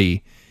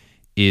mentality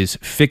is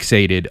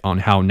fixated on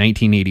how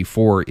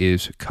 1984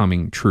 is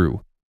coming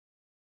true.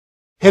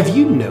 Have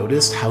you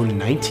noticed how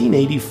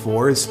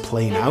 1984 is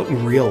playing out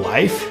in real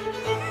life?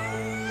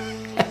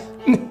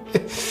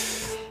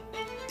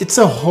 It's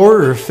a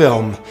horror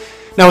film.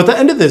 Now, at the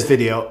end of this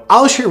video,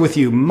 I'll share with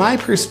you my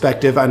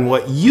perspective on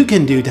what you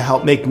can do to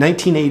help make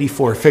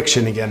 1984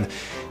 fiction again,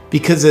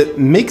 because it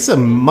makes a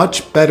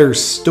much better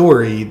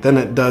story than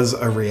it does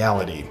a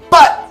reality.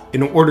 But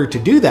in order to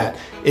do that,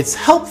 it's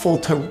helpful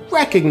to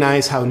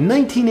recognize how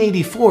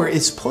 1984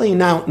 is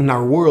playing out in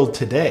our world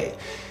today.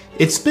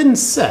 It's been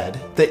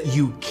said that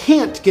you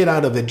can't get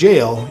out of a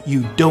jail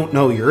you don't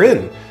know you're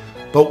in.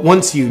 But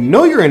once you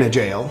know you're in a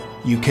jail,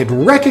 you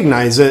can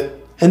recognize it,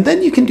 and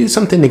then you can do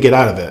something to get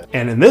out of it.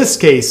 And in this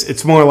case,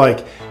 it's more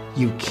like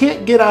you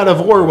can't get out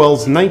of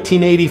Orwell's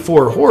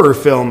 1984 horror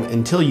film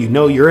until you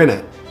know you're in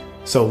it.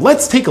 So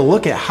let's take a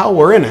look at how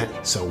we're in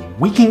it so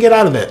we can get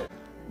out of it.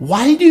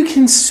 Why do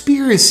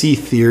conspiracy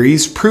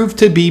theories prove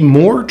to be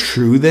more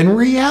true than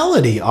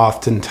reality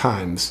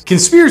oftentimes?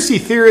 Conspiracy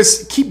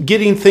theorists keep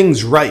getting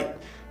things right.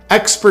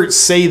 Experts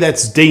say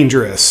that's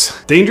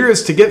dangerous.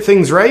 Dangerous to get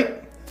things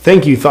right?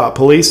 Thank you, Thought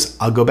Police.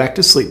 I'll go back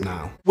to sleep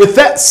now. With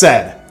that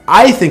said,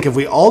 I think if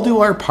we all do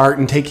our part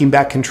in taking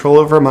back control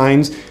of our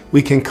minds,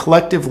 we can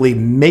collectively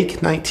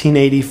make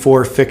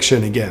 1984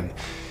 fiction again.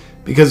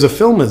 Because a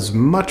film is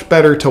much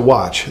better to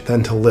watch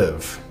than to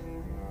live.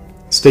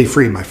 Stay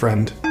free, my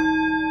friend.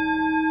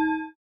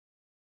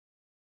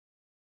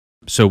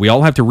 So we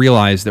all have to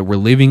realize that we're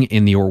living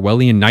in the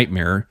Orwellian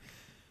nightmare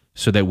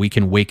so that we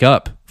can wake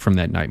up from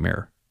that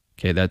nightmare.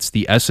 Okay, that's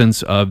the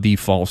essence of the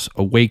false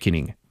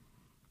awakening.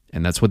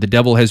 And that's what the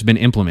devil has been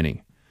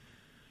implementing.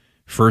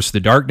 First the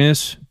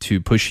darkness to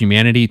push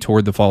humanity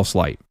toward the false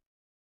light.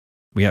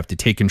 We have to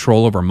take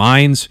control of our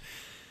minds,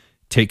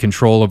 take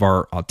control of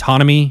our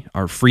autonomy,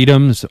 our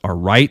freedoms, our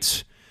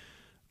rights,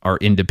 our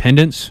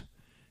independence,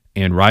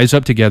 and rise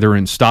up together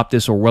and stop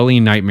this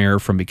Orwellian nightmare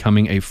from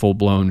becoming a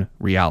full-blown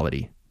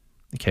reality.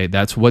 Okay,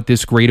 that's what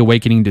this Great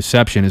Awakening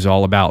deception is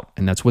all about.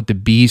 And that's what the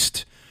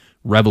beast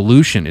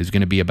revolution is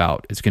going to be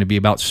about. It's going to be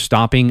about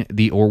stopping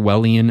the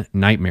Orwellian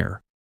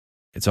nightmare.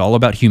 It's all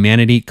about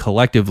humanity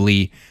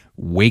collectively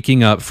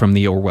waking up from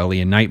the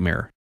Orwellian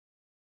nightmare.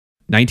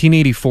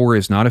 1984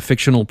 is not a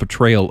fictional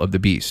portrayal of the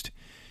beast.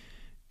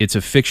 It's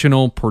a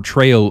fictional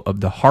portrayal of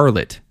the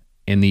harlot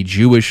and the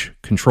Jewish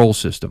control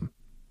system.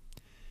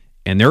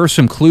 And there are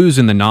some clues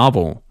in the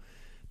novel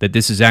that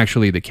this is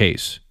actually the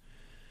case.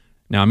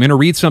 Now, I'm going to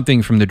read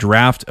something from the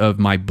draft of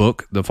my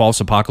book, The False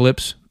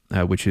Apocalypse,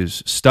 which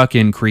is stuck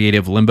in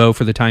creative limbo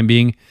for the time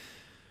being.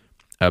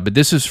 But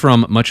this is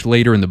from much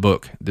later in the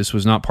book. This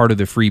was not part of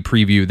the free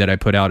preview that I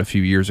put out a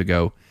few years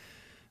ago.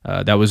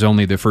 That was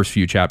only the first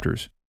few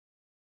chapters.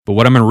 But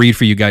what I'm going to read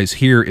for you guys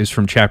here is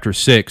from chapter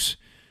 6,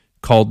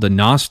 called The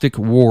Gnostic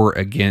War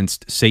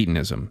Against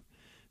Satanism,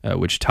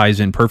 which ties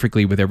in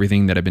perfectly with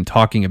everything that I've been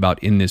talking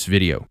about in this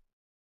video.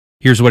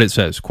 Here's what it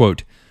says,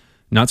 quote,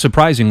 "Not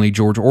surprisingly,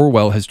 George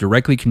Orwell has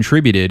directly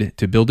contributed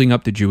to building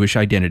up the Jewish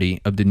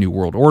identity of the New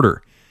World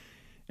Order.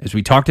 As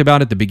we talked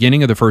about at the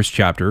beginning of the first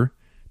chapter,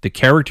 the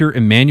character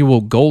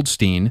Emmanuel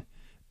Goldstein,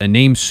 a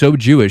name so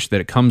Jewish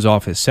that it comes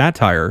off as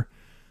satire,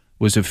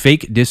 was a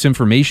fake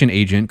disinformation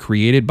agent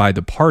created by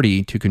the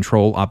party to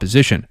control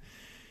opposition.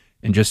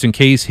 And just in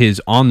case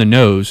his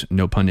on-the-nose,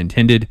 no pun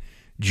intended,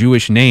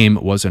 Jewish name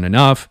wasn't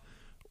enough,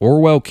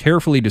 Orwell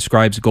carefully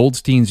describes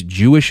Goldstein's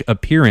Jewish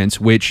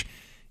appearance, which,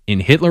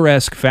 in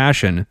Hitler-esque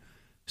fashion,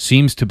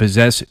 seems to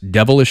possess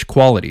devilish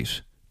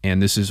qualities."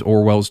 And this is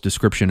Orwell's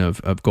description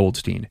of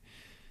Goldstein.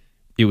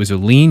 "It was a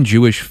lean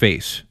Jewish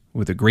face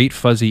with a great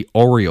fuzzy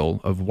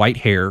aureole of white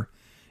hair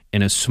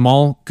and a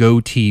small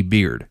goatee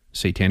beard,"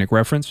 satanic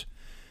reference,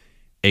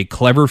 "a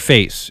clever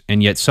face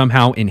and yet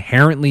somehow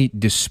inherently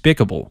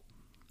despicable,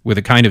 with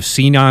a kind of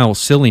senile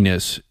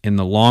silliness in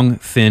the long,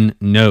 thin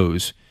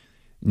nose,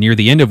 near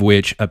the end of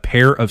which a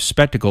pair of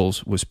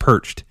spectacles was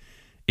perched.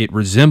 It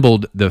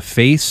resembled the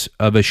face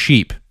of a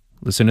sheep."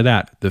 Listen to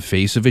that, the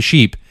face of a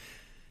sheep.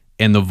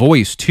 "And the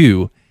voice,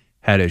 too,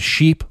 had a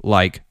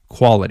sheep-like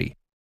quality."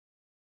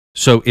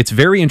 So it's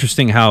very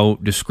interesting how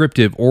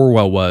descriptive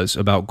Orwell was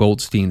about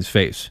Goldstein's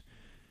face.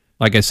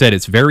 Like I said,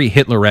 it's very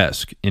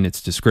Hitler-esque in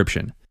its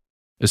description,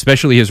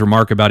 especially his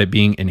remark about it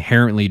being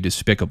inherently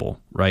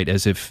despicable, right?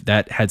 As if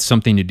that had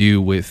something to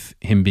do with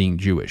him being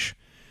Jewish.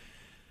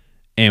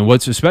 And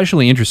what's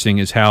especially interesting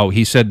is how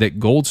he said that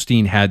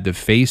Goldstein had the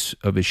face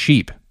of a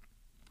sheep.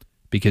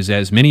 Because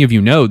as many of you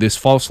know, this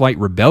false light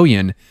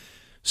rebellion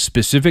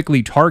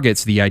specifically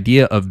targets the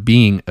idea of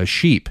being a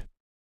sheep.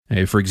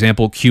 For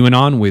example,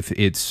 QAnon with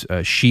its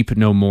Sheep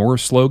No More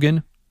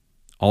slogan.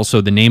 Also,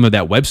 the name of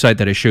that website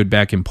that I showed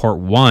back in part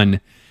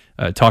 1,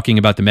 talking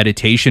about the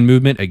meditation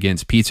movement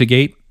against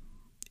Pizzagate.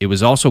 It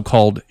was also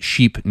called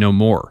Sheep No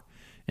More,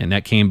 and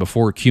that came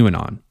before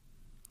QAnon.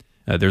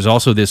 There's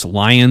also this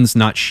Lions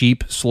Not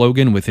Sheep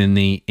slogan within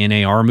the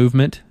NAR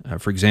movement.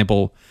 For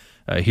example,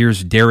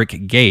 here's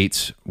Derek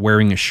Gates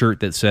wearing a shirt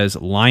that says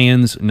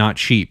Lions Not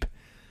Sheep.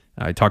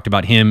 I talked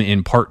about him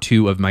in part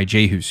 2 of my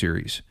Jehu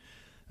series.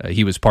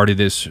 He was part of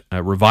this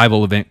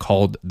revival event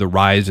called The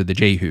Rise of the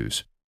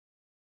Jehus.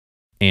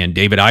 And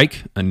David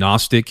Icke, a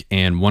Gnostic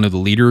and one of the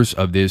leaders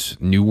of this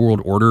New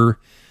World Order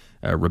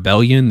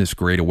rebellion, this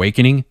Great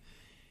Awakening,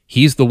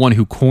 he's the one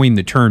who coined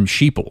the term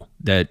sheeple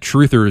that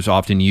truthers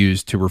often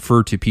use to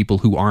refer to people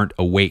who aren't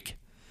awake.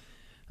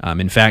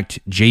 In fact,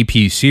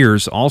 J.P.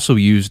 Sears also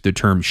used the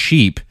term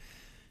sheep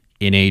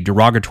in a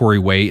derogatory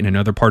way in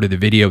another part of the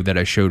video that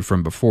I showed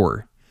from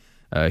before.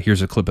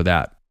 Here's a clip of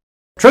that.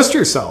 Trust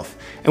yourself.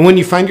 And when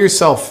you find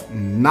yourself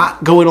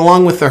not going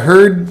along with the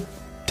herd,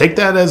 take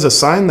that as a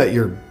sign that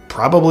you're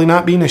probably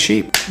not being a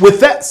sheep.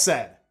 With that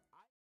said.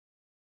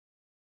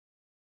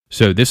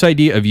 So this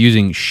idea of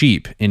using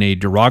sheep in a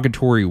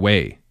derogatory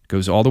way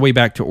goes all the way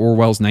back to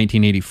Orwell's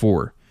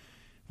 1984,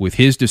 with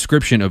his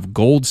description of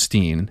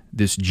Goldstein,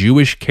 this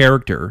Jewish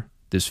character,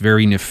 this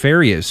very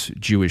nefarious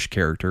Jewish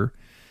character,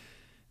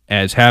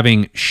 as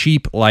having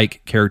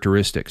sheep-like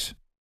characteristics.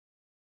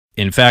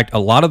 In fact, a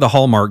lot of the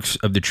hallmarks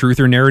of the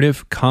truther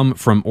narrative come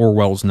from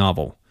Orwell's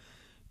novel.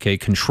 Okay,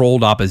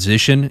 controlled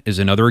opposition is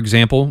another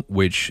example,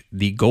 which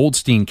the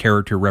Goldstein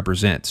character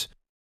represents.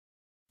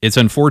 It's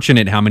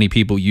unfortunate how many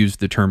people use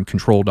the term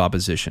controlled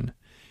opposition.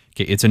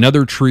 Okay, it's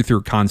another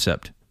truther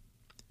concept.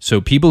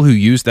 So people who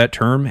use that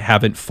term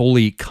haven't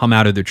fully come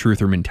out of the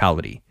truther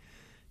mentality,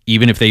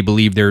 even if they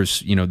believe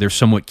they're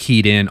somewhat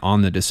keyed in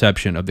on the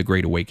deception of the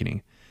Great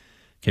Awakening.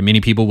 Okay, many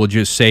people will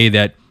just say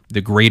that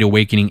the Great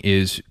Awakening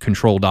is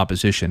controlled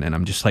opposition, and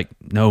I'm just like,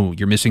 no,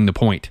 you're missing the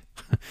point.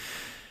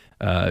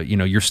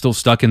 You're still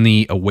stuck in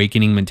the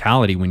awakening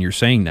mentality when you're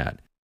saying that.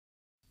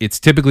 It's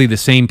typically the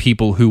same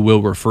people who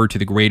will refer to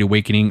the Great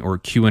Awakening or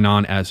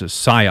QAnon as a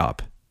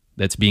psyop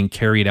that's being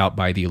carried out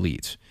by the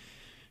elites.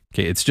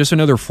 Okay, it's just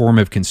another form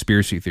of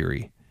conspiracy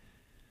theory.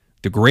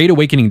 The Great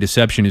Awakening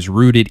deception is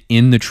rooted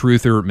in the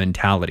truther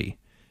mentality.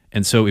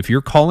 And so if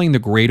you're calling the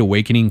Great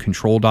Awakening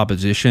controlled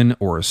opposition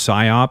or a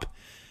psyop,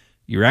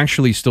 you're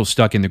actually still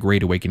stuck in the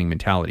Great Awakening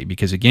mentality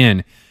because,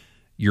 again,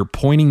 you're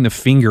pointing the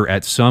finger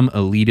at some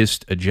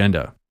elitist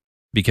agenda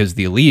because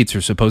the elites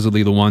are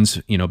supposedly the ones,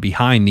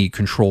 behind the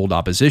controlled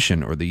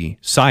opposition or the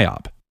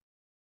psyop.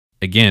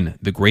 Again,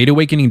 the Great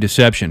Awakening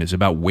deception is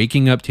about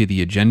waking up to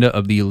the agenda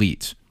of the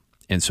elites.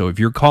 And so if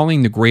you're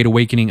calling the Great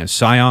Awakening a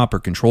psyop or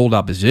controlled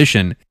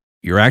opposition,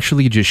 you're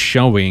actually just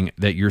showing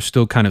that you're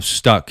still kind of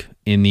stuck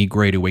in the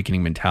Great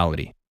Awakening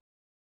mentality.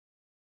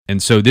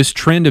 And so this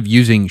trend of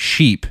using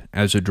sheep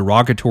as a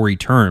derogatory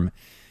term,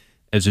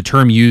 as a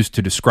term used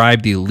to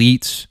describe the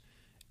elites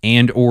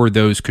and or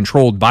those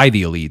controlled by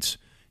the elites,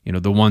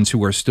 the ones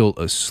who are still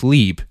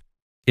asleep,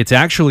 it's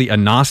actually a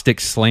Gnostic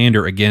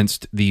slander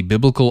against the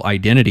biblical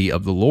identity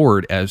of the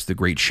Lord as the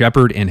great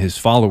shepherd and his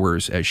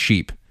followers as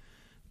sheep.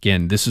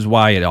 Again, this is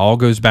why it all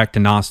goes back to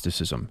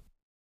Gnosticism.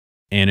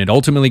 And it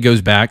ultimately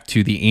goes back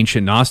to the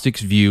ancient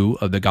Gnostics' view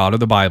of the God of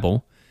the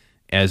Bible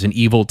as an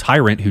evil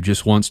tyrant who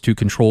just wants to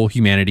control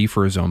humanity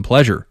for his own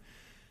pleasure.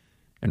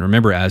 And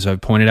remember, as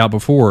I've pointed out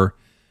before,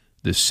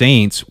 the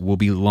saints will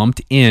be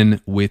lumped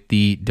in with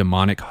the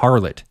demonic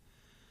harlot,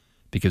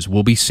 because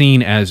we'll be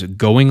seen as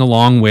going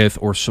along with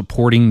or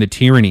supporting the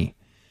tyranny,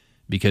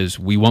 because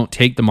we won't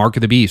take the mark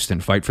of the beast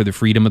and fight for the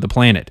freedom of the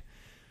planet.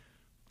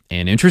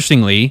 And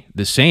interestingly,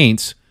 the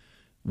saints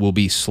will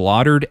be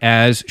slaughtered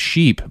as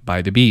sheep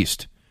by the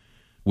beast,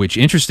 which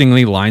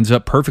interestingly lines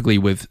up perfectly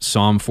with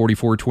Psalm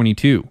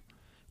 44:22,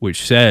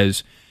 which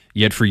says,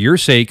 "Yet for your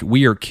sake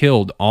we are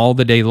killed all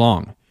the day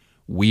long.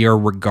 We are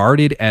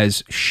regarded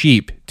as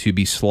sheep to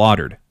be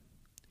slaughtered."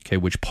 Okay,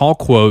 which Paul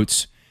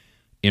quotes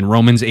in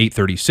Romans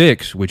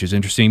 8:36, which is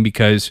interesting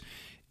because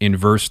in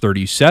verse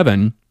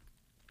 37,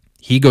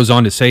 he goes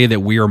on to say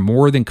that we are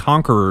more than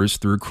conquerors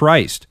through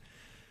Christ,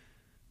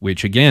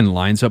 which again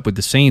lines up with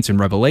the saints in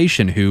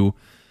Revelation who,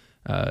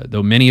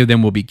 though many of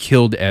them will be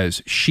killed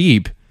as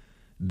sheep,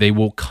 they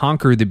will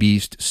conquer the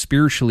beast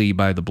spiritually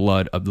by the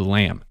blood of the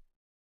Lamb.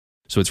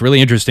 So it's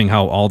really interesting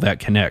how all that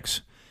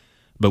connects.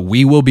 But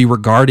we will be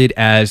regarded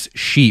as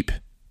sheep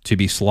to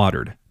be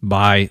slaughtered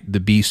by the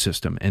beast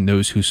system and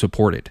those who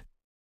support it.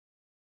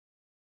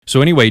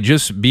 So anyway,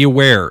 just be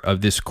aware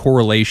of this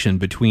correlation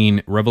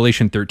between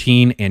Revelation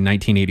 13 and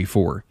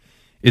 1984.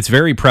 It's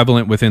very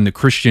prevalent within the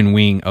Christian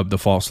wing of the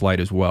false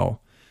light as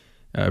well.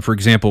 For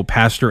example,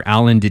 Pastor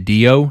Alan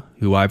DiDio,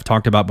 who I've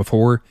talked about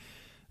before,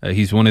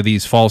 he's one of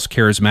these false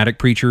charismatic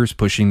preachers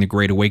pushing the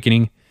Great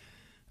Awakening.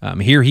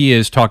 Here he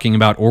is talking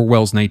about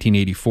Orwell's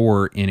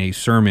 1984 in a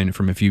sermon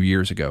from a few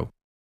years ago.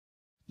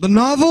 The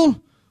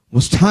novel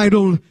was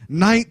titled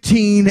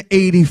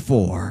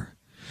 1984.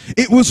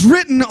 It was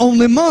written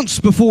only months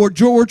before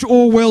George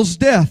Orwell's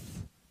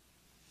death.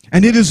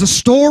 And it is a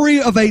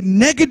story of a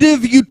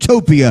negative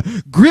utopia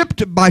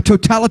gripped by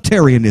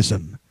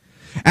totalitarianism.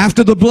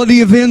 After the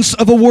bloody events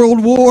of a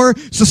world war,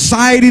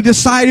 society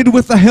decided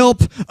with the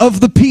help of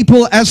the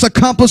people as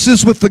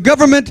accomplices with the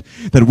government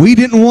that we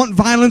didn't want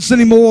violence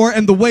anymore,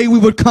 and the way we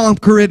would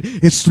conquer it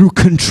is through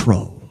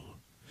control.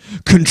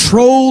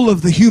 Control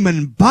of the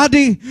human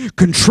body,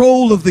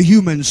 control of the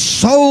human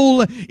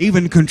soul,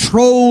 even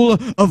control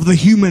of the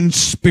human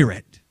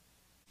spirit.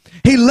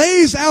 He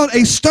lays out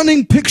a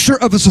stunning picture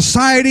of a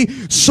society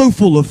so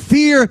full of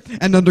fear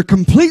and under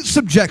complete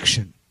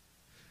subjection.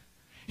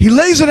 He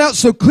lays it out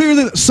so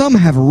clearly that some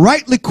have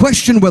rightly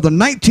questioned whether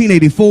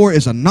 1984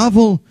 is a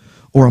novel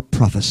or a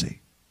prophecy.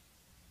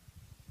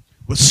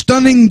 With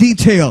stunning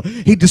detail,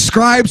 he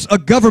describes a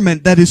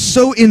government that is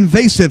so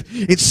invasive,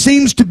 it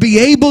seems to be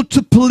able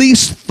to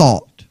police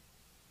thought.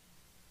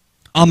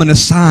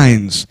 Ominous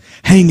signs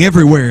hang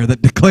everywhere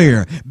that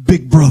declare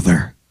Big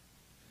Brother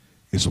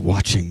is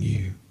watching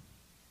you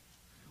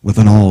with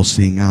an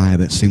all-seeing eye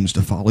that seems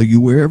to follow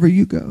you wherever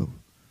you go.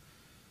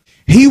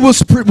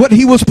 What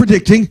he was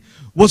predicting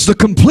was the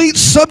complete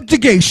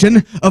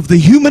subjugation of the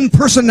human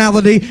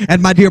personality,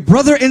 and my dear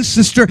brother and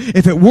sister,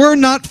 if it were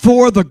not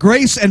for the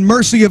grace and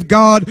mercy of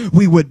God,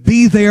 we would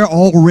be there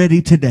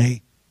already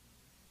today.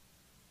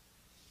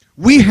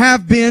 We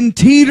have been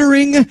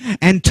teetering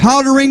and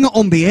tottering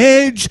on the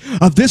edge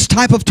of this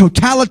type of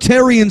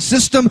totalitarian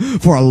system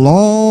for a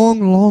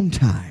long, long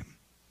time.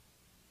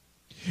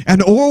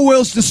 And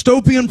Orwell's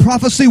dystopian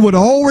prophecy would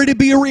already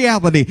be a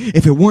reality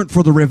if it weren't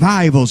for the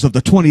revivals of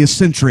the 20th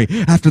century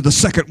after the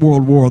Second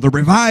World War, the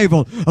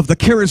revival of the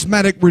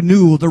charismatic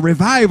renewal, the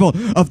revival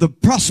of the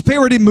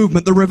prosperity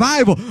movement, the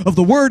revival of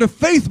the word of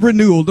faith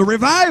renewal, the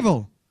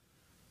revival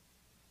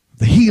of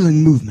the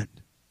healing movement.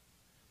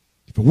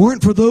 If it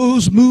weren't for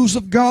those moves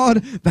of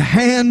God, the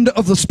hand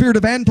of the spirit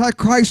of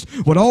Antichrist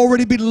would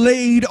already be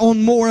laid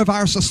on more of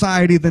our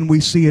society than we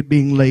see it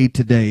being laid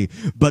today.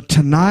 But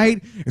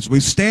tonight, as we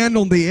stand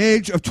on the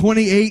edge of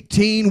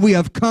 2018, we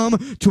have come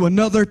to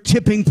another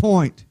tipping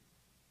point.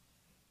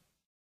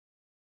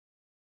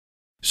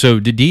 So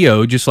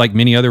DiDio, just like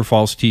many other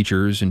false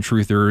teachers and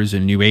truthers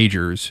and New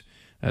Agers,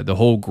 the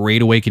whole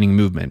Great Awakening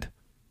movement,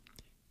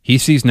 he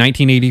sees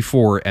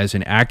 1984 as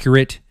an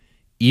accurate,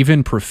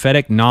 even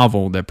prophetic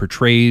novel that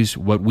portrays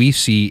what we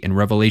see in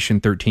Revelation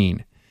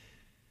 13.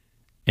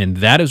 And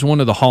that is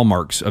one of the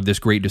hallmarks of this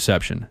great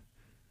deception.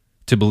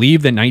 To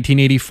believe that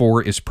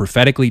 1984 is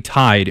prophetically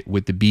tied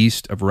with the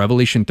beast of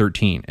Revelation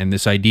 13, and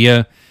this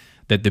idea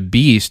that the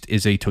beast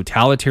is a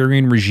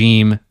totalitarian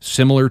regime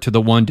similar to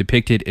the one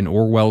depicted in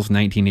Orwell's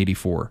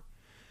 1984.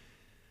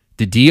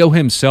 DiDio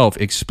himself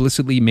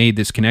explicitly made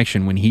this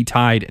connection when he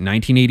tied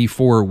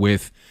 1984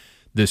 with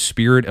the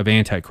spirit of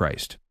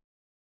Antichrist.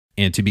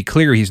 And to be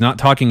clear, he's not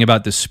talking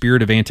about the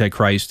spirit of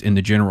Antichrist in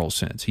the general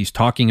sense. He's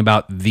talking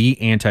about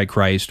the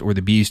Antichrist or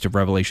the beast of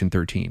Revelation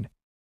 13.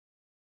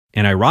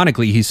 And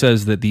ironically, he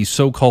says that these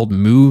so-called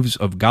moves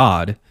of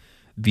God,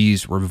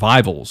 these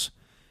revivals,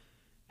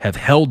 have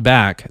held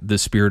back the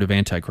spirit of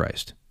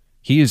Antichrist.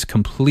 He is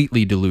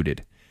completely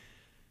deluded.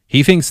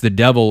 He thinks the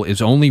devil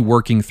is only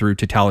working through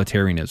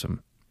totalitarianism,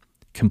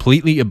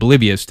 completely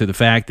oblivious to the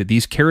fact that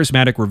these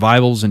charismatic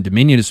revivals and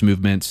dominionist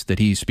movements that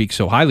he speaks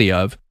so highly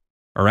of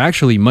are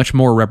actually much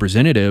more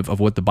representative of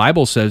what the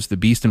Bible says the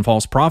beast and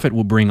false prophet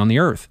will bring on the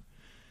earth.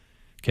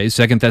 Okay,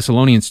 2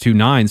 Thessalonians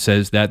 2:9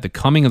 says that the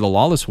coming of the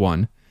lawless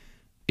one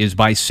is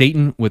by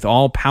Satan with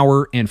all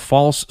power and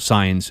false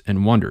signs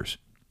and wonders.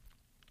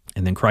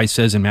 And then Christ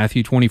says in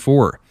Matthew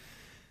 24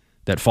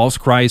 that false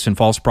Christs and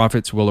false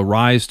prophets will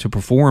arise to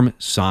perform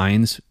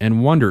signs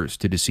and wonders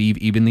to deceive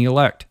even the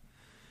elect.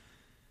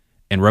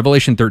 And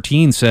Revelation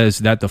 13 says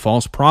that the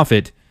false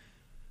prophet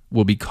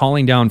will be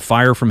calling down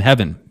fire from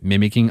heaven,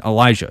 mimicking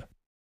Elijah.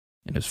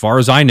 And as far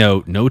as I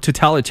know, no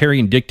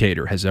totalitarian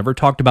dictator has ever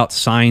talked about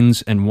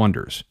signs and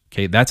wonders.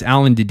 Okay, that's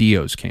Alan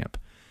DiDio's camp.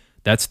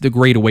 That's the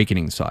Great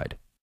Awakening side.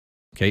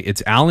 Okay,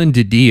 it's Alan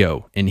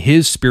DiDio and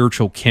his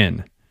spiritual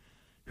kin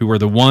who are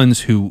the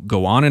ones who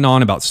go on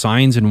about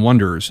signs and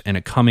wonders and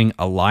a coming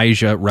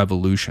Elijah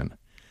revolution.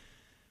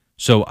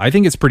 So I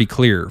think it's pretty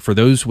clear for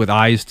those with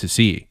eyes to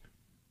see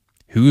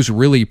who's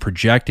really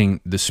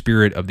projecting the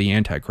spirit of the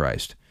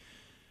Antichrist.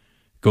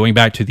 Going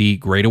back to the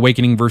Great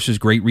Awakening versus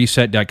Great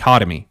Reset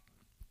dichotomy,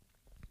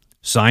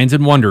 signs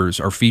and wonders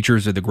are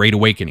features of the Great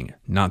Awakening,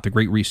 not the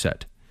Great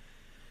Reset.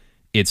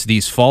 It's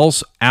these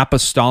false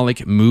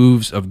apostolic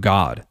moves of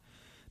God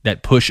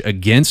that push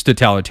against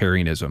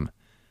totalitarianism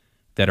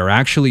that are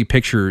actually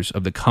pictures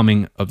of the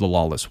coming of the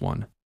lawless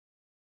one.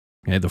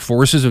 Okay, the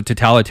forces of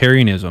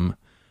totalitarianism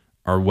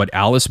are what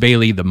Alice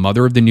Bailey, the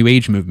mother of the New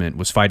Age movement,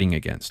 was fighting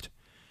against.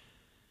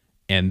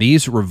 And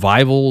these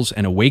revivals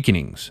and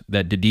awakenings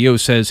that DiDio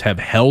says have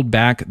held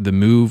back the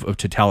move of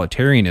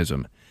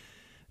totalitarianism,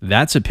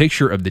 that's a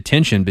picture of the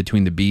tension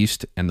between the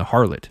beast and the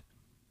harlot.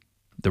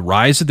 The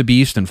rise of the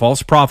beast and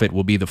false prophet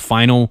will be the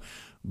final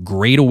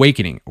Great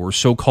Awakening, or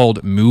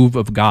so-called move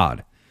of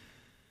God,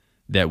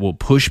 that will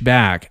push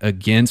back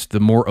against the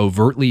more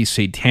overtly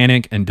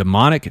satanic and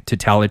demonic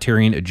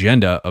totalitarian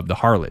agenda of the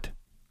harlot.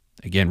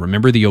 Again,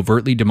 remember the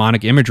overtly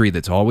demonic imagery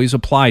that's always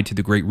applied to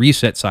the Great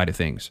Reset side of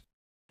things,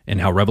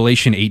 and how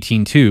Revelation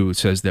 18:2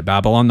 says that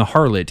Babylon the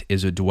harlot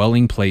is a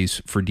dwelling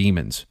place for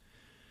demons.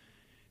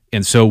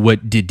 And so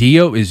what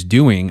DiDio is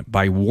doing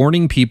by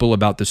warning people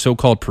about the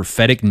so-called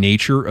prophetic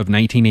nature of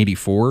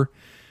 1984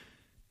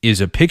 is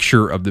a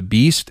picture of the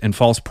beast and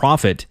false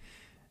prophet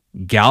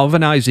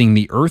galvanizing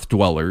the earth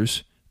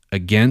dwellers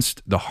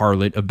against the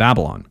harlot of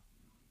Babylon.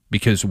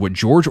 Because what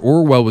George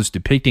Orwell was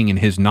depicting in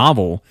his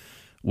novel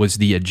was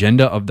the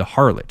agenda of the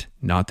harlot,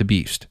 not the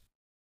beast.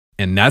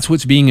 And that's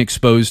what's being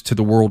exposed to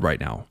the world right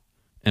now,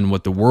 and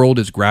what the world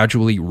is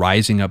gradually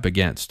rising up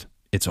against.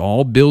 It's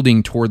all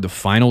building toward the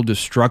final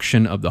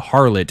destruction of the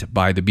harlot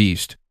by the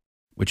beast,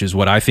 which is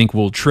what I think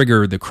will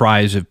trigger the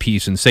cries of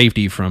peace and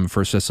safety from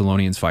 1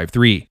 Thessalonians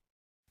 5:3.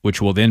 Which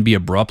will then be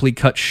abruptly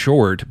cut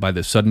short by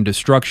the sudden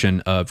destruction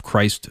of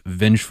Christ's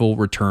vengeful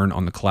return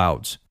on the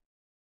clouds.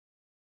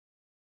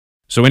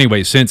 So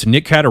anyway, since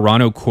Nick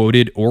Caterano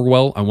quoted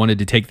Orwell, I wanted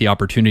to take the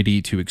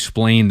opportunity to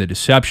explain the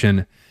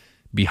deception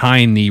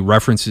behind the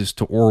references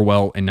to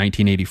Orwell in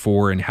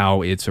 1984 and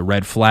how it's a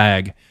red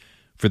flag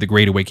for the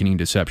Great Awakening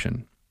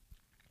deception.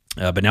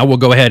 But now we'll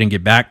go ahead and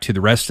get back to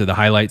the rest of the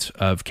highlights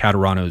of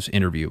Caterano's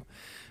interview.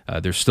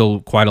 There's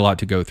still quite a lot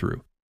to go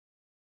through.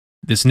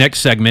 This next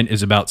segment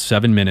is about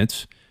 7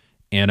 minutes,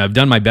 and I've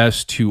done my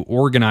best to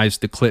organize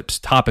the clips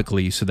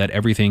topically so that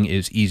everything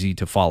is easy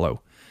to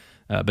follow.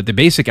 But the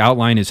basic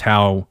outline is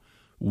how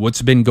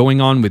what's been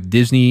going on with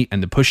Disney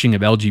and the pushing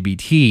of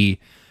LGBT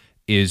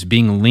is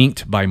being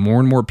linked by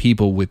more and more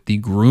people with the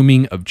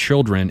grooming of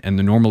children and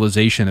the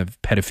normalization of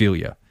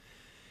pedophilia,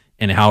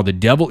 and how the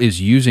devil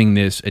is using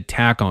this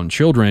attack on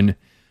children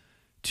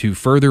to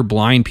further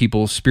blind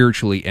people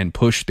spiritually and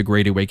push the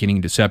Great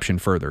Awakening deception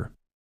further.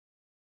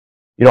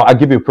 You know, I'll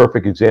give you a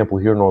perfect example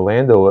here in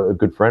Orlando. A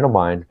good friend of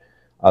mine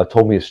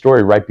told me a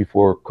story right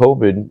before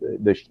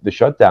COVID, the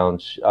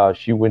shutdowns.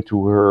 She went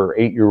to her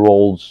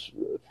 8-year-old's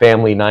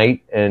family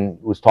night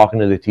and was talking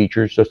to the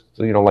teachers, just,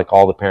 you know, like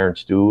all the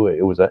parents do.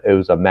 It was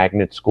a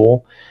magnet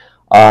school.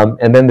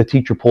 And then the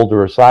teacher pulled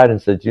her aside and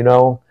said, you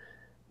know,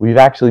 we've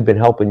actually been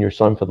helping your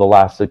son for the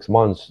last 6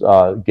 months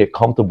get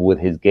comfortable with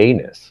his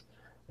gayness.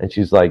 And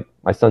she's like,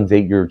 my son's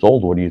 8 years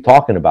old. What are you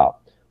talking about?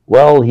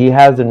 Well, he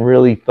hasn't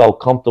really felt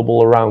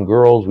comfortable around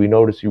girls. We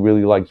notice he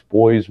really likes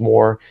boys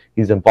more.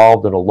 He's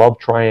involved in a love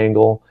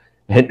triangle.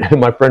 And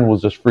my friend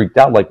was just freaked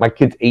out. Like, my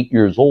kid's 8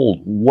 years old.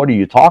 What are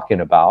you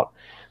talking about?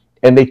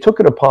 And they took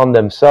it upon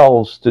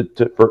themselves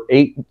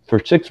for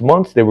 6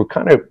 months. They were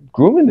kind of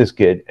grooming this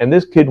kid. And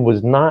this kid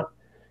was not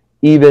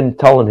even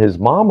telling his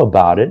mom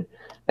about it.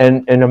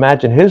 and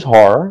imagine his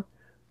horror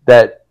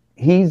that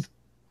he's,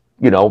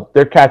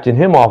 they're catching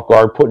him off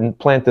guard,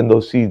 planting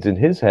those seeds in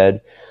his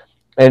head,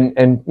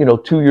 and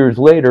 2 years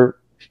later,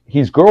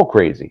 he's girl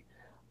crazy,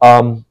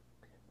 and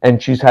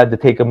she's had to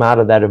take him out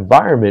of that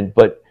environment.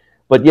 But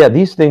yeah,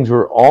 these things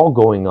were all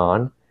going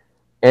on,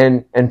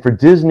 and for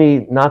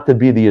Disney not to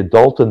be the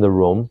adult in the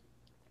room,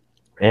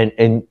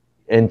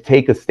 and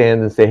take a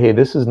stand and say, hey,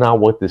 this is not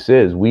what this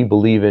is. We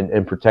believe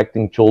in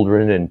protecting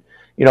children, and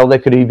they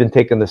could have even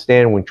taken the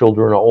stand when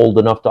children are old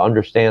enough to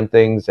understand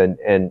things, and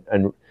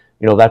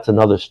that's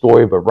another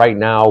story. But right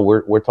now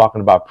we're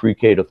talking about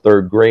pre-K to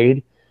third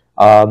grade,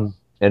 and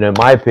in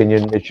my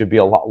opinion, it should be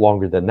a lot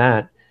longer than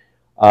that.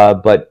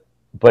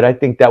 But I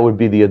think that would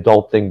be the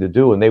adult thing to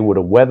do, and they would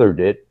have weathered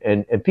it,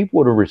 and people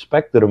would have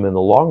respected them in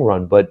the long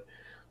run. But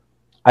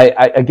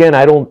I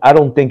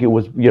don't think it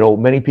was,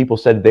 many people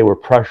said they were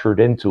pressured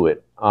into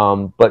it.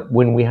 But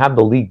when we have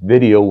the leaked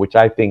video, which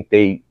I think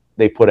they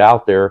put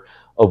out there,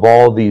 of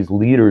all these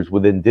leaders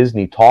within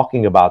Disney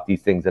talking about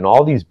these things, and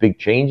all these big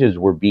changes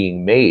were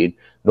being made,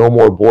 no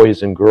more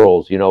boys and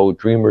girls,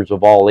 dreamers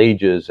of all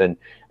ages, and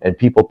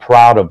people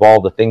proud of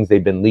all the things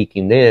they've been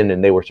leaking in,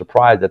 and they were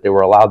surprised that they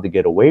were allowed to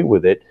get away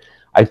with it.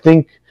 I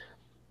think,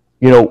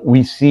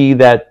 we see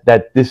that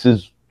this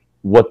is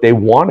what they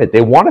wanted.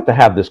 They wanted to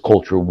have this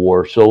culture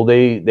war, so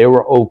they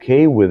were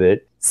okay with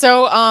it.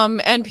 So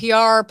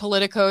NPR,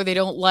 Politico, they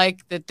don't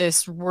like that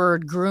this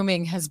word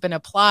grooming has been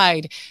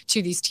applied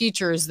to these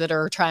teachers that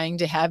are trying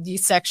to have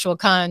these sexual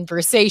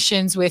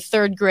conversations with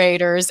third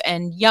graders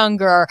and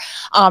younger.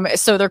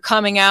 So they're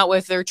coming out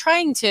with, they're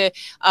trying to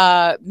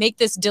make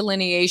this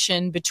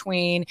delineation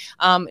between,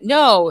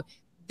 no,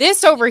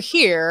 this over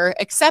here,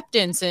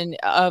 acceptance and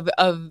of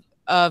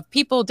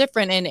people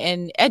different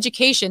in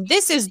education,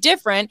 this is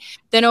different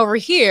than over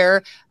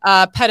here,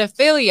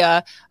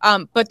 pedophilia.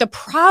 But the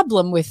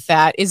problem with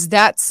that is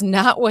that's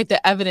not what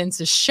the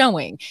evidence is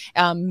showing.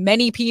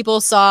 Many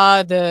people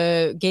saw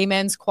the Gay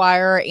Men's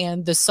Choir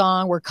and the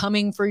song, "We're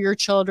coming for your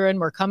children,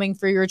 we're coming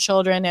for your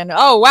children." And,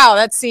 oh, wow,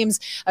 that seems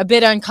a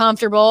bit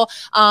uncomfortable.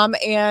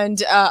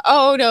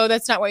 Oh, no,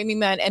 that's not what we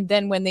meant. And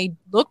then when they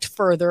looked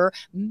further,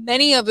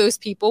 many of those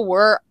people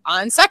were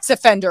on sex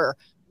offender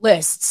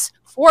lists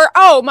for,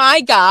 oh my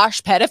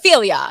gosh,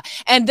 pedophilia.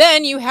 And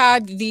then you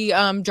had the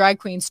Drag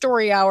Queen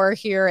Story Hour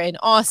here in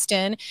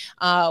Austin,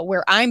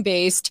 where I'm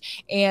based.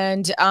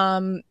 And,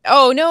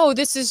 oh no,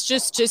 this is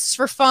just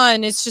for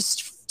fun. It's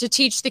just to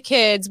teach the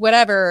kids,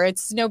 whatever.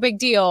 It's no big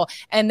deal.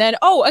 And then,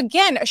 oh,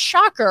 again, a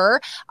shocker,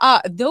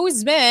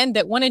 those men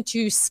that wanted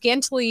to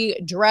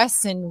scantily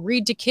dress and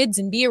read to kids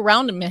and be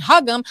around them and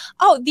hug them,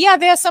 oh,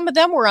 yeah, some of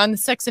them were on the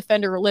sex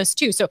offender list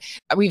too. So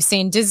we've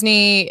seen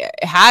Disney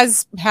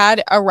has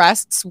had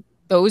arrests.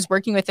 Those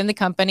working within the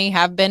company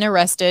have been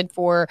arrested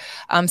for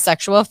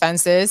sexual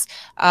offenses.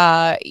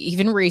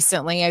 Even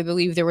recently, I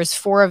believe there was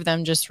 4 of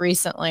them just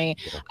recently.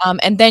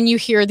 And then you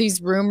hear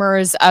these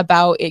rumors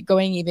about it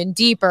going even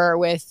deeper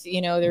with,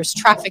 there's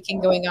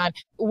trafficking going on.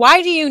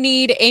 Why do you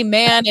need a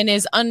man in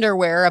his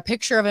underwear, a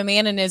picture of a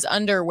man in his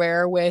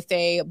underwear with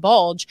a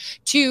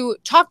bulge, to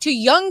talk to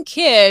young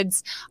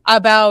kids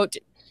about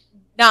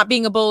not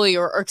being a bully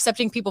or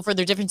accepting people for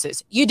their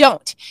differences? You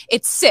don't.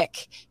 It's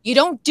sick. You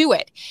don't do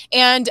it.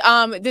 And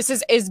this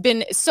has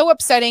been so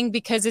upsetting,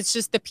 because it's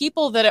just the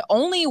people that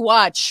only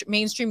watch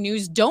mainstream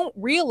news don't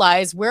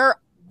realize where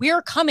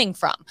we're coming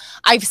from.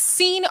 I've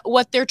seen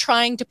what they're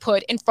trying to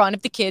put in front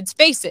of the kids'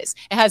 faces.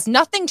 It has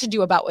nothing to do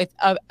with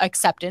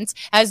acceptance.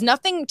 It has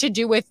nothing to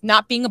do with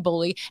not being a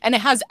bully. And it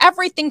has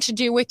everything to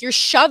do with you're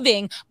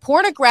shoving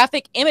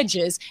pornographic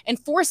images and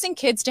forcing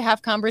kids to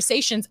have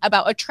conversations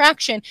about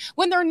attraction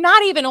when they're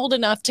not even old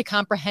enough to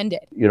comprehend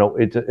it.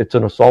 It's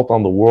an assault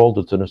on the world.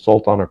 It's an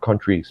assault on our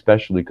country,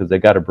 especially because they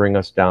got to bring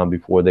us down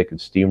before they could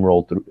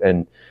steamroll through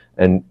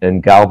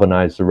and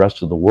galvanize the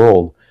rest of the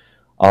world.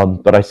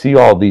 But I see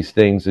all these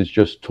things as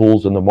just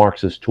tools in the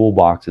Marxist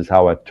toolbox, is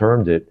how I've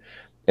termed it.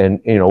 And,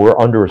 we're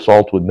under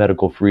assault with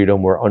medical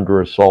freedom. We're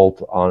under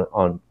assault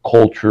on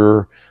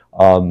culture.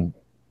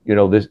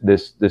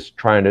 This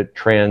trying to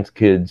trans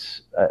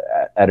kids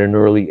at an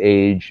early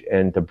age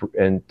and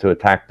to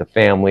attack the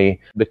family,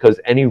 because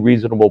any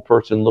reasonable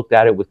person looked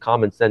at it with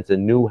common sense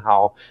and knew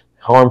how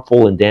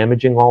harmful and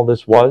damaging all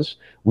this was.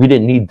 We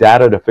didn't need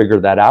data to figure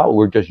that out.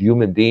 We're just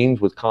human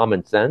beings with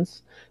common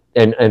sense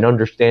and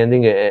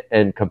understanding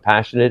and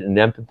compassionate and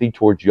empathy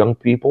towards young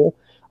people.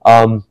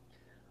 I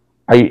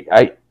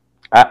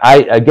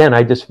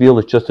just feel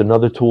it's just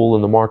another tool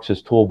in the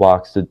Marxist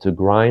toolbox to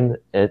grind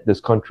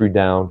this country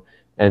down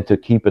and to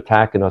keep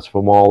attacking us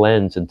from all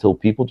ends until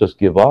people just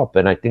give up.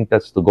 And I think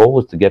that's the goal,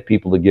 is to get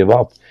people to give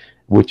up,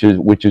 which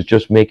is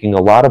just making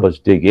a lot of us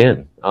dig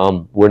in.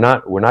 We're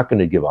not going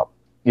to give up.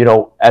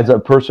 As a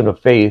person of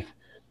faith,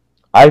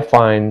 I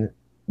find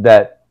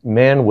that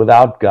man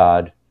without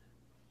God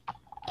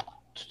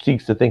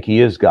seeks to think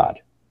he is God.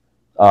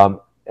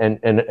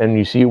 And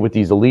you see it with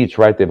these elites,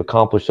 right? They've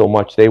accomplished so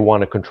much. They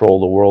want to control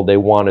the world. They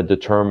want to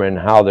determine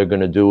how they're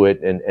going to do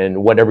it,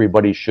 and what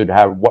everybody should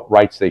have, what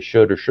rights they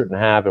should or shouldn't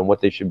have, and what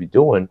they should be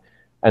doing.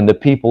 And the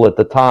people at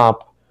the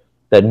top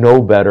that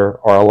know better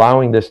are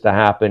allowing this to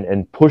happen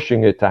and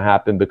pushing it to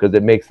happen because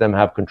it makes them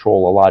have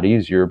control a lot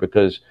easier,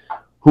 because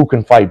who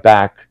can fight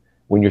back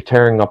when you're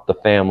tearing up the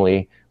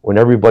family, when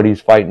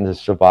everybody's fighting to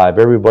survive,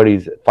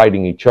 everybody's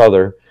fighting each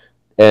other,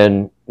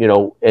 and you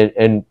know,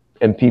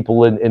 and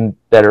people in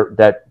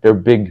that their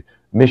big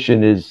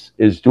mission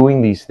is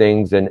doing these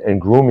things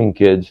and grooming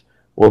kids.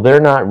 Well,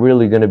 they're not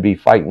really going to be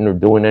fighting or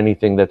doing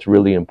anything that's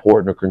really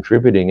important or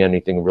contributing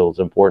anything real is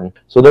important.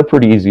 So they're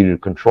pretty easy to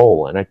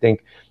control. And I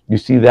think you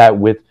see that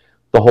with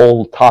the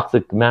whole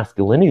toxic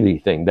masculinity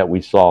thing that we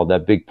saw,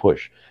 that big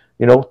push.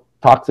 You know,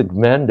 toxic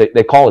men,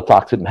 they call it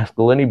toxic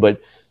masculinity,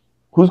 but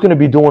who's going to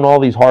be doing all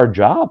these hard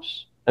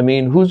jobs? I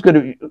mean, who's going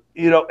to,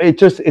 you know,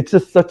 it's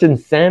just such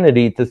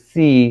insanity to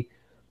see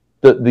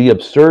the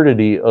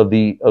absurdity of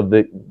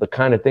the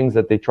kind of things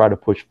that they try to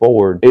push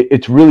forward.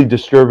 It's really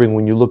disturbing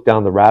when you look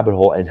down the rabbit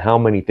hole and how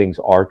many things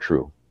are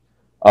true.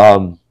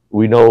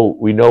 We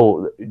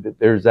know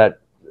there's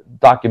that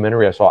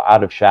documentary I saw,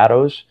 Out of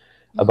Shadows,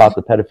 about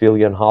the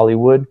pedophilia in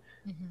Hollywood.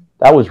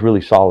 That was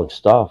really solid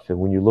stuff. And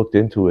when you looked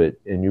into it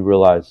and you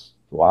realize,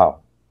 wow,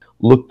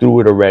 look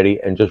through it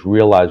already and just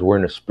realize we're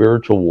in a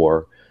spiritual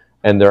war,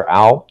 and they're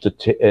out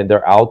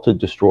to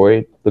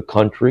destroy the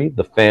country,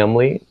 the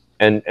family,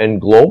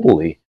 and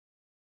globally.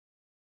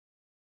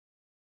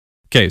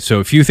 Okay, so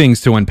a few things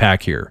to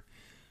unpack here.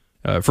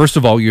 First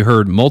of all, you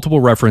heard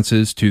multiple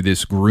references to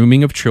this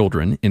grooming of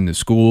children in the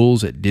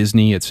schools, at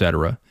Disney,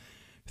 etc.,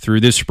 through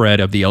this spread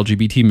of the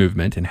LGBT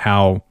movement, and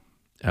how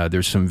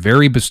there's some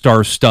very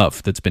bizarre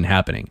stuff that's been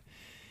happening.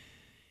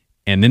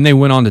 And then they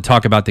went on to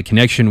talk about the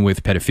connection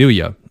with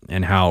pedophilia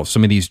and how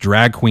some of these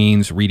drag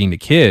queens reading to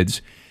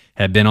kids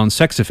have been on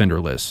sex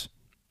offender lists.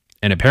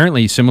 And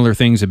apparently similar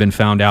things have been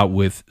found out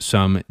with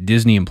some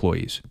Disney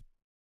employees.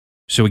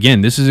 So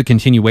again, this is a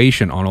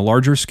continuation on a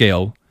larger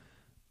scale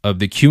of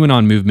the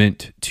QAnon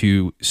movement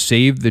to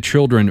save the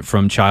children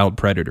from child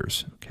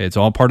predators. Okay, it's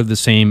all part of the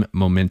same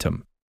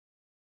momentum.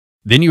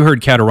 Then you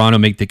heard Caterano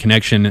make the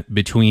connection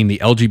between the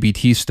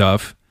LGBT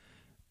stuff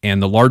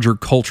and the larger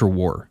culture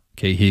war.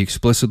 Okay, he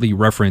explicitly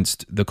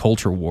referenced the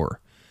culture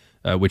war,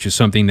 which is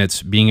something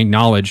that's being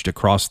acknowledged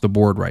across the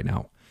board right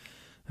now.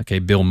 Okay,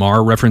 Bill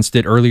Maher referenced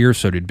it earlier,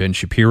 so did Ben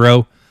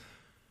Shapiro.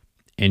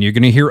 And you're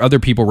going to hear other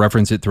people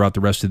reference it throughout the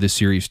rest of this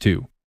series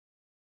too.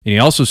 And he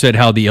also said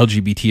how the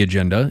LGBT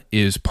agenda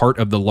is part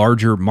of the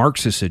larger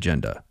Marxist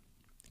agenda.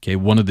 Okay,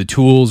 one of the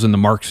tools in the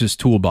Marxist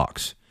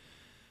toolbox.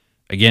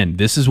 Again,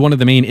 this is one of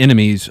the main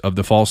enemies of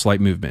the false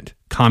light movement.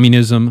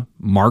 Communism,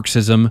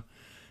 Marxism,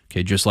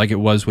 okay, just like it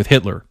was with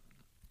Hitler.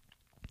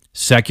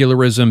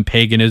 Secularism,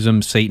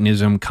 paganism,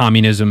 Satanism,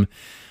 communism,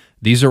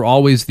 these are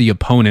always the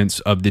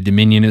opponents of the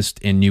Dominionist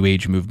and New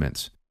Age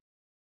movements.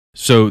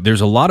 So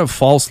there's a lot of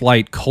false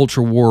light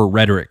culture war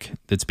rhetoric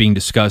that's being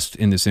discussed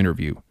in this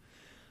interview.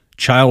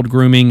 Child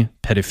grooming,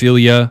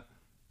 pedophilia,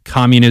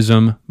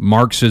 communism,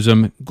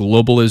 Marxism,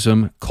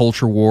 globalism,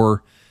 culture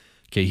war.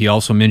 Okay, he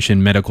also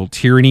mentioned medical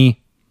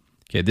tyranny.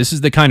 Okay, this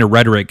is the kind of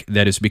rhetoric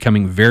that is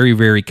becoming very,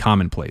 very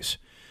commonplace,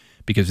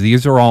 because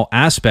these are all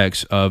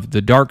aspects of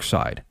the dark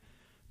side,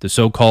 the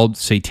so-called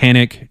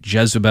satanic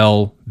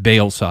Jezebel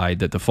Baal side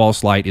that the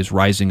false light is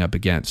rising up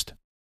against.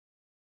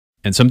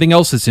 And something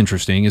else that's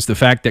interesting is the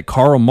fact that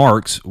Karl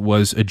Marx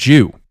was a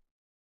Jew.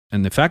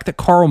 And the fact that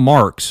Karl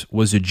Marx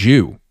was a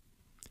Jew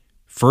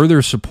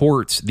further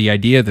supports the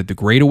idea that the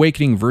Great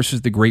Awakening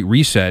versus the Great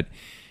Reset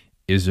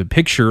is a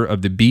picture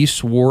of the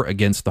beast's war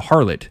against the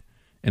harlot,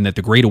 and that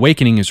the Great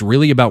Awakening is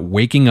really about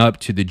waking up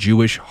to the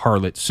Jewish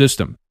harlot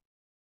system.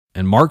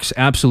 And Marx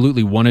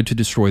absolutely wanted to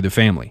destroy the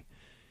family.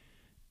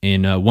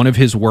 In one of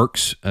his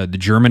works, The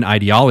German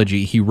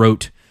Ideology, he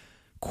wrote,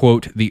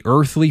 quote, "The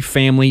earthly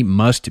family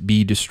must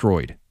be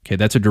destroyed." Okay,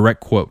 that's a direct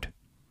quote.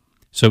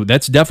 So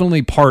that's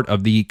definitely part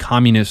of the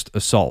communist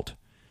assault.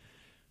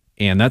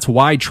 And that's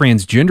why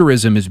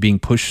transgenderism is being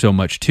pushed so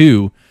much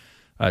too,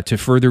 to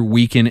further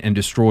weaken and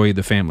destroy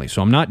the family.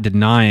 So I'm not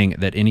denying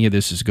that any of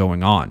this is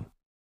going on.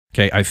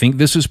 Okay, I think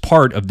this is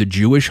part of the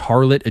Jewish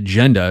harlot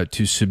agenda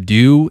to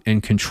subdue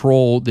and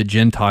control the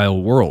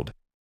Gentile world,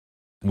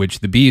 which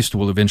the beast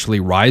will eventually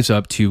rise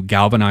up to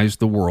galvanize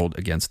the world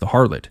against the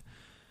harlot.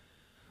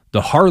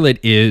 The harlot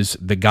is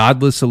the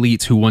godless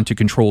elites who want to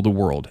control the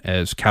world,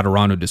 as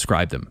Caterano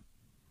described them.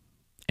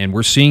 And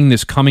we're seeing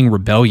this coming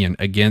rebellion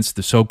against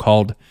the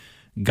so-called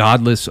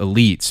godless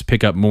elites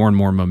pick up more and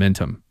more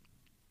momentum.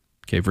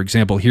 Okay, for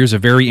example, here's a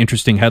very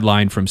interesting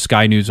headline from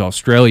Sky News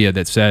Australia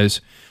that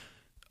says,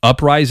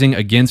 "Uprising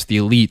against the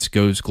elites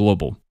goes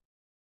global."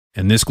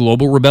 And this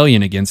global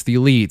rebellion against the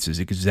elites is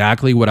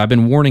exactly what I've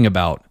been warning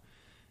about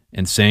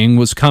and saying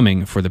was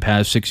coming for the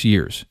past 6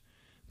 years.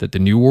 That the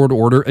New World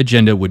Order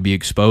agenda would be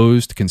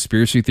exposed,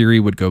 conspiracy theory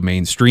would go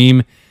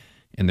mainstream,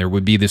 and there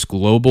would be this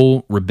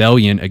global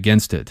rebellion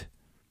against it.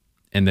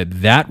 And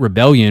that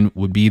rebellion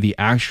would be the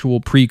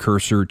actual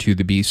precursor to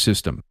the beast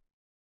system.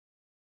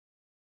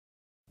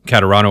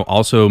 Caterano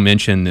also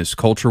mentioned this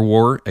culture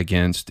war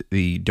against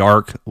the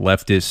dark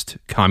leftist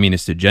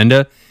communist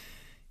agenda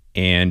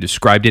and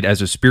described it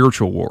as a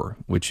spiritual war,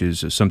 which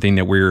is something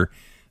that we're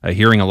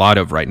hearing a lot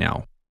of right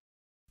now.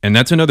 And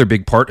that's another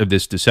big part of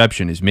this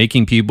deception, is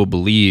making people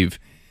believe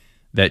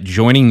that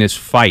joining this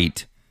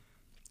fight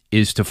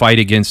is to fight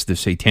against the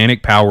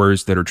satanic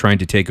powers that are trying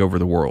to take over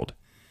the world.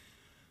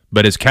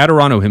 But as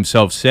Caterano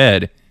himself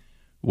said,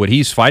 what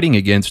he's fighting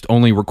against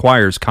only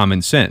requires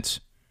common sense,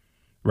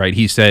 right?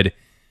 He said,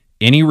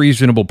 any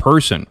reasonable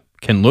person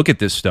can look at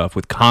this stuff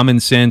with common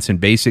sense and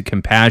basic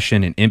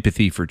compassion and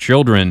empathy for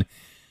children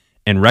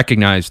and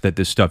recognize that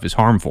this stuff is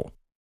harmful.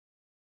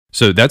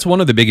 So that's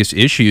one of the biggest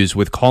issues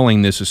with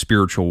calling this a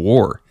spiritual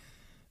war.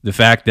 The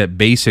fact that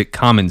basic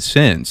common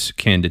sense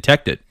can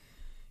detect it.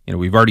 You know,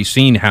 we've already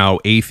seen how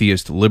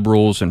atheist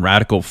liberals and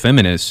radical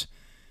feminists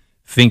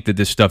think that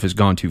this stuff has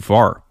gone too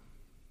far.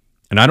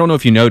 And I don't know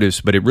if you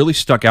noticed, but it really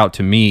stuck out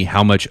to me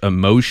how much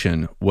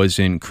emotion was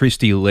in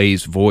Christy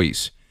Lay's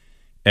voice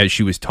as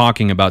she was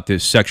talking about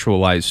this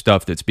sexualized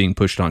stuff that's being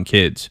pushed on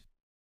kids.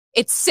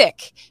 It's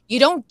sick. You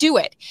don't do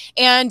it.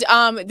 And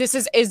this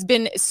has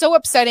been so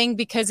upsetting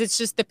because it's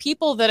just the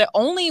people that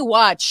only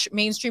watch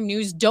mainstream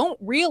news don't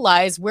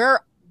realize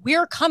where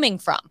we're coming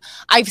from.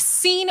 I've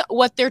seen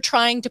what they're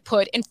trying to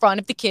put in front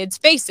of the kids'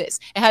 faces.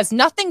 It has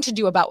nothing to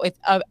do with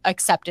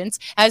acceptance,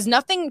 it has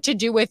nothing to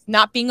do with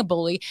not being a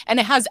bully, and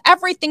it has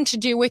everything to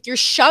do with you're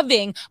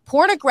shoving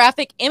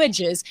pornographic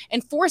images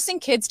and forcing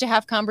kids to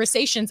have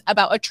conversations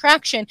about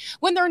attraction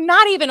when they're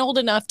not even old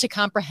enough to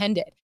comprehend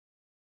it.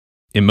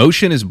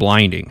 Emotion is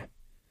blinding,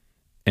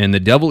 and the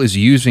devil is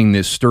using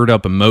this stirred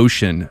up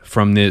emotion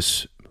from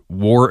this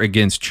war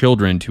against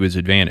children to his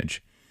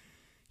advantage.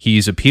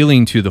 He's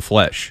appealing to the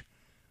flesh,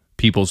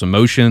 people's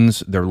emotions,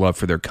 their love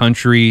for their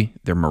country,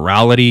 their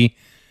morality,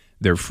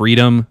 their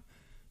freedom,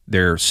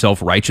 their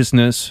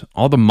self-righteousness,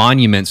 all the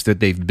monuments that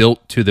they've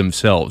built to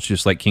themselves,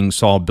 just like King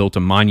Saul built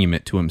a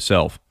monument to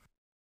himself.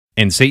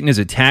 And Satan is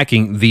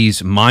attacking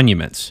these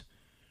monuments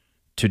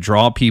to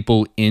draw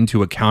people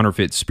into a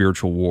counterfeit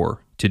spiritual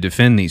war, to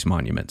defend these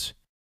monuments.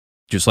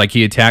 Just like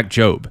he attacked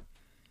Job,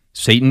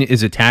 Satan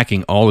is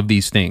attacking all of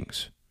these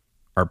things,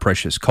 our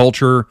precious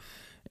culture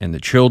and the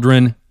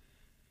children,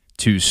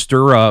 to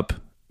stir up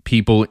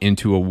people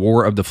into a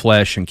war of the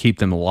flesh and keep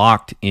them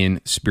locked in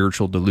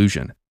spiritual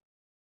delusion.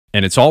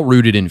 And it's all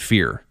rooted in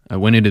fear. I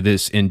went into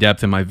this in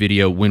depth in my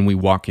video, When We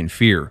Walk in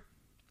Fear.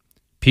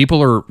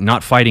 People are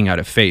not fighting out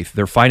of faith.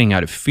 They're fighting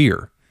out of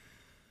fear.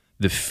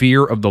 The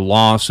fear of the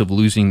loss of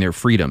losing their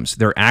freedoms.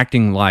 They're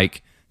acting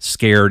like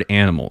scared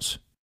animals.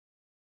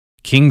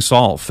 King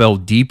Saul fell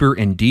deeper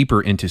and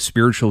deeper into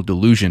spiritual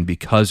delusion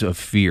because of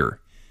fear.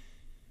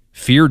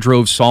 Fear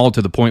drove Saul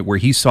to the point where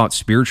he sought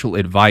spiritual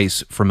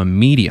advice from a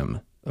medium,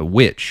 a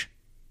witch.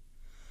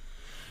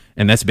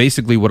 And that's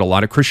basically what a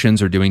lot of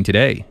Christians are doing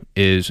today,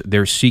 is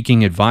they're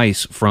seeking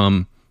advice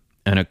from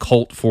an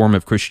occult form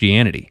of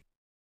Christianity.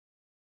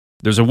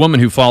 There's a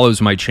woman who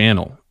follows my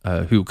channel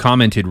who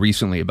commented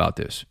recently about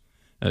this.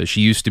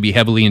 She used to be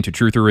heavily into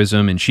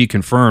trutherism, and she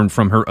confirmed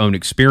from her own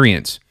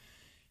experience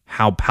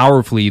how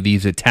powerfully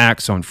these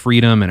attacks on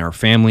freedom and our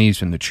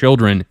families and the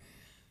children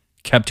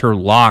kept her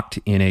locked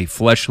in a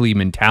fleshly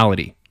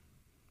mentality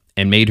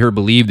and made her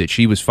believe that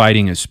she was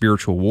fighting a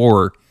spiritual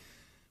war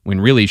when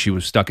really she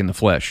was stuck in the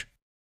flesh.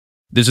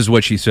 This is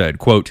what she said,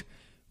 quote,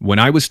 "When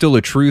I was still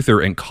a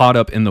truther and caught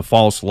up in the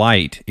false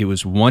light, it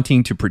was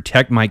wanting to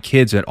protect my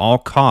kids at all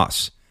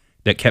costs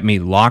that kept me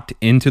locked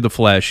into the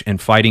flesh and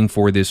fighting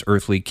for this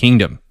earthly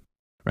kingdom."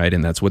 Right?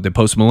 And that's what the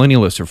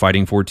postmillennialists are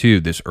fighting for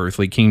too, this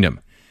earthly kingdom.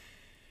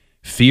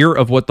 Fear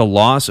of what the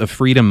loss of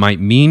freedom might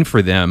mean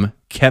for them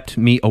kept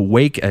me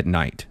awake at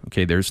night.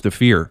 Okay, there's the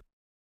fear.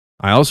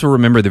 I also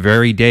remember the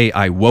very day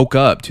I woke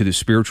up to the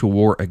spiritual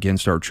war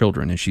against our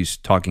children, and she's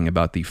talking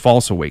about the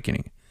false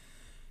awakening.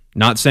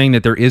 Not saying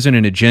that there isn't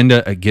an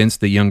agenda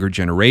against the younger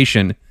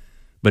generation,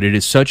 but it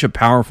is such a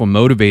powerful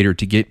motivator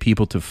to get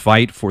people to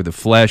fight for the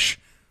flesh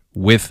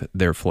with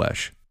their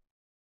flesh.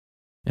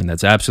 And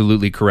that's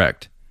absolutely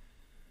correct.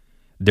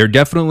 There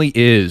definitely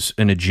is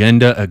an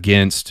agenda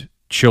against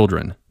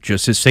children,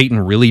 just as Satan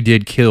really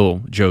did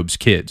kill Job's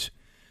kids.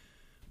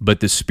 But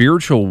the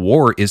spiritual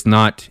war is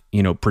not,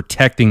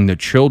 protecting the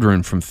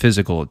children from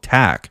physical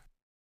attack.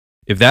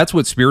 If that's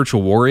what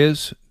spiritual war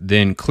is,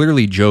 then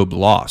clearly Job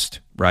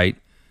lost, right?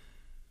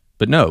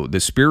 But no, the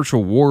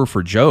spiritual war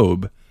for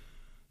Job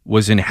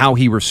was in how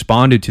he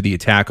responded to the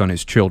attack on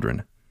his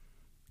children.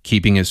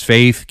 Keeping his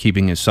faith,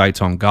 keeping his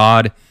sights on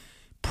God,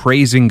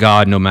 praising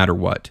God no matter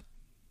what.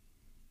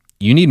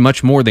 You need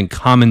much more than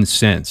common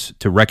sense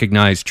to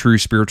recognize true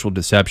spiritual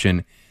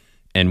deception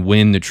and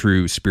win the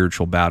true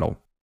spiritual battle.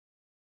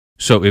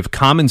 So if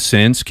common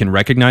sense can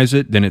recognize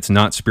it, then it's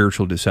not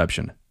spiritual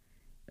deception.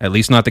 At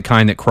least not the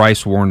kind that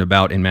Christ warned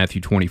about in Matthew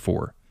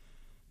 24.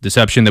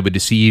 Deception that would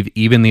deceive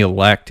even the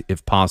elect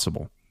if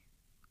possible.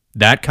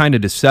 That kind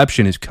of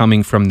deception is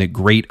coming from the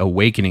Great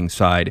Awakening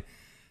side,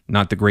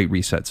 not the Great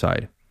Reset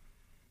side.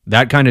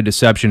 That kind of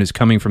deception is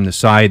coming from the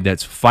side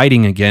that's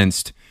fighting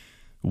against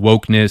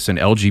wokeness and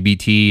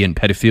LGBT and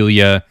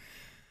pedophilia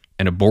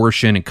and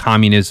abortion and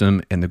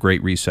communism and the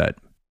Great Reset.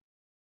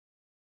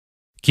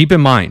 Keep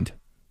in mind,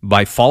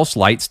 by false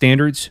light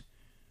standards,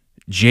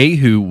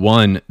 Jehu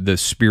won the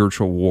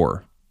spiritual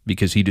war.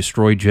 because he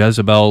destroyed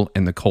Jezebel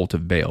and the cult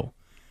of Baal.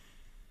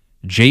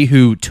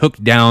 Jehu took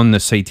down the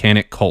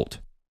satanic cult,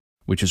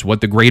 which is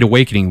what the Great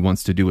Awakening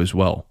wants to do as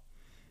well.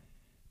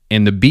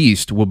 And the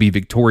beast will be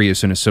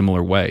victorious in a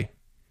similar way.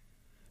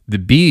 The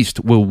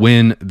beast will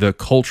win the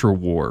culture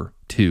war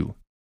too.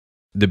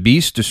 The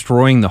beast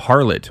destroying the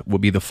harlot will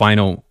be the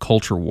final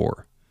culture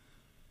war.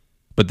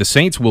 But the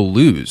saints will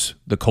lose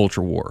the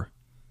culture war.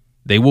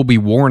 They will be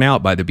worn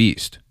out by the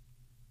beast.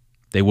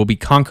 They will be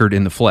conquered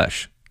in the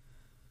flesh.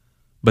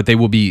 But they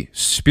will be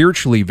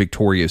spiritually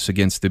victorious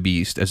against the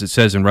beast, as it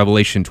says in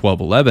Revelation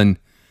 12:11,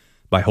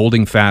 by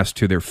holding fast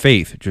to their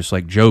faith, just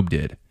like Job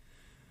did,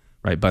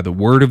 right? By the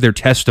word of their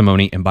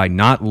testimony and by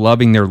not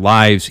loving their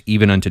lives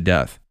even unto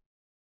death.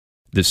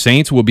 The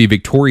saints will be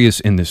victorious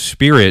in the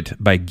spirit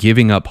by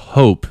giving up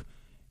hope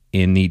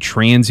in the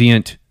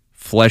transient,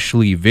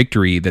 fleshly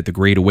victory that the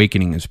Great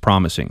Awakening is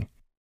promising.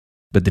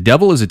 But the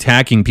devil is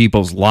attacking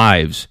people's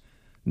lives,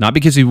 not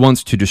because he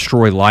wants to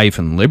destroy life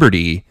and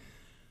liberty,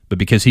 but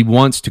because he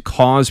wants to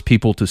cause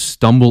people to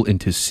stumble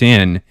into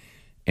sin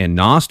and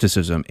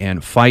Gnosticism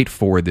and fight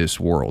for this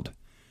world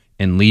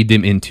and lead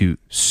them into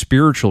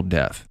spiritual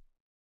death.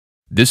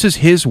 This is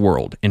his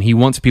world, and he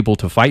wants people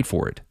to fight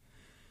for it.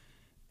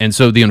 And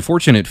so the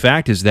unfortunate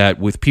fact is that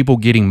with people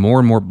getting more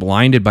and more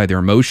blinded by their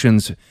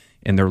emotions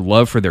and their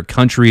love for their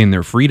country and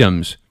their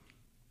freedoms,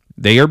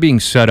 they are being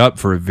set up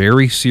for a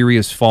very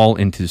serious fall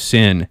into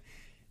sin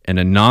and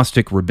a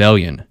Gnostic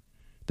rebellion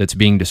that's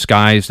being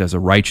disguised as a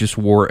righteous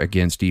war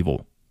against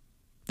evil.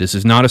 This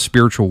is not a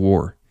spiritual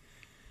war.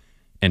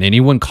 And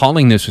anyone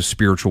calling this a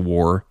spiritual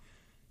war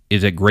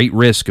is at great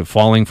risk of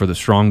falling for the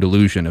strong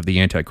delusion of the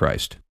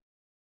Antichrist.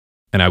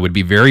 And I would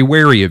be very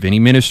wary of any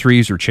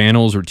ministries or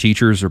channels or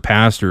teachers or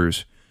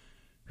pastors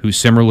who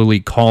similarly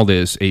call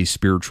this a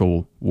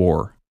spiritual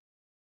war.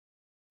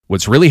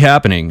 What's really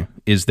happening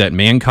is that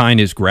mankind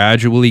is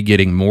gradually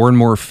getting more and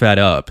more fed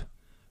up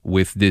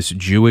with this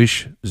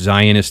Jewish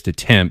Zionist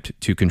attempt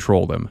to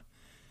control them.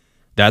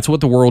 That's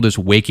what the world is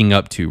waking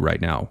up to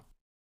right now.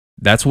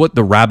 That's what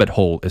the rabbit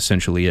hole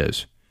essentially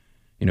is.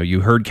 You know,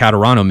 you heard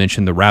Caterano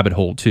mention the rabbit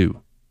hole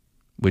too,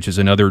 which is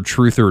another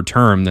truther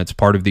term that's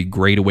part of the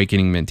Great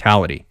Awakening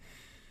mentality.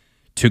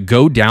 To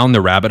go down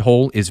the rabbit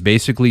hole is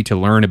basically to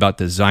learn about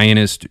the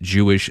Zionist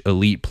Jewish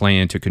elite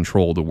plan to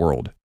control the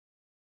world.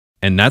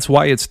 And that's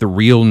why it's the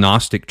real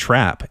Gnostic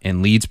trap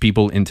and leads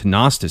people into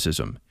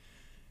Gnosticism.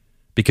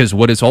 Because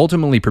what it's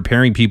ultimately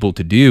preparing people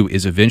to do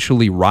is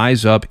eventually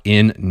rise up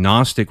in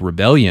Gnostic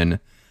rebellion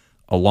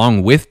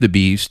along with the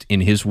beast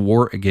in his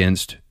war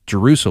against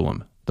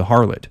Jerusalem, the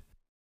harlot.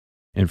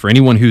 And for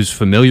anyone who's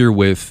familiar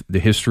with the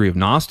history of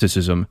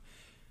Gnosticism,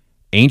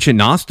 ancient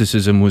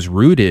Gnosticism was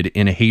rooted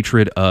in a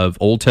hatred of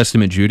Old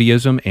Testament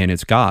Judaism and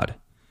its God.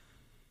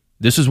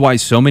 This is why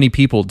so many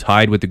people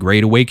tied with the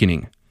Great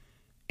Awakening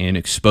and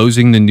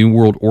exposing the New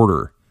World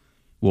Order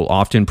will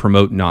often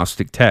promote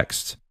Gnostic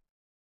texts.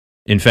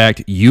 In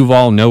fact,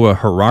 Yuval Noah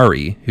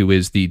Harari, who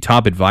is the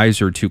top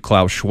advisor to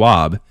Klaus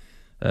Schwab,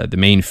 the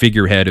main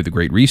figurehead of the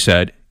Great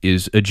Reset,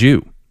 is a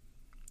Jew.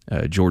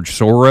 George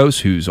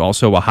Soros, who's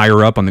also a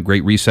higher up on the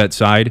Great Reset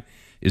side,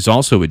 is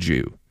also a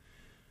Jew.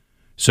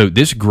 So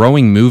this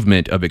growing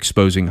movement of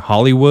exposing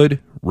Hollywood,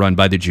 run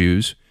by the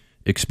Jews,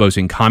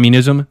 exposing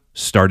communism,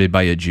 started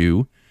by a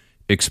Jew,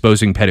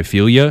 exposing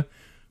pedophilia,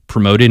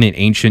 promoted in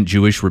ancient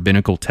Jewish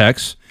rabbinical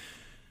texts,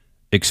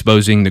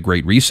 exposing the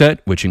Great Reset,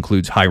 which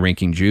includes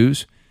high-ranking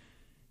Jews.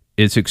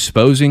 It's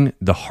exposing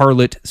the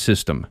harlot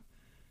system,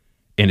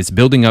 and it's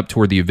building up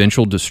toward the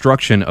eventual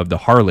destruction of the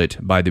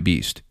harlot by the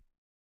beast.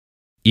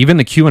 Even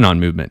the QAnon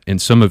movement, in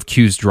some of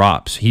Q's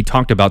drops, he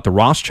talked about the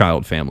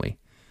Rothschild family,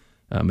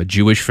 a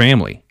Jewish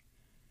family,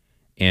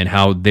 and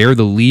how they're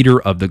the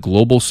leader of the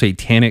global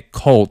satanic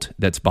cult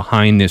that's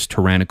behind this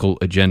tyrannical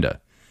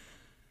agenda.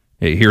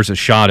 Hey, here's a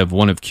shot of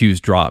one of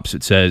Q's drops.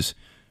 It says,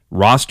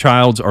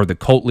 Rothschilds are the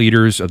cult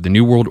leaders of the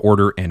New World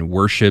Order and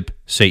worship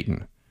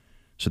Satan.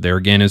 So there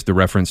again is the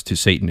reference to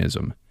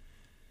Satanism.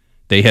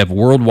 They have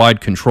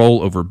worldwide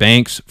control over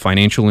banks,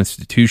 financial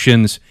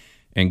institutions,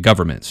 and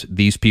governments.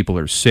 These people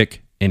are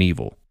sick and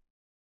evil.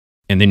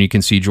 And then you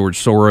can see George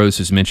Soros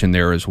is mentioned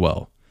there as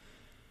well.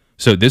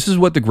 So this is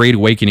what the Great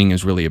Awakening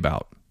is really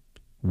about.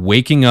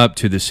 Waking up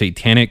to the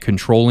satanic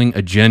controlling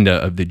agenda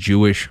of the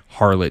Jewish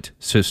harlot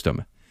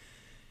system.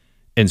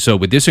 And so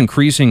with this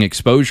increasing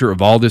exposure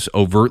of all this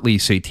overtly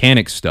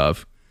satanic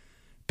stuff,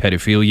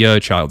 pedophilia,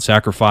 child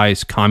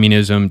sacrifice,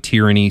 communism,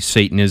 tyranny,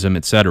 Satanism,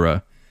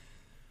 etc.,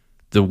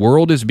 the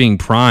world is being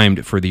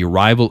primed for the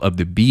arrival of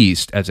the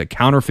beast as a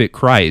counterfeit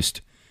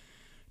Christ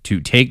to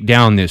take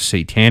down this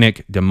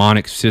satanic,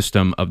 demonic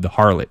system of the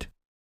harlot.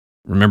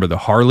 Remember, the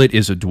harlot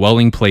is a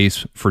dwelling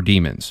place for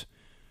demons.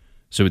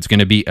 So it's going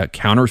to be a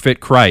counterfeit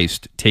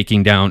Christ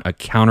taking down a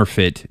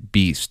counterfeit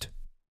beast.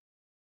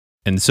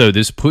 And so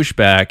this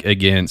pushback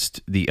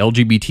against the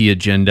LGBT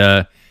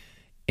agenda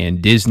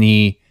and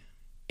Disney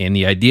and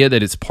the idea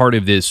that it's part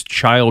of this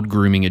child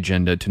grooming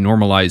agenda to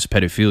normalize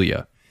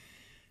pedophilia,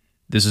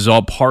 this is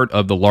all part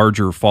of the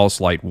larger false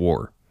light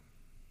war.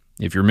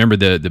 If you remember,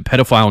 the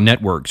pedophile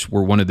networks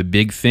were one of the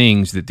big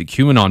things that the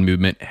QAnon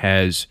movement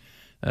has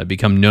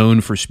become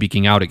known for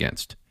speaking out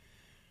against.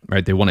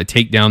 Right? They want to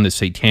take down the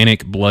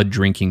satanic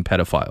blood-drinking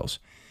pedophiles.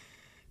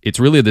 It's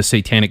really the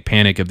satanic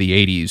panic of the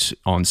 80s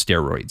on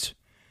steroids.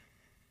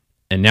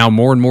 And now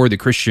more and more the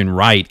Christian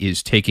right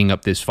is taking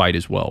up this fight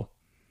as well,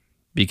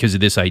 because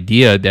of this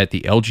idea that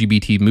the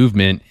LGBT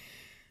movement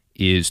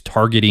is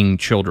targeting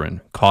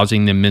children,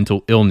 causing them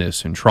mental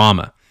illness and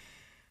trauma,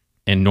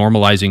 and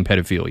normalizing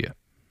pedophilia.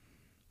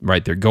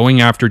 Right? They're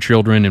going after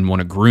children and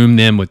want to groom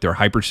them with their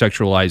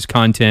hypersexualized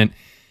content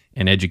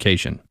and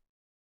education.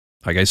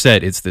 Like I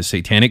said, it's the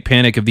satanic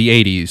panic of the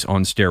 80s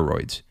on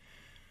steroids.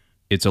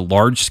 It's a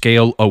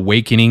large-scale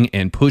awakening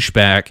and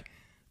pushback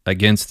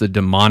against the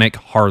demonic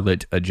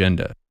harlot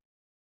agenda,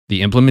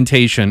 the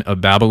implementation of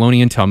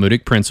Babylonian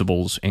Talmudic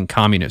principles and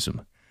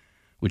communism,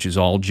 which is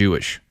all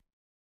Jewish.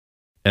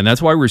 And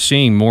that's why we're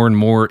seeing more and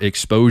more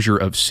exposure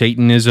of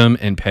Satanism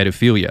and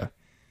pedophilia,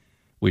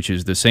 which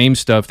is the same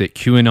stuff that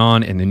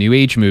QAnon and the New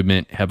Age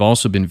movement have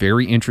also been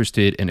very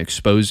interested in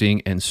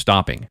exposing and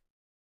stopping.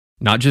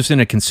 Not just in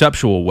a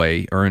conceptual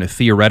way or in a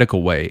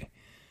theoretical way,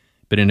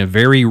 but in a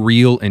very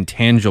real and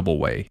tangible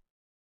way.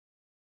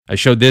 I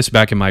showed this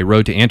back in my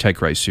Road to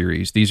Antichrist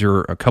series. These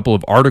are a couple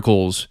of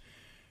articles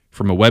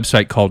from a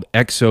website called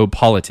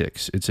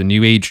Exopolitics. It's a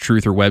New Age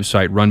truther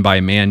website run by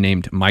a man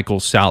named Michael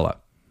Salla,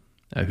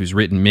 who's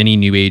written many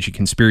New Age and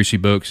conspiracy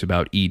books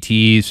about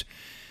ETs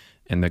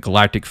and the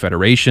Galactic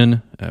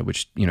Federation,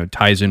 which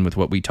ties in with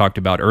what we talked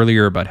about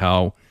earlier about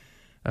how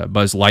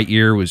Buzz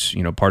Lightyear was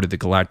part of the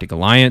Galactic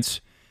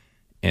Alliance,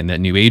 and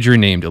that New Ager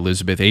named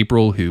Elizabeth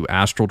April, who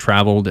astral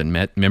traveled and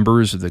met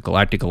members of the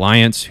Galactic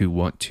Alliance who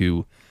want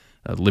to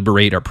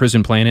liberate our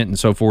prison planet and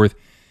so forth.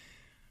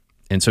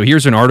 And so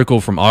here's an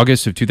article from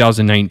August of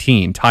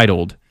 2019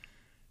 titled,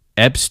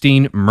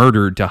 Epstein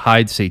Murdered to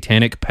Hide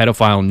Satanic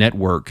Pedophile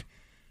Network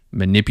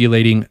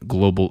Manipulating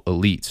Global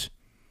Elites.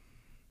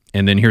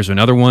 And then here's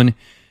another one,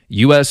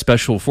 U.S.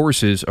 Special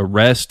Forces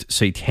Arrest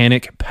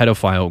Satanic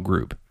Pedophile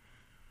Group.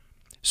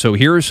 So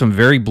here are some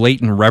very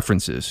blatant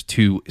references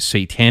to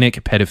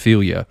satanic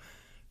pedophilia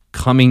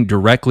coming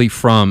directly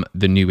from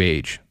the New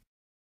Age.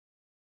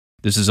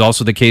 This is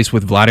also the case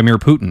with Vladimir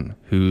Putin,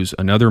 who's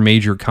another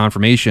major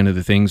confirmation of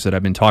the things that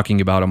I've been talking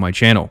about on my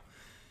channel.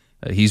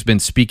 He's been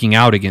speaking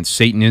out against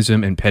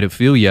Satanism and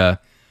pedophilia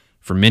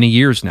for many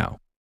years now.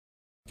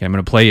 Okay, I'm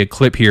going to play a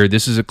clip here.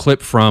 This is a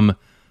clip from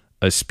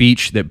a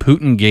speech that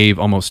Putin gave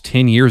almost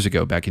 10 years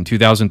ago, back in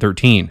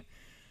 2013,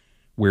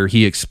 where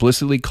he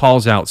explicitly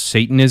calls out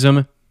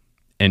Satanism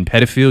and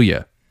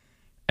pedophilia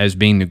as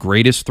being the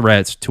greatest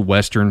threats to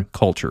Western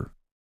culture.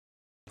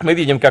 Мы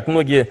видим, как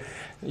многие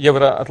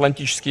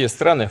евроатлантические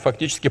страны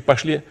фактически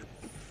пошли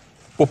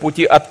по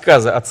пути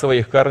отказа от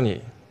своих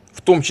корней,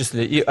 в том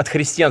числе и от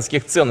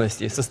христианских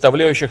ценностей,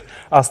 составляющих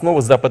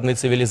основу западной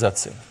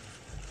цивилизации.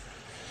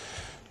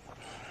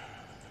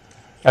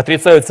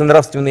 Отрицаются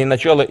нравственные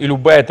начала и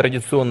любая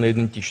традиционная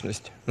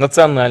идентичность,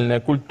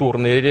 национальная,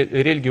 культурная,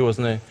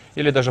 религиозная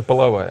или даже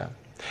половая.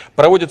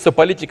 Проводится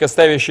политика,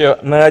 ставящая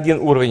на один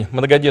уровень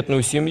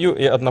многодетную семью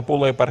и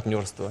однополое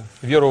партнерство,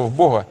 веру в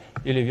Бога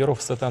или веру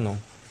в сатану.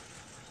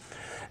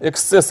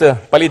 Эксцессы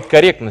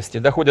политкорректности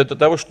доходят до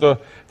того,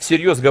 что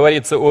всерьез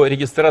говорится о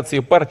регистрации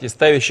партий,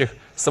 ставящих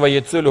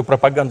своей целью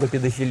пропаганду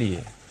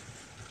педофилии.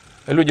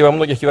 Люди во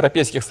многих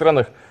европейских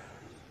странах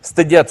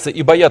стыдятся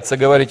и боятся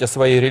говорить о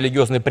своей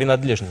религиозной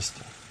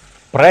принадлежности.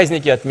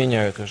 Праздники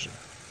отменяют уже.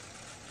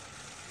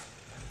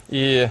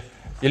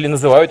 Или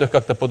называют их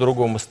как-то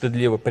по-другому,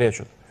 стыдливо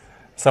прячут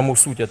саму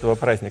суть этого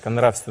праздника,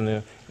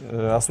 нравственные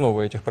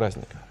основы этих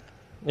праздников.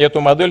 И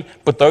эту модель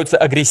пытаются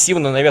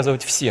агрессивно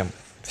навязывать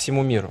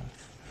всему миру.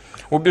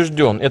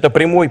 Убежден, это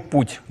прямой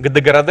путь к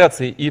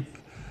деградации и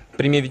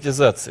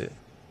примитивизации,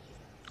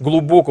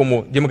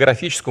 глубокому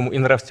демографическому и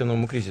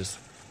нравственному кризису.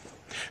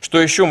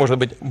 Что еще может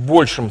быть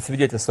большим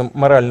свидетельством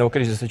морального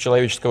кризиса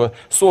человеческого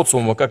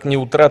социума, как не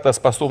утрата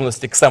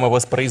способности к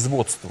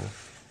самовоспроизводству?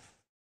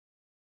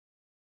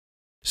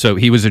 So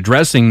he was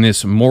addressing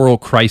this moral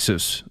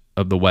crisis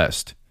of the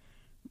West,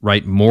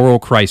 right? Moral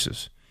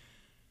crisis.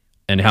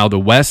 And how the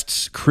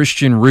West's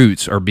Christian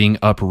roots are being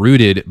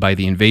uprooted by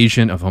the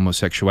invasion of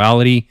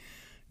homosexuality,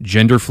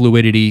 gender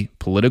fluidity,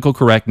 political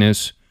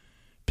correctness,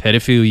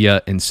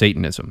 pedophilia, and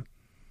Satanism.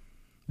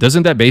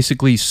 Doesn't that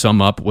basically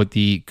sum up what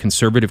the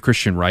conservative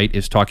Christian right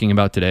is talking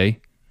about today?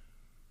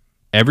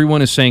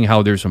 Everyone is saying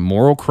how there's a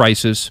moral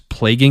crisis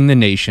plaguing the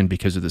nation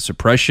because of the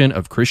suppression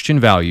of Christian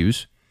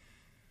values,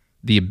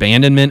 the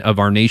abandonment of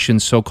our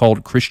nation's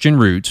so-called Christian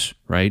roots,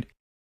 right?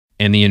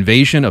 And the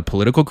invasion of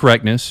political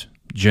correctness,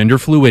 gender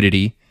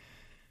fluidity,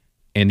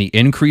 and the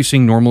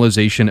increasing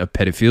normalization of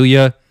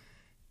pedophilia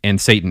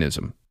and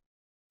Satanism.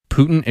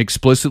 Putin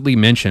explicitly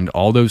mentioned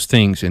all those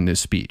things in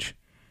this speech.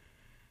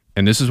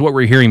 And this is what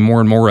we're hearing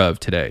more and more of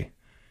today,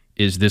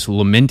 is this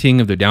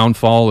lamenting of the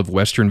downfall of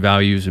Western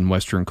values and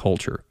Western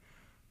culture.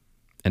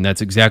 And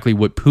that's exactly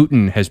what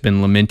Putin has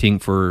been lamenting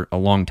for a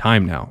long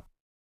time now.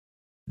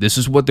 This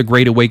is what the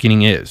Great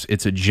Awakening is.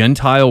 It's a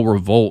Gentile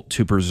revolt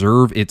to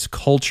preserve its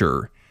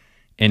culture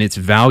and its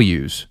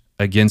values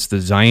against the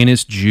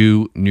Zionist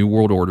Jew New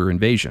World Order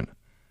invasion.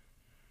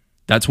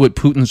 That's what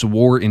Putin's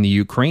war in the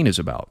Ukraine is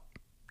about,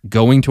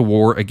 going to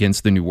war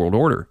against the New World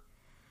Order.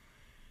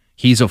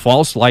 He's a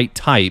false light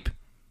type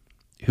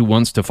who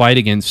wants to fight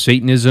against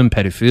Satanism,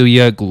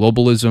 pedophilia,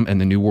 globalism,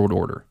 and the New World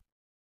Order.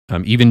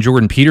 Even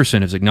Jordan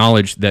Peterson has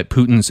acknowledged that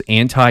Putin's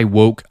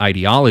anti-woke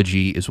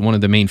ideology is one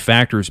of the main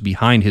factors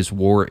behind his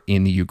war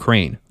in the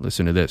Ukraine.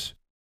 Listen to this.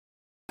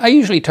 I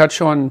usually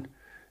touch on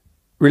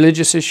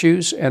religious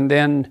issues and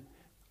then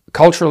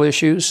cultural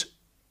issues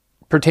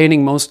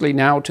pertaining mostly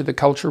now to the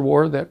culture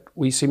war that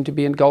we seem to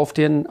be engulfed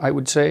in, I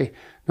would say,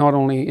 not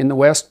only in the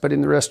West, but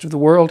in the rest of the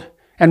world,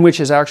 and which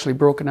has actually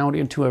broken out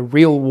into a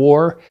real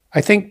war.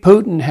 I think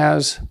Putin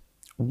has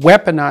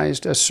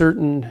weaponized a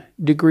certain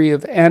degree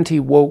of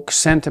anti-woke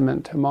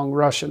sentiment among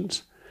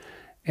Russians.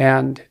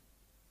 And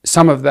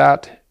some of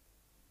that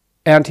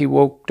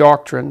anti-woke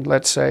doctrine,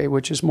 let's say,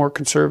 which is more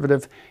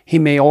conservative, he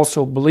may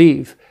also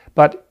believe.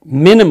 But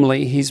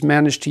minimally, he's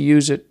managed to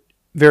use it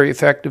very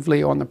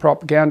effectively on the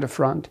propaganda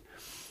front.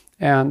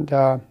 And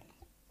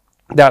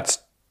that's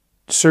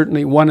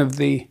certainly one of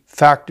the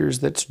factors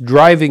that's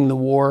driving the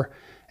war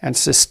and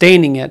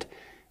sustaining it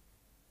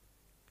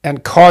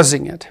and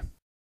causing it.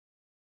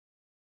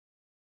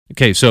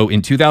 Okay, so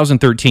in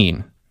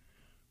 2013,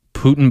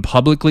 Putin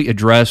publicly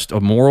addressed a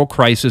moral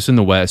crisis in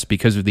the West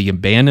because of the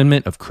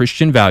abandonment of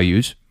Christian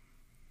values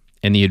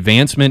and the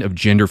advancement of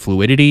gender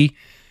fluidity,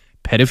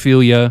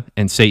 pedophilia,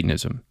 and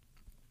Satanism.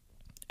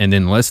 And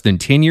then less than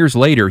 10 years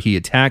later, he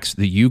attacks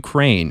the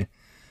Ukraine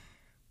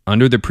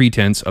under the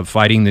pretense of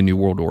fighting the New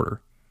World Order.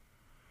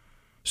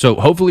 So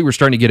hopefully we're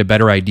starting to get a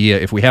better idea,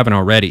 if we haven't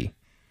already,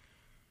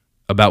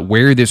 about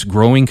where this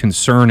growing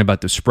concern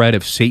about the spread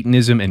of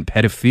Satanism and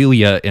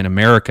pedophilia in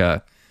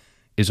America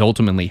is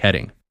ultimately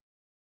heading.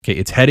 Okay,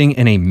 it's heading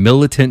in a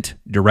militant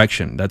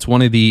direction. That's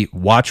one of the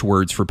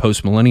watchwords for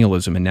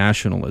postmillennialism and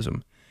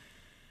nationalism.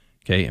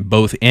 Okay, and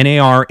both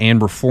NAR and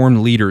Reformed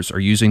leaders are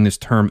using this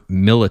term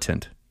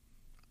militant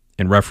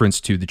in reference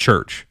to the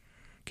church.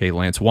 Okay,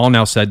 Lance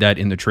Wallnau said that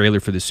in the trailer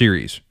for the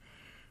series,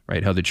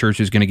 right? How the church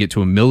is going to get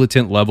to a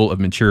militant level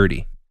of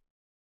maturity.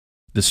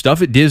 The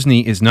stuff at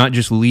Disney is not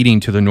just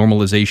leading to the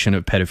normalization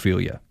of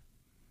pedophilia.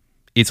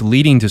 It's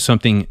leading to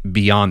something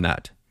beyond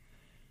that.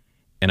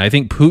 And I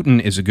think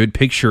Putin is a good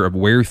picture of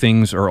where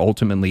things are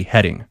ultimately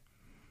heading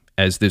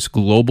as this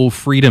global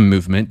freedom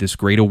movement, this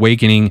great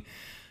awakening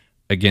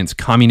against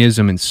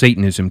communism and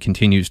Satanism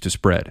continues to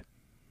spread.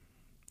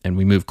 And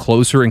we move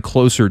closer and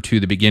closer to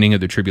the beginning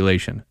of the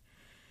tribulation.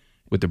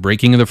 With the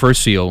breaking of the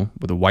first seal,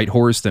 with a white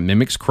horse that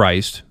mimics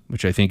Christ,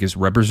 which I think is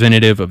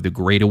representative of the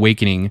great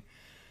awakening,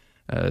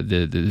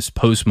 this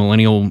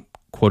post-millennial,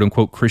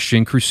 quote-unquote,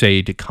 Christian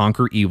crusade to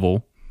conquer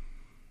evil,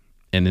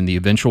 and then the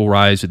eventual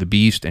rise of the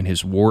beast and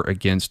his war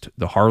against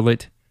the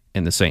harlot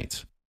and the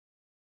saints.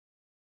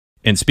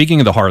 And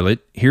speaking of the harlot,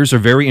 here's a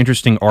very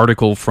interesting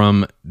article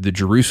from the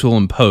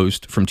Jerusalem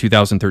Post from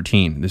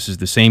 2013. This is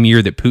the same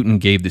year that Putin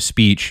gave the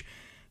speech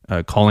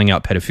calling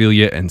out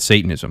pedophilia and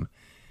Satanism.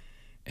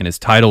 And it's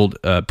titled,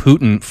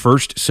 Putin,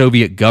 First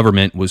Soviet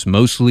Government Was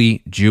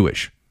Mostly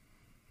Jewish.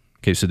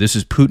 Okay, so this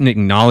is Putin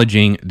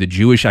acknowledging the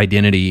Jewish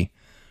identity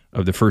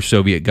of the first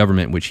Soviet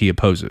government, which he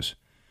opposes.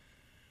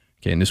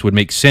 Okay, and this would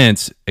make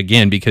sense,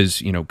 again,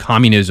 because, you know,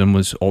 communism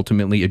was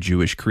ultimately a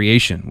Jewish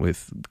creation,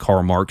 with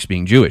Karl Marx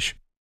being Jewish.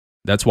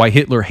 That's why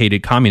Hitler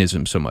hated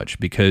communism so much,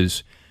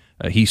 because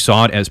he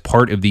saw it as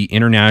part of the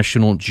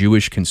international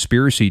Jewish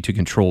conspiracy to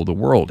control the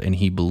world, and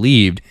he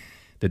believed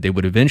that they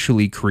would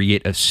eventually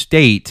create a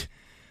state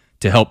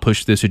to help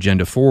push this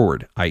agenda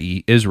forward,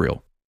 i.e.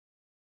 Israel.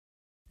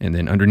 And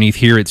then underneath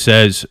here it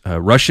says,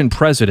 Russian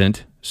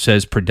president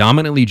says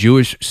predominantly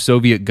Jewish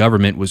Soviet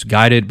government was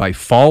guided by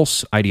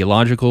false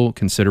ideological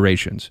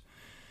considerations.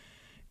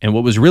 And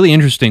what was really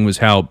interesting was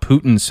how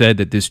Putin said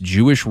that this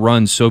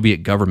Jewish-run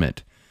Soviet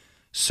government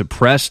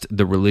suppressed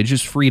the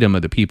religious freedom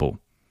of the people,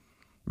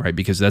 right?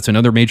 Because that's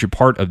another major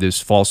part of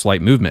this false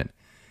light movement,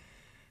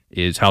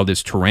 is how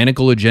this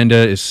tyrannical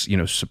agenda is, you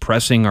know,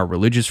 suppressing our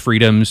religious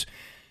freedoms,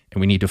 and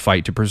we need to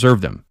fight to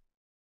preserve them.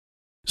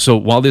 So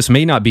while this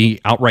may not be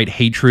outright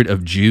hatred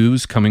of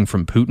Jews coming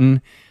from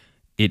Putin,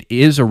 it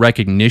is a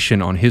recognition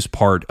on his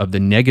part of the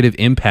negative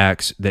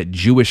impacts that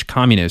Jewish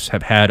communists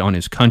have had on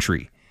his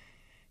country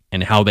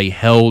and how they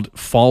held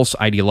false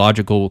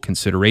ideological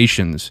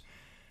considerations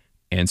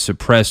and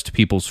suppressed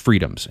people's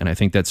freedoms. And I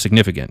think that's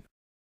significant.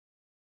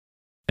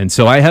 And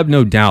so I have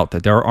no doubt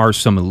that there are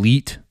some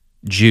elite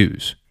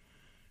Jews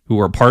who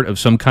are part of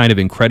some kind of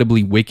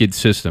incredibly wicked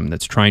system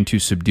that's trying to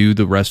subdue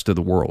the rest of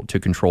the world, to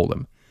control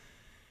them.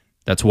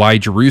 That's why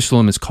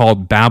Jerusalem is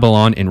called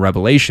Babylon in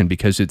Revelation,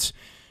 because it's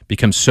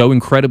become so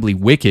incredibly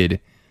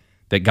wicked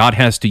that God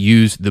has to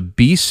use the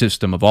beast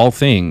system of all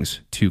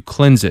things to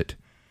cleanse it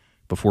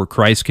before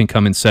Christ can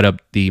come and set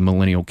up the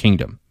millennial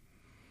kingdom.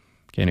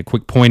 Okay, and a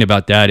quick point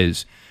about that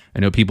is, I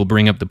know people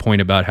bring up the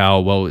point about how,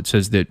 well, it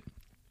says that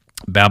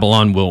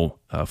Babylon will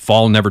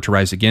fall, never to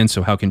rise again,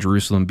 so how can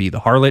Jerusalem be the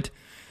harlot?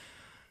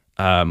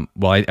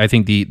 Well, I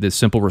think the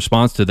simple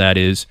response to that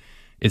is,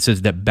 It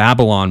says that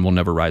Babylon will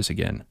never rise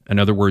again. In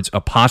other words,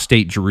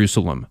 apostate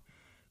Jerusalem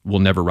will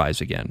never rise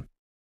again.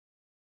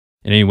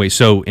 And anyway,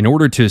 so in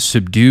order to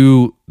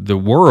subdue the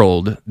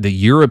world, the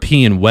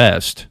European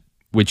West,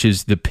 which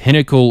is the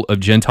pinnacle of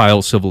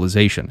Gentile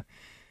civilization,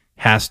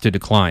 has to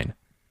decline.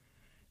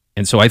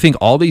 And so I think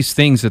all these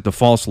things that the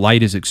false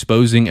light is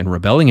exposing and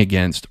rebelling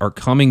against are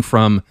coming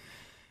from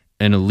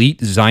an elite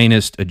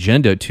Zionist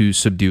agenda to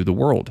subdue the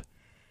world.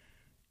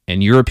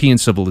 And European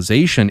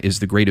civilization is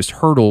the greatest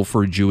hurdle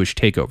for a Jewish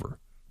takeover.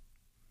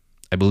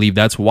 I believe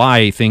that's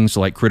why things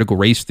like critical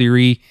race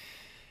theory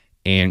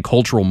and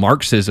cultural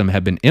Marxism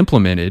have been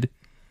implemented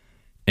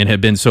and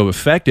have been so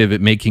effective at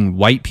making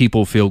white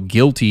people feel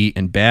guilty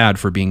and bad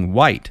for being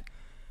white.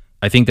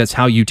 I think that's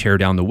how you tear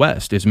down the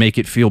West, is make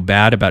it feel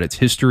bad about its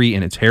history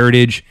and its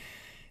heritage,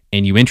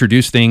 and you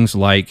introduce things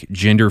like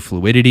gender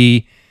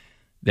fluidity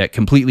that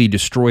completely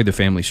destroy the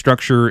family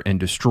structure and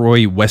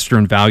destroy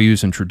Western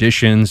values and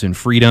traditions and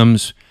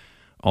freedoms,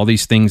 all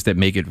these things that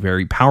make it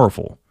very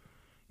powerful,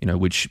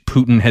 which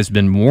Putin has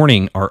been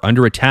warning are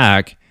under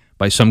attack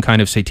by some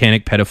kind of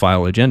satanic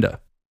pedophile agenda.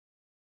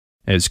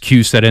 As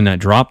Q said in that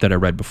drop that I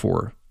read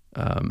before,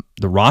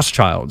 the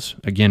Rothschilds,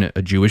 again,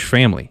 a Jewish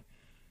family,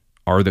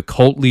 are the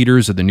cult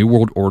leaders of the New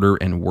World Order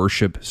and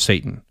worship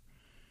Satan,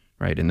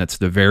 right? And that's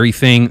the very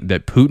thing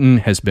that Putin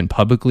has been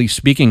publicly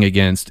speaking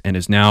against and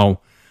is now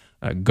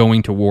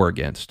going to war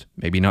against.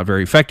 Maybe not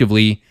very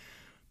effectively,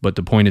 but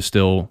the point is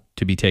still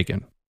to be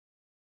taken.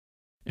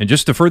 And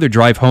just to further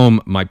drive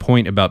home my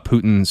point about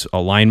Putin's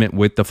alignment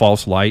with the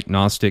false light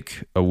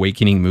Gnostic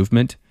awakening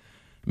movement,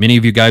 many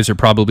of you guys are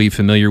probably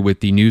familiar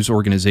with the news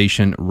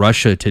organization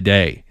Russia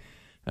Today,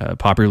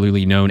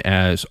 popularly known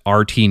as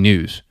RT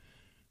News,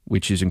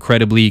 which is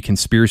incredibly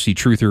conspiracy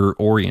truther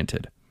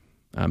oriented.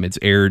 It's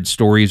aired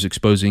stories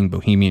exposing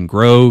Bohemian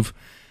Grove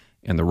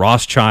and the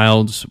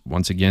Rothschilds,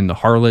 once again the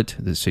harlot,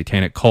 the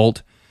satanic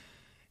cult.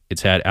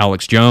 It's had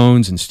Alex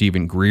Jones and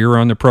Stephen Greer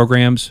on the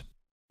programs.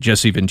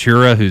 Jesse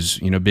Ventura, who's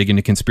big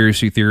into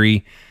conspiracy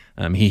theory,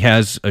 he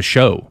has a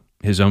show,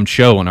 his own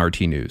show on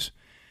RT News.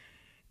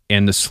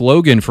 And the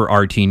slogan for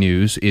RT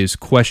News is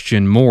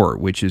 "Question More,"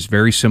 which is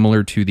very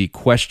similar to the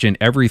 "Question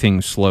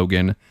Everything"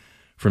 slogan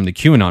from the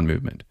QAnon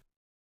movement.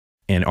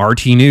 And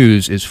RT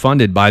News is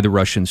funded by the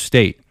Russian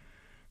state,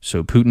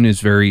 so Putin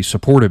is very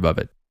supportive of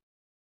it.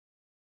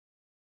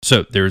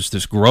 So there's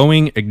this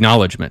growing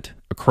acknowledgement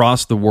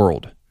across the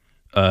world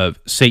of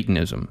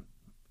Satanism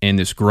and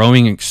this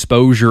growing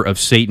exposure of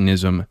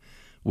Satanism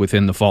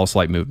within the false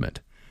light movement.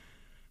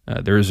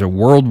 There is a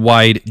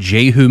worldwide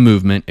Jehu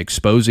movement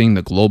exposing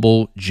the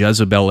global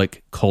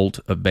Jezebelic cult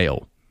of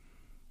Baal,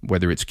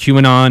 whether it's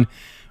QAnon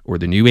or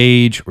the New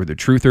Age or the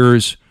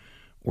Truthers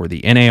or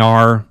the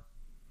NAR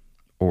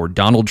or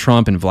Donald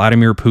Trump and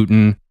Vladimir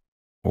Putin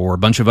or a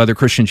bunch of other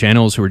Christian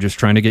channels who are just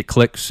trying to get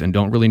clicks and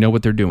don't really know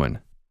what they're doing.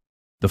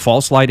 The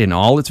false light in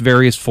all its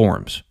various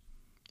forms,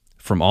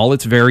 from all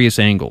its various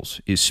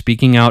angles, is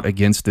speaking out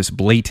against this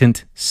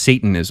blatant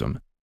Satanism,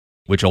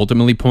 which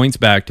ultimately points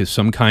back to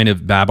some kind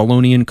of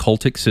Babylonian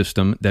cultic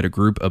system that a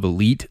group of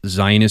elite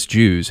Zionist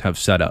Jews have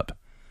set up.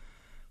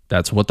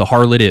 That's what the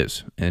harlot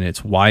is, and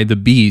it's why the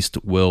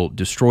beast will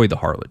destroy the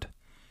harlot.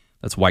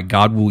 That's why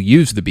God will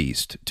use the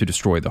beast to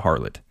destroy the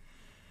harlot.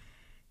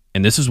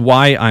 And this is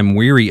why I'm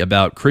weary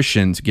about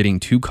Christians getting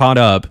too caught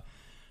up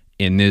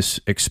in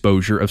this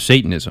exposure of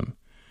Satanism.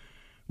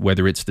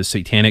 Whether it's the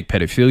satanic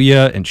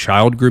pedophilia and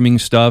child grooming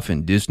stuff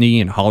in Disney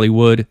and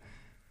Hollywood,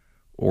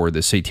 or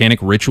the satanic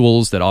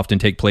rituals that often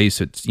take place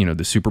at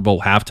the Super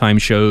Bowl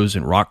halftime shows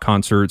and rock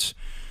concerts,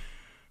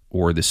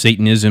 or the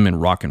Satanism in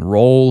rock and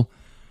roll,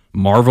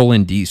 Marvel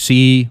and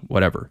DC,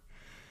 whatever.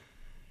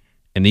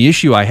 And the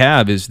issue I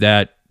have is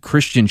that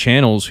Christian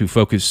channels who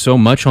focus so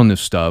much on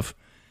this stuff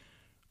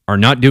are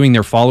not doing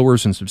their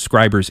followers and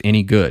subscribers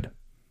any good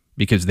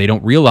because they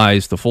don't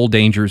realize the full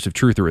dangers of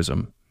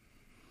trutherism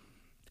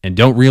and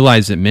don't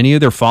realize that many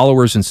of their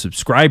followers and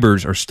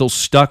subscribers are still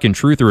stuck in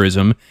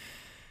trutherism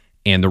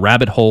and the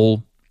rabbit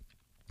hole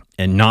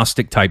and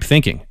Gnostic type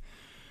thinking.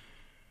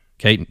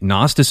 Okay,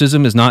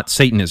 Gnosticism is not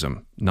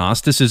Satanism.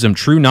 Gnosticism,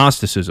 true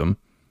Gnosticism,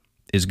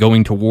 is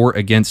going to war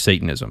against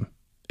Satanism,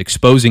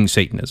 exposing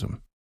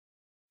Satanism,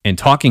 and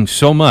talking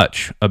so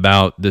much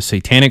about the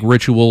satanic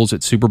rituals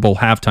at Super Bowl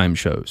halftime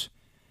shows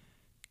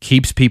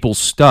keeps people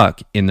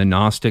stuck in the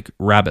Gnostic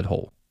rabbit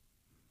hole.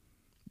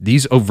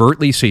 These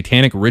overtly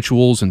satanic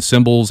rituals and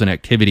symbols and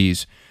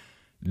activities,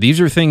 these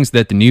are things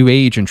that the New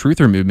Age and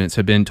Truther movements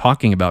have been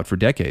talking about for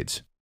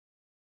decades.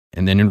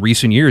 And then in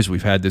recent years,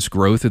 we've had this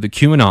growth of the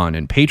QAnon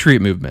and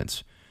Patriot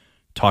movements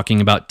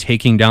talking about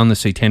taking down the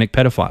satanic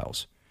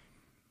pedophiles.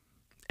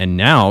 And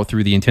now,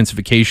 through the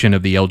intensification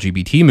of the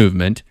LGBT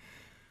movement,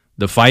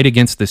 the fight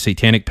against the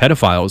satanic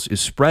pedophiles is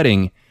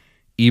spreading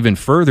even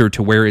further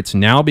to where it's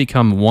now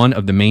become one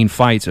of the main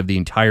fights of the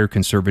entire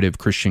conservative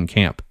Christian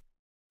camp.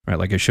 Right,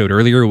 like I showed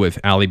earlier with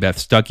Allie Beth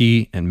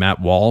Stuckey and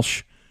Matt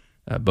Walsh,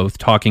 both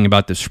talking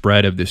about the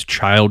spread of this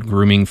child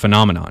grooming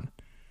phenomenon.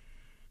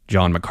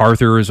 John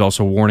MacArthur is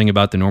also warning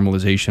about the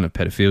normalization of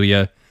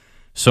pedophilia,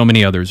 so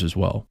many others as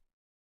well.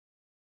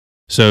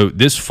 So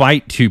this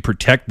fight to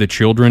protect the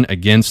children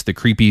against the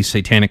creepy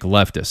satanic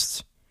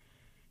leftists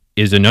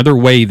is another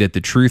way that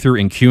the truther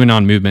and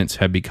QAnon movements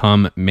have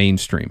become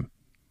mainstream.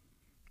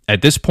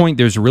 At this point,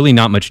 there's really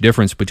not much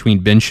difference between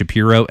Ben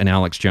Shapiro and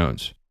Alex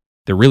Jones.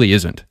 There really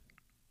isn't.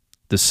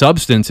 The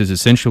substance is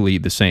essentially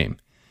the same.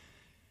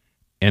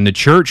 And the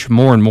church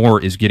more and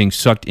more is getting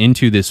sucked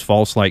into this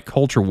false light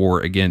culture war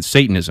against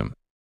Satanism,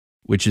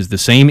 which is the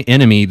same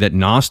enemy that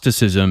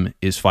Gnosticism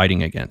is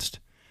fighting against.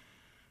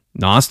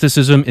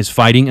 Gnosticism is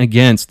fighting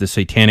against the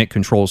satanic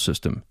control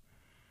system,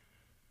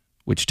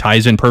 which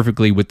ties in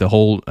perfectly with the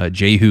whole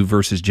Jehu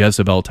versus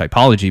Jezebel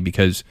typology,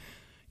 because,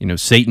 you know,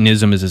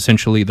 Satanism is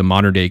essentially the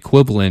modern day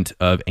equivalent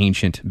of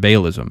ancient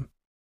Baalism.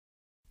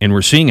 And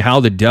we're seeing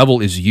how the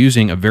devil is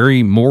using a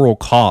very moral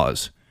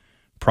cause,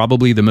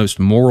 probably the most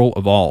moral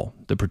of all,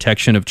 the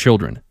protection of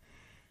children,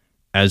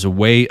 as a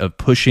way of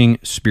pushing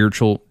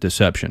spiritual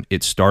deception.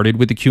 It started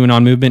with the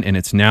QAnon movement, and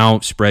it's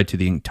now spread to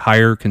the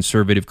entire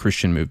conservative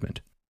Christian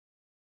movement.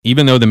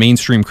 Even though the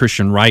mainstream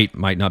Christian right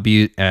might not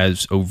be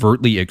as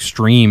overtly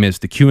extreme as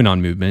the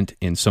QAnon movement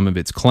in some of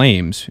its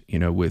claims, you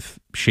know, with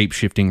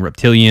shape-shifting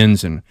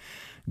reptilians and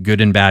good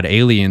and bad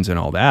aliens and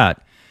all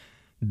that,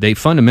 they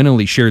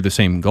fundamentally share the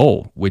same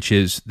goal, which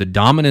is the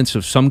dominance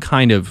of some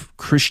kind of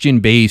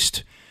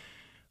Christian-based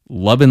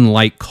love and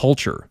light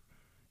culture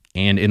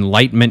and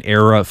Enlightenment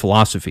era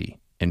philosophy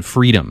and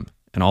freedom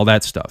and all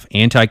that stuff,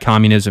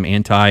 anti-communism,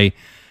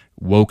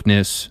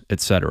 anti-wokeness,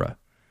 etc.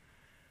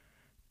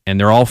 And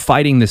they're all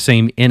fighting the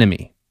same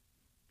enemy,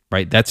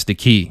 right? That's the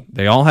key.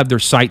 They all have their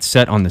sights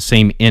set on the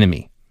same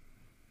enemy.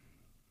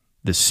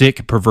 The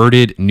sick,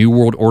 perverted, New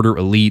World Order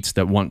elites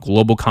that want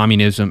global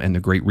communism and the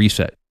Great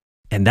Reset.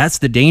 And that's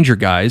the danger,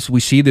 guys. We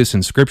see this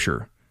in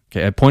Scripture.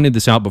 Okay, I pointed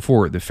this out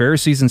before. The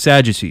Pharisees and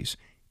Sadducees,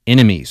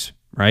 enemies,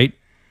 right?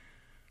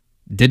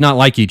 Did not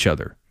like each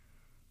other,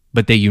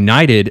 but they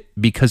united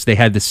because they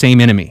had the same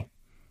enemy,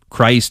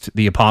 Christ,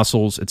 the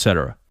apostles,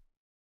 etc.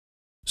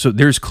 So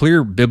there's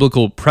clear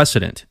biblical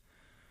precedent,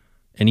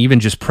 and even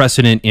just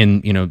precedent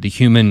in, you know, the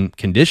human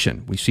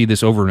condition. We see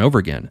this over and over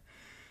again.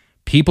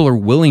 People are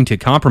willing to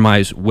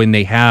compromise when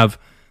they have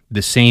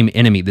the same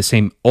enemy, the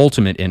same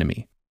ultimate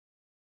enemy.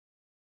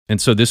 And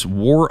so this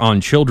war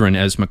on children,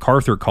 as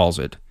MacArthur calls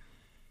it,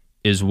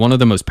 is one of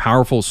the most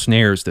powerful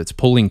snares that's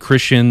pulling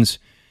Christians,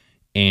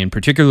 and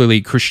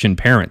particularly Christian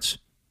parents,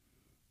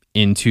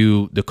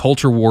 into the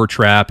culture war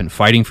trap and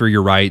fighting for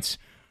your rights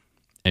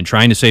and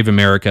trying to save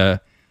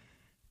America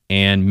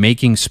and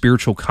making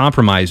spiritual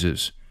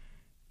compromises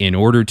in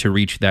order to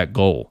reach that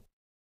goal.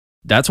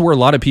 That's where a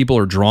lot of people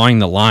are drawing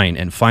the line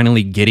and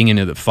finally getting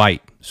into the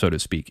fight, so to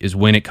speak, is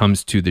when it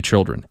comes to the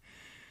children.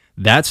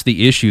 That's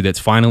the issue that's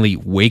finally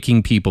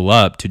waking people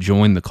up to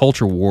join the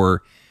culture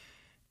war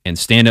and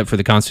stand up for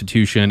the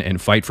Constitution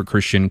and fight for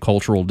Christian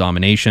cultural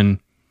domination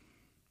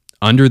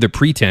under the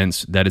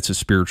pretense that it's a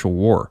spiritual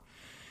war.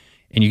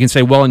 And you can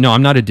say, well, no,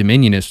 I'm not a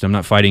dominionist. I'm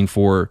not fighting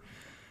for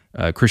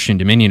Christian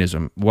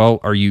dominionism.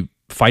 Well, are you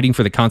fighting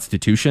for the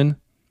Constitution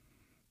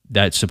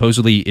that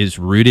supposedly is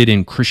rooted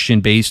in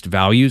Christian-based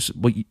values?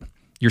 Well,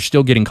 you're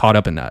still getting caught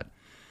up in that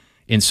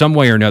in some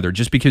way or another.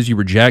 Just because you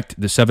reject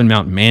the Seven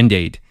Mountain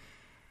Mandate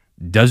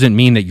doesn't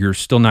mean that you're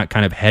still not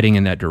kind of heading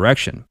in that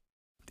direction.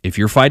 If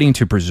you're fighting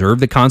to preserve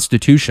the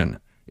Constitution,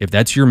 if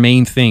that's your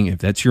main thing, if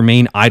that's your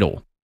main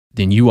idol,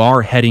 then you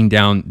are heading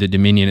down the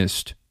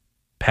dominionist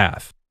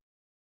path,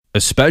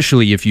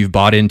 especially if you've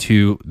bought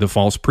into the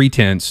false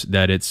pretense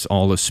that it's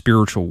all a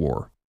spiritual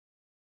war.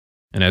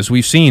 And as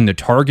we've seen, the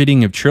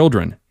targeting of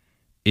children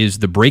is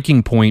the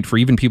breaking point for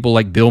even people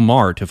like Bill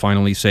Maher to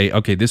finally say,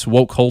 okay, this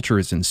woke culture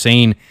is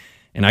insane,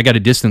 and I got to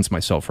distance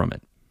myself from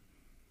it.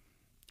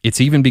 It's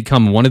even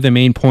become one of the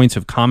main points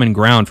of common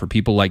ground for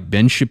people like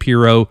Ben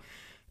Shapiro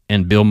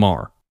and Bill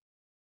Maher,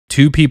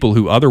 two people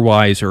who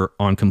otherwise are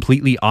on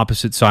completely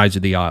opposite sides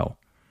of the aisle,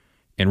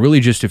 and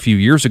really just a few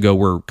years ago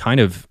were kind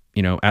of,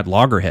 you know, at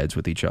loggerheads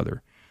with each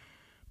other.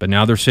 But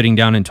now they're sitting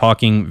down and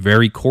talking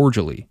very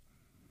cordially.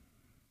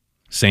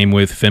 Same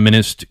with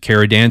feminist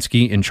Kara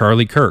Dansky and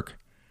Charlie Kirk,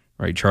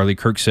 right? Charlie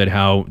Kirk said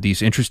how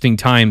these interesting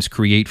times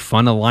create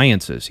fun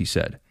alliances, he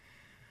said,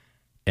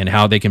 and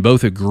how they can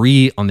both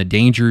agree on the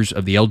dangers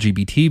of the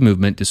LGBT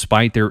movement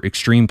despite their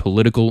extreme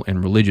political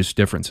and religious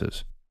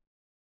differences.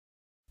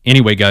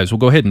 Anyway, guys, we'll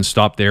go ahead and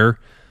stop there.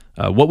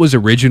 What was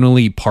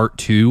originally part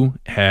 2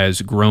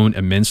 has grown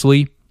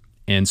immensely,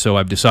 and so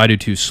I've decided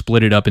to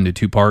split it up into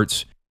 2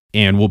 parts,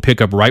 and we'll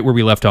pick up right where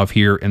we left off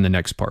here in the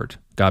next part.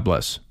 God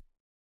bless.